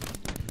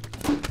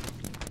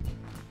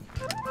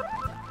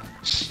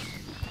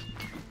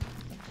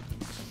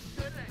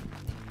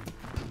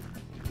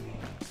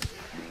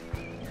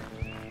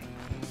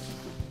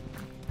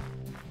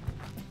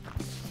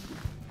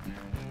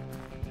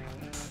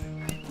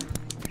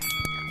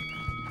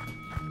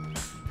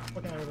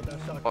 Fuck out of here with that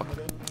shotgun, Fuck.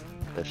 nigga.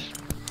 This.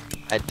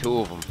 I had 2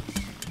 of them.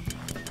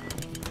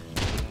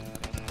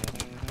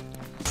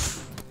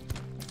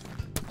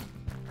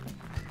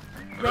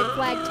 Red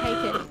flag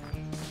taken.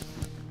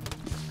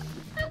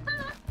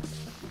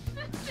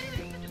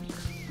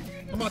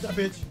 I'm out that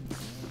bitch.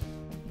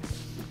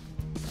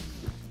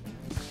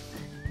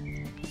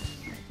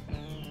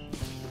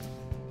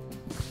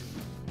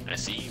 I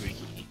see you,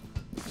 Ricky.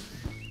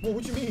 Well,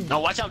 what you mean? No,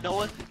 watch out,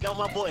 Noah. Get on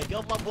my boy. Get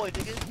on my boy,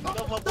 nigga.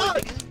 Get on my boy,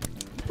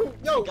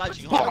 nigga. Yo, I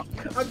got you,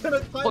 homie. I'm gonna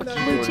find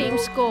that. Blue team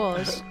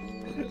scores.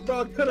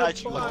 Bro, I'm gonna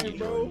Got you, find,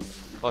 bro.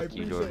 Fuck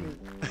you, Jordan.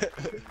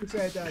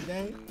 Appreciate that,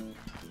 gang.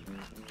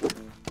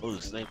 Oh,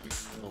 sniper.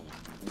 Oh.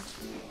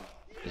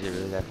 Is it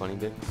really that funny,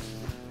 babe?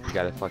 You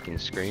gotta fucking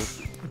scream.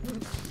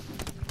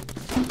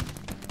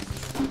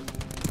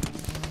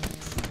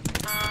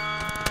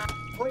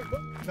 Wait,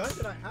 what gun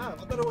did I have?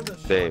 I thought it was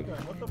a Babe,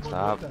 shotgun. What the fuck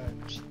stop. was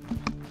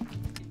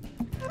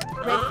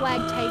that? Red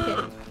flag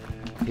taken.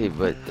 Hey,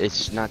 but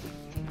it's not.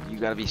 You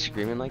gotta be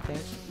screaming like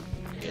that?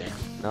 Yeah.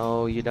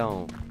 No, you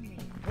don't.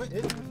 What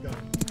is this gun?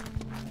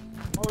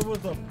 Oh, it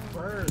was a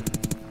bird.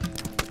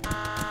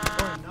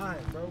 Or not,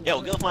 bro.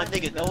 Yo, get off my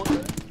nigga, Noah.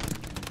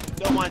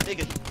 Get off my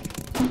nigga.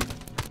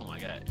 Oh my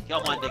god. Get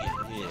off my nigga.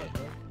 Yeah.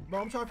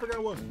 Bro, I'm trying to figure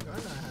out what gun I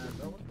have,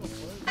 bro. What the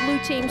fuck? Blue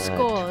team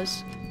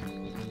scores.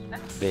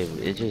 Babe,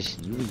 it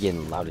just. You be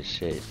getting loud as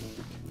shit.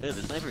 Yeah,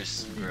 the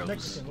sniper's gross.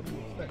 Mexican, what do you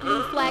expect?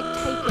 Blue flag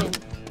taken.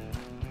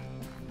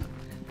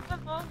 My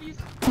mom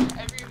used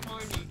every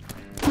morning.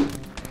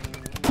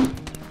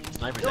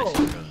 Sniper's Yo.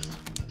 actually gross.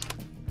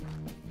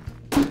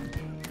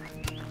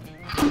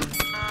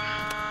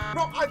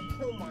 Bro,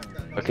 oh my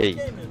god. Okay,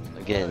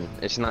 again,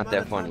 it's not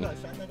that funny.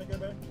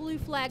 Blue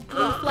flag It's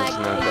not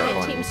that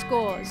taken. funny. Team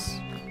scores.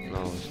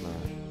 No, it's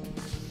not.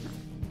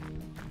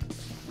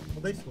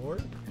 Well, they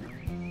scored?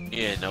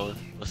 Yeah, Noah.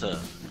 What's up?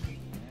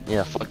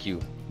 Yeah, fuck you.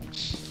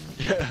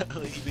 What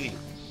do you mean?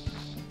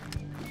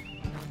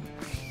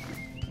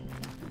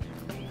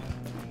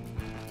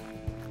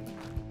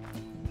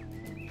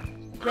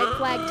 Red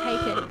flag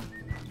taken.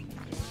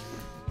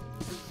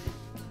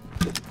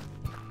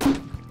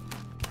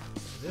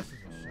 This is a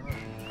shot.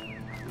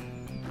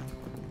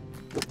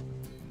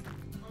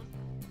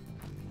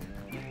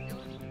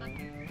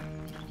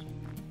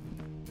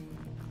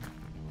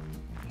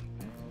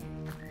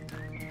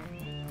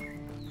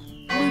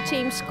 Blue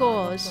team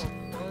scores.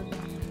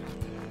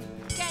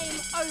 Game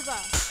over.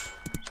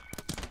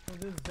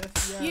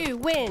 You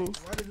win.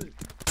 Why does it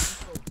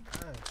so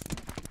fast?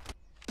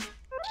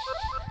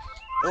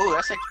 Oh,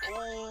 that's like.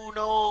 Oh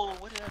no!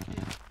 What did I pick?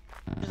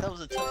 Yeah, that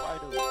was a tough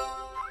item.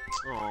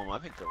 Oh, I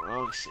picked the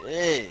wrong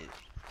shit.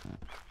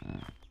 I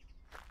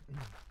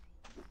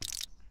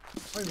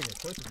don't even get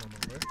choices no more,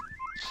 bro.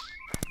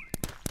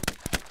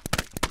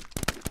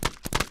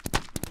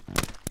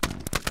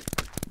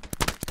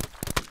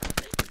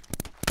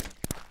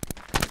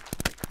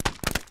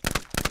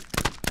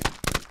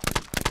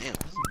 Damn,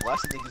 this is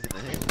blasting niggas in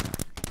the head.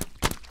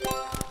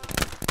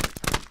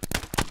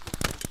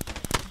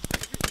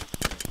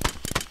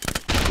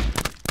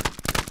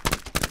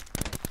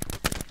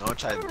 I want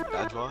to try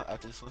dodgeball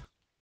after this one.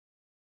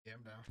 Yeah,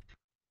 I'm down.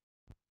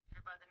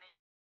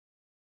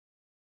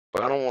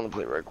 But I don't want to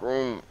play Rec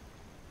Room.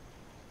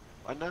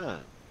 Why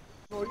not?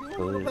 Bro, you want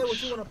to play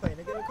what you want to play,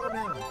 nigga. Calm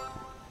down.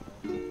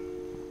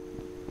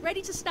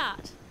 Ready to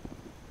start.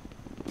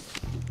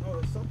 Oh,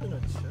 it's something to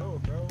chill,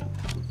 bro.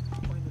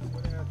 Playing this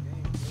wet-ass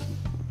game,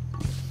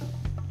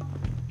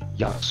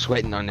 Y'all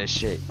sweating on this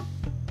shit.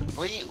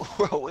 What do you,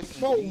 bro, what do you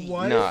bro. mean?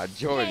 What? Nah,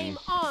 Jordan. Game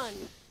on.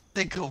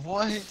 Think of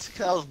what?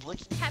 Cause I was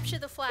blinking. Capture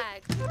the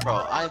flag.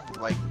 Bro, I'm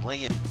like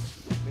laying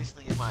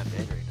basically in my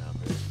bed right now,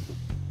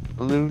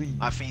 bro. Literally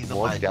My feet's on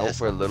my walked out desk.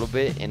 for a little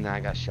bit and then I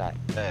got shot.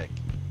 Heck.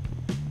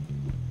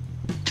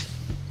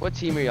 What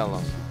team are y'all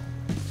on?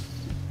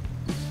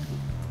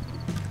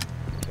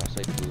 Y'all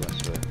say blue, I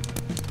swear.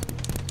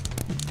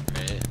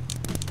 Red.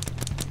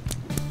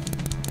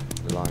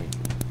 The line.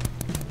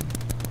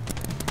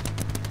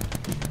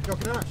 Yo,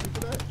 can I not shoot for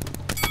that?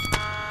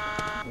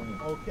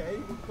 Okay.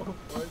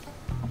 What?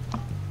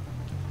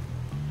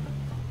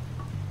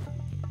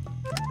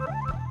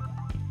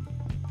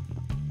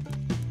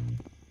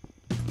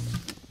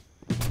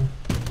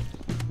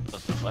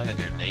 What the fuck? A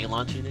grenade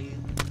launcher, nigga?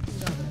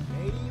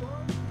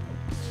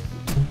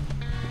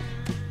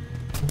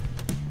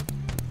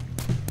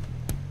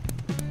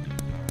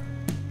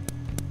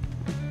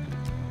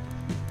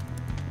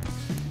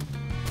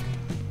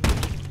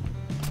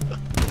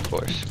 Of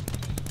course.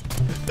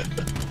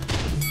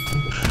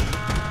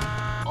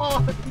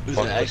 It was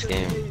Fuck an this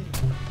accident. game.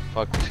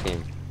 Fuck this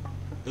game.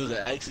 It was an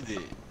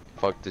accident.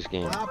 Fuck this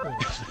game. What happened?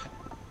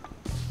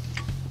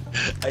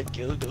 I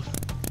killed him.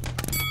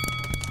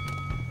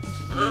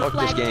 Fuck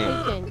this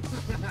game. Taken.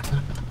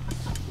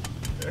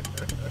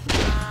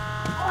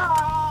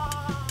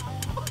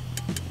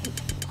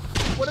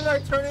 What did I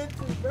turn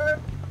into, bro?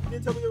 You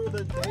didn't tell me it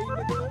was a day,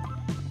 nigga?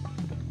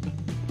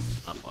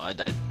 My fault.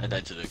 I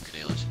died to the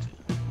grenade launcher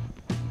too.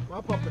 When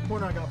I popped the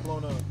corner, I got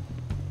blown up.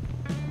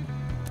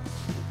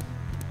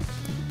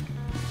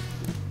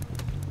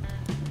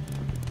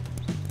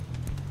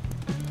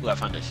 Ooh, I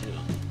found that shield.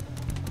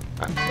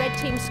 Red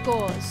team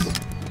scores.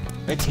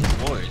 Red team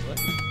scores. What?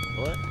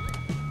 What?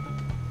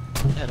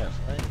 Yeah, that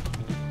flag.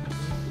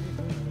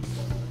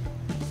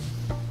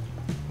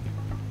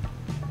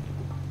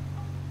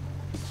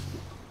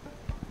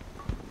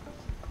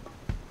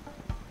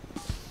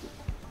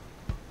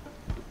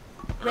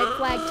 Red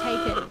flag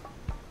taken.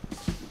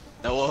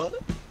 No what?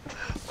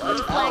 Blue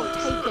flag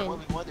taken. What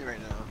we wondering right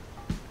now?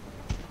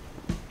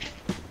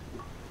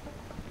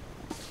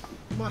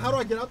 Come on, how do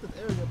I get out this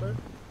area, bro?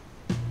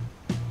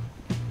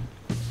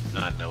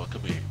 Nah, no,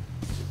 come here.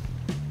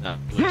 Nah,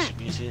 you wanna shoot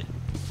me and shit?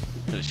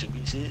 You wanna shoot me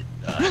and shit?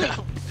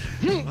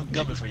 Nah, I'm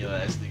coming for your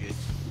ass, nigga.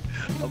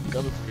 I'm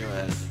coming for your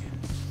ass,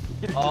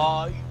 nigga.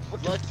 Oh, you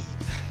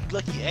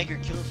lucky Edgar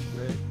killed me,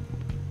 bro.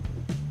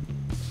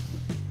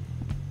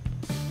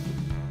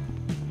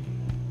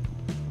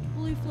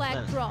 Blue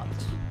flag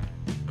dropped.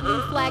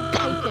 Blue flag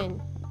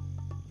taken.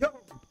 Yo,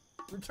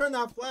 return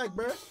that flag,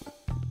 bro.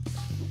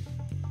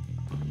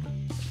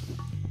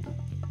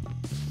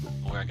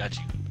 Where I got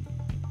you.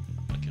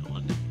 Fucking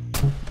one.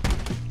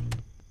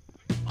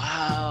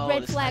 Wow.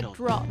 Red flag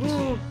dropped.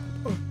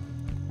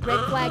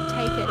 Red flag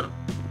taken.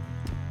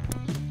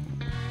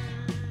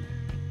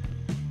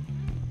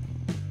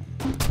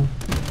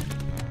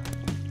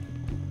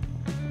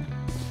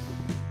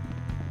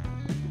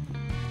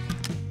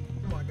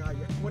 Oh my god,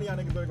 one of y'all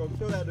niggas better go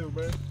kill that dude,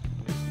 bro.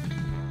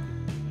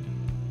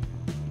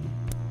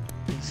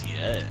 See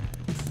that?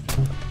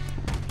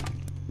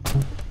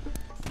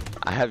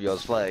 I have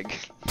y'all's flag.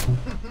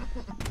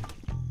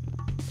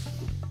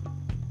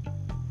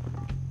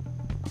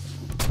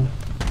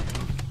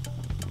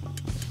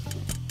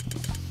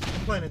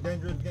 I'm playing a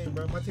dangerous game,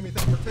 bro. My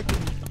teammates ain't protecting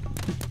me.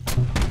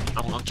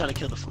 I'm trying to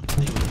kill the fucking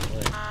thing with the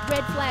flag.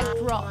 Red flag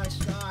dropped.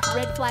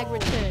 Red flag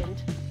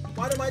returned.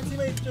 Why do my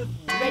teammates just...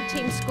 Red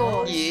team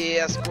scores.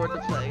 Yeah, I scored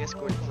the flag. I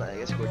scored the flag.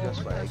 I scored y'all's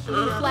flag.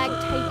 Blue flag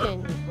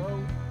taken.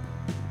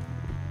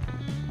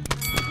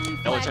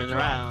 No one turns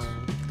around.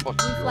 Blue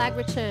flag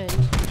returned.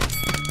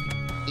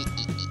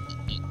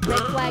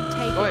 Red flag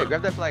taken. Go ahead,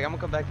 grab that flag. I'm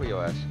gonna come back for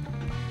your ass.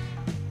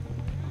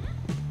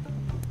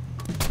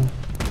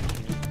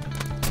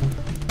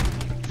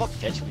 Fuck,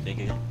 catch me,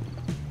 nigga.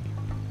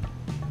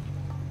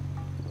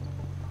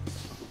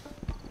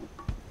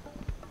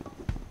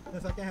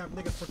 Since I can't have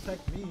niggas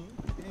protect me.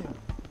 Damn.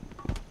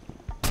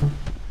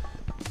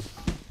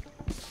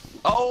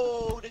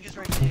 Oh, niggas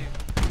right there.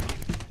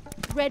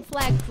 Red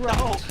flag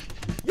dropped.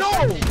 Yo!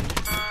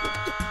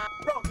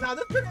 Bro, now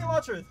this grenade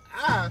launcher is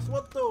ass.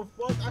 What the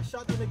fuck? I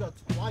shot that nigga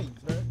twice,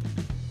 man.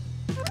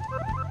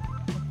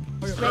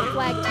 Red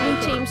flag,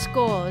 blue team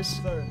scores.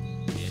 Sir.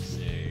 Yes,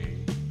 sir.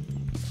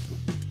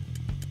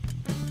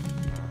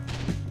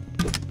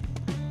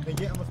 And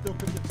yeah, I'ma still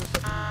pick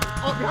this up.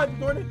 Oh, behind you,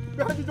 Jordan!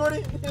 Behind you,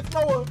 Jordan! It's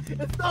Noah!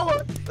 It's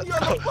Noah! You on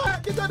the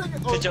flag! Get that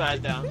nigga! Sit your ass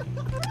down.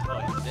 Oh,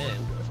 he's dead.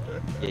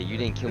 Yeah, you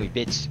didn't kill me,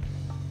 bitch.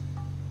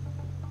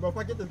 Bro, if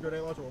I get this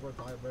grenade launcher, we're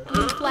tired, bro.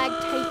 Blue flag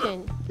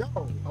taken. Yo,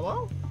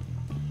 hello?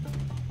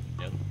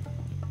 Yep.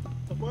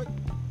 The fuck?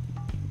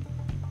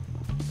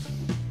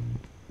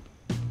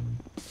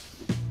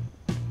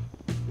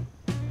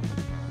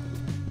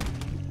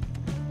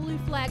 Blue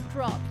flag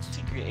dropped.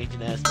 Secret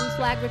agent ass. Blue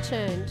flag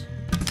returned.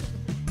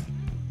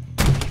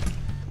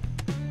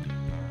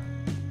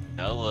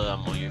 No,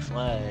 I'm on your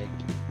flag.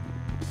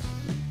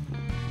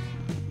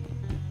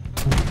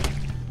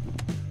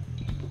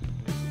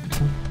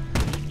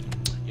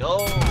 Yo,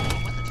 I'm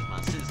about to take my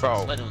sis. Bro.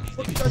 Sweat on these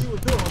What you niggas. thought you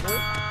was doing, my boy?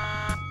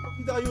 What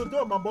you thought you was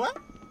doing, my boy?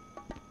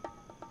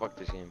 Fuck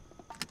this game.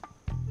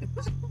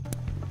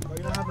 Bro,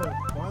 you not having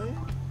fun?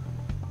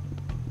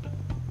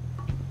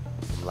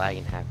 I'm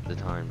lagging half the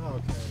time. Oh,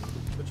 okay.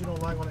 But you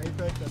don't lag on Apex?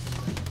 That's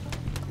insane.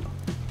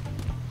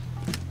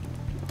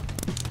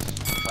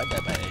 If I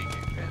got my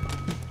Edgar, man.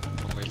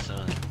 One more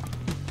son.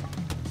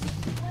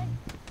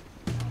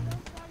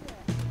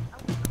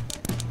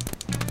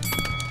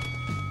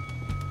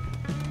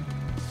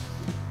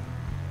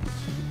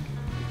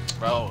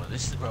 Bro,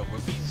 this is we're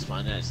being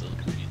spawned at, so look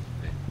at me.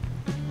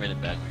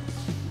 Running backwards.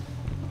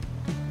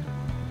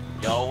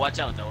 Yo, watch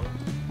out, Noah.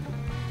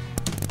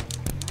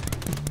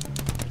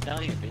 Get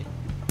down here, bitch.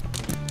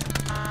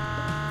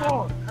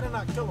 Oh, I did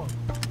not kill him.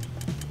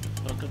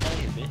 Don't come down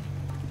here, bitch.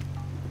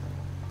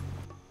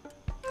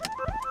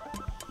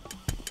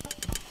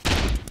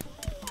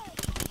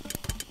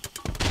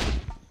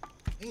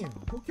 Damn,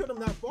 who killed him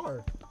that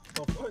far?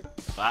 The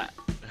fuck?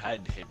 I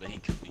didn't hit, but he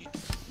killed me.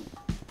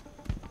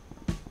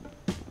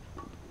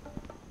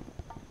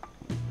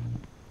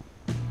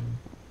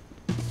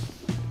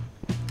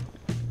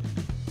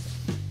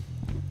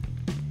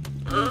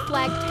 Blue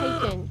flag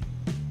taken.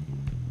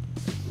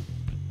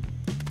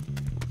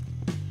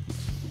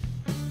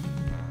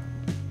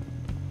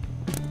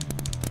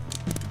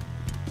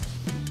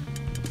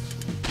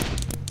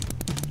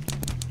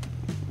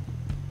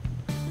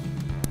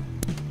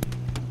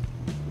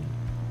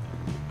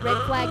 Red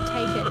flag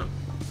taken.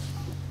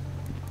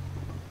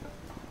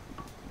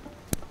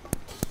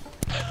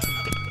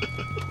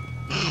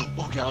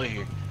 Walk out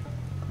here.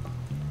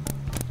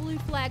 Blue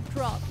flag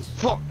dropped.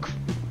 Fuck!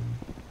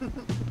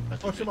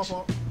 Oh, shit, my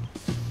fault.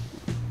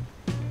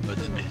 But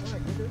this bitch.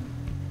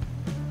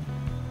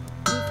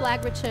 Blue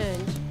flag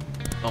returned.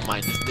 Don't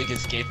mind this nigga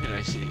escaping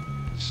that shit.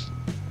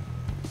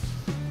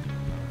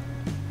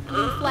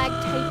 Blue flag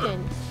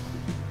taken.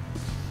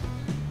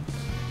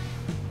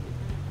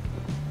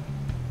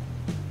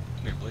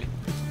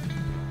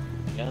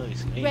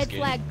 Red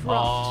flag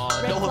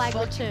dropped. Red flag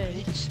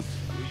returned.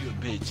 You a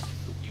bitch.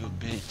 You a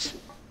bitch.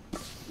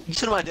 You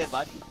should have my dead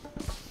body.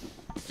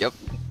 Yep.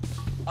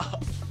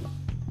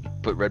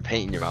 Put red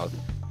paint in your mouth.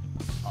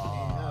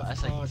 Oh,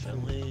 that's how you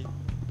feel it.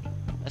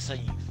 That's how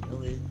you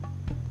feel it.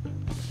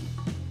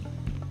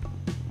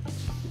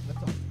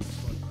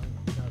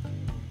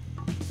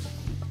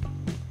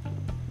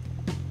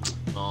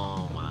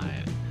 Oh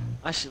my.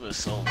 That shit was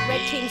so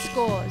Red team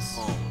scores.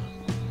 Oh.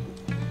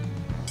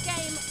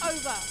 Game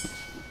over.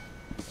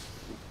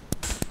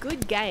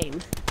 Good game.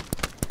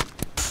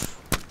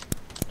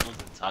 That was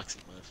a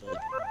toxic motherfucker.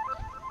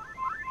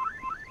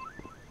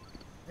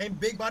 And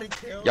big body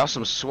kills. Y'all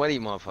some sweaty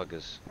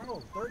motherfuckers.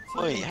 Bro,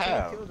 13 Wait,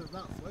 how? kills is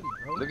not sweaty,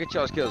 bro. Look at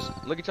y'all's kills.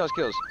 Look at y'all's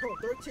kills. Bro,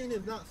 13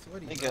 is not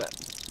sweaty. Nigga,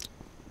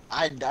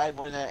 I died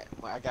when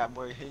I got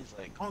more hits.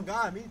 Like, oh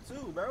God, me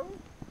too, bro.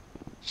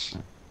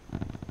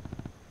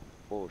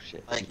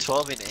 Bullshit. Like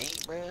 12 and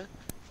 8, bro.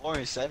 4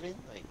 and 7.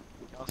 Like,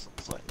 y'all some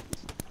sweaty.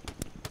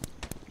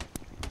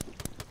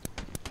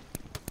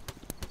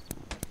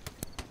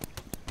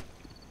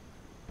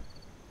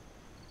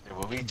 And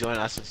when we join,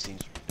 that's what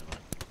teams we're doing.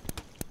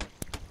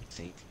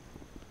 Same team.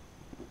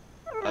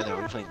 I know,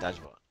 we're playing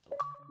dodgeball.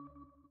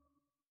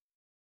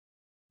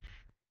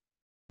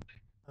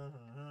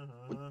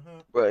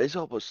 Bro, it's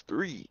almost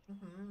 3.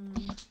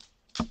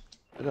 I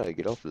gotta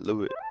get off a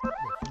little bit.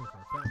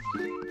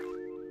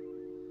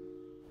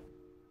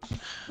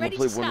 I'm gonna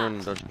play one run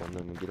in dodgeball and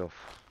then we'll get off.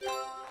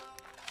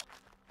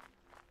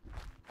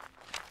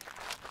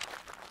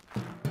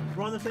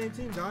 We're on the same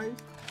team, guys.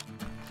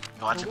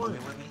 You watch a movie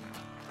with me?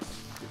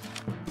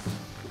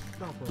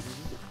 Stop, bro.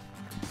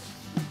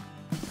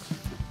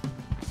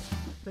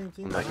 Same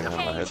team. I'm not gonna have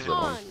my headset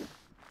on.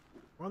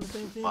 We're on the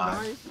same team,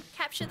 guys.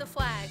 Capture the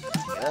flag.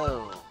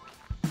 Yo.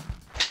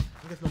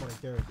 I guess nobody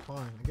cares.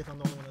 Fine. I guess I'm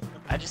the only one that's.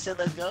 I just said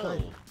let's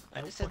go.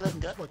 I just said let's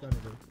go. Fuck that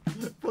nigga.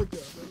 Fuck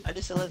that, man. I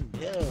just said let's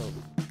go.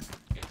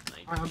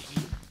 Alright,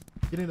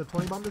 I'm getting the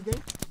 20 bomb this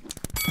game.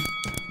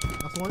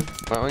 That's one.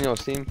 Am I on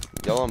y'all's team?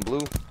 Y'all on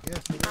blue?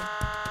 Yes, nigga.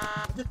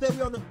 I just said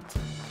we on the.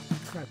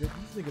 God, this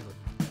nigga's a.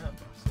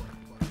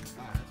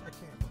 I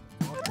can't.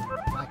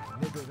 Like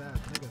niggas ass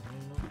niggas,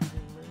 man.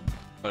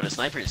 Bro, the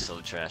sniper is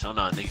so trash. I don't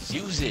know how niggas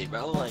use it,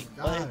 bro. Like,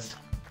 what?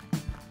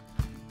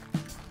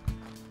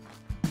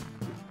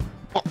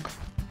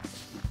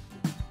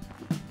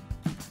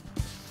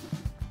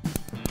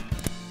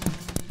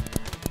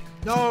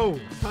 No!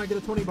 Trying to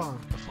get a 20 bomb.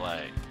 The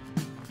flag.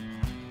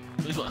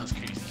 This one's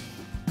crazy.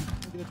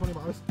 Get a 20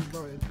 bomb.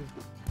 Bro, it's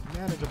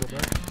manageable, bro.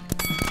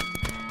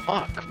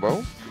 Fuck,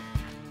 bro.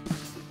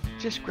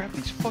 Just grab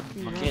these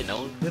fucking. Okay,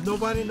 no. Does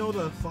nobody know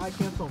the slide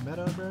cancel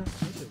meta, bro?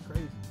 This shit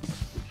crazy.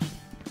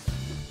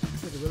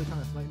 This nigga really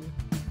trying to snipe me.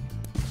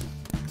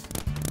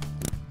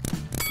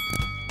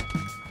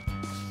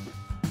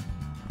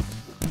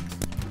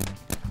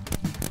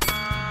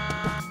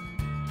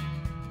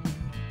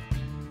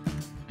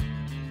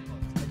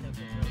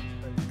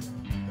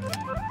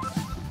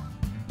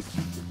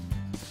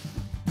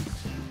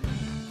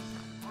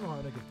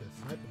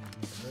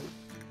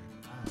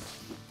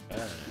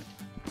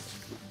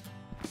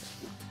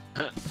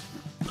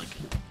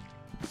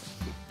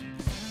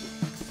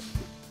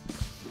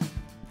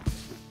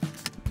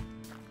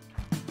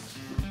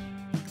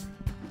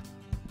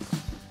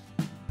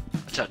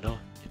 Watch out, no.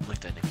 You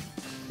blinked that nigga.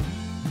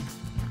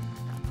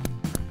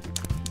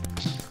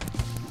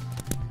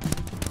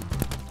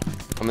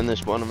 I'm in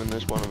this one, I'm in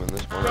this one, I'm in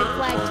this one. Red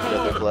flag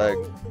Get the flag.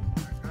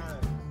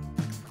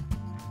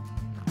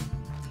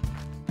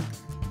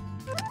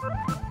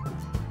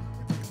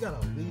 You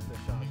gotta lead the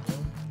shot, bro.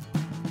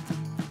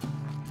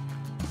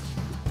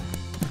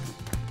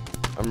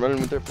 I'm running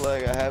with their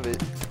flag, I have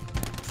it.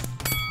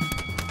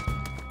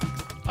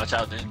 Watch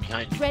out, then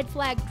behind you. Red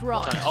flag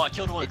dropped. Oh, I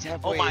killed one. It's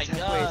halfway, oh my it's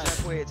halfway, god. it's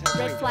halfway, it's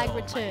halfway. Red flag Oh,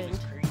 returned.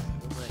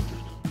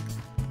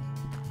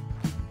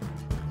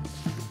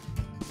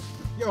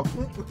 Yo,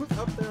 who's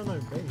up there on their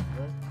base,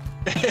 bro?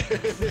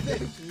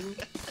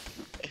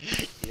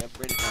 Yeah, I'm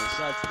ready for the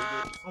shots,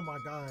 nigga. Oh my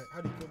god,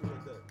 how do you kill me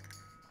like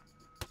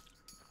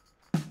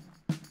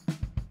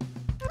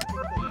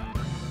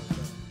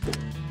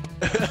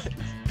that?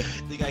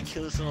 Think I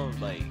killed someone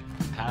like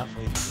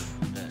halfway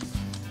through that.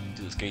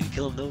 Dude, it's crazy.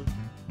 Kill him though.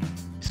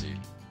 You see?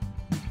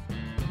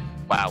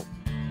 Wow.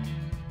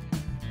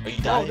 Are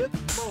you dying?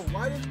 Bro,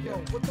 why did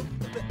what's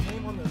the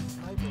aim on the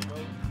sniper, bro?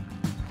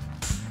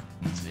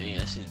 Dang,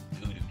 that shit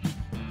doo-doo.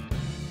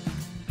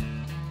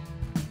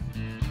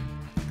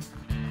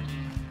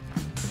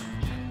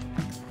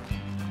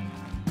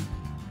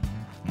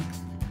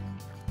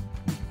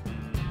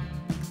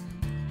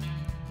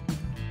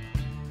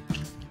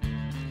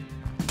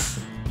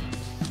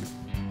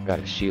 Got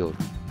a shield.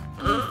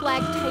 Blue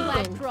flag taken.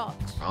 Flag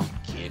dropped. I'm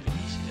camping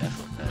this shit. That's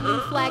what Blue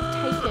flag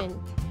taken.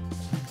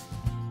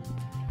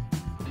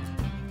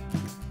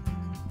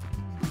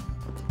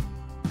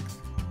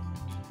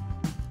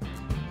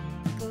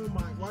 Oh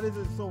my, why is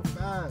it so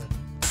fast?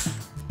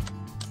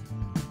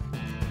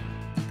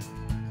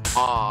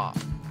 Ah.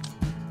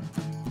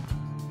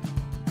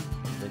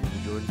 Ready,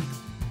 Jordan?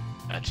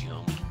 I got you,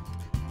 homie.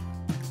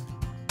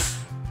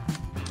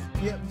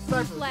 Yeah,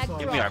 Cypher. Flag Give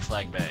me drop. our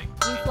flag back.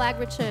 New flag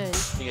returned.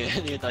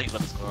 Nigga thought he was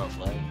about to score our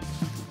flag.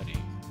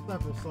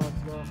 Cypher sucks,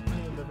 bro.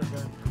 He ain't a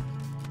different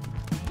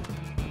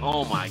guy.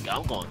 Oh my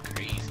god, I'm going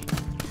crazy.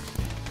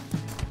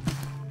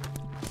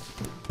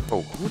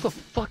 Oh, who the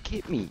fuck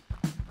hit me?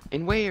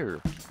 And where?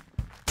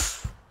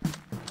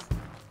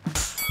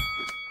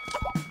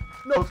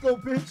 No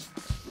scope, bitch.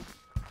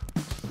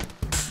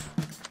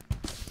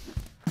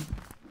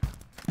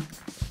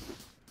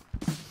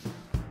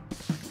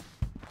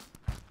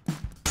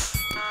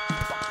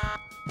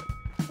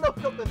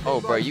 Oh,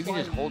 bro, you can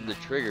just hold the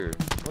trigger.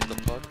 What the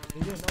fuck?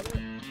 You didn't know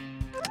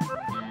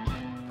that?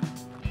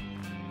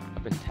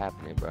 I've been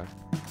tapping it, bro.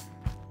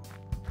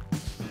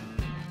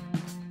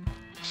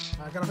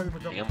 I gotta hurry up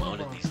and drop I'm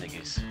owning these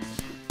niggas.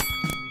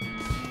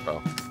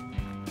 Bro.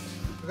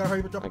 I gotta hurry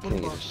up and drop I the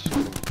can't 20 get a bombs. shit.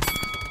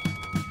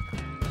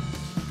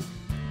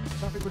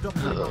 Gotta hurry up and drop the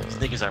 20 bombs.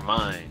 These niggas are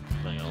mine.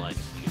 I'm not gonna lie to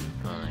you.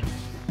 Mine.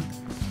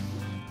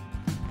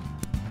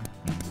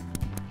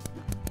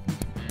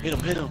 Hit him,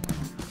 hit him.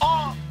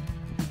 Oh!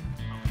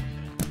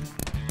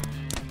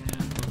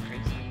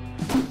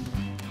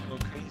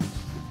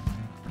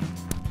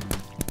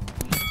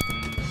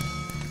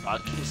 I'll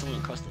kill someone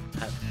across the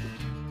path.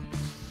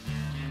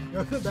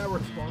 Yo, that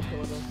response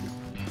going on.